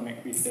speaker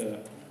connect with the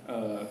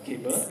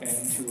cable,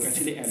 and to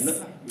actually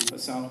alert with a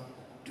sound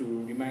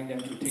to remind them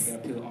to take their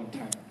pill on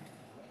time.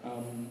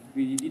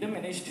 We didn't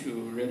manage to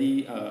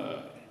really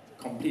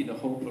complete the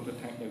whole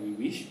prototype that we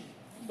wish,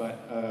 but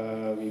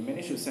we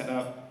managed to set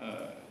up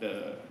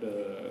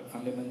the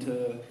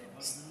fundamental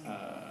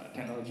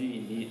technology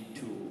you need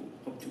to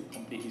hope to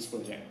complete this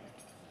project.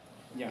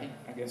 Yeah,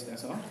 I guess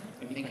that's all.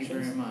 Any questions? You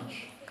very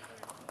much.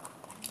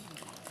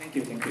 Thank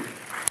you.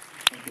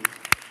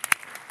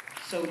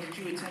 So did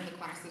you attend the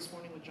class this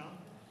morning with John?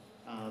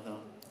 The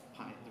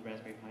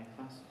Raspberry Pi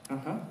class?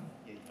 Uh-huh.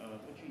 Yeah,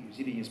 what did you use?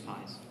 You didn't use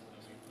Pis.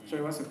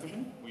 Sorry, what's the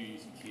question? We're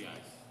using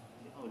TIs.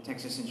 Oh,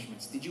 Texas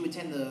Instruments. Did you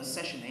attend the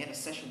session? They had a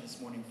session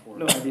this morning for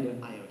No, I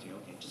didn't. IoT.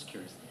 Okay, just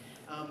curious.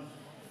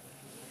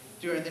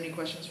 Do you have any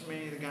questions from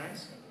any of the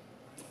guys?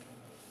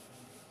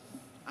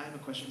 I have a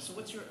question. So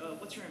what's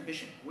your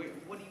ambition? What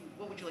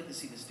would you like to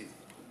see this do?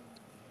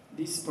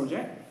 This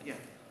project? Yeah.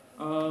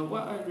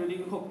 What I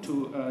really hope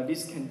to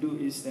this can do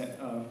is that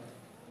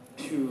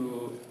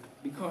to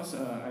because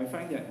I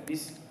find that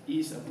this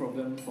is a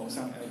problem for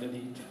some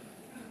elderly,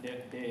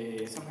 that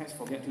they sometimes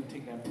forget to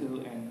take their pill,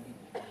 and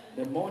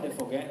the more they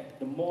forget,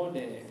 the more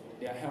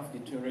their health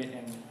deteriorate,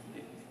 and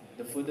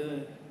the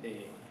further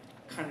they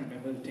can't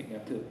remember to take their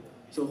pill.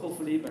 So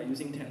hopefully by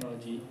using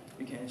technology,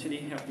 we can actually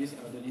help this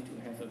elderly to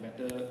have a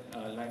better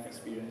life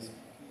experience,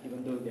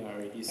 even though they are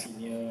already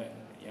senior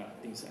and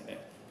things like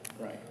that.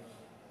 Right.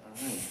 All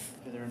right.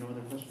 Are there no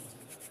other questions?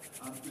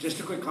 Just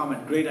a quick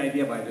comment. Great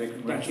idea, by the way.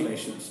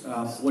 Congratulations.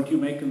 What you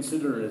may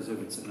consider is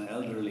if it's an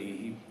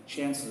elderly,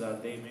 chances are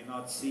they may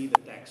not see the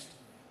text.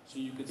 So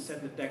you could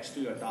send the text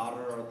to your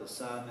daughter or the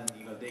son, and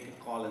they could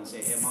call and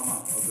say, "Hey,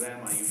 mama or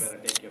grandma, you better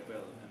take your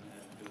pill."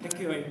 Thank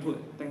you for your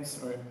input. Thanks.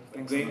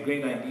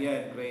 Great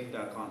idea and great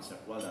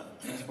concept. Well done.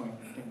 Nice point.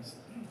 Thanks.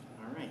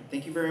 All right.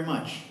 Thank you very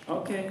much.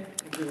 Okay.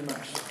 Thank you very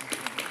much.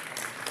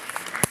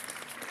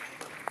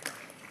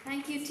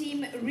 Thank you,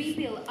 Team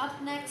Rebuild.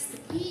 Up next,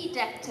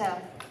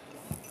 E-Dector.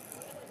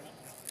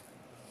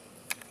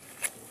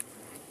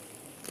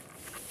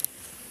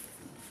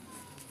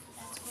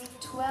 That's group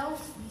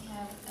 12. We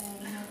have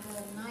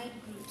another 9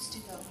 groups to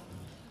go.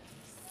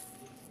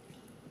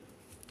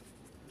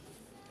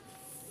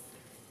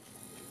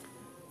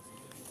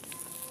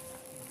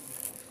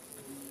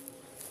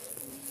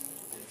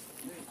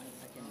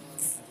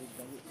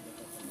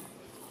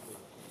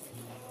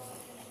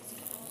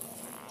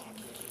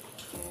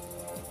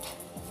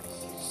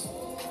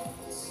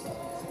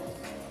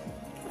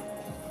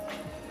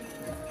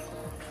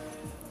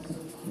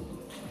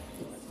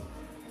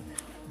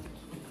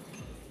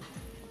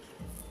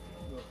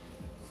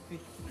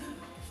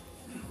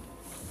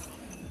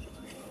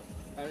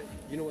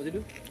 You know what to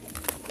do?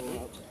 Go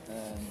out.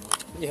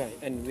 Yeah,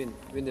 and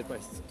win the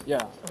prize.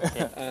 Yeah.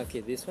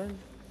 Okay, this one.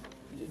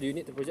 Do you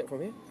need the project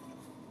from here?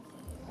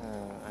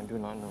 I do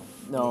not know.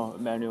 No,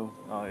 manual.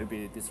 It'll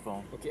be this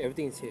phone. Okay,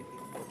 everything is here.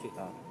 Okay.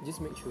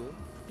 Just make sure.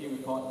 You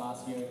report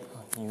last year.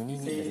 You only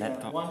need the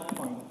laptop.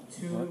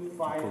 1.25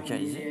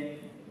 project is million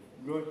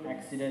road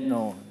accidents.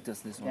 No,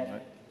 just this one, that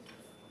right?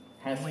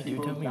 Has Why do you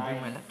people tell me to bring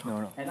died, my laptop?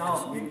 No. And out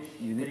of which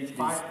You need this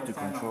 35% to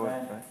control of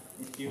it, that right?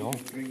 is due No.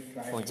 to drink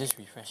driving. Oh, just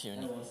refresh it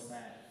only. That was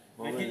sad.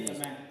 What I will did it the is?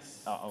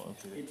 maths.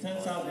 Okay. It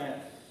turns out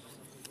that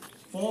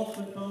 4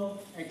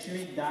 people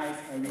actually dies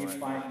every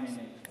 5 minutes.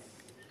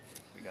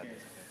 We got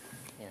this.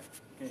 Yeah.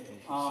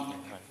 Okay.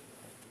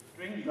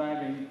 Drink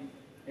driving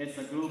is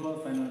a global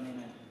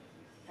phenomenon.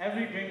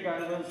 Every drink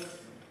drivers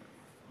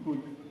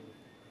who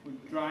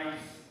drive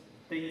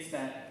thinks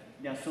that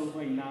they are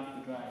sober enough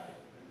to drive.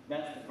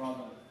 That's the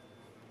problem.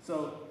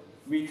 So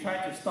we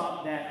tried to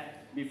stop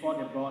that before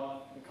they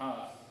brought the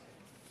cars.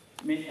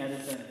 Meet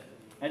Edison.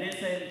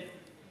 Edison,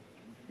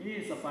 he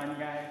is a fun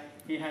guy.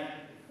 He had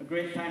a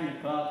great time in the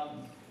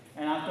club.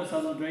 And after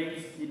some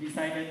drinks, he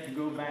decided to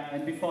go back.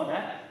 And before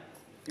that,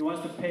 he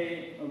wants to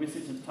pay a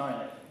visit to the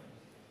toilet.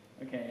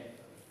 Okay.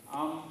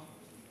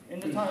 In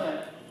the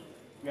toilet,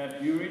 we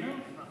have urinal,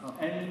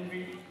 and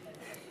we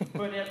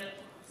put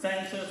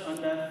sensors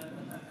on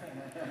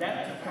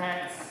that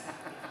tracks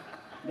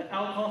the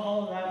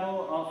alcohol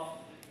level of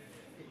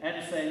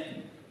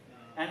Edison,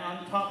 and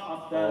on top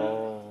of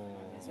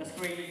the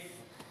screen,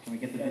 Can we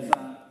get the there's video?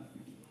 a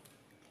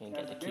Can you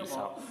get the there's kids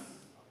out? billboards.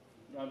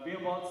 There are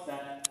billboards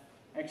that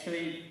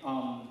actually,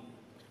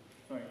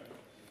 sorry.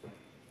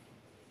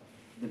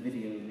 The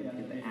video, Yeah,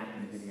 the app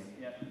and the video.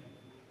 Yeah.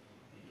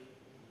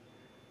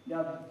 There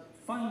are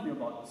fun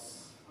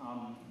billboards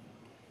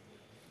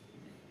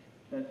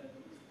that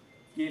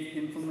give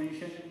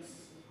information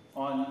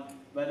on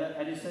whether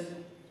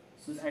Edison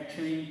should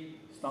actually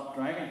stop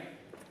driving.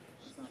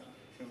 It's not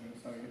showing,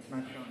 sorry. It's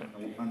not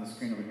shown on the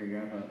screen over here.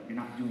 You're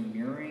not doing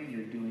mirroring,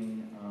 you're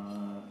doing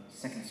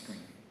second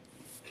screen.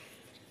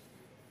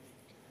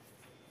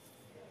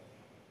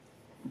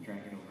 Drag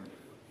it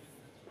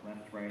over.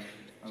 Left, right.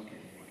 Okay,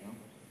 there you go.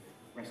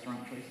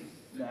 Restaurant choices.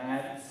 The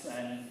ads,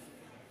 and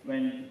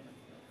when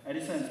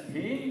Edison is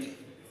paying,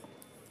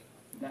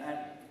 the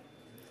ad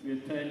will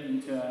turn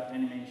into an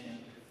animation.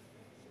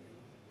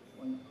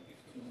 One more,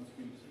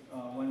 please.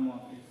 One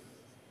more.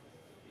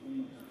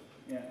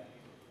 Yeah.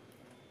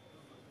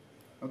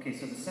 Okay,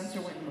 so the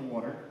sensor went in the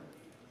water.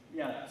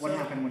 Yeah. What so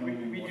happened when it went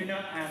in the we water? do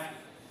not have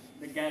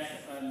the gas,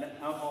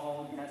 the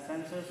alcohol gas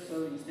sensors,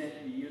 so instead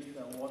we use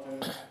the water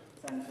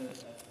sensors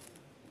as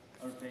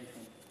a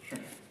replacement. Sure.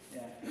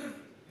 Yeah.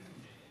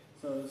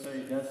 So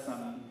it does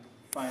some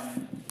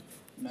fun.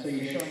 So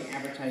you're showing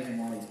advertising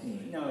while he's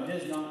peeing? No,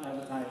 this is not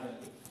advertising.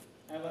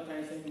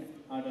 Advertising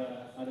are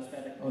the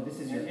static. Oh, this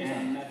is your and these ad.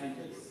 are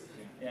messages.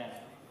 Yeah.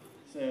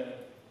 So,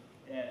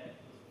 yeah.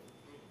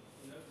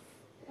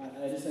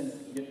 Edison,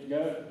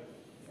 go.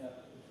 Yeah.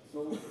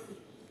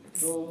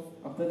 So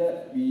after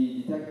that,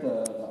 we detect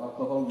the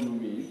alcohol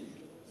urine.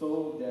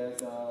 So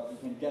there's we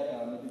can get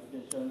a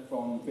notification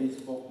from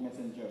Facebook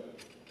Messenger.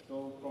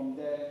 So from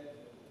there,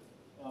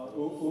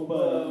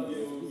 Uber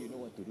will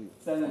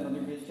send a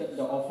notification,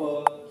 the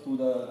offer to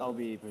the I'll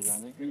be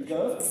presenting.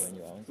 drinker When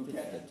you are to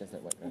get just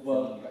like what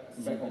over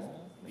back home.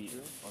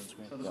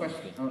 So the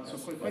question, so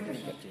quick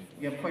question.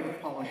 You have quite a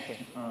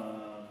polished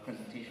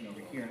presentation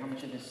over here. How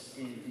much of this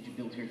did you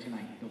build here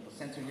tonight? You built the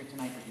sensor here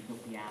tonight, or you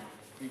built the app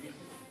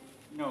previously?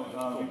 No,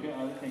 we built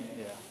other things.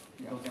 Yeah.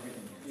 You built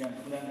everything.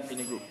 Yeah. In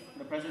a group.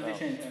 The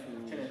presentation is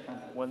actually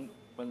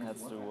One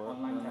has to work,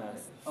 online one tablet.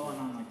 has Oh, an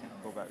online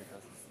tablet. go back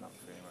because it's not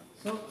very much.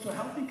 So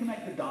how do you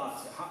connect the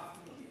dots? How,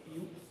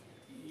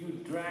 you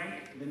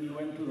drank, then you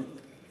went to the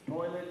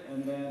toilet,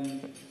 and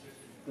then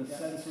the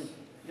sensor.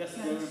 The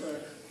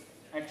sensor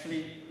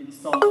actually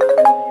installed in the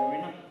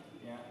urinal.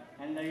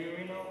 Yeah. And the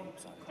urinal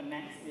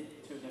connects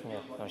it to the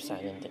Yeah, or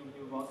silent it.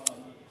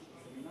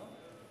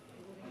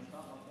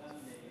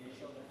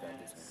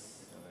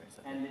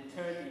 And they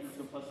turn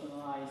into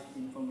personalized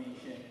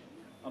information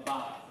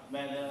about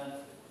whether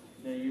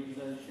the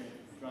user should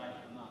drive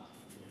or not,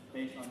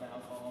 based on the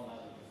alcohol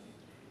level.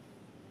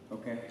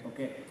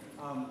 Okay.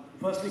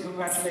 Firstly,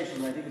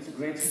 congratulations. I think it's a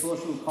great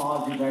social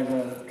cause you guys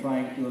are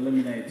trying to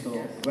eliminate. So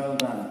well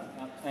done.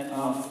 And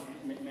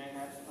may I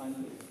add,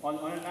 on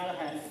another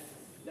hand,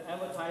 the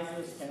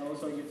advertisers can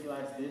also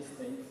utilize these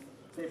things.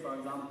 Say, for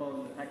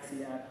example, the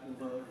taxi app,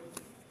 Uber,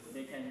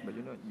 they can But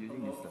you're not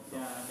using this stuff.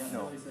 their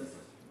services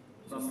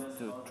from Just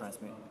this. to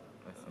transmit.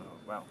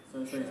 Wow.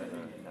 So it's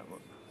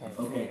Network.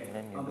 Okay.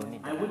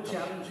 I would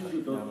challenge you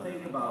to don't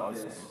think about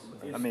this.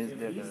 I mean,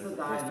 If he's the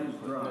guy who's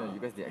drunk you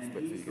guys the and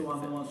experts. he's the one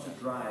who wants to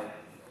drive,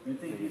 you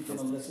think he's going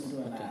to listen to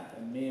an app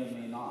and may or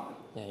may not.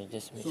 Yeah, you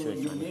just make So sure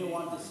it's you on. may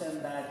want to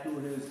send that to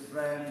his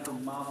friend, to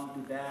mom,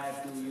 to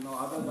dad, to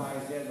other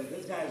guys there. That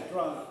this guy's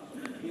drunk,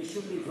 he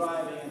should be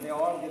driving, and they're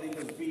all getting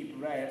this beep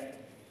red,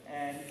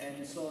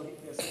 and so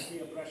there's some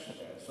peer pressure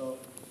there. So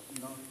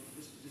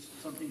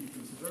just something to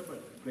consider,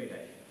 but great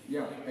idea.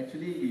 Yeah,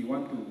 actually we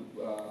want to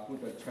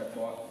put a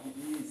chatbot. It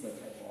is a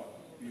chatbot.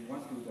 We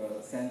want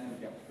to send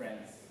to their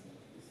friends,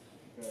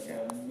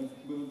 their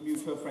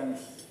mutual friends,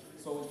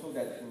 so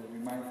that to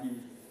remind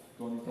him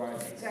don't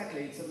drive.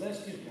 Exactly. It's a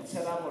list you can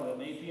set up or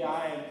an API,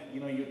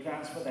 and you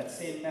transfer that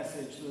same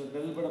message to a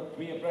little bit of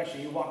peer pressure.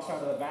 He walks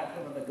out of the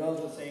bathroom, and the girls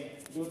are saying,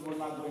 "Dude, we're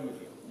not going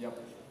with you." Yep.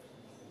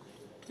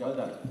 Well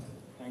done.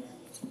 Thanks.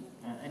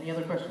 Any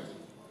other questions?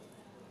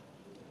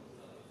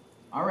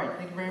 All right,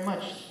 thank you very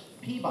much.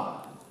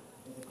 P-Bot.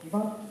 Is it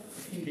P-Bot?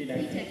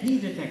 P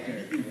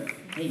detector.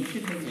 Hey, you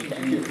should make it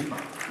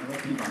P-Bot. I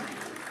like P-Bot.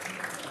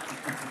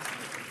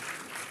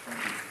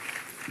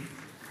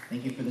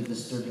 Thank you for the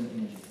disturbing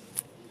images.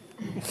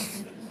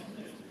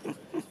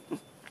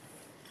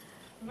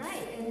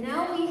 Right, and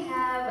now we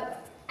have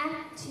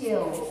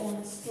Actio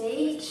on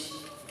stage.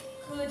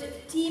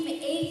 Could Team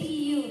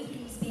APU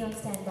please be on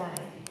standby?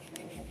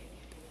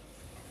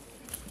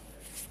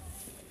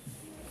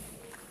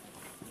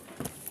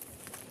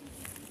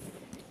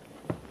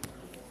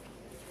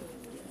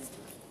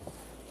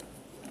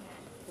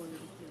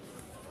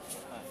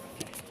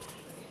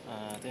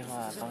 À, 电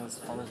话放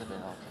在这边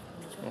哦。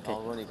OK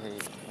如果你可以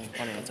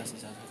帮你们测试一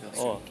下这个。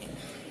哦，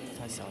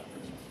太小了。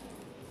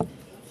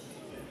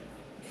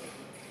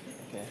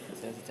OK，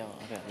 现在是这样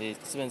OK， 你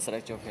这边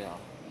select 就可以了。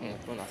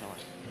不用拿上来。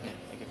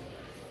OK，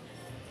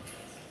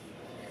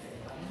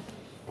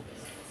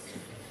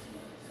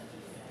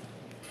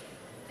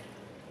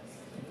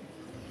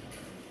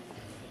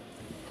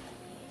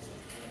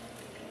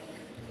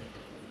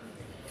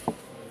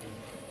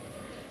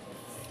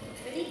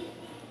 Ready?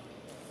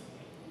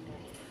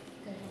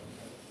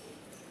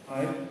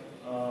 Hi,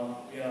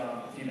 we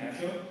are Team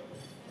Action.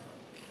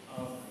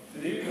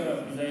 Today we're going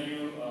to present you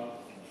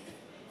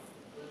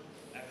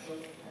Action.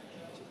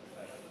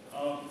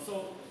 So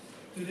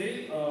today,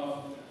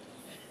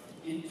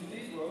 in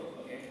today's world,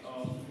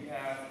 we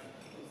have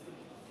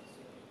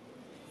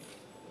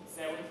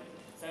 7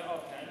 out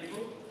of 10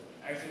 people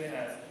actually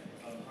has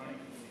chronic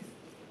disease.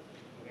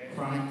 Okay?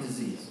 Chronic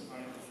disease.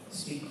 Chronic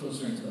Speak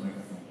closer into the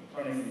microphone.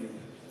 chronic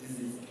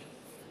disease.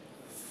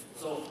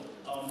 So,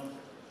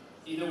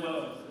 either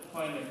one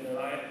point of their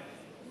life,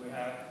 we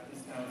have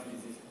this kind of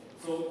disease.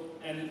 So,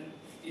 and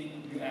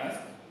in US,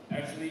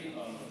 actually,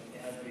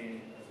 it has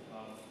been,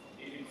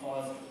 it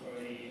caused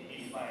already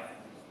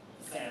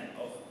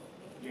 85% of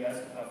US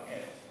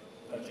healthcare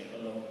budget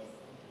alone.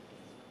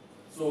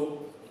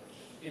 So,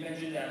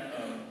 imagine that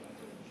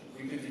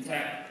we could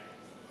detect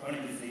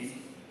chronic disease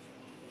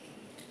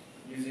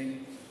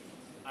using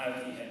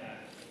IoT and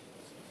app.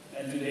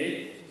 And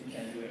today, we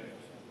can do it.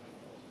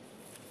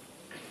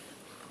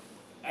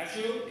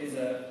 Axio is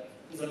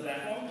a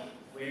platform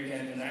where you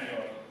can connect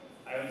your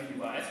IoT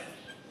device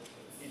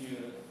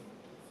into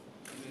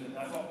the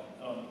platform,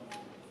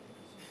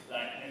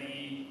 like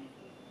any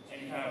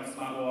kind of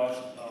smartwatch,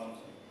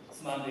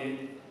 smart bed.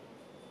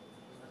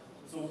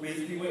 So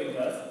basically, what it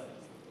does,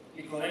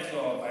 it collects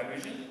your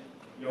vibration,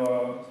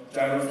 your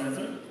gyro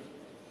sensor,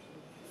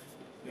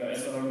 your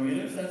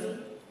accelerometer sensor,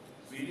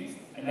 readings,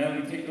 and then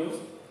we take those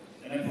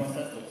and then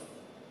process those.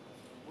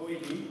 What we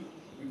do,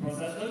 we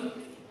process them.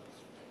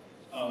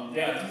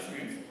 There are 2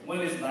 streams.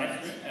 One is live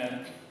stream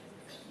and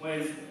one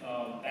is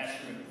batch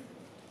stream.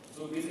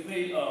 So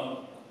basically,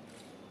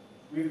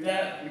 with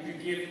that, we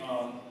could give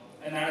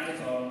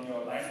analytics on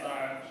your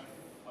lifestyle,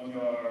 on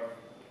your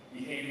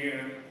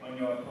behavior, on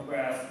your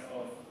progress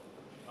of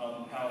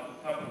how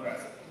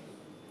progress.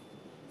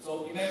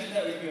 So imagine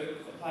that we could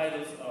apply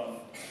this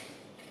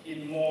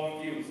in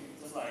more fields,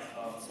 just like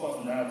sports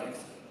analytics.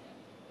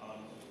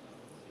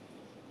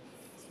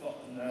 Sports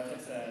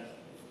analytics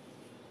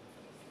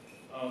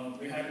and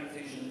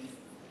rehabilitation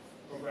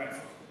progress.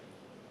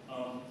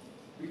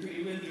 We could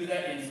even do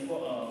that in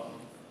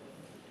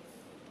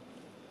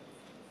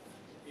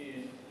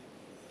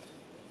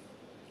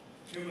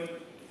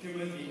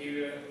human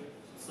behavior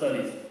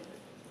studies.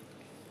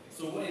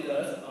 So what it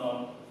does,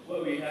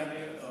 what we have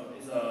here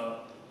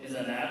is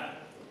an app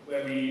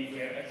where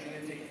we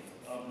actually take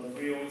the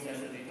real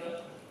sensor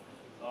data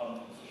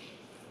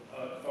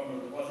from a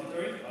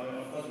repository.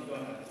 Of course, we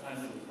don't have time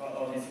to record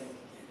all this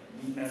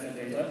massive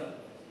data.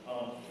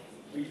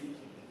 We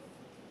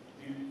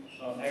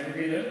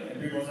aggregate it and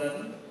pre-process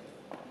it.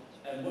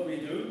 And what we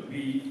do,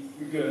 we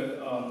could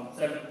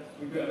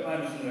apply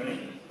machine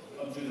learning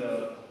to the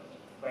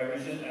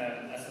vibration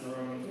and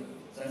accelerometer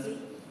sensor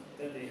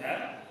that they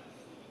have.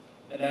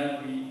 And then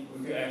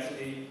we could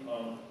actually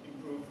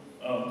improve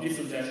this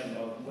suggestion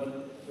of what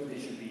they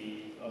should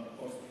be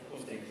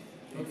posting.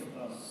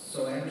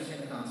 So I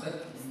understand the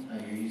concept.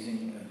 You're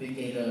using big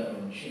data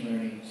or machine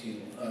learning to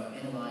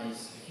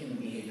analyze human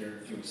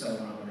behavior through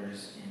accelerometers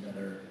and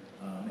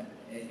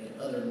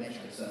other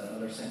metrics,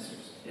 other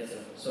sensors. Yes,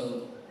 sir.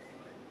 So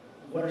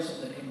what are some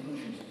of the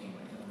conclusions you came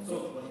with? So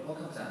what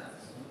comes out of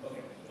this?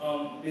 Okay.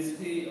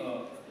 Basically,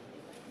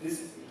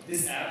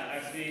 this app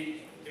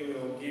actually it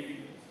will give you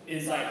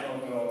insight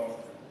of your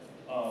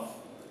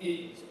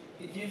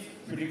it gives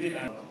predictive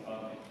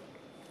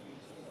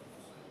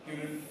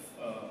human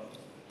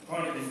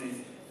chronic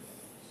disease.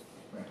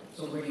 Right.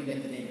 So where do you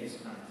get the database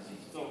of chronic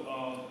disease? So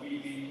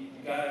we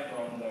got it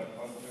from the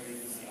repository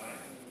UCI.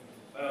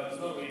 It's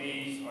not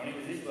really chronic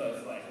disease, but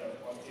it's like a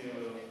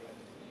posture.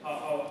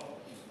 How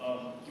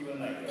given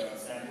like a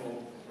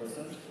sample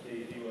person,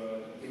 they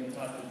were given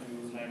task to do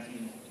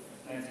 19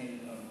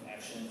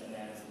 actions, and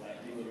then like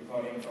they were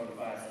recording 45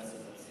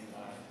 sensors at the same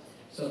time.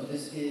 So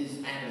this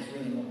app is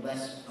really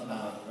less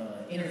about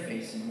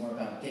interface and more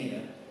about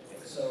data.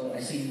 So I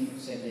see you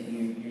said that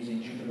you're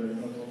using Jupyter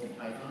Notebook and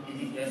Python.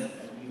 Yes.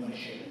 You want to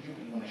share?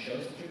 You want to show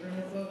us the Jupyter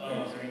Notebook?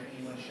 Or is there anything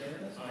you want to share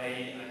with us?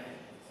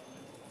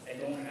 I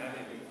don't have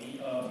it with me,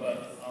 but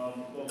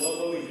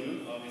what we do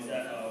is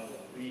that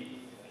we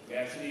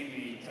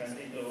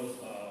translate those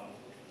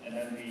and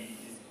then we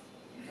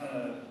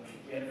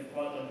have to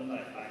plot them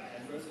like by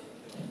hand first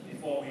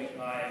before we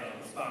apply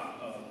Spark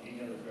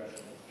linear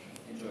regression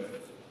into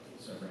it.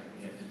 So right,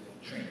 we have to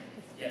train it.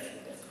 Yes,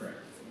 that's correct.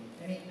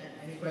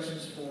 Any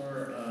questions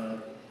for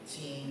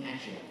Team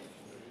Actio?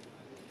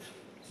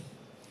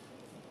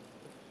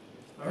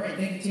 All right,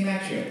 thank you, Team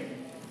Actio.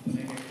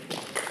 Thank you.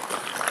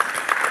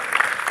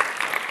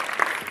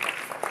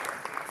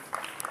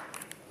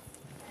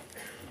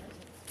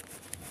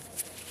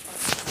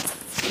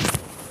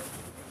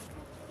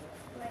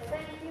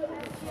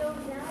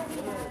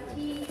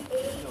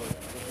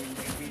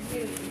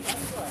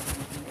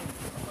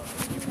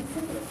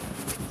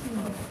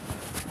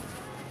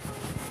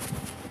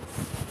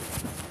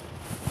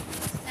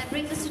 That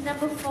brings us to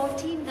number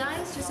 14,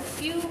 guys. Just a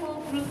few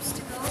more groups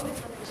to go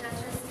before the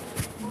judges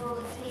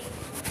will take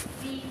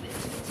leave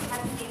to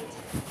tabulate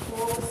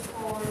all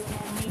scores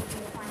and make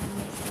the final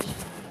decision.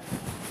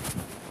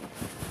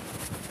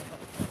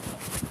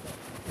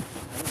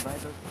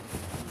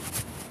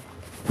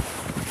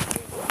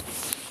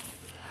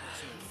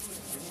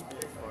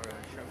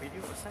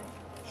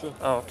 Sure.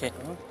 Oh, okay.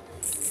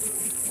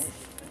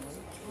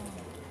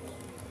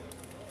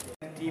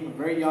 Team of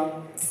very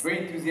young, very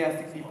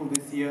enthusiastic people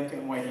this year to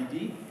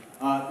NYDD.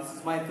 This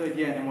is my third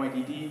year at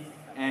NYDD,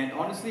 and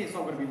honestly, it's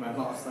not going to be my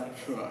last, I'm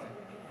sure.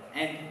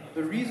 And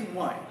the reason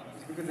why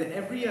is because that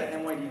every year at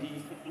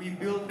NYDD, we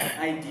build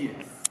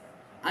ideas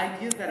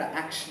that are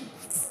actionable.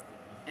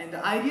 And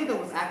the idea that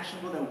was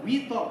actionable that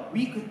we thought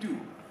we could do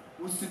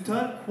was to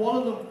turn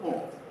Kuala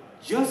Lumpur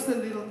just a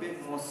little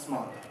bit more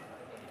smarter.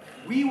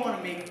 We want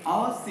to make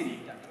our city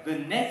the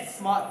next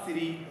smart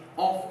city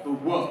of the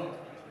world.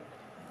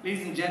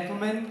 Ladies and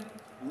gentlemen,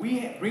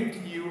 we bring to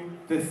you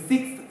the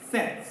Sixth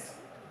Sense,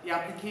 the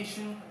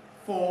application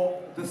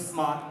for the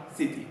smart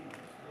city.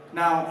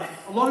 Now,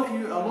 a lot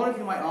of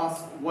you might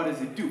ask, what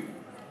does it do?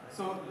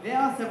 So there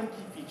are several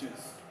key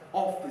features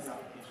of this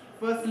application.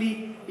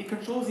 Firstly, it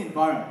controls the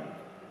environment.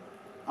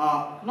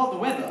 Not the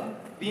weather,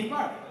 the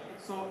environment.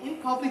 So in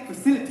public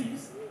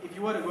facilities, if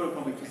you were to go to a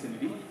public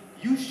facility,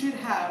 you should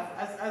have,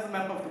 as a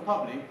member of the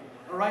public,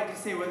 a right to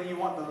say whether you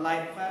want the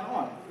light fan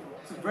on.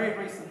 It's a very,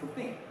 very simple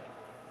thing.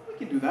 We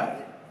can do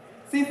that.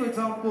 Say, for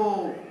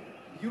example,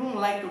 you don't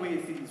like the way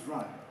the city is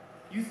run.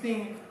 You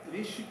think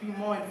there should be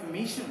more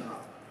information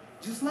around.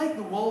 Just like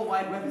the World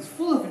Wide Web is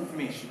full of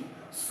information,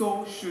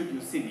 so should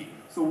your city.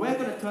 So we're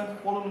going to turn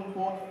Kuala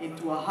Lumpur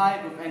into a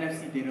hive of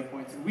NFC data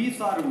points. We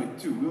started with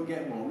 2. We'll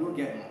get more.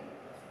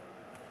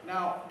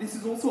 Now, this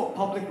is also a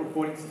public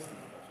reporting system.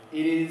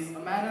 It is a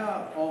manner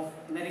of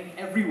letting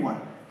everyone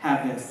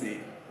have their say.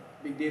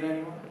 Big data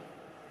anyone?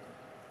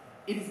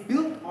 It is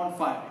built on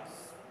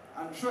Firebase.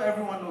 I'm sure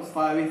everyone knows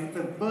Firebase. It's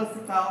a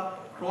versatile,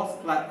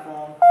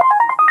 cross-platform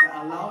system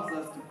that allows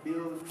us to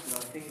build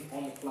things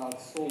on the cloud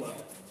solar.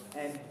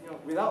 And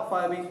without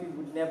Firebase, we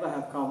would never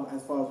have come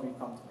as far as we've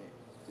come today.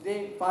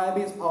 Today,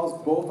 Firebase powers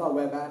both our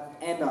web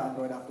app and our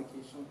Android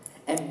application,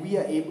 and we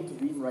are able to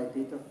read and write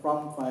data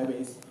from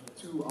Firebase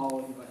to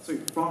our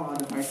device, from our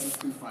devices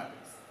to Firebase.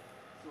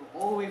 So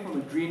all the way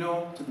from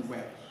Adreno to the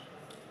web.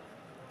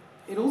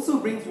 It also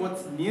brings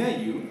what's near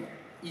you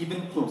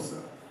even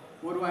closer.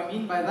 What do I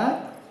mean by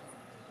that?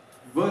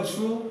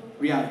 Virtual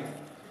reality.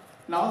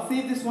 Now I'll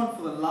save this one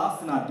for the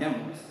last in our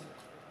demos.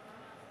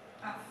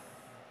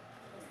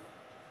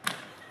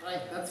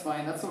 Right, that's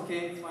fine, that's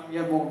okay, it's fine, we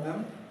have more of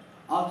them.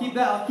 I'll keep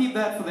that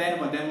for the end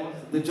of our demos.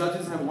 The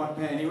judges have one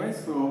pair anyway,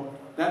 so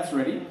that's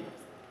ready.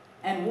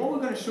 And what we're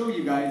going to show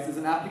you guys is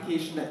an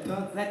application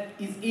that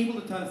is able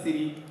to turn a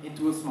city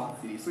into a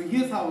smart city. So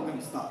here's how we're going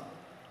to start.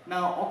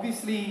 Now,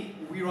 obviously,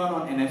 we run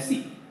on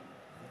NFC.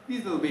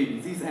 These little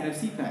babies, these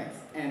NFC tags,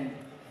 and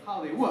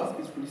how they work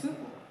is pretty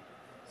simple.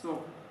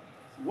 So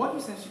what you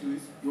essentially do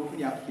is you open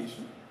the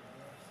application.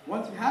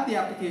 Once you have the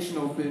application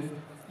open,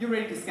 you're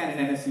ready to scan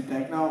an NFC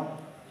tag. Now,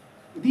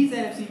 these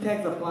NFC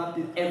tags are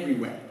planted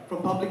everywhere,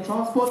 from public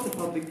transport to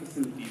public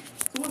facilities.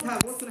 So what's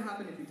going to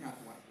happen if you tap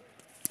one?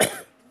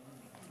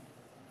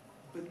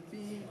 But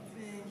big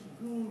bang,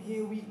 boom,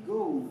 here we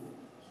go.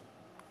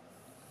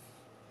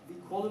 The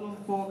Kuala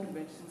Lumpur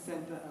Convention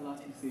Center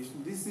LRT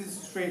station. This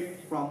is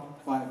straight from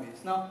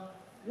Firebase. Now,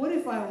 what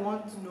if I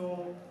want to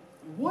know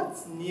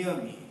what's near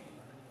me?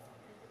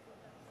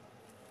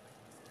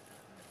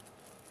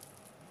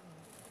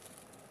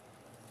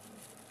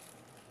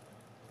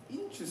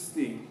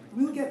 Interesting.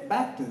 We'll get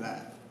back to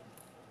that.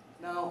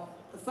 Now,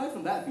 aside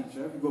from that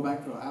feature, if we go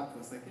back to our app for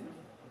a second,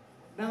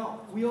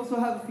 now we also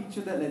have a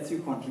feature that lets you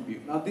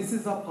contribute. Now, this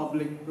is our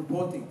public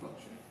reporting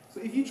function. So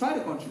if you try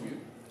to contribute,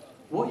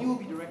 what you will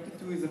be directed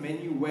to is a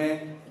menu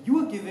where you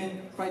are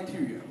given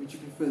criteria which you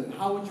can fill in.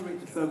 How would you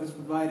rate the service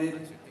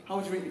provided? How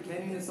would you rate the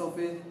cleanliness of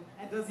it?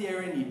 And does the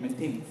area need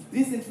maintenance?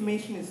 This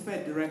information is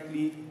fed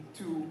directly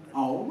to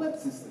our web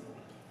system,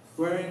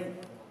 wherein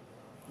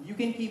you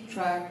can keep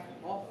track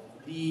of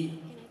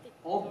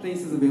all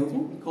places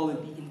available. We call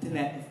it the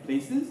Internet of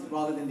Places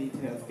rather than the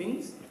Internet of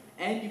Things.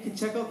 And you can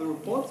check out the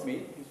reports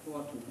made. You can go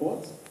out to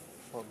reports.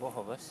 For both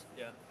of us?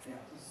 Yeah,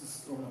 this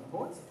is all the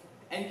reports.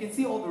 And you can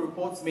see all the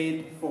reports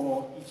made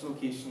for each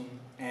location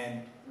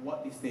and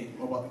what they state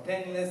about the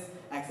cleanliness,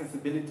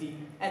 accessibility,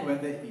 and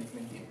whether it needs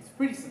maintenance. It's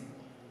pretty simple.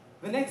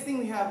 The next thing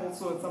we have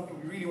also, and something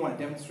we really want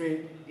to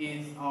demonstrate,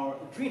 is our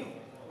Adreno.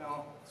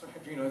 Now, sorry,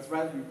 Adreno, it's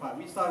Raspberry Pi.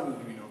 We started with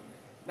Adreno.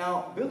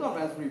 Now, built on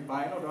Raspberry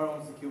Pi, I know Dora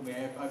wants to kill me.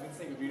 I've been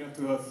saying Adreno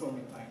to her so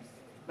many times.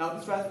 Now,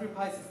 this Raspberry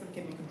Pi system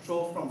can be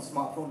controlled from a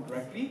smartphone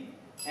directly.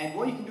 And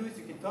what you can do is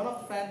you can turn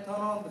off the fan, turn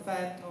on the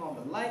fan, turn on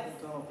the light, and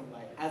turn off the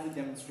light as a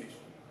demonstration.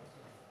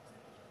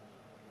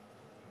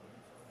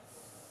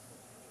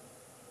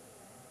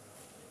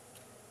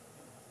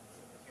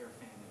 Air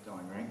fan is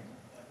going, right?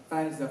 The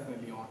fan is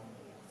definitely on.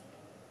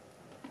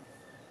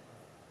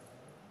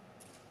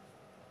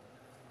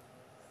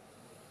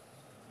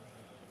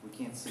 We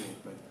can't see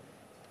it, but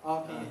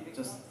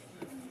just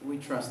we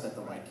trust that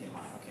the light came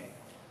on. Okay,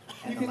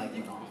 and the light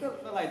went on.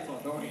 The light's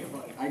on. Don't worry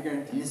about it. I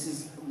guarantee. And this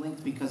is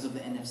linked because of the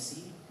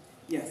NFC.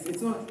 Yes,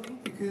 it's not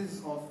linked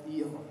because of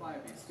the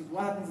Firebase. Because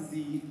what happens is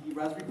the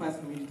Raspberry Pi is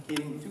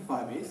communicating to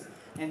Firebase,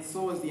 and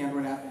so is the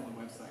Android app and the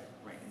website.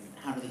 Right. And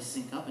how do they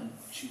sync up and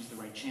choose the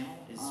right channel?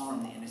 Is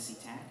from the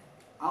NFC tag.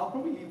 I'll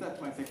probably leave that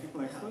to my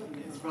technical expert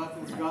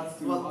in regards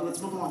to. Well,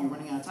 let's move along. You're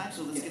running out of time,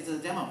 so let's get to the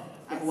demo.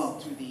 Yes. Well,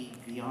 to the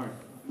VR.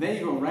 There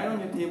you go. Right on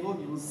your table,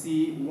 you will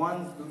see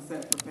one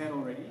set prepared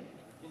already.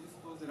 You can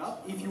just close it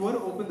up. If you were to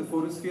open the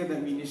photosphere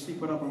that we initially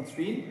put up on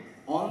screen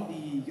on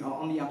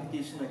the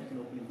application that you can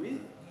open it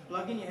with,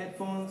 plug in your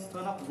headphones,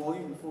 turn up the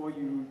volume before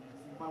you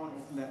might want to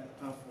open that.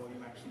 Turn up the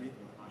volume actually.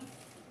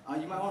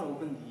 You might want to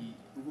open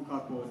the Google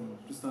Cardboard and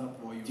just turn up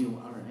the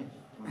volume. All right. Do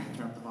you want to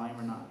turn up the volume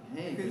or not?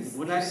 Hey, Because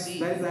what do you see?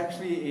 that is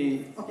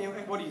actually a okay.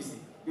 What do you see?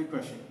 Good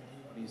question.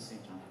 What do you see,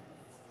 John?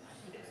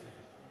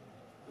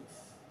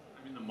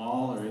 I'm in the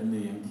mall or in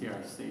the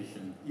MTR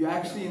station. You're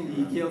actually in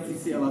the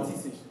KLCC LRT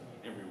station.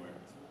 Everywhere.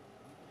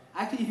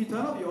 Actually, if you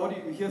turn up your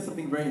audio, you hear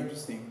something very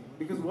interesting.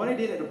 Because what I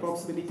did at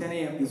approximately 10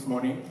 a.m. this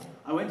morning,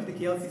 I went to the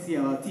KLCC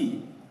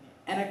LRT,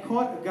 and I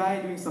caught a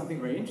guy doing something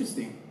very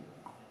interesting.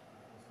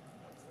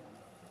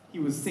 He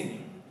was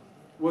singing,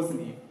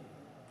 wasn't he?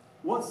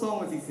 What song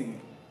was he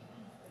singing?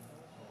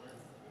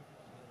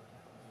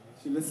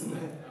 Should listen to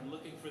it. I'm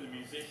looking for the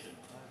musician.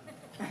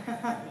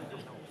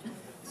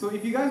 So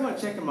if you guys want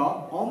to check him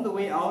out, on the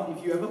way out,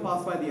 if you ever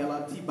pass by the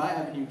LRT by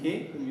Avenue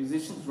K, the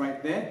musician's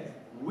right there.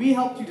 We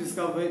helped you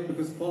discover it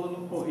because Kuala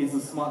Lumpur is a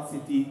smart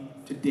city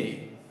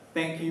today.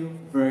 Thank you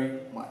very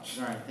much.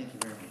 All right, thank you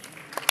very much.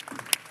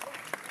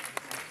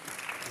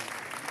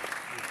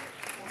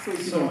 So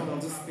if you don't want,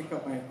 I'll just pick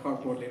up my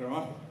cardboard later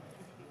on.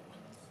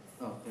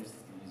 Oh, there's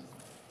the music.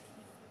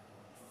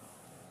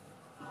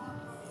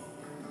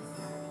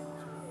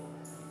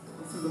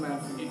 some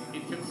answers.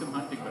 It took some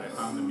hunting, but I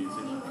found the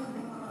musician.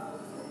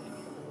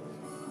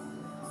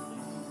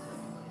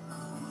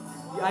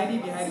 The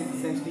idea behind it is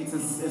essentially it's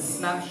a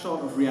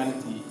snapshot of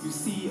reality. You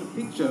see a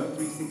picture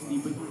 360,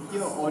 but you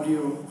hear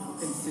audio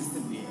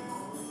consistently.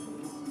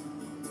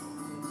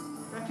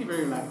 It's actually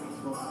very relaxing.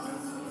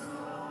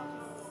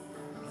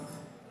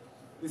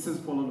 This is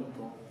Kuala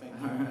Lumpur. Thank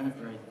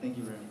you. Right, thank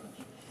you very much.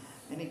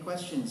 Any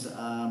questions?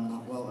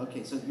 Well,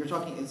 okay, so you're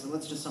talking, so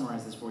let's just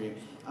summarize this for you.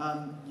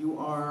 You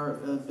are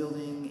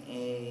building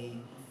a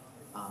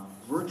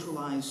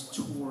virtualized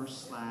tour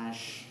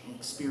 /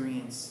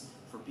 experience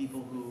for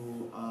people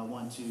who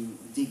want to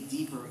dig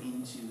deeper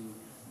into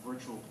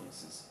virtual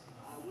places.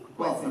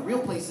 Well, the real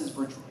place is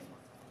virtual.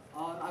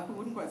 I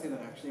wouldn't quite say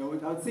that actually. I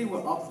would say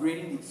we're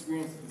upgrading the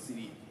experience of the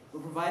city.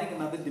 We're providing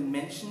another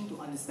dimension to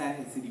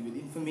understanding the city with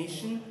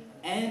information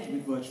and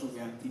with virtual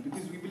reality,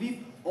 because we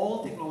believe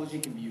all technology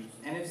can be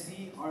used.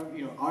 NFC,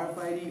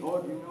 RFID,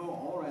 Arduino,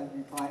 or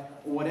Raspberry Pi,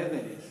 or whatever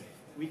it is.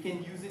 We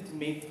can use it to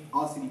make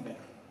our city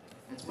better.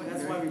 That's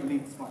why we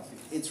believe in smart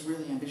cities. It's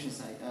really ambitious.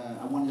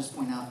 I want to just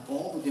point out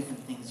all the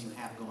different things you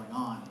have going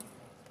on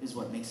is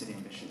what makes it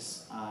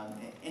ambitious.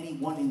 Any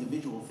one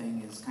individual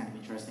thing is kind of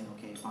interesting,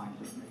 okay, fine,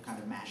 but you've kind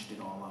of mashed it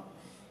all up.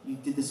 You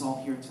did this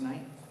all here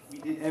tonight? We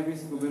did every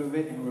single bit of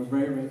it, and we're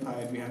very, very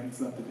tired. We haven't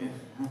slept a bit.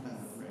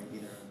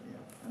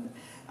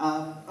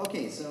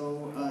 Okay,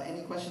 so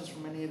any questions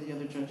from any of the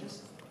other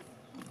judges?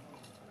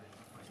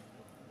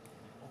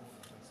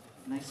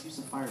 Nice use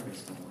of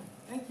Firebase, by the way.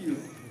 Thank you.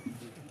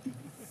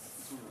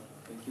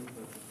 Thank you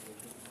for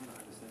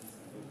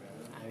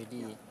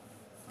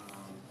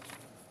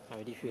I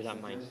already filled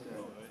up mine.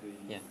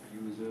 The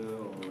user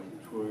or the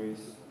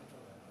tourist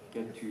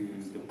get to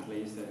the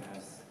place that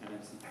has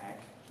NFC tag,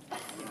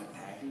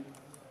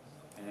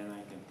 and then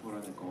I can put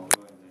on the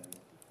goggle and then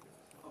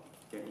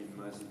get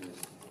immersed in this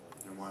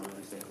environment.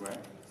 Is that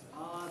correct?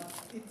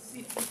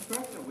 It's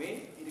correct in a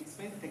way. It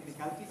explains the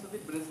technicalities of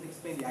it, but doesn't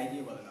explain the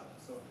idea well enough.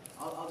 So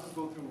I'll just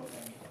go through what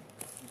I mean.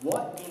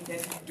 What we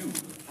intend to do,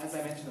 as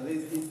I mentioned earlier,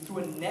 is through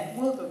a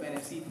network of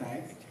NFC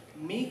tags,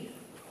 make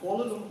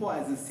Kuala Lumpur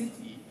as a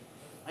city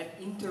an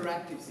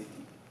interactive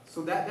city.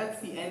 So that's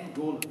the end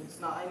goal of this.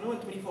 Now, I know in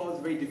 24 hours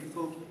is very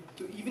difficult.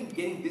 So even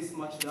getting this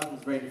much done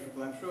was very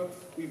difficult. I'm sure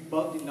we've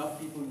bugged enough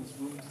people in this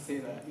room to say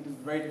that it was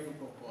very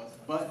difficult for us.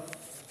 But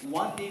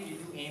one day we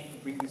do aim to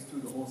bring this to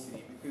the whole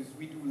city, because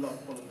we do love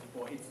Kuala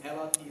Lumpur. It's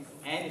LRTs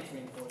and it's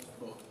rainforest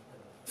both.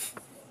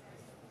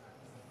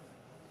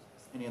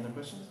 Any other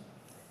questions?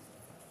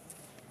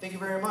 Thank you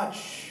very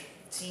much,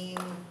 Team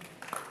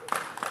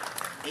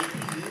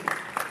APU.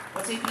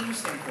 What's APU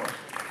stand for?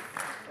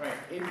 Right,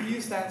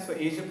 APU stands for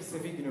Asia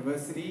Pacific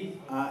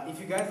University. If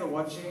you guys are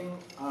watching,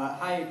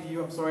 hi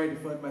APU, I'm sorry I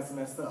deferred my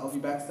semester. I'll be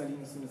back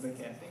studying as soon as I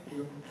can. Thank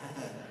you.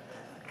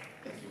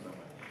 Thank you very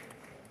much.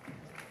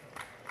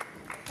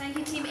 Thank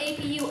you, Team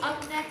APU.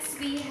 Up next,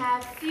 we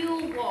have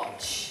Fuel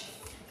Watch.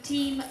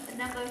 Team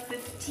number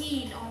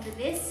 15 on the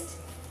list.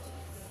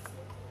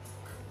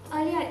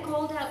 Earlier, I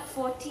called out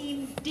for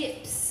Team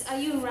Dips. Are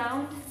you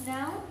around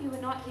now? You were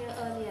not here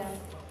earlier.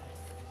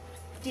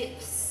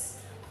 Dips.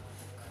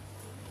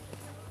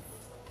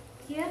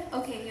 Here?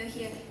 Okay, you're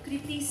here. Could you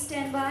please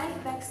stand by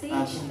backstage? Can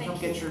you Thank come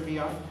you. get your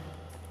VR?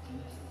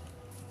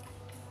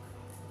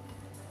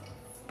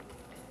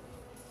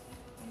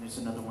 And there's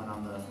another one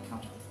on the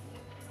counter.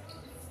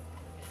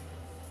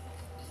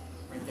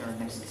 Right there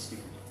next to the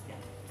speaker. Yeah.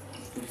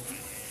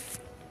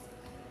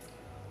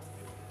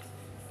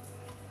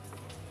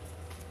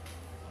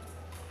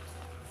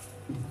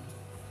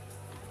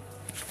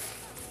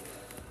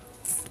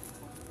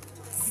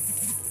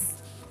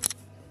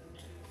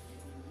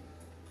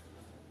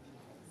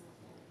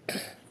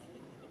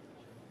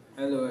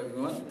 Hello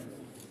everyone,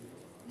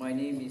 my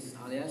name is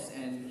Alias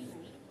and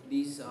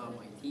these are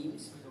my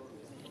teams.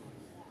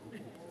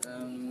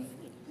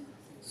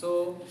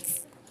 So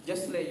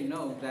just to let you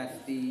know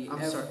that the...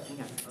 I'm sorry, hang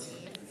on. What's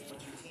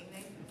your team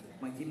name?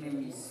 My team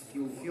name is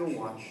Fuel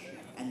Watch,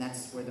 and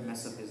that's where the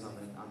mess up is on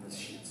the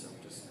sheet, so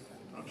just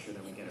make sure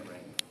that we get it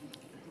right.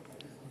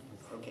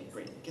 Okay,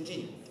 great.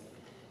 Continue.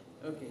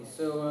 Okay,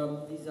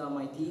 so these are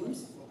my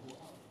teams,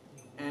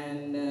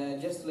 and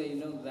just to let you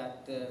know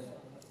that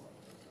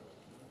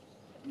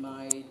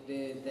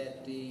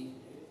the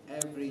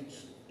average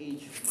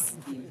age of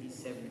my team is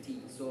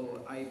 17,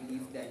 so I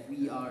believe that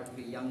we are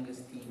the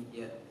youngest team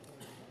here.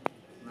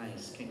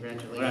 Nice,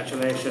 congratulations.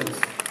 Congratulations.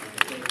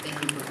 Okay,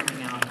 thank you for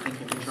coming out, thank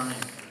you for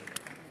trying.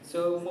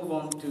 So move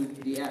on to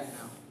the app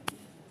now.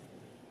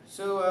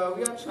 So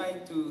we are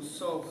trying to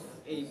solve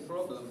a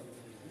problem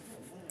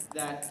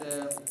that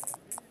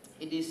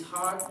it is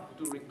hard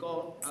to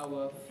record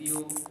our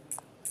fuel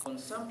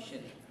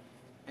consumption,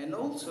 and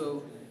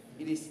also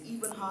it is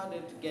even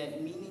harder to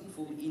get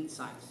meaningful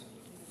insights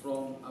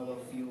from our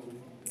fuel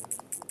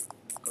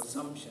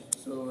consumption.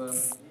 So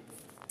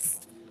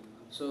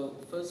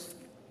first,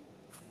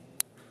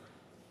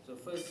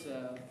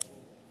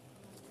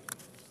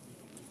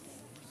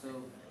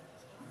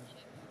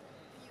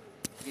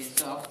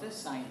 so after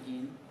sign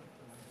in,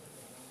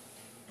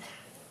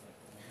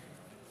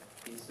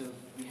 Okay, so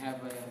we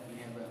have a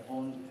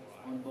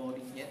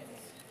onboarding yet.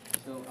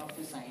 So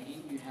after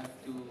signing in, you have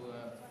to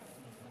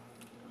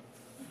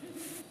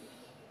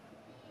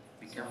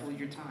be careful of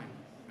your time.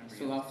 Remember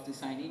so after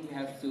signing, you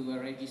have to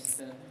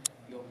register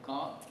your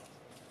card.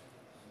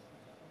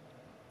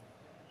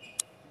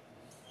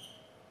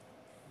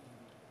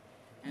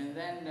 And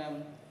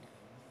then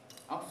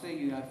after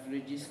you have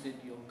registered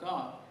your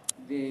card,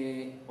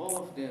 all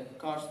of the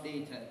car's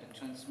data, the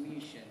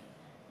transmission,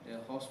 the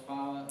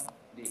horsepower,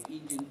 the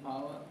engine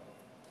power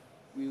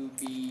will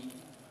be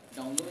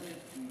downloaded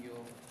to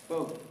your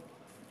phone.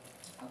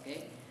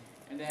 Okay,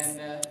 and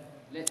then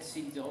let's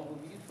see the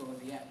overview for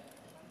the app.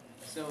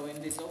 So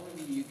in this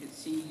overview, you can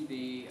see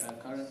the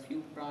current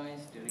fuel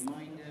price, the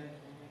reminder,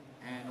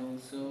 and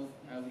also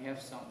we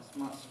have some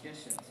smart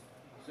suggestions.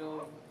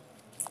 So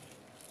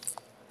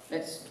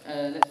let's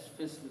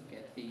first look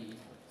at the.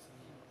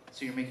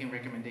 So you're making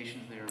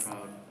recommendations there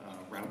about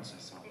routes, I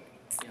saw.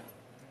 Yeah.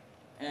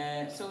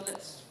 So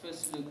let's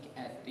first look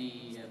at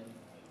the.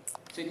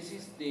 So this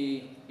is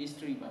the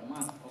history by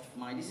month of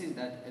my. This is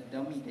that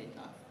dummy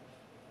data,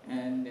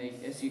 and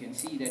as you can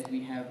see that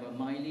we have a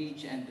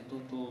mileage and the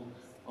total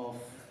of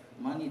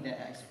money that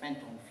I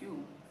spent on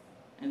fuel,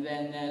 and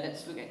then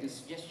let's look at the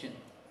suggestion.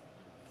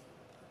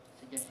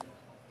 Okay.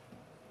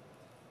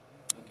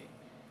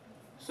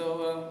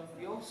 So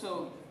we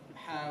also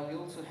have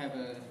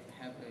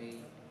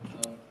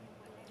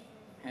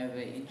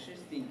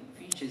interesting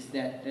features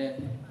that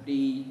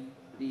the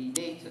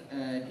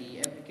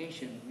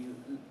application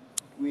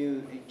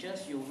will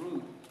adjust your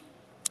route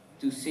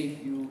to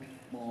save you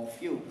more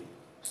fuel.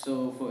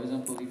 So for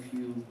example,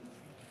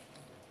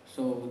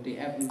 the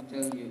app will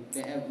tell you,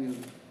 the app will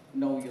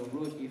know your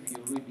route if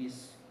your route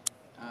is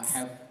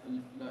have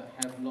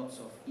lots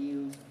of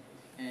hills,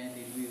 and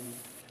it will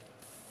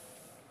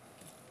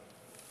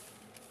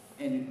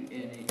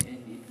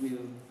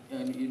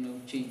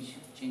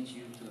change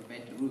you to a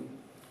better route.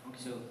 Okay.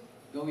 So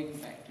going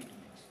back to the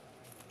next.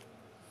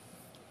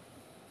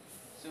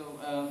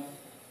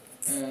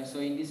 So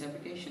in this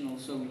application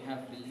also we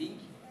have the link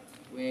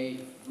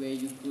where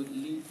you could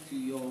link to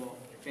your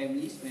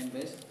family's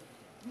members,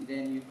 and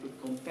then you could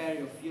compare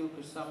your fuel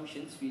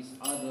consumptions with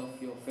other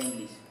of your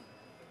families.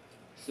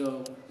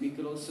 So we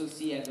could also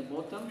see at the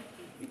bottom,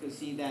 we could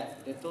see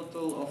that the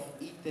total of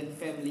Ethan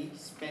family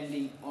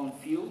spending on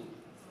fuel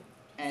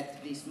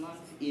at this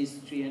month is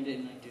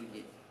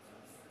 398.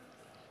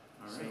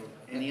 All right. So,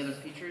 any other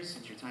features?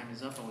 Since your time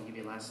is up, I will give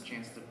you a last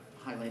chance to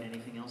highlight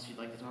anything else you'd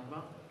like to talk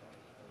about.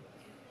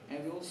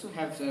 And we also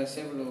have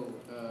several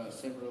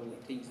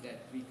things that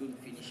we couldn't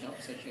finish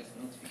up, such as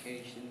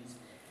notifications,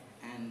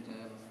 and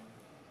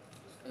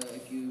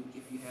if you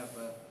have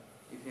a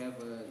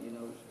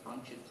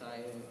punctured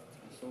tire and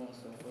so on and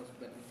so forth.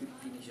 But we couldn't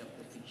finish up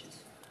the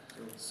features.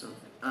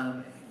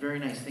 Very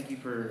nice. Thank you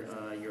for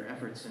your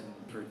efforts and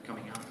for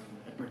coming out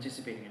and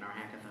participating in our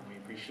hackathon. We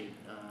appreciate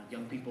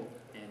young people,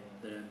 and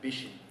the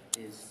ambition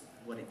is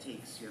what it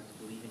takes. You have to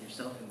believe in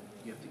yourself, and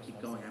you have to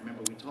keep going. I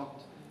remember we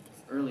talked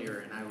earlier,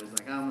 and I was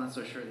like, I'm not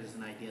so sure this is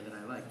an idea that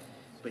I like.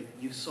 But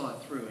you saw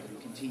it through, and you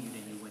continued,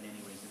 and you went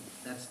anyways. And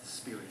that's the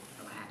spirit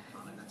of a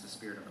hackathon, and that's the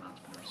spirit of an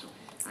entrepreneur. So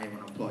I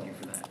want to applaud you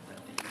for that.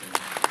 Thank you very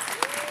much.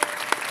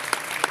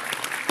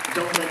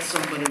 Don't let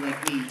somebody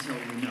like me tell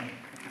you no.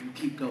 You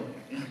keep going.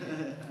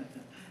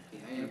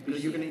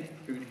 You're gonna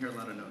hear a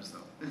lot of no's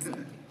though.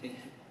 Thank you.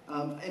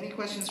 Any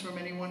questions from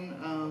anyone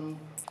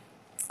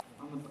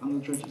on the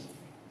judges?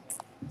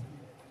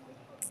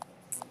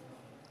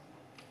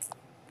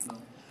 No.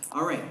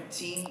 All right,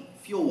 Team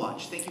Fuel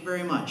Watch. Thank you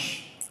very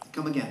much.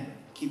 Come again.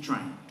 Keep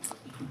trying.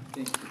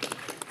 Thank you.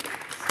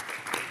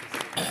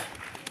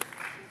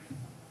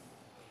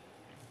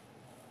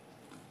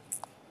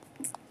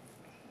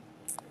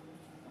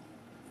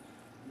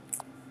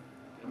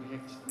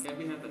 Can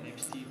we have the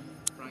next team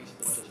price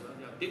watch as well?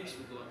 Yeah, Dips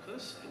will go up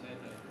first, and then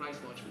price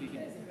watch will be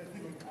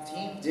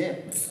Team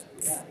Dips.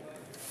 Yeah.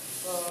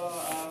 So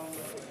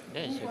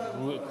that is a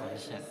good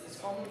concept. It's a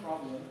common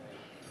problem.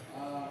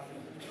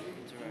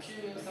 I'm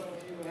sure some of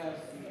you have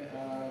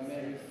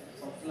met with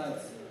some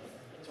floods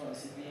throughout the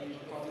city,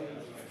 causing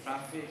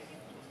traffic,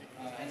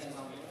 and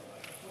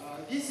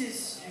this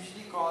is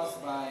usually caused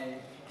by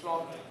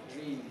clogged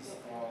drains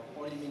or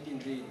polymethane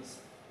drains.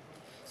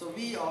 So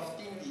we of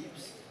Team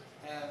Dips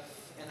have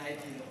an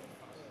idea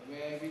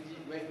where we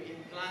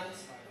implant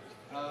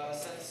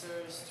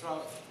sensors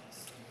throughout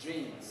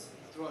drains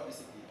throughout the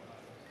city.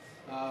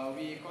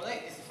 We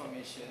collect this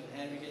information,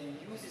 and we can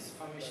use this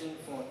information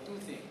for two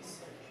things.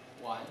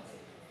 One,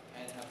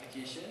 an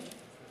application.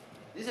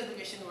 This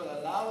application will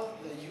allow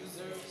the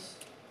users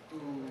to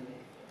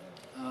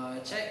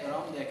check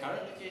around their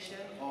current location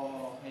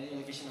or any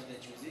location that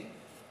they're choosing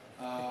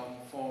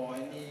for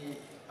any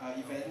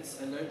events,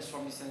 alerts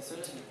from the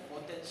sensors,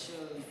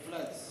 potential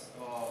floods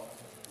or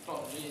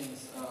clogged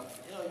drains.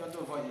 You want to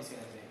avoid these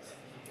kind of things.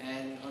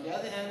 And on the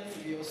other hand,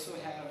 we also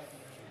have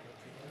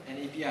an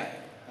API.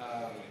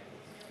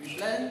 We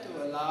plan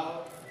to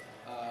allow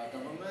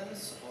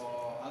governments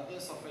or other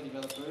software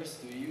developers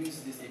to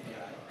use this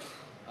API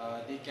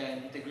they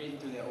can integrate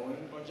into their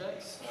own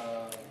projects,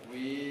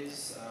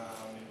 Waze,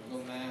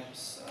 Google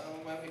Maps,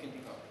 whatever we can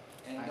think of.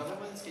 And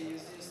governments can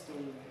use this to...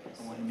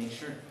 I want to make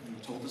sure you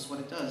told us what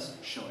it does.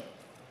 Show it.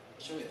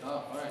 Show it.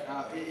 Oh, alright.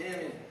 In a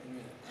minute.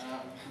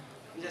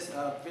 Just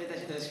pay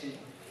attention to the screen.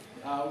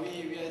 We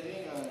are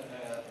doing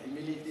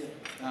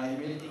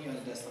emulating on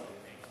the desktop.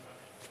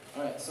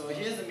 Alright, so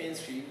here's the main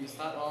screen. You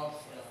start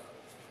off,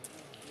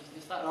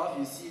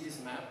 you see this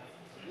map.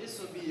 This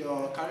will be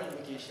your current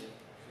location.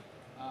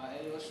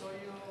 And it will show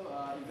you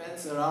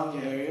events around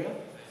your area.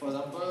 For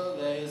example,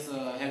 there is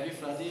heavy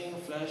flooding,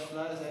 flash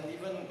floods, and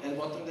even at the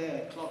bottom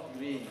there, cloud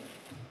rain,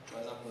 for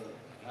example.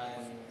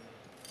 And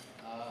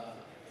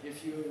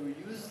if you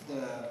use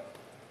the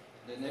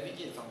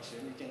navigate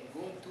function, you can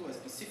go to a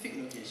specific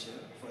location.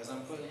 For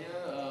example,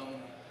 here,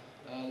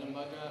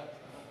 Lembaga,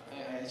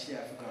 actually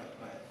I forgot,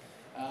 but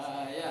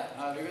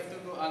we're going to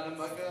go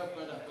Lembaga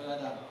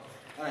Peladang.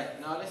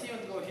 Alright, now let's say you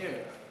want to go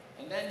here.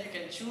 And then you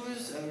can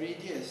choose a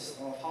radius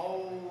of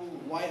how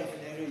wide of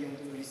an area you want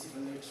to receive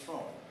alerts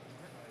from.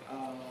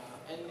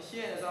 And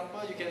here, an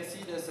example, you can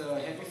see there's a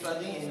heavy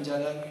flooding in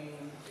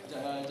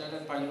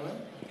Jalan Parliament.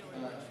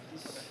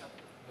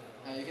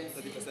 You can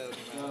see the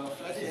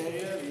flooded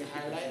area, we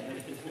highlight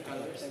with different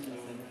colors to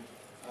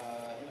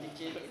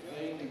indicate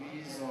varying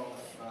degrees of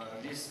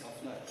risk of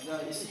flood. Now,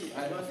 you see,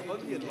 I don't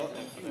want you to get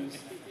confused.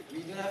 We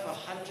don't have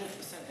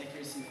 100%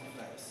 accuracy for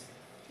floods.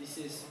 This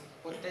is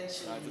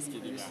potentially risk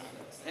of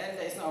floods. And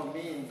that is not our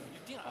main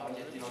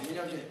objective. Our main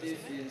objective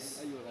is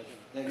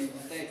that we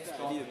detect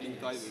cloud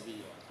areas.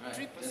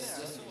 Right, that's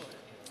just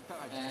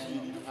and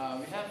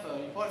we have a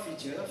report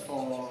feature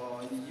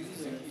for the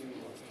user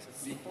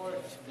to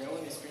report their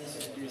own experience.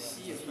 If they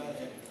see a flood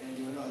and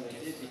they were not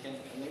alerted, they can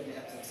alert the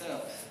apps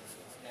themselves.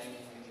 And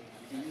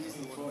you can use this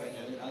info and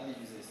alert other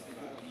users.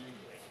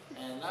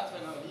 And last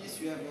but not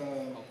least, we have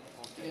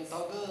you can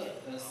toggle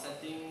a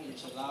setting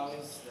which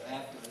allows the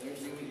app to alert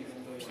you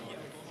even though you're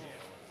not.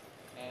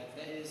 And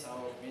that is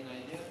our main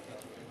idea.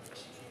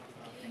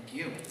 Thank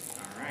you.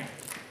 All right.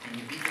 And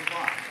you beat the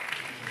clock.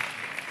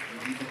 You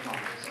beat the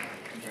clock. So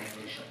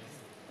congratulations.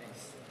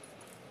 Thanks.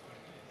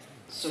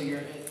 So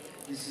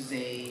this is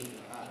a,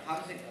 how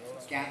does it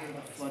gather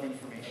the flood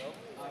information?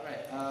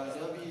 Alright,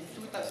 there will be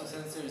two types of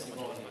sensors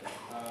involved here.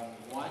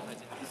 One is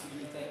to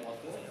detect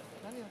water,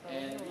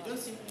 and we don't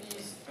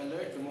simply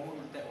alert the moment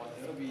we detect water.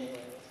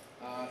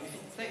 If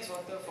it detects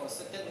water for a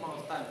certain amount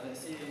of time,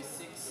 let's say 6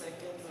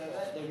 seconds like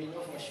that, then we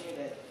know for sure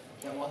that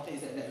the water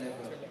is at that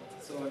level.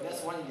 So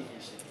that's one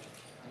indication.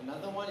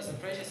 Another one is a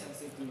pressure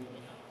sensor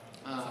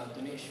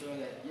to make sure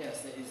that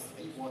yes, there is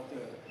deep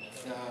water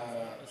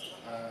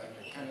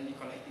currently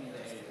collecting in the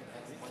area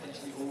and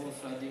potentially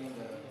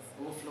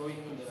overflowing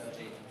the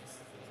drains.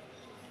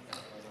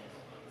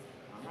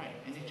 All right.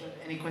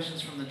 Any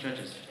questions from the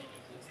judges?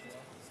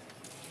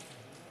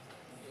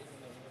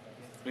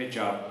 Great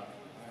job.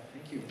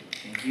 Thank you.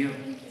 Thank you.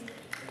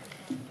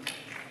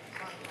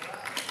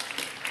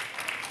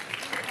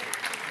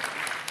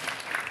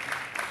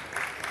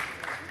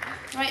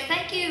 Right,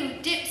 thank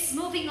you. Dips,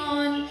 moving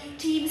on.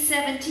 Team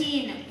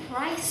 17,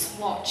 Price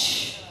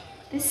Watch.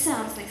 This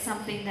sounds like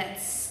something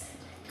that's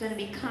going to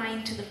be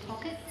kind to the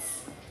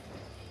pockets.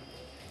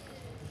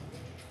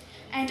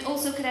 And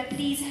also, could I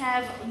please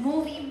have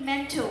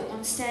Movimento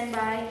on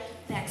standby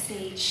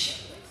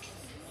backstage?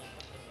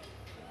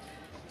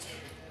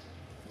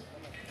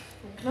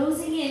 We're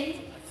closing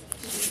in.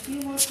 Just a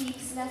few more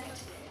peeps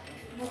left.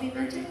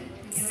 Movimento.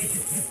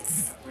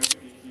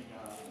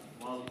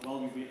 While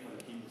we wait for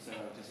the team to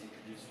just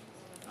introduce,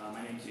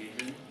 my name is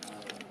Adrian.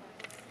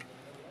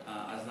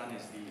 Azlan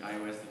is the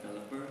iOS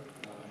developer.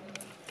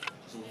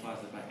 So far as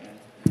the back end.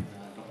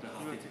 And Dr.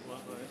 Hafid is the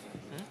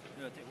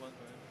take one.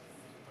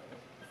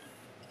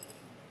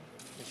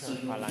 This So one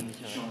is you will Palani, be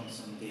showing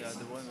some data.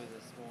 the one with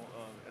the small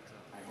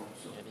I hope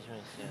so. Yeah, this one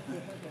is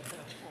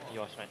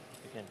yours, right?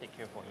 You can take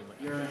care for him.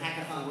 You're a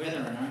hackathon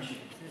veteran, aren't you?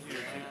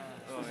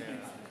 Oh, yeah.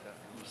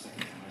 Your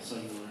second time. I saw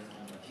you were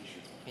on the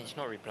t-shirt. He's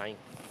not replying.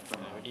 I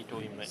already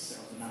told him, right?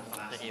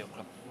 At 8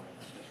 o'clock.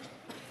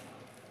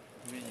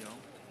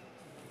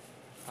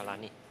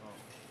 Palani.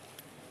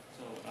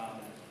 So,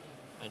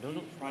 I don't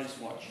know. Price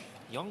Watch.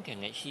 Yong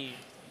can actually.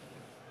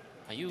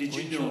 Are you Did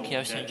going you through know KL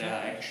that Central there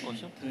are actually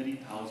also?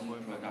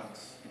 30,000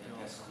 products in the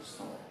Tesco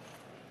store?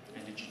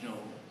 And did you know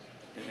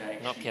that there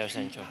are Not actually KL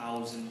Central.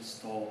 3,000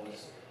 stores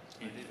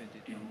in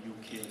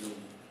UK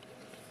alone?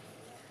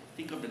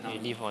 Think of the number.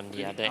 You live on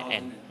the other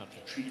end.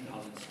 Okay.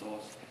 3,000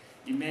 stores.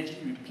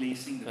 Imagine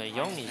replacing the But price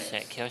Yong is tags,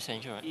 at KL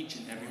Central, right? each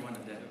and every one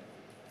of them,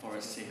 for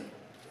a sale.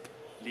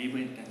 Labor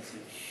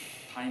intensive,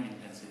 time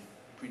intensive,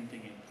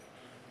 printing it.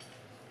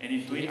 And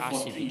in We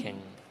asked if he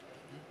 2014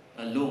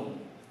 alone,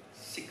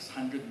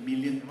 600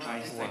 million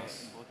price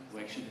tags were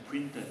actually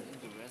printed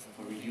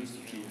for reuse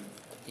to clean.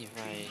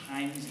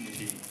 Times in a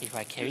day. If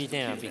I carry Just to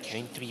them, I'll clear be that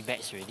carrying shit. 3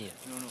 bags already.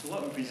 So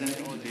what we're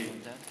presenting today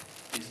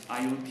is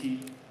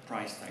IoT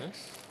price tags.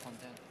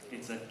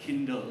 It's a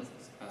Kindle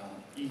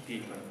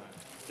e-paper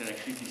that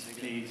actually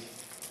displays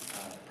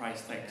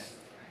price tags,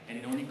 and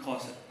it only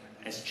costs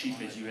as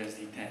cheap as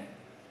USD 10.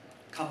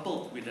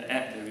 coupled with the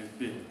app that we've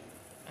built.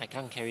 I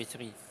can't carry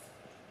 3.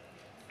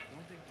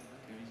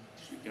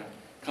 Yeah.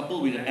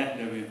 Coupled with the app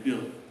that we've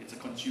built, it's a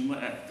consumer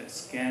app that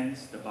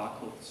scans the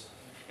barcodes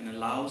and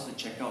allows the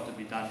checkout to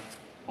be done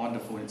on the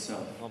phone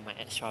itself. I want my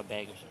extra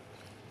bag also.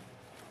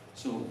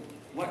 So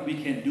what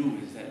we can do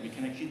is that we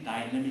can actually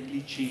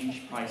dynamically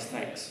change price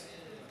tags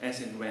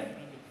as and when.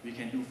 We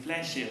can do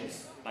flash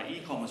sales like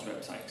e-commerce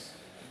websites.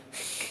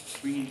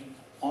 Bringing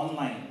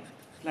online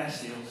flash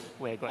sales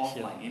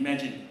offline.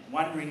 Imagine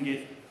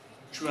RM1,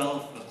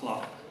 12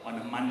 o'clock on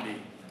a Monday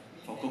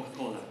for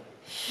Coca-Cola.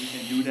 We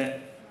can do that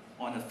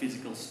on a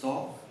physical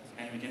store,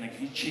 and we can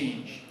actually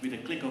change with a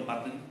click of a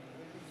button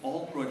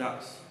all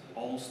products,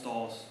 all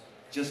stores,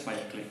 just by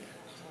a click.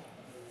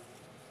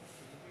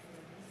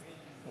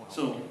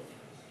 So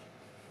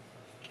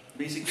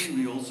basically,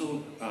 we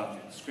also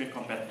create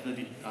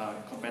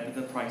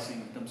competitive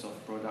pricing in terms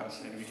of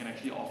products, and we can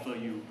actually offer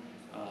you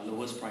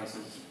lowest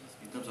prices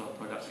in terms of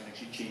products and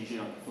actually change it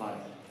on the fly.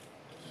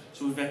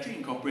 So we've actually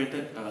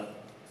incorporated a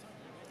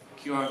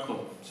QR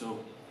code.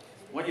 So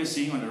what you're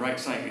seeing on the right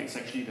side is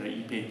actually the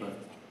e-paper.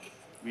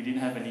 We didn't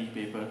have any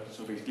e-paper,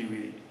 so basically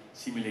we're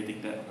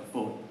simulating that on the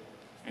phone.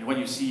 And what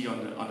you see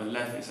on the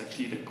left is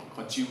actually the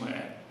consumer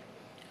app.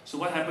 So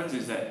what happens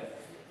is that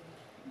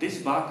this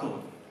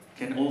barcode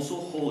can also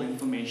hold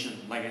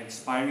information like an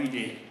expiry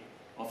date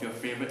of your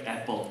favorite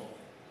apple,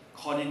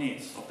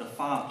 coordinates of the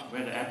farm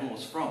where the apple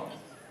was from,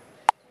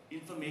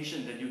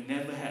 information that you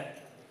never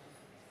had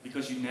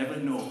because you never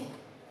know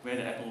where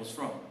the apple was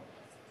from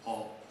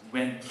or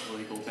when will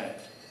it go bad.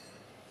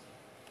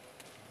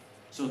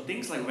 So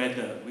things like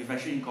weather, we've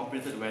actually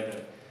incorporated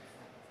weather.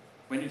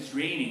 When it's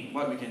raining,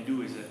 what we can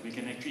do is that we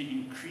can actually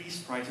increase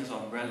prices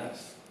on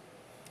umbrellas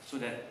so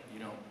that, you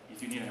know,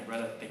 if you need an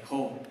umbrella to take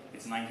home,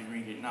 it's 19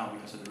 ringgit now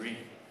because of the rain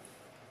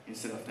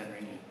instead of 10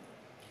 ringgit.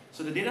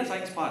 So the data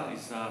science part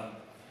is,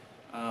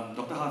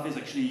 Dr. Hafiz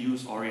actually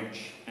used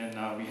Orange, and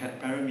we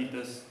had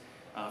parameters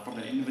from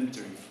the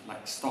inventory,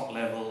 like stock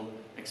level,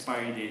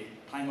 expiry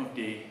date, time of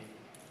day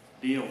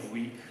of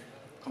week,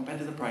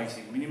 competitor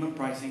pricing, minimum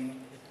pricing,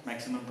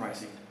 maximum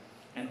pricing.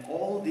 And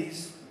all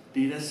these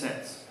data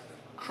sets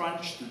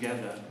crunch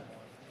together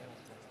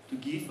to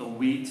give a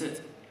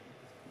weighted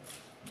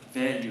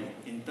value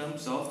in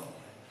terms of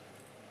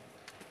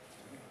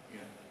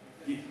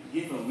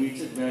give a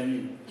weighted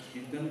value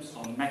in terms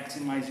of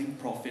maximizing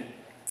profit.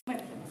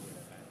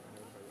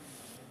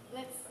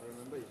 Let's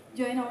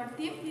join our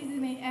team. This is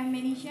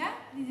Manisha,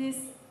 this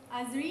is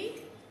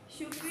Azri,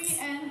 Shukri,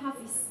 and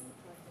Hafiz.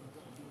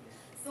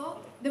 So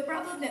the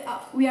problem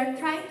that we are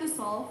trying to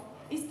solve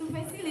is to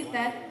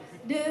facilitate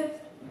the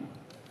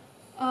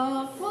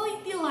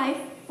quality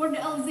life for the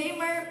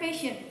Alzheimer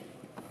patient.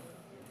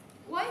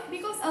 Why?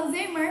 Because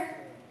Alzheimer,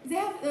 they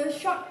have a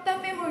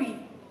short-term memory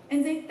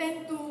and they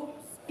tend to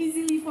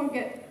easily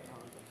forget.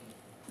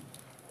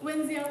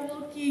 When they are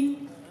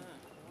walking,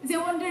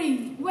 they're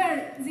wondering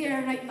where they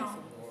are right now.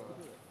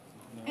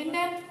 And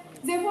then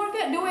they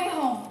forget the way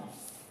home.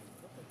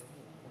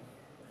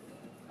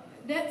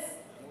 That's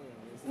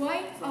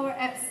why our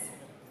apps,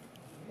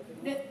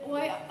 that's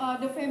why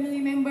the family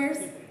members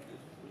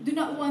do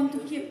not want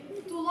to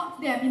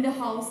lock them in the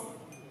house,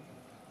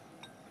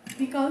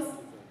 because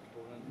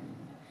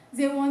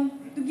they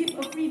want to give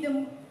a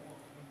freedom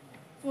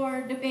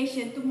for the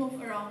patient to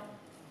move around.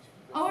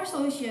 Our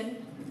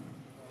solution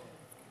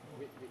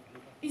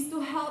is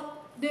to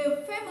help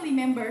the family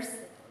members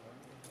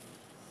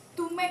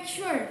to make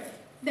sure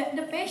that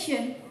the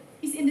patient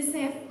is in the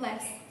safe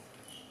place.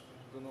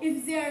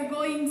 If they are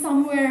going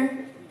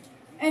somewhere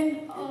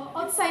and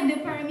outside the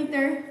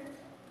perimeter,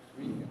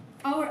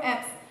 our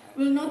apps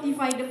will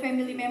notify the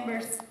family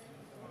members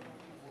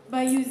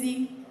by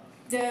using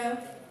the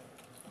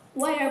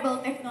wearable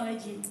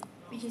technology,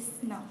 which is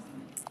now.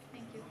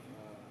 Thank you.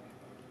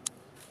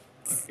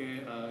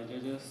 Okay,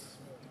 judges.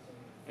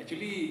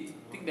 Actually,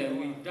 I think that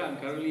we've done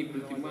currently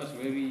pretty much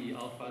very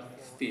alpha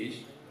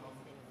stage.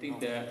 I think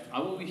that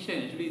our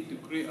vision actually to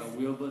create a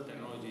wearable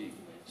technology.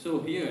 So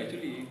here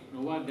actually, the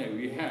one that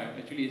we have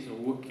actually is a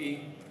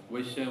working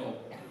version of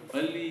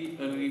early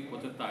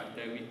prototype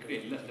that we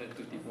create less than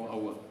 24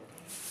 hours.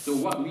 So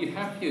what we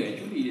have here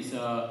actually is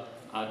a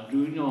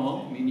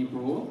Arduino Mini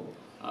Pro,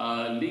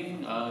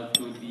 link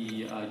to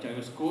the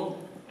gyroscope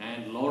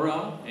and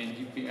LoRa and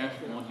GPS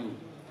module.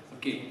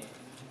 Okay,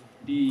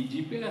 the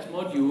GPS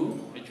module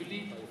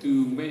actually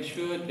to make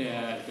sure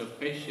that the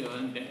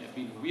patient that have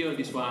been wear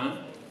this one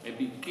have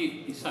been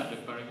kept inside the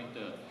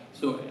perimeter.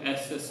 So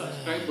as a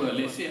subscriber,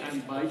 let's say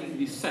I'm buying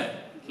this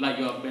set, like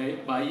you're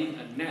buying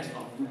a Nest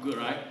of Google,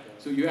 right?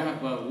 So you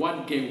have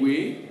one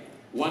gateway,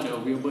 one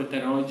wearable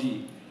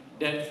technology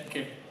that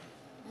can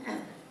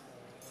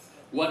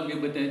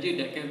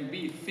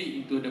be fit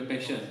into the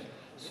patient.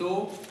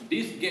 So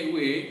this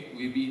gateway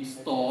will be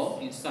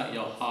installed inside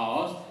your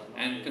house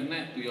and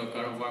connect to your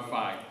current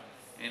Wi-Fi.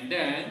 And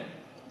then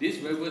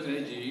this wearable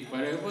technology,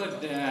 wherever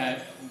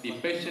that the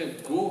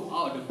patient go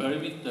out the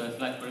perimeters,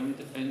 like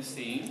perimeter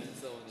fencing,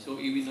 So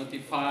it will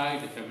notify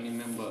the family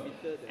member.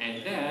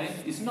 And then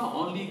it's not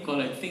only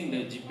collecting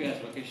the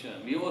GPS location,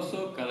 we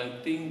also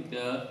collecting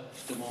the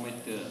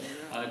thermometer,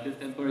 the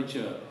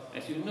temperature.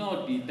 As you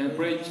know, the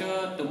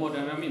temperature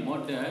thermodynamic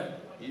model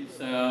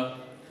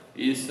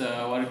is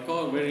what we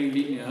call very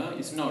linear.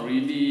 It's not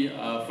really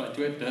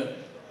fluctuated.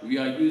 We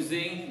are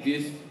using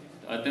this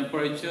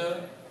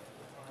temperature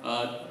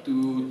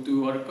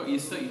to what we call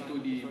insert into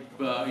the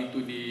what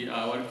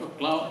we call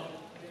cloud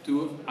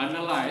to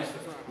analyze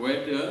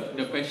whether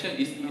the patient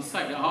is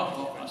inside the house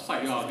or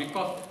outside the house,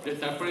 because the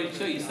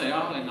temperature inside the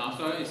house and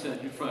outside is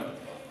different.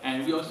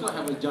 And we also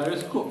have a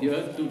gyroscope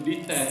here to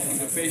detect if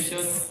the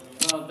patient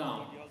fell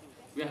down.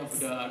 We have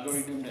the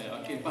algorithm there.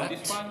 Okay, but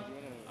this one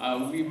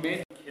we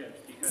made kids,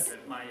 because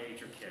at my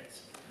age are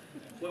kids.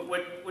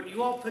 What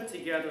you all put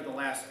together the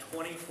last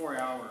 24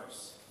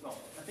 hours, well,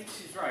 I think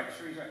she's right,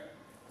 Sherry's right,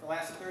 the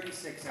last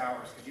 36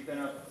 hours, because you've been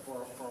up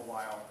for a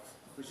while,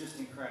 was just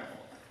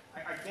incredible.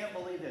 I can't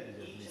believe that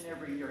each and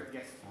every year it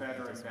gets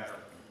better and better.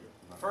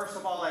 First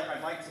of all,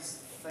 I'd like to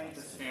thank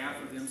the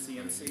staff of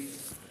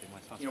MCMC.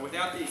 You know,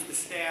 without the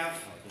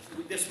staff,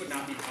 this would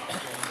not be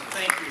possible.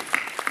 Thank you.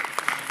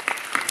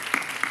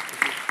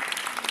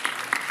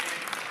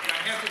 And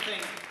I have to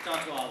thank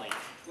Dr. Ali.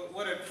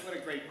 What a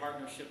great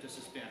partnership this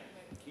has been.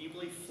 Can you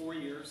believe 4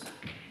 years?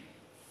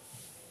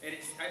 And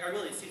it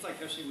seems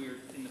like actually we were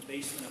in the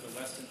basement of the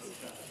Westin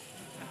Hotel.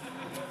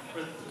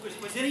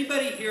 Was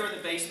anybody here in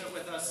the basement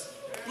with us?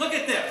 Look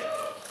at this.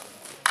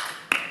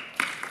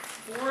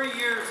 4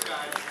 years,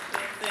 guys.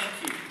 Thank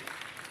you.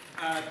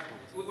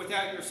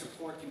 Without your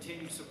support,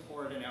 continued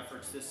support and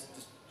efforts, this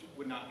just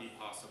would not be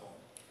possible.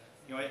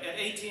 You know, at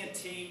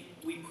AT&T,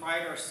 we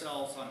pride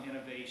ourselves on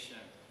innovation.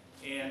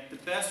 And the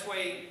best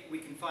way we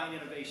can find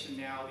innovation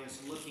now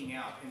is looking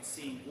out and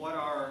seeing what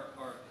are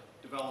our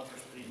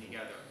developers putting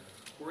together.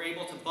 We're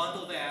able to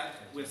bundle that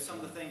with some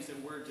of the things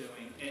that we're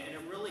doing, and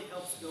it really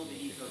helps build the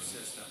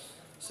ecosystem.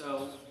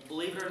 So,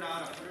 believe it or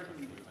not,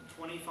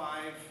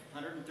 125,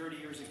 130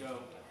 years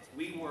ago,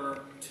 we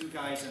were two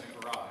guys in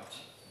a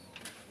garage.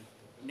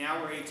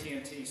 Now we're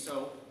AT&T,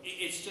 so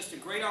it's just a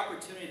great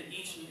opportunity that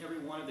each and every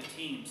one of the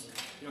teams,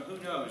 you know, who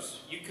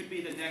knows, you could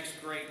be the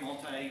next great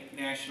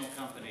multinational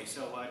company,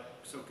 so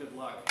good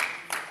luck.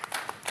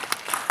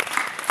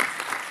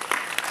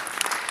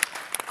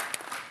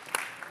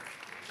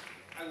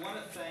 I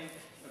want to thank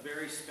a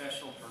very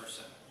special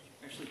person,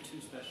 actually two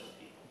special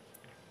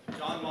people.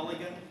 John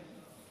Mulligan.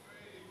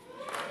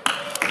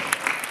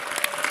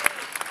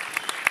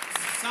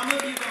 Some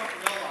of you don't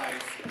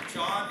realize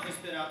John has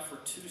been up for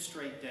 2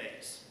 straight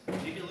days,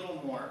 maybe a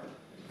little more.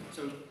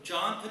 So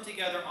John put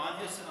together on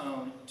his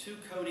own 2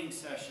 coding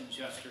sessions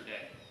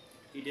yesterday.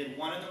 He did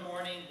one in the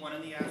morning, one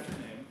in the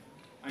afternoon.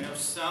 I know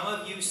some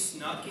of you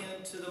snuck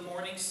into the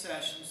morning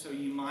session, so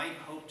you might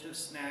hope to have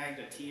snagged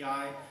a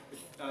TI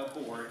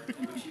board,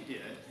 which you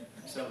did.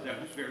 So that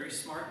was very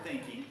smart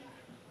thinking.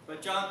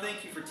 But John,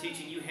 thank you for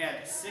teaching. You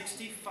had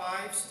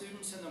 65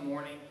 students in the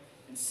morning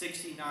and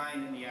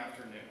 69 in the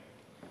afternoon.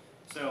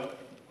 So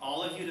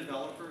all of you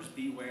developers,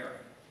 beware.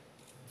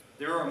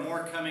 There are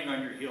more coming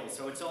on your heels,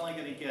 so it's only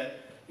going to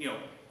get, you know,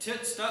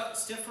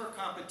 stiffer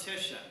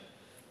competition.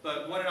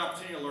 But what an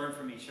opportunity to learn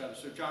from each other.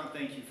 So John,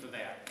 thank you for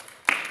that.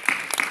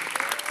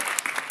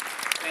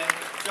 And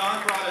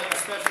John brought a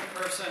special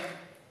person,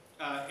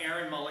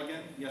 Aaron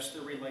Mulligan. Yes,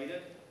 they're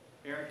related.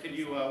 Aaron, can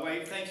you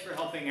wave? Thanks for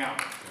helping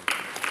out.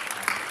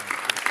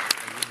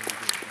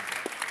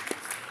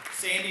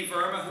 Sandy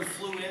Verma, who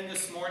flew in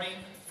this morning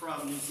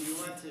from New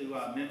Zealand to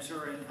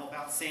mentor and help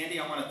out. Sandy,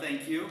 I want to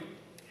thank you.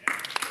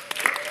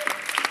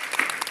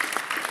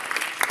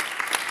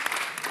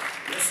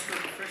 Mr.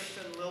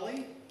 Christian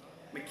Lilly,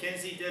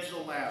 McKinsey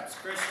Digital Labs.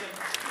 Christian,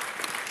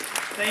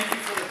 thank you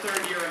for the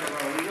 3rd year in a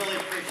row. We really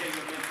appreciate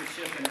your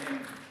mentorship.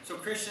 And so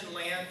Christian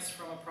lands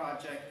from a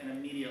project and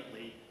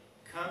immediately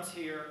comes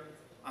here.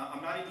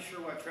 I'm not even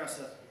sure what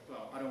Tressa,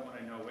 well, I don't want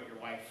to know what your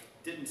wife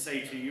didn't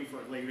say to you for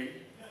leaving.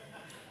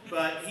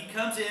 But he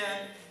comes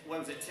in, what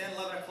was it, 10,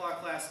 11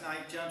 o'clock last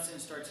night, jumps in,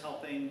 starts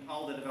helping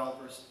all the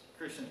developers.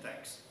 Christian,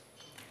 thanks.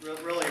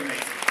 Really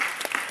amazing.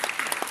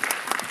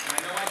 And I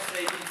know I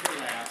saved him for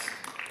last.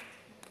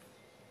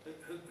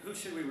 Who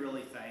should we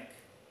really thank?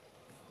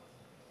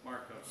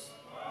 Marcos.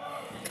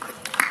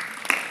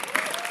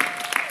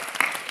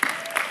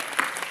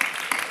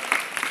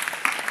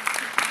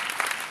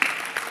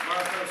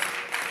 Marcos,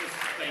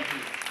 thank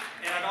you.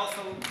 And I'd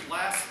also,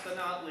 last but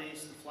not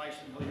least, the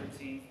Fleischmann Hilliard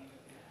team.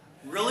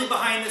 Really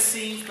behind the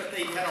scenes, but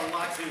they had a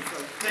lot to do. So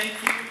thank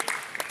you.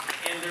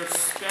 And their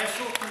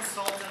special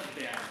consultant,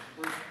 Ben.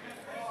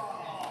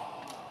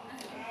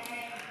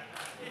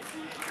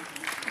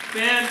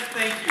 Ben,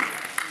 thank you.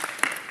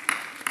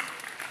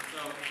 So,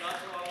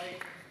 Dr. Ali,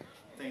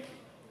 thank you.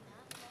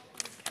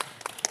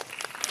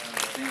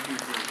 Thank you,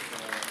 Bruce.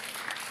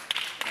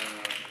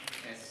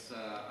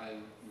 I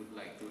would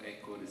like to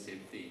echo the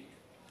same thing.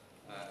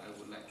 I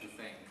would like to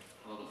thank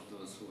all of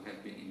those who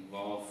have been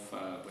involved, who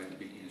have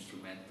been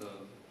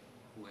instrumental,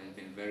 who have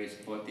been very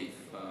supportive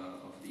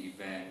of the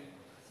event.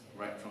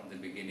 right from the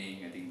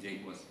beginning. I think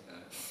Jake was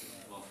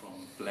involved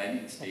from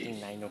planning stage, I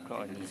think 9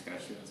 o'clock and the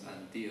discussions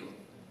until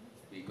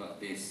we got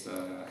this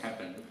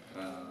happen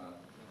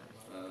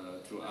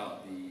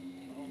throughout the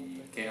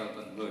KL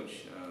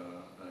Converge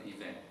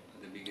event,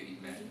 the bigger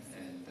event.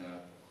 And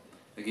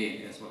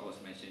again, as what was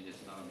mentioned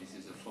just now, this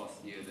is the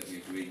 4th year that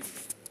we're doing,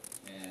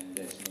 and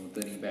there's no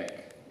turning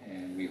back.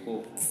 And we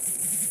hope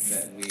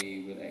that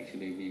we will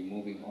actually be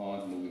moving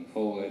on, moving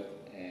forward,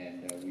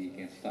 and we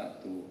can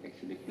start to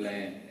actually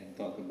plan and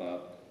talk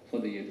about for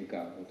the year to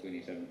come, for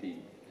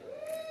 2017.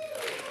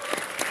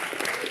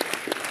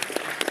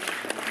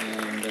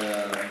 And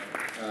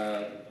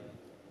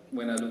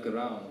when I look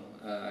around,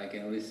 I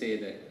can only say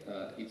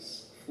that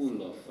it's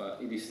full of,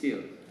 it is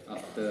still,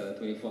 after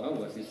 24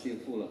 hours, it's still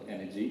full of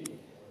energy,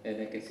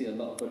 and I can see a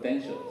lot of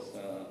potentials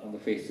on the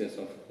faces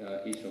of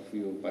each of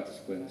you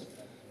participants.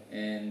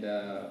 And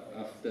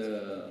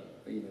after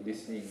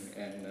listening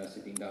and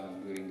sitting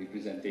down during the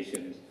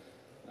presentations,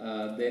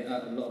 there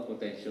are a lot of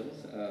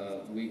potentials.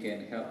 We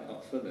can help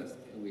out further.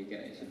 We can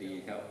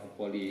actually help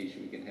polish.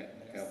 We can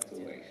help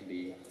to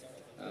actually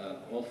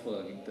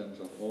offer in terms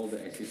of all the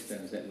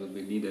assistance that will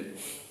be needed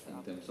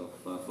in terms of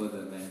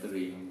further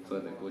mentoring,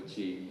 further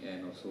coaching,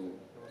 and also,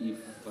 if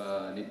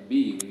need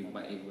be, we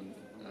might even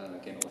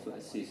can also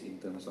assist in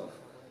terms of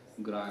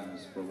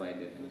grants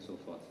provided and so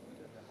forth.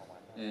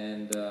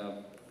 And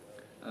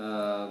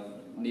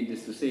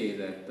needless to say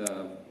that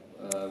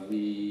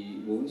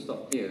we won't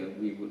stop here.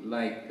 We would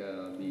like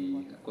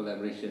the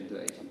collaboration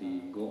to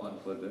actually go on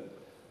further,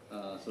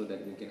 so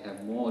that we can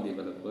have more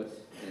developers.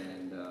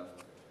 And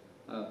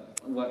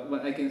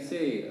what I can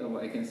say,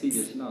 what I can see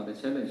just now, the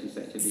challenge is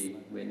actually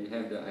when you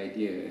have the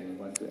idea and you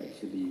want to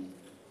actually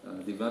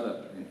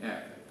develop an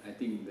app. I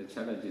think the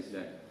challenge is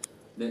that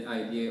that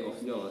idea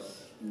of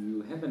yours,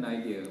 you have an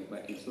idea,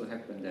 but it so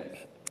happens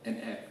that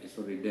an app is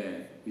already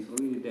there. It's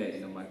already there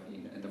in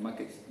the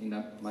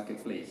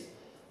marketplace.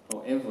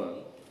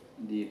 However,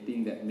 the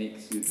thing that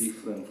makes you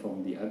different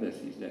from the others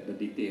is that the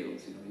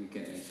details. You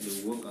can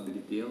actually work on the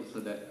details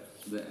so that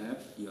the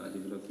app you are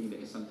developing, there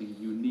is something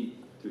unique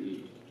to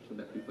it, so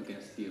that people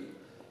can still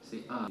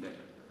say,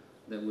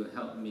 that will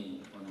help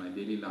me on my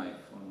daily life,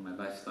 on my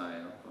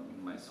lifestyle,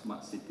 on my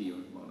smart city,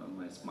 on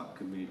my smart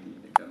community,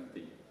 that kind of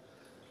thing.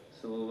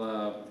 So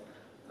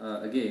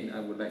again, I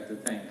would like to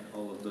thank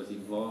all of those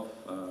involved,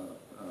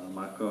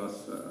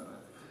 Marcos,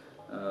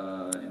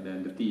 and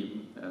then the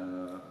team.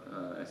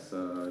 As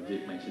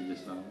Jake mentioned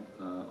just now,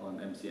 on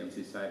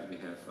MCMC side, we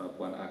have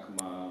Puan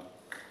Akmal,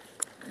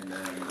 and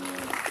then we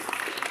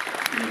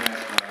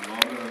have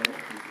Laura,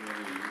 who's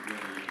very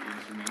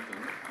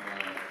instrumental,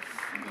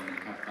 and then we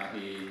have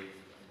Tahi,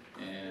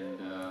 and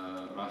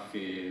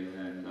Rafael,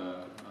 and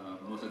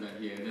most of them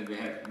here. And then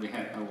we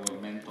had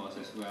our mentors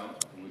as well,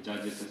 our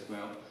judges as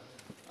well.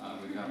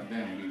 Without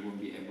them, we won't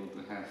be able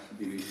to have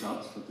the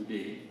results for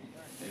today.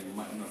 And we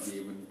might not be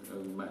even,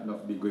 we might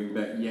not be going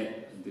back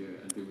yet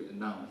until we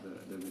announce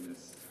the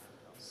winners.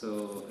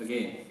 So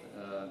again,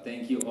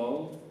 thank you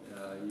all.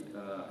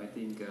 I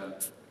think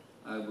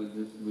I would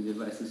just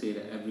like to say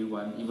that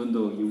everyone, even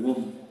though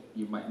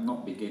you might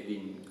not be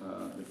getting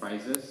the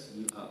prizes,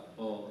 you are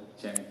all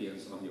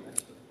champions of your own.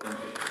 Thank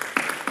you.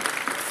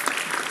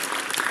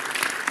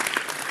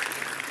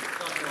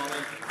 Dr.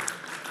 Wally,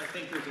 I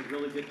think there's a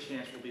really good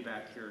chance we'll be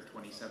back here in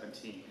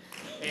 2017.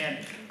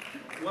 And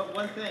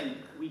one thing,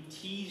 we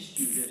teased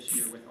you this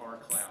year with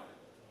rCloud.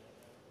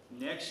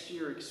 Next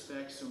year,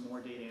 expect some more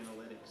data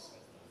analytics.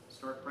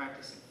 Start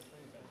practicing.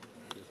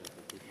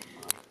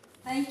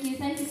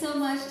 Thank you so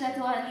much,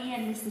 Dr. Wally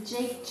and Mr.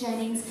 Jake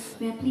Jennings.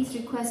 May I please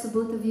request for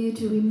both of you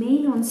to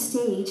remain on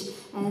stage,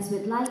 as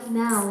we'd like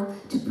now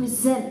to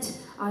present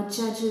our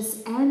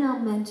judges and our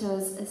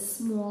mentors a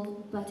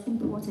small but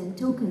important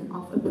token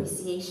of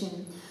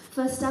appreciation.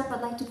 First up,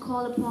 I'd like to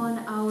call upon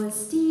our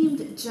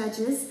esteemed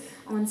judges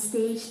on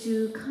stage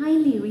to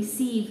kindly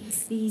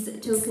receive these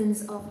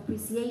tokens of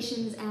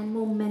appreciations and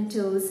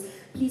mementos.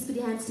 Please put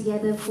your hands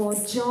together for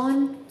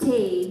John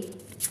Tay.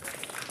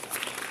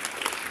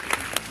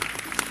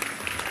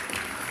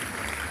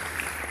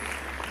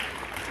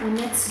 Our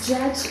next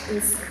judge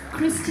is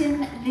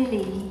Christian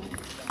Lilly.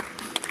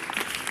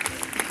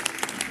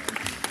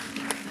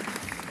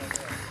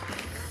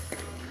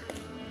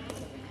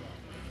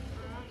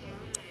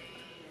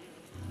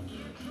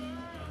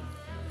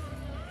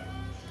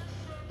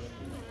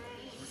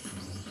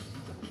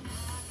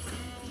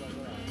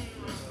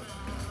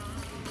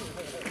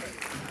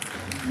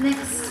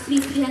 Next,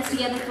 please put your hands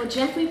together for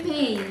Jeffrey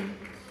Payne.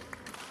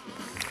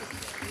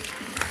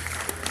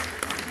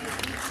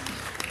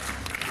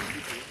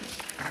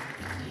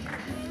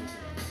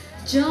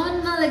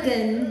 John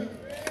Mulligan.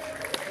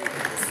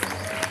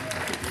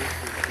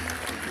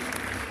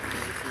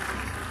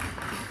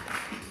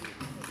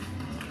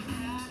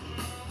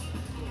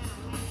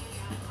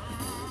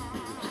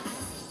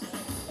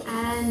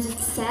 And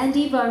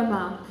Sandy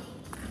Verma.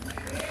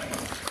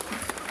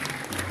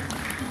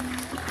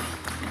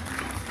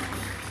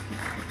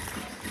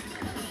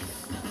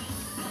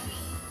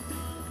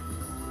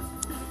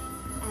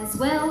 as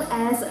well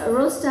as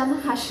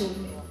Rostam Hashim.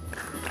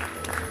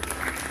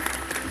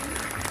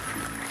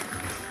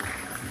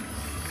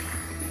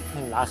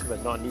 And last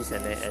but not least,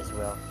 and as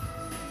well.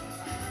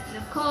 And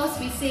of course,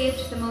 we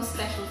saved the most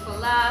special for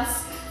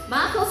last,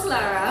 Marcos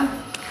Lara.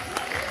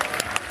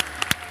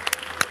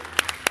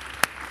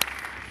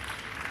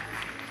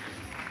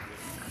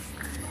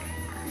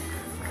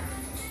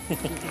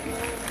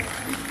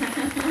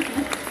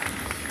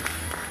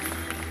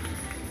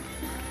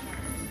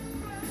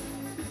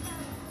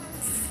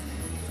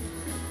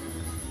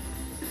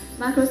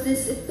 Marcos,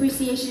 this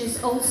appreciation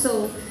is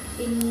also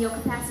in your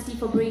capacity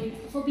for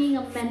being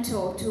a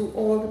mentor to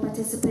all the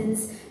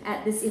participants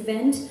at this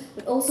event.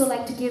 We'd also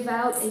like to give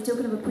out a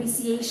token of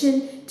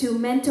appreciation to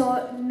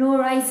mentor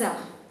Noraiza.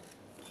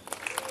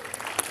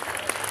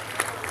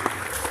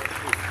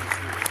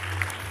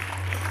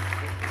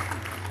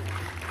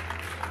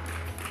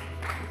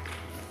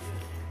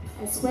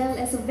 As well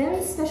as a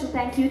very special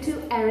thank you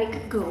to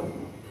Eric Go.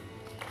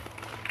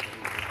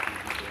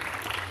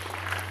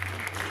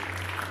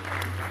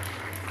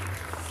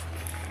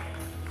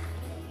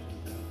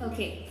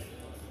 Okay,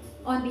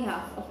 on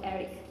behalf of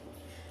Eric.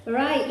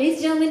 Alright, ladies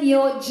and gentlemen,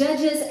 your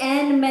judges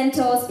and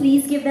mentors,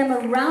 please give them a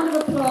round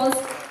of applause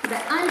for the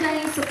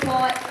undying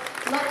support,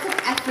 lots of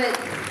effort,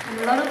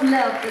 and a lot of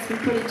love that's been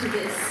put into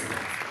this.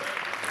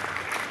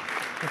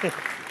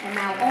 And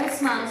now all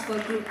smiles for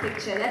a group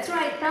picture. That's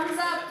right, thumbs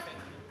up.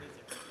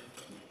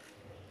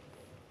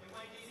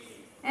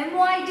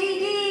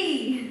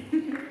 MYDD!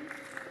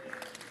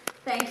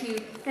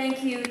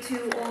 Thank you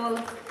to all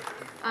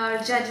our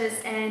judges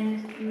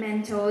and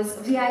mentors.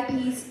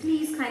 VIPs,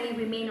 please kindly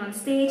remain on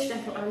stage.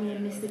 Dr. Ali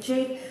and Mr.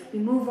 Jake. We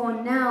move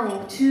on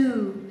now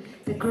to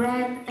the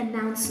grand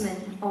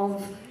announcement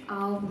of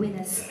our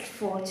winners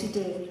for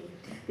today.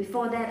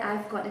 Before that,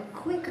 I've got a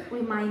quick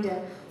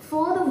reminder.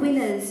 For the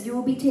winners, you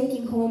will be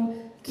taking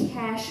home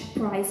cash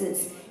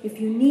prizes. If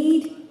you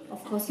need,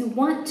 of course you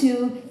want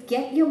to,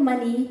 get your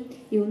money,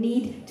 you'll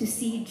need to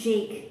see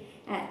Jake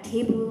at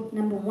table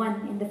number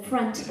 1 in the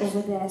front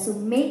over there. So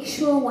make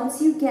sure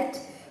once you get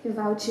your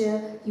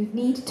voucher, you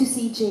need to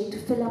see Jake to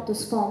fill up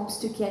those forms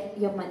to get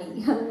your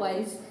money.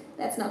 Otherwise,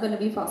 that's not going to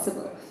be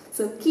possible.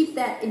 So keep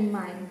that in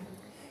mind.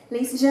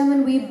 Ladies and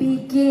gentlemen, we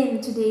begin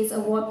today's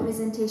award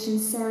presentation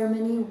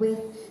ceremony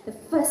with the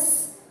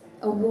first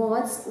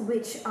awards,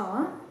 which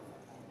are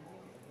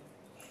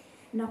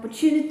an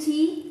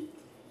opportunity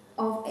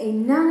of a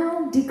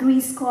nano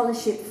degree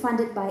scholarship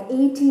funded by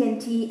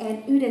AT&T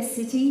and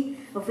Udacity,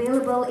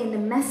 available in the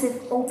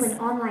Massive Open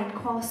Online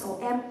Course or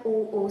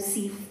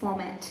MOOC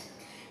format.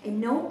 In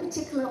no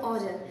particular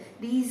order,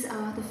 these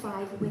are the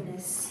 5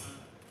 winners.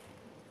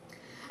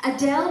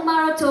 Adele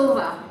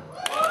Maratova.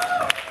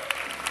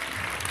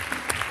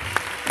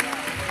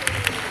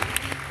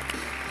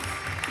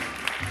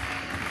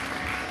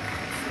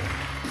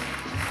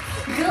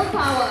 Girl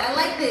power, I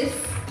like this.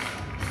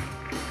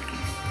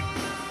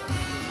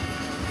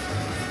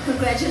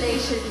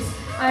 Congratulations.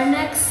 Our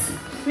next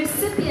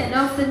recipient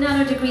of the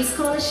Nano Degree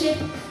Scholarship,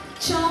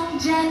 Chong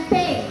Jan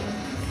Peng.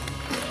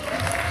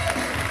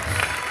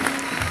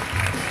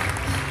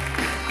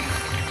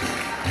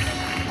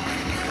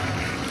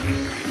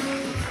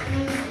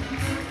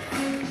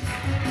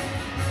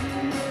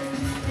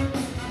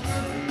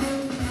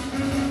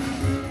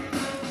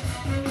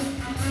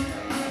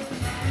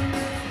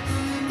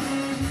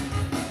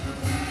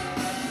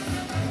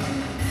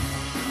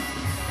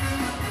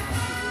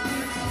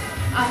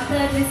 Our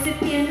third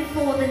recipient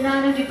for the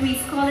Nano Degree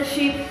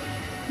Scholarship,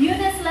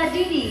 Yunus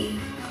Ladini.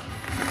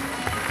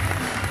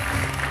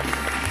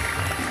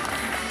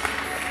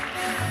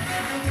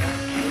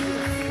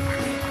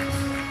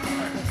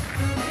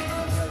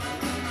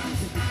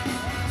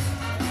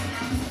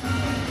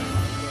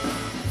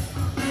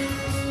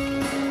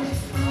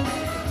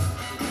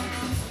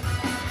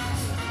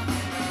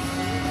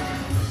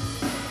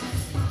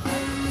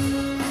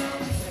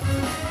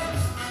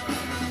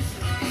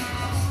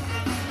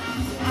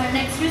 Our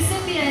next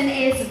recipient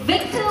is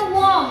Victor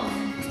Wong.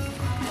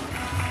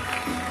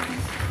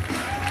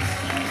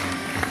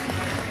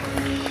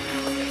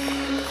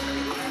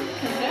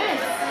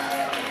 Congrats.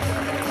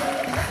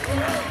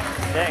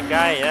 That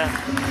guy, yeah.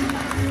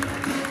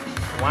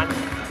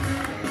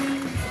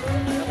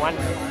 One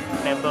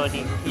member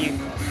only. He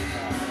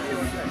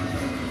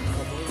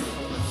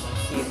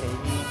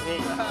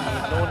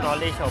no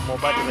knowledge of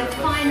mobile And the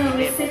development. final He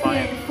made mobile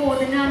recipient for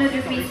the Nano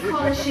Degree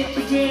Scholarship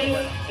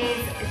today is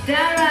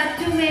Dara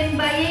Tumin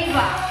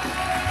Bayeva.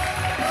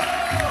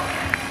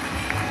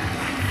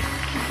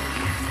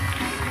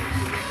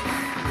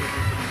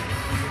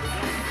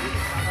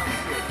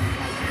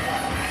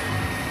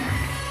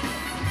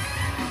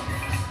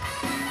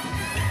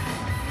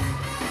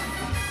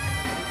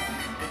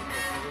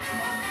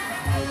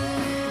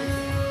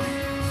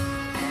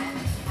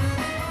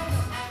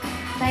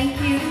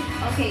 Thank you.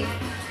 Okay.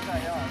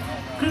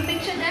 Group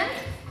picture then?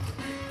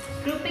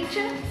 Group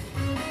picture?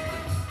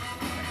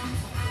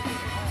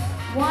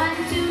 1,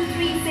 2,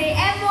 3, say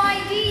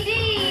MYDD!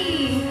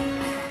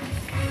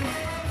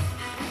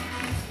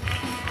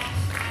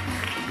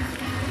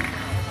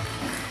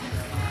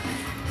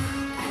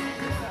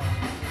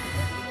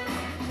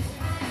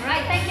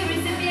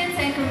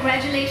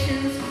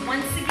 Congratulations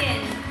once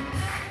again.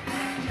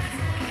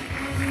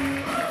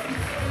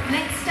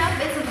 Next up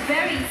is a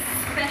very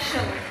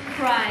special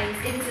prize.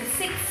 It is a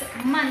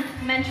 6-month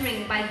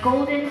mentoring by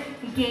Golden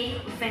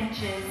Gate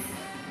Ventures.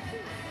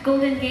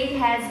 Golden Gate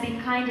has been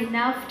kind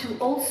enough to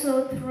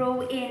also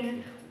throw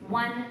in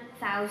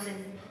 $1,000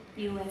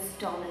 US.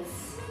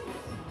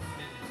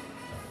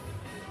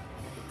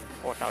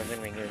 4,000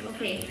 ringgit.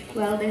 Okay,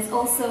 well, there's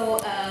also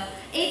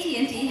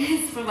AT&T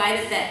has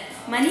provided that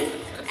money,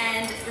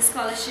 and the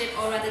scholarship,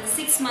 or rather the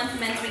 6-month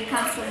mentoring,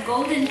 comes from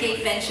Golden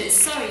Gate Ventures.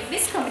 Sorry,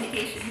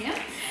 miscommunication here.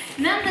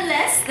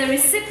 Nonetheless, the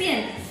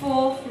recipient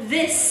for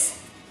this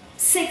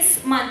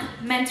 6-month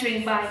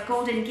mentoring by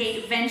Golden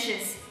Gate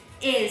Ventures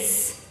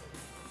is,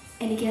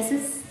 any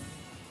guesses?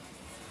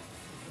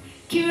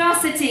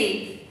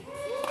 Curiosity.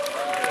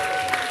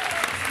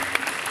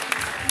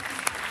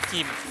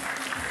 Team.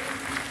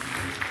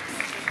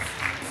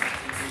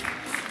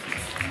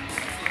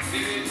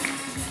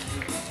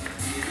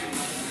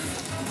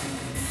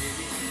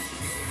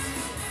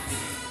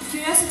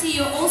 Curiosity,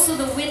 you're also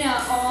the winner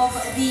of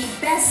the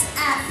Best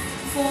App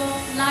for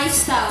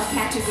Lifestyle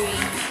category.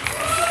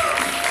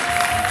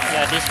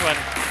 Yeah, this one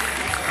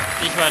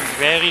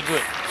very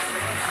good.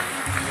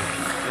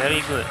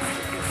 Very good.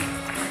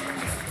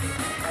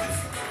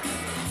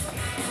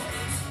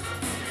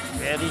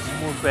 Very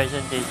smooth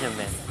presentation,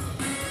 man.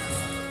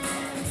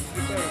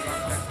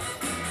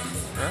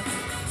 Huh?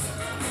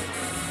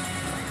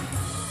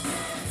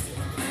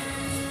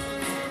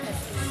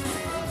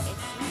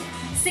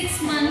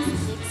 Six months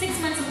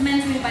of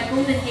mentoring by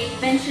Golden Gate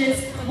Ventures,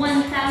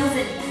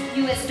 $1,000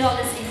 US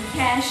in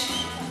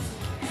cash.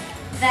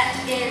 That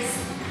is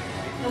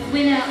the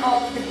winner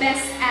of the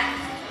Best App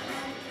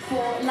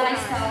for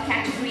Lifestyle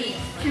category,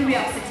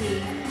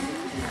 Curiosity.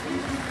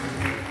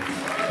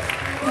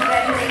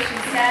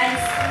 Congratulations,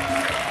 guys.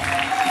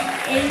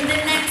 In the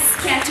next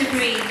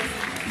category,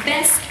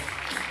 Best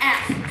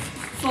App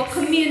for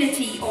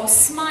Community or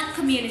Smart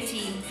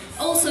Community,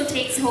 also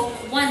takes home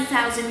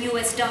 $1,000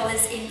 US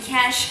in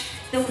cash.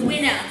 The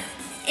winner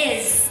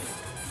is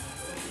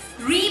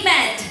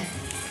Remed.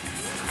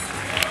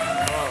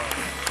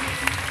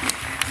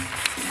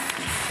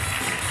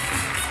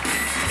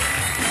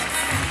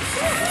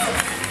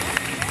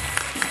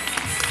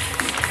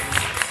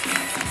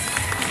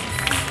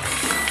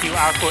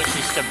 QR code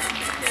system.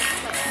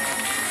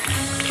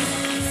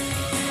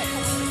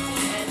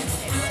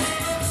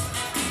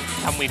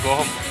 Time we go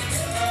home.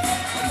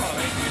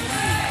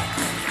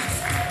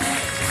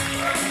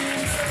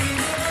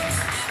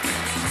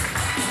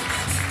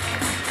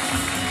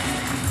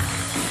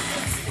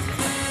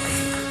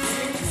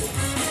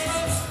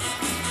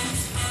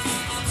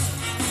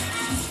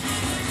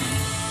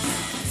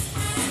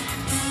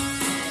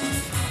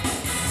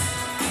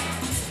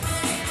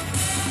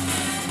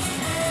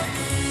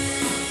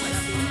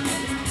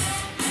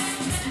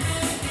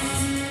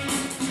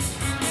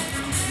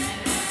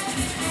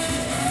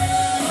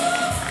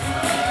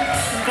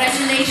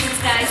 Congratulations,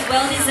 guys,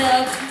 well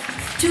deserved.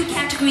 2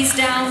 categories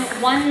down,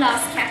 1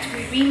 last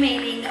category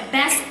remaining.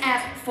 Best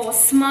App for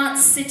Smart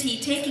City,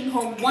 taking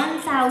home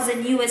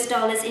 $1,000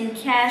 US in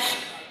cash,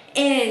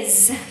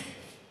 is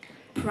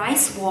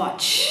Price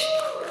Watch.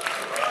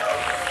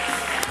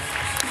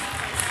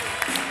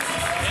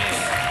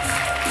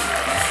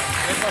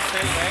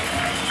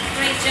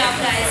 Great job,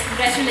 guys.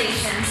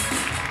 Congratulations.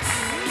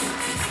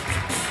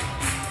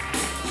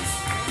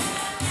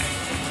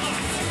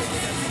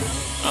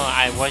 Oh,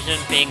 I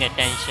wasn't paying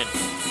attention.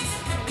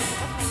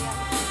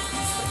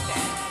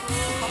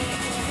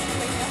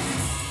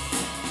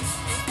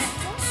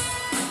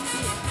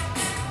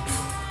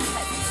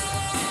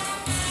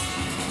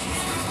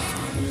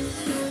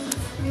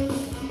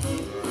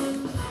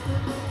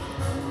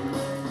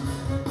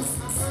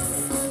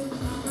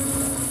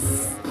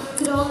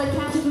 Could all the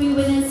category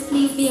winners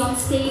please be on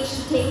stage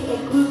to take a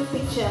group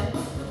picture?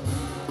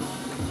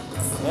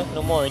 Yeah,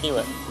 no more already,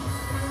 what?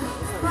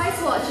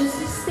 Price Watch,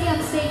 just stay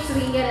on stage so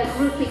we can get a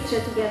group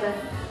picture together.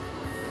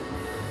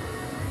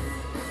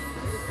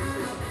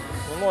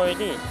 No more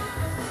already.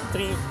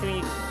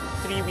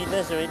 Three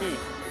winners already.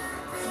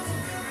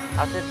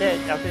 After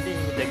this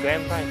is the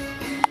grand prize.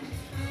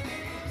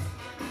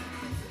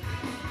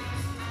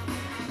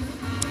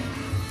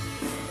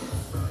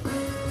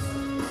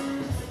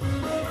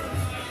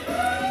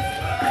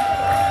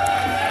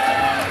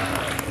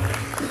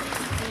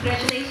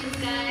 Congratulations,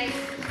 guys.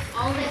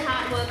 All that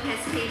hard work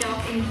has paid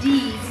off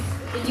indeed,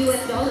 in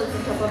US dollars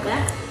on top of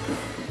that.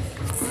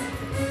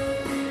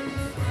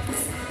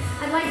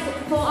 I'd like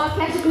for our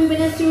category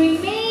winners to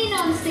remain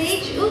on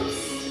stage. Oops,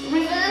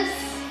 reverse.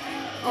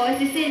 Or as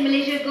they say in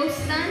Malaysia, ghost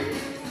stun.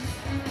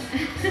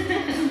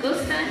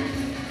 Ghost stun.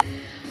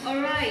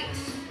 Alright.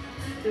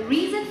 The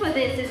reason for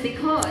this is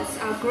because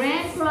our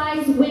grand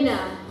prize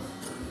winner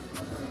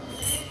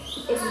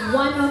is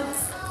one of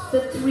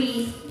the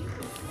 3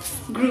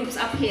 groups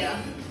up here.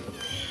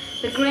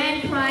 The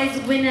grand prize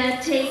winner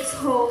takes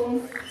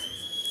home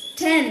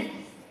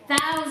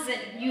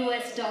 $10,000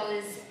 US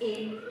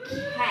in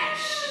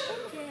cash.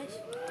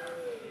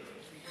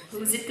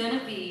 Who's it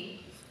gonna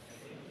be?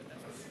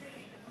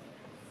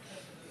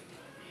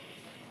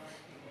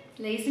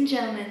 Ladies and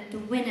gentlemen, the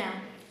winner,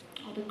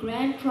 or the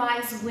grand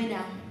prize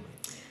winner,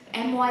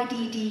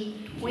 MYDD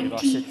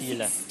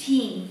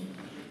 2016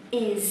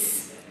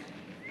 is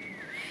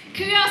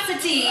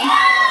Curiosity.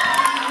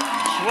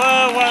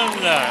 Well,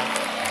 wonder.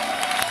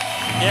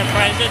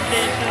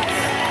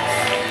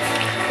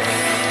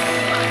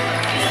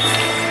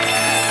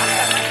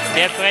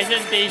 Their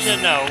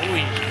presentation now,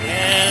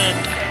 and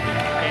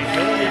they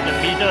go in the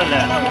middle.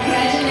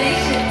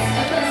 Congratulations,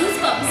 I've got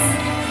goosebumps.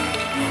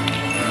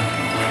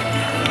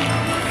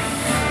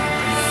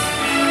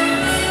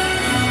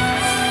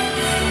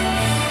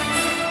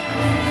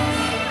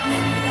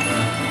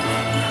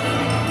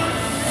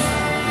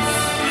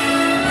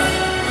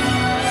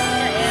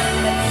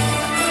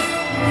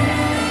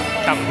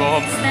 Come go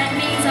home. So that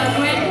means our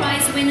grand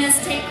prize winners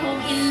take home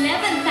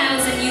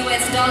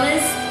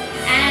 $11,000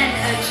 and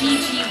a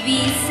GGV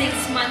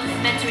 6-month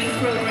mentoring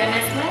program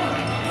as well.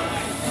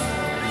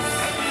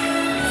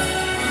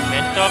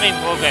 Mentoring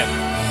program.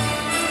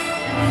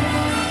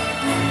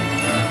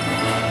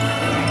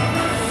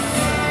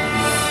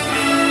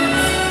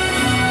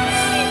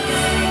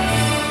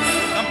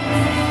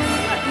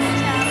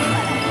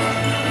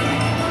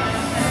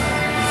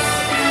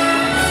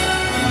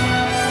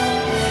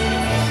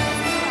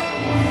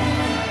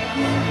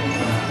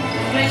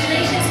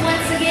 Congratulations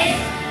once again.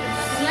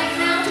 I'd like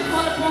now to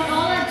call upon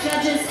all our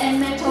judges and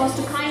mentors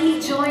to kindly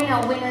join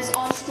our winners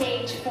on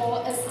stage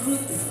for a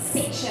group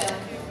picture.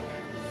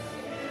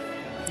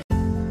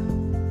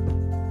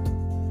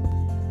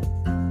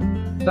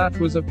 That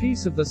was a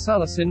piece of the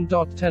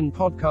Salasin.10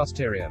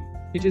 podcasterium.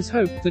 It is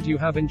hoped that you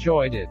have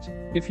enjoyed it.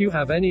 If you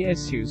have any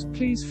issues,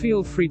 please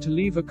feel free to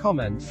leave a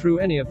comment through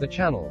any of the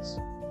channels.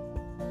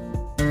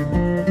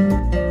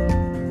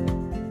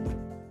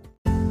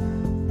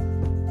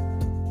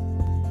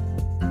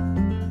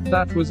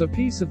 That was a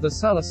piece of the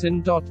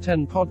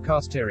Salasin.10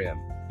 podcasterium.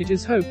 It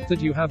is hoped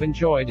that you have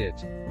enjoyed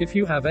it. If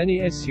you have any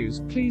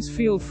issues, please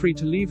feel free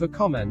to leave a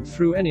comment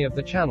through any of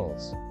the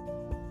channels.